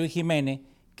base a Luis Jiménez,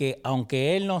 que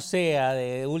aunque él no sea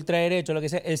de ultraderecho, lo que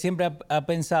sea, él siempre ha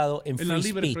pensado en free la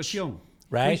libre speech. expresión.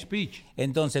 Right? Free speech.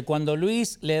 Entonces, cuando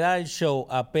Luis le da el show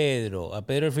a Pedro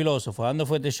el filósofo, ¿dónde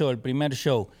fue este show? El primer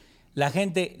show. La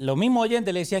gente, los mismos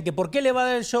oyentes le decían que ¿por qué le va a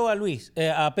dar el show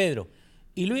a Pedro?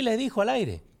 Y Luis les dijo al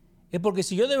aire, es porque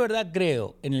si yo de verdad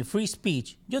creo en el free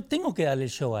speech, yo tengo que darle el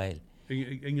show a él.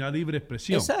 en la libre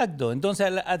expresión. Exacto. Entonces,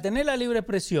 al tener la libre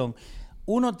expresión,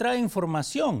 uno trae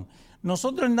información.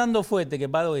 Nosotros en Dando Fuete, que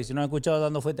by the way, si no han escuchado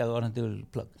Dando Fuete, ahora no tengo el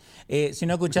plug. Si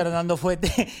no escucharon Dando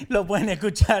Fuete, lo pueden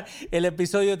escuchar. El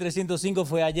episodio 305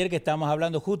 fue ayer, que estábamos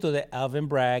hablando justo de Alvin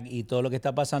Bragg y todo lo que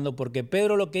está pasando, porque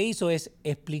Pedro lo que hizo es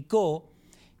explicó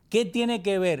qué tiene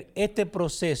que ver este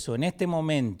proceso en este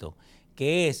momento,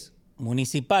 que es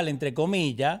municipal, entre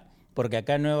comillas, porque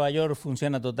acá en Nueva York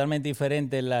funciona totalmente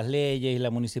diferente las leyes y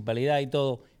la municipalidad y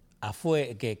todo,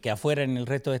 que afuera en el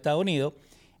resto de Estados Unidos.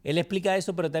 Él explica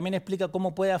eso, pero también explica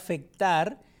cómo puede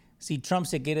afectar si Trump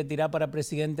se quiere tirar para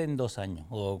presidente en 2 años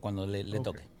o cuando le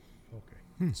toque.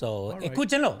 So,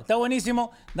 escúchenlo, está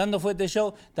buenísimo. Dando Fuerte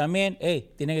Show. También,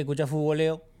 tienen que escuchar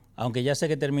Futboleo, aunque ya sé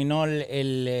que terminó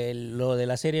lo de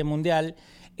la Serie Mundial.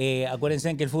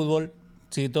 Acuérdense que el fútbol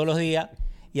sigue todos los días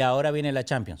y ahora viene la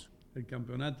Champions. El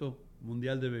Campeonato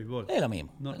Mundial de Béisbol. Es lo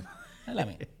mismo. No. Es la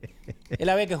misma. Es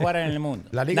la vez que jugaran en el mundo.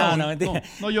 La Liga mentira.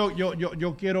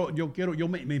 Yo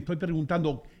me estoy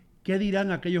preguntando qué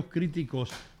dirán aquellos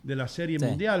críticos de la Serie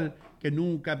Mundial que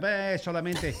nunca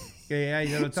solamente que hay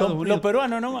de los Estados Unidos. Los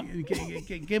peruanos, ¿no?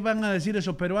 ¿Qué van a decir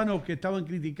esos peruanos que estaban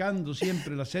criticando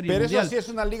siempre la Serie Pero Mundial? eso sí es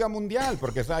una liga mundial,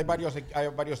 porque hay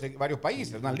varios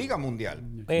países, una liga mundial.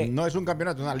 No es un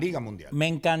campeonato, es una liga mundial. Me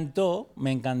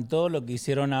encantó lo que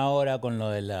hicieron ahora con lo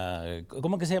de la...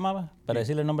 ¿Cómo que se llamaba? Para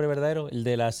decirle el nombre verdadero. El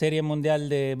de la Serie Mundial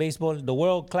de Béisbol, The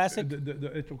World Classic.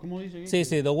 ¿Cómo dice?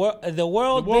 Sí, The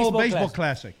World Baseball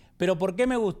Classic. Pero ¿por qué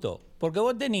me gustó? Porque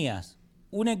vos tenías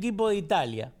un equipo de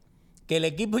Italia, que el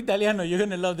equipo italiano, you're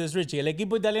gonna love this, Richie, el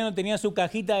equipo italiano tenía su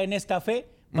cajita de Nescafé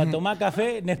para tomar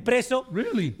café, Nespresso,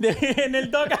 en el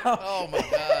dugout. Oh my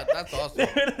God, that's awesome. De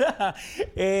verdad.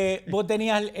 Vos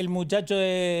tenías el muchacho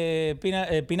de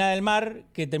Pina del Mar,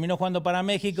 que terminó jugando para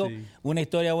México, una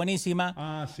historia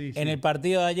buenísima. En el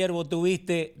partido de ayer vos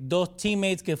tuviste 2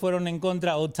 teammates que fueron en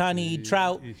contra, Ohtani y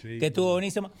Trout, que estuvo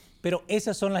buenísimo. Pero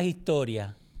esas son las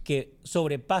historias que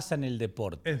sobrepasan el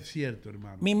deporte. Es cierto,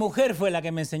 hermano. Mi mujer fue la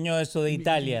que me enseñó eso de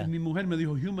Italia. Mi mujer me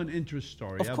dijo Human Interest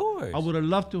Story. Of course. I would have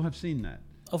loved to have seen that.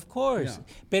 Of course.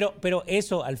 Yeah. Pero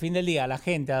eso, al fin del día, a la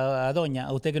gente, a doña,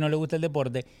 a usted que no le gusta el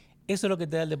deporte, eso es lo que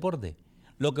te da el deporte.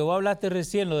 Lo que vos hablaste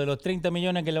recién, lo de los 30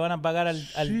 millones que le van a pagar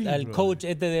al coach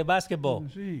de básquetbol.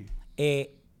 Sí.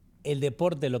 El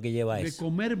deporte es lo que lleva a eso. De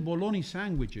comer bologna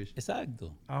sándwiches.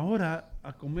 Exacto. Ahora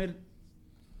a comer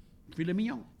filet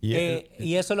mignon.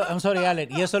 Y eso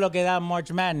es lo que da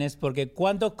March Madness, porque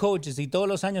cuántos coaches, y todos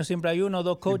los años siempre hay 1 o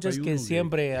 2 coaches que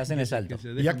siempre hacen el salto.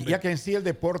 Ya que en sí el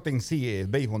deporte en sí, el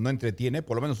béisbol, no entretiene,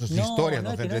 por lo menos sus historias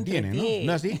nos entretienen, ¿no?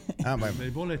 ¿No es así? Bueno. El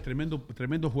béisbol es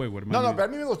tremendo juego, hermano. No, pero a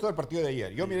mí me gustó el partido de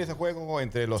ayer. Yo miré ese juego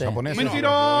entre los japoneses.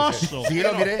 ¡Mentiroso! Sí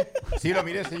lo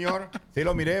miré, señor. Sí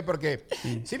lo miré porque,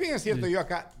 si bien es cierto, yo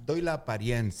acá doy la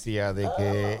apariencia de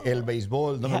que el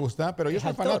béisbol no me gusta, pero yo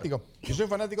soy fanático. Yo soy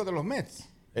fanático de los Mets.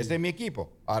 Ese es mi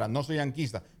equipo. Ahora, no soy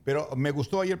yanquista, pero me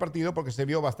gustó ayer el partido porque se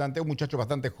vio un muchacho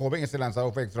bastante joven. Ese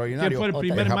lanzador fue extraordinario. ¿Quién fue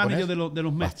el primer manager de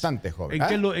los Mets? Bastante joven.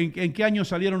 ¿En qué año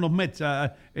salieron los Mets?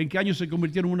 ¿En qué año se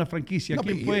convirtieron en una franquicia?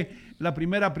 ¿Quién fue la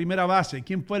primera base?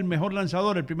 ¿Quién fue el mejor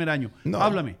lanzador el primer año?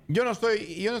 Háblame. Yo no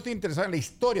estoy interesado en la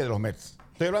historia de los Mets.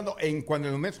 Estoy hablando cuando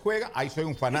los Mets juega, ahí soy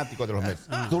un fanático de los Mets.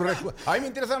 A mí me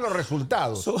interesan los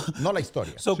resultados, no la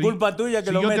historia. Culpa tuya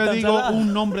que los Mets. Si yo te digo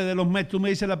un nombre de los Mets, tú me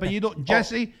dices el apellido,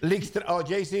 Jesse. JC,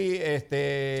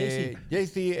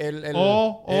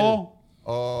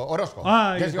 Orozco.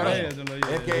 Jesse Orozco.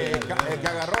 El que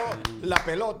agarró la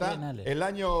pelota el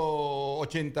año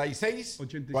 86.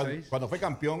 Cuando fue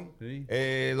campeón,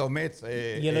 los Mets.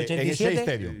 ¿Y el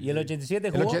 87? ¿Y el 87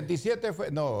 jugó? El 87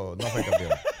 fue, no fue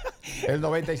campeón. El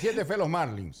 97 fue los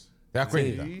Marlins. ¿Te das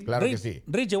cuenta? Sí. Claro que sí.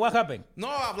 Richie, what happened? No,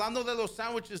 hablando de los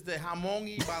sándwiches de jamón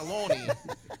y baloney,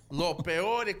 lo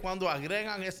peor es cuando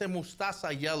agregan ese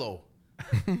mostaza yellow.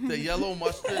 The yellow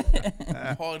mustard.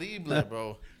 Horrible,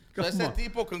 bro. So ese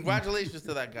tipo, congratulations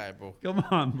to that guy, bro. Come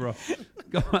on, bro.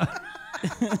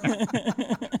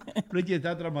 Richie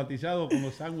está traumatizado con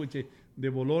los sándwiches de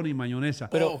bologna y mayonesa.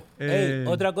 Pero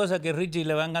otra cosa que Richie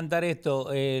le va a encantar esto,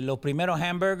 los primeros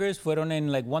hamburgers fueron en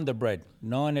Wonder Bread,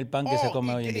 no en el pan que se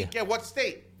come hoy en día. What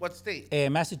state?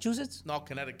 Massachusetts? No,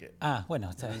 Connecticut.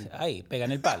 Bueno, ahí,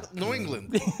 pegan el palo. New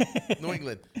England.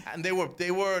 And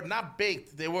they were not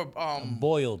baked, they were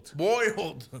boiled.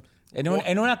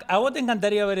 ¿A vos te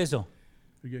encantaría ver eso?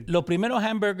 Okay. Los primeros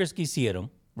hamburgers que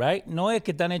hicieron, right? No es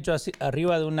que están hechos así,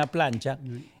 arriba de una plancha,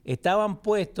 estaban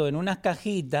puestos en unas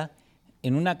cajitas,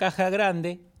 en una caja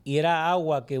grande, y era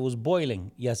agua que was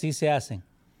boiling, y así se hacen.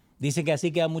 Dice que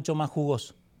así queda mucho más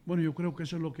jugoso. Bueno, yo creo que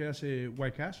eso es lo que hace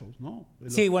White Castle, ¿no?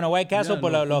 Sí, bueno, White Castle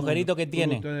por los como agujeritos que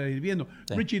tiene. Estáis viendo.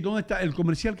 Sí. Richie, ¿dónde está el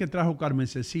comercial que trajo Carmen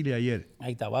Cecilia ayer?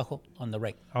 Ahí está abajo, on the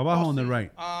right. Abajo, on the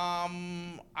right.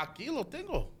 Aquí lo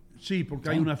tengo. Sí, porque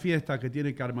hay una fiesta que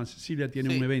tiene Carmen Cecilia, tiene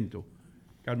Sí. un evento.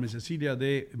 Carmen Cecilia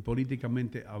de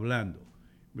Políticamente Hablando.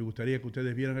 Me gustaría que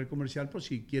ustedes vieran el comercial por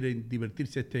si quieren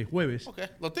divertirse este jueves. Ok,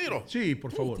 ¿lo tiro? Sí,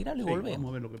 por favor. tíralo y Sí, volvemos. vamos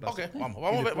a ver lo que pasa. Ok,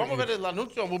 vamos a ver el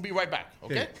anuncio. We'll be right back.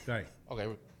 Ok. Sí, right. Ok.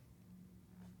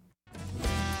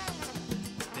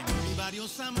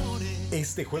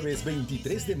 Este jueves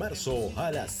 23 de marzo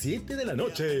a las 7 de la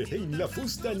noche en la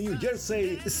Fusta New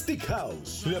Jersey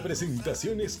Steakhouse. La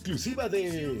presentación exclusiva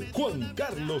de Juan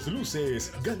Carlos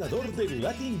Luces, ganador del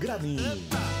Latin Grammy.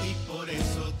 Y por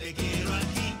eso te quiero a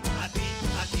ti, a ti,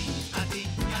 a ti, a ti,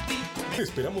 a ti. Te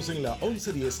esperamos en la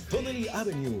 1110 Donnelly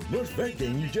Avenue, North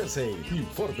Bergen, New Jersey.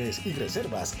 Informes y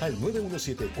reservas al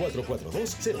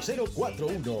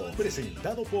 917-442-0041.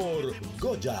 Presentado por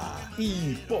Goya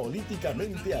y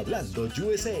Políticamente Hablando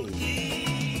USA.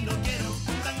 Y no quiero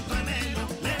tanto anhelo,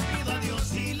 le pido a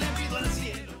Dios y le pido al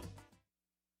cielo.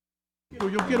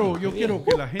 Yo quiero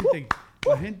que la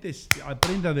gente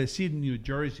aprenda a decir New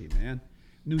Jersey, man.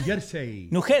 New Jersey.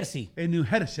 New Jersey. En New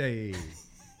Jersey.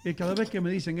 Y cada vez que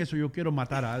me dicen eso, yo quiero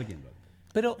matar a alguien.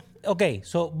 Pero, ok,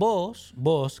 so vos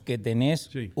que tenés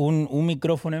un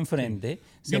micrófono enfrente,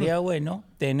 sería bueno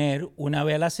tener una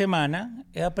vez a la semana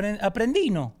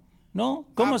aprendino, ¿no?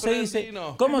 ¿Cómo se dice?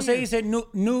 ¿Cómo se dice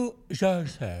New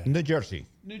Jersey? New Jersey.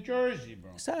 New Jersey,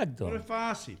 bro. Exacto. Pero es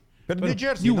fácil. Pero New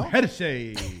Jersey, New ¿no?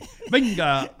 Jersey.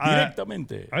 Venga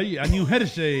Directamente. Ahí, a New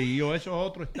Jersey, o eso es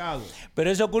otro estado. Pero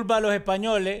eso culpa a los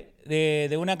españoles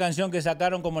de una canción que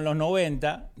sacaron como en los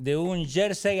 90, de un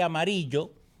jersey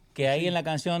amarillo, que ahí en la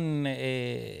canción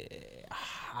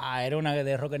era una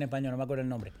de rock en español, no me acuerdo el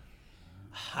nombre.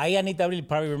 Ahí Anita Abril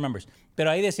probably remembers. Pero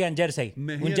ahí decían jersey,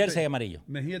 un jersey amarillo.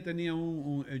 Mejía tenía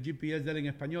el GPS de él en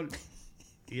español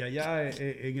y allá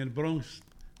en el Bronx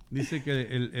dice que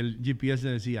el GPS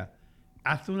decía,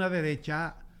 haz una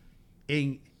derecha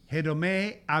en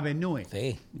Jerome Avenue.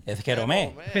 Sí, es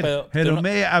Jerome.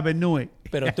 Jerome Avenue.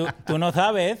 Pero tú no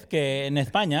sabes que en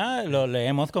España lo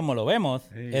leemos como lo vemos.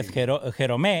 Sí. Es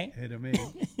Jerome. Jerome.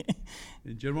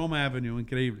 Jerome Avenue,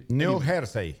 increíble. New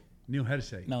Jersey. New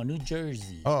Jersey. No, New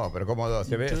Jersey. Oh, pero ¿cómo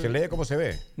se ve? ¿Se lee como se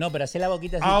ve? No, pero hace la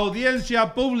boquita así.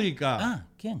 Audiencia pública. Ah,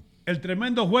 ¿quién? El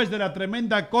tremendo juez de la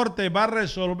tremenda corte va a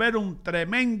resolver un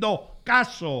tremendo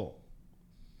caso.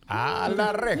 A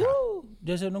la reja.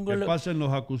 Yo eso nunca Que pasen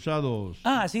los acusados.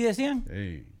 Ah, ¿así decían?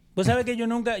 Sí. Pues sabe que yo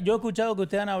he escuchado que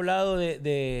ustedes han hablado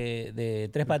de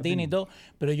Tres Patines y todo,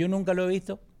 pero yo nunca lo he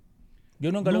visto.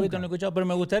 Yo nunca lo he visto, no lo he escuchado, pero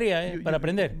me gustaría, para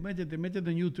aprender.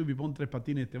 Métete en YouTube y pon Tres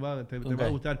Patines, te va a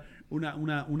gustar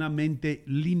una mente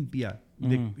limpia,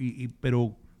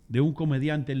 pero de un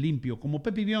comediante limpio, como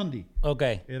Pepe Biondi. Ok.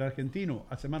 Era argentino.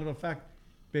 As a matter of fact,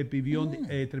 Pepe Biondi,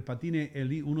 Tres Patines,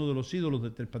 uno de los ídolos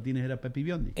de Tres Patines era Pepe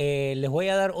Biondi. Les voy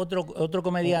a dar otro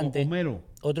comediante. Homero.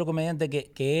 Otro comediante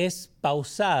que es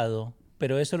pausado,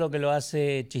 pero eso es lo que lo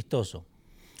hace chistoso.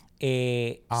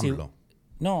 AMLO.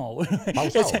 No,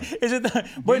 Pausado.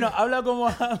 Bueno, habla como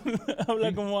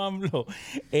AMLO.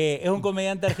 Es un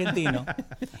comediante argentino.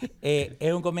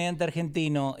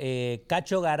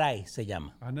 Cacho Garay se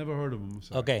llama. I never heard of him.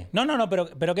 Ok. No,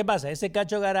 pero ¿qué pasa? Ese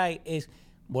Cacho Garay es,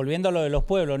 volviendo a lo de los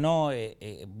pueblos, ¿no?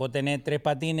 Vos tenés Tres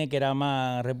Patines, que era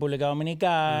más República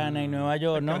Dominicana y Nueva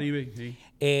York, ¿no? Caribe, sí.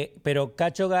 Pero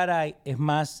Cacho Garay es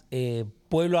más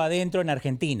pueblo adentro en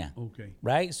Argentina. Okay.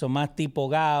 Right? Son más tipo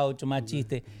gaucho, más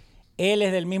chiste. Él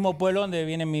es del mismo pueblo donde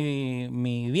viene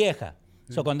mi vieja.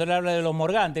 So, cuando él habla de los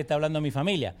morgantes, está hablando de mi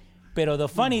familia. Pero the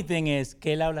funny thing es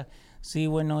que él habla, sí,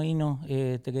 bueno, Ino,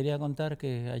 te quería contar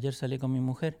que ayer salí con mi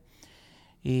mujer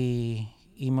y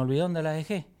me olvidé dónde la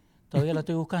dejé. Todavía la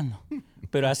estoy buscando.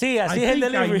 Pero así es el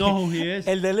delivery.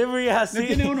 El delivery es así. Él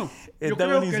tiene uno. Yo Está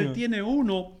creo buenísimo. que él tiene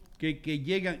uno que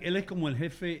llegan, él es como el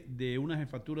jefe de una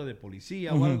jefatura de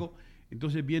policía o algo.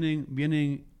 Entonces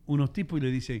vienen unos tipos y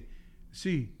le dicen,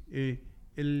 sí,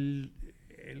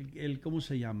 ¿cómo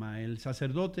se llama? El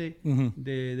sacerdote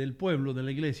del pueblo, de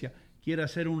la iglesia, quiere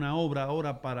hacer una obra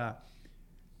ahora para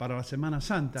la Semana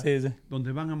Santa,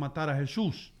 donde van a matar a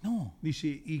Jesús. No. Dice,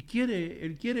 y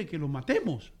él quiere que lo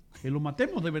matemos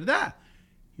de verdad.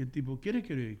 Y el tipo quiere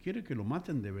que lo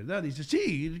maten de verdad. Dice,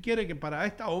 sí, él quiere que para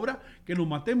esta obra que lo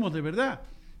matemos de verdad.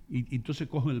 Y entonces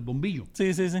coge el bombillo.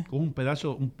 Sí. Coge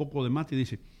un poco de mate y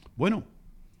dice, bueno,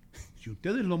 si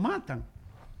ustedes lo matan,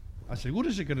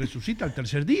 asegúrese que resucita al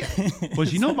tercer día, pues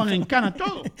si no van en cana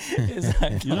todo.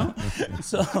 Exacto. You know?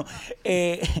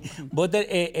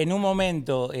 En un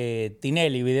momento,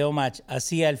 Tinelli, Video Match,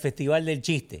 hacía el Festival del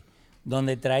Chiste,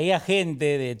 donde traía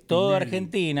gente de toda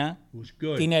Argentina.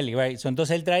 Tinelli, right? So,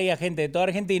 entonces él traía gente de toda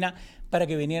Argentina para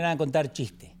que vinieran a contar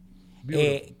chistes.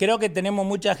 Creo que tenemos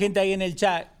mucha gente ahí en el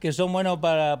chat que son buenos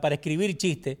para escribir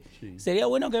chistes. Sí. Sería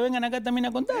bueno que vengan acá también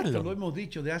a contarlo. Esto lo hemos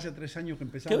dicho de hace 3 años que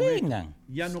empezamos. Que vengan.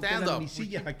 Ya no quedan ni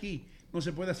sillas aquí. No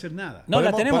se puede hacer nada. No,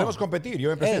 la tenemos. Podemos competir, yo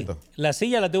me presento. La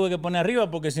silla la tuve que poner arriba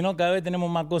porque si no cada vez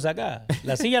tenemos más cosas acá.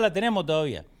 La silla la tenemos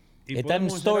todavía. Está en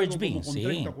storage bin. Sí,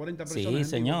 30, 40 personas sí,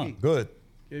 señor. Aquí. Good.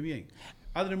 Qué bien.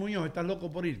 Adri Muñoz, ¿estás loco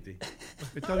por irte?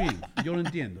 Está bien, yo lo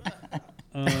entiendo.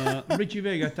 Richie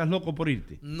Vega, ¿estás loco por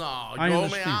irte? No, yo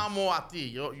me amo a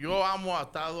ti. Yo amo a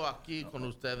estar aquí con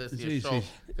ustedes y el show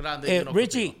grande.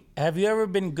 Richie, have you ever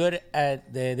been good at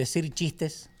decir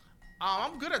chistes?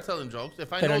 I'm good at telling jokes.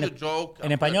 If I know the joke.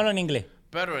 ¿En español o en inglés?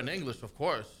 Better in English, of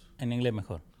course. En inglés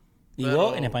mejor. ¿Y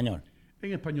vos en español?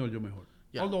 En español yo mejor.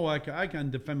 Yeah. Although I can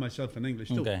defend myself in English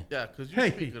too. Okay. Yeah, because you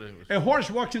speak good English. A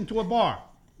horse walks into a bar.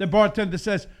 The bartender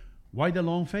says, "Why the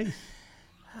long face?"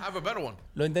 I have a better one.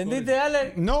 ¿Lo entendiste,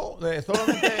 Ale? No,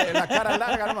 solamente la cara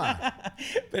larga nomás.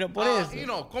 Pero por eso.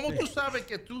 Ino, ¿cómo tú sabes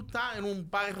que tú estás en un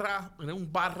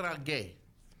barra gay?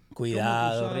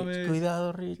 Cuidado, Rich.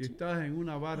 Cuidado, Rich. Si estás en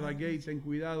una barra gay, ten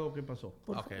cuidado. ¿Qué pasó?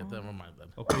 Okay, never mind then.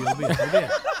 Ok, olvídate.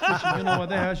 Yo no voy a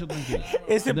dejar eso tranquilo.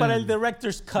 Ese para el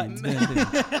director's cut.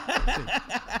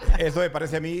 Eso me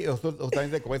parece a mí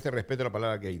justamente con ese respeto a la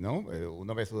palabra gay, ¿no?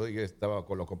 Una vez yo estaba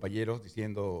con los compañeros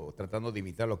tratando de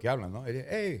imitar lo que hablan, ¿no?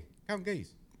 Hey, come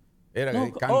gays. Era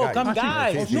come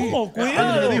guys. Sí, no,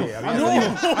 cuidado.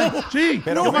 Sí,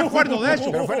 pero yo me acuerdo de eso.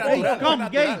 Pero fue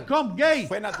natural. Come gay.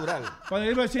 Fue natural.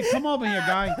 Cuando iba a decir, come over here,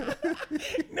 guy.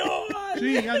 No,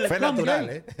 sí, fue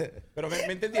natural, Pero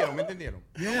me entendieron.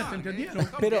 Yeah, te entendieron.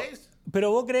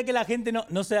 Pero vos crees que la gente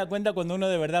no se da cuenta cuando uno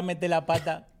de verdad mete la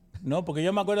pata, ¿no? Porque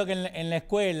yo me acuerdo que en la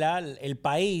escuela, el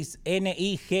país,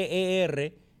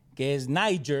 Niger, que es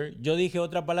Niger, yo dije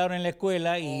otra palabra en la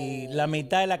escuela y la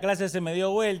mitad de la clase se me dio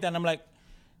vuelta. And I'm like,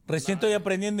 recién estoy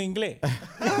aprendiendo inglés.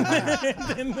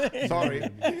 ¿Entendés? Sorry.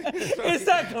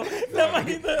 Exacto. La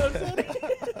manita de sorry.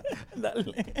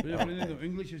 Dale. Estoy aprendiendo.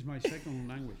 English is my second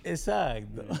language.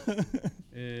 Exacto.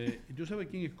 ¿Tú sabes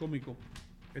quién es cómico?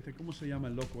 ¿Cómo se llama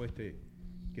el loco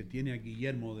que tiene a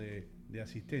Guillermo de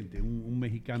asistente? Un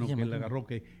mexicano que le agarró,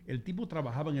 que el tipo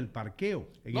trabajaba en el parqueo.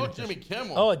 Jimmy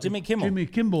Kimmel. Oh, Jimmy Kimmel. Jimmy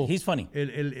Kimmel. He's funny.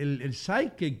 El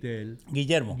sidekick de él.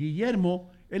 Guillermo,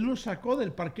 él lo sacó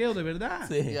del parqueo de verdad.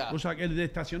 Sí. O sea, el de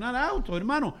estacionar autos,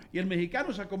 hermano. Y el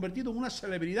mexicano se ha convertido en una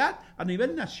celebridad a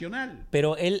nivel nacional.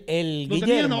 Pero el Lo Guillermo...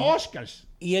 tenían Oscars.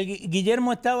 Y el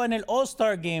Guillermo estaba en el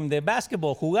All-Star Game de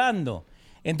básquetbol jugando.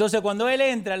 Entonces, cuando él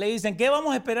entra, le dicen, ¿qué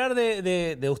vamos a esperar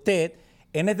de usted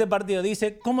en este partido?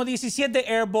 Dice, como 17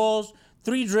 airballs,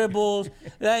 3 dribbles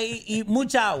y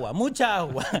mucha agua.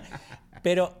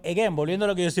 Pero, again, volviendo a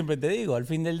lo que yo siempre te digo, al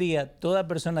fin del día, toda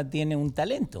persona tiene un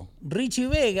talento. Richie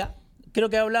Vega, creo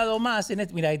que ha hablado más en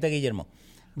mira, ahí está Guillermo.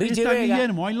 Richie Vega,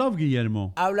 Guillermo, I love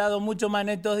Guillermo. Ha hablado mucho más en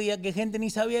estos días que gente ni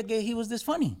sabía que he was this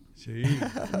funny. Sí.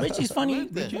 Richie's funny.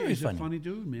 Richie is a funny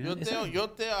dude, man.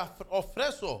 Yo te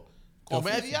ofrezco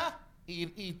comedia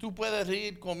y tú puedes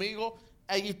reír conmigo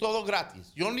y todo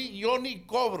gratis. Yo ni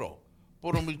cobro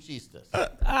por mis chistes.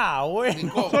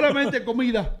 Bueno. Solamente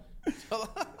comida.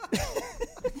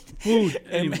 Food.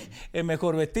 Es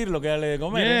mejor vestirlo que darle de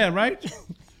comer. Yeah, right?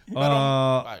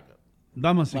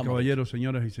 Damas y caballeros,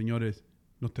 señoras y señores,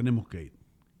 nos tenemos que ir.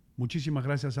 Muchísimas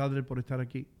gracias, Adri, por estar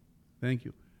aquí. Thank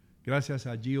you. Gracias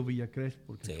a Gio Villacres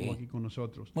porque estuvo aquí con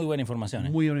nosotros. Muy buena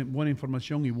información. Muy buena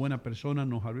información y buena persona.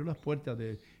 Nos abrió las puertas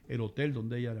del hotel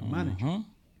donde ella era manager.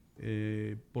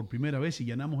 Por primera vez y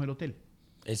llenamos el hotel.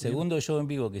 El segundo show en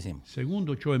vivo que hicimos.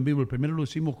 Segundo show en vivo. El primero lo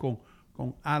hicimos con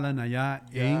Alan allá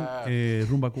en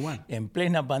Rumba Cubana. En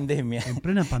plena pandemia. En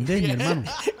plena pandemia, hermano.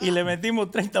 Y le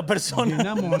metimos 30 personas.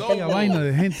 Llenamos aquella vaina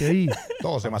de gente ahí.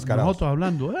 Todos enmascarados. Nosotros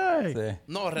hablando. Hey. Sí.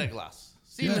 No reglas.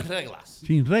 Sin reglas.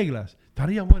 Sin reglas.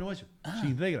 Estaría bueno eso.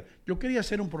 Sin reglas. Yo quería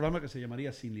hacer un programa que se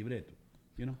llamaría Sin Libreto.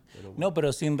 You know? Pero bueno. No,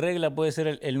 pero Sin Regla puede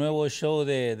ser el nuevo show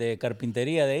de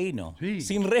carpintería de Ino. Sí.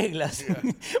 Sin reglas.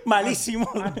 Malísimo.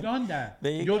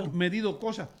 Yo he medido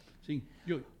cosas. Sí.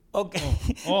 Ok.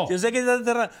 Yo sé que estás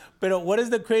cerrado, pero what is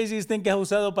the craziest thing que has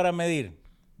usado para medir?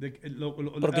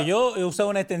 Porque yo he usado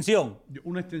una extensión.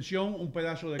 Una extensión, un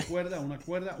pedazo de cuerda,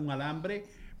 un alambre,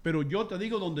 Pero yo te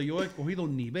digo donde yo he cogido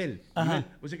nivel.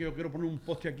 O sea que yo quiero poner un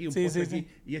poste aquí, un poste aquí,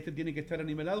 y este tiene que estar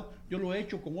anivelado. Yo lo he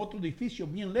hecho con otro edificio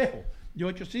bien lejos. Yo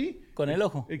he hecho así. Con el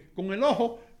ojo. Con el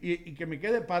ojo y que me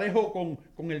quede parejo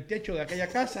con el techo de aquella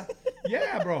casa.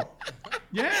 Yeah, bro.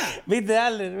 Yeah. ¿Viste,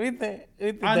 Alex? ¿Viste?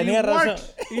 And tenía razón.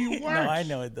 It works. No, I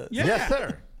know it does. Yeah. Yes,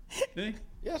 sir. ¿Sí?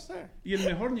 Yes, sir. Y el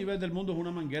mejor nivel del mundo es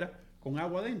una manguera con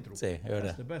agua dentro. Sí, es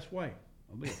verdad. That's the best way.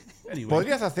 Anyway.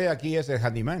 Podrías hacer aquí ese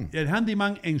handyman. El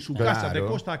handyman en su Claro. casa, de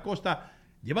costa a costa,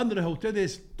 llevándoles a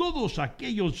ustedes todos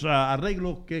aquellos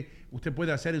arreglos que usted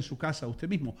puede hacer en su casa usted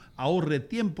mismo. Ahorre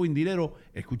tiempo y dinero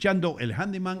escuchando el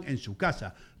handyman en su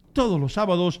casa. Todos los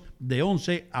sábados de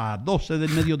 11 a 12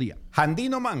 del mediodía.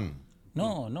 Handino Man.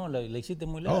 No, la hiciste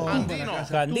muy larga. Candino.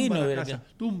 Candino.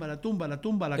 Tumba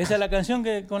la ¿Esa casa. es la canción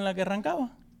con la que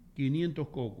arrancaba? 500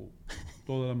 cocos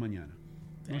toda la mañana.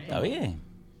 Está bien.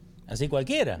 Así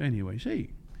cualquiera. Anyway, sí.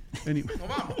 Anyway.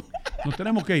 Nos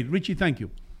tenemos que ir. Richie, thank you.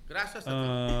 Gracias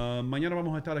Mañana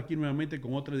vamos a estar aquí nuevamente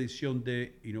con otra edición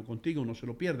de Ino Contigo, no se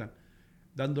lo pierdan.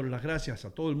 Dándoles las gracias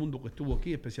a todo el mundo que estuvo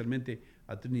aquí, especialmente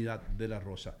a Trinidad de la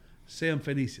Rosa. Sean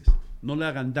felices, no le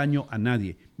hagan daño a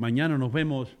nadie. Mañana nos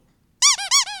vemos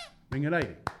en el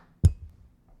aire.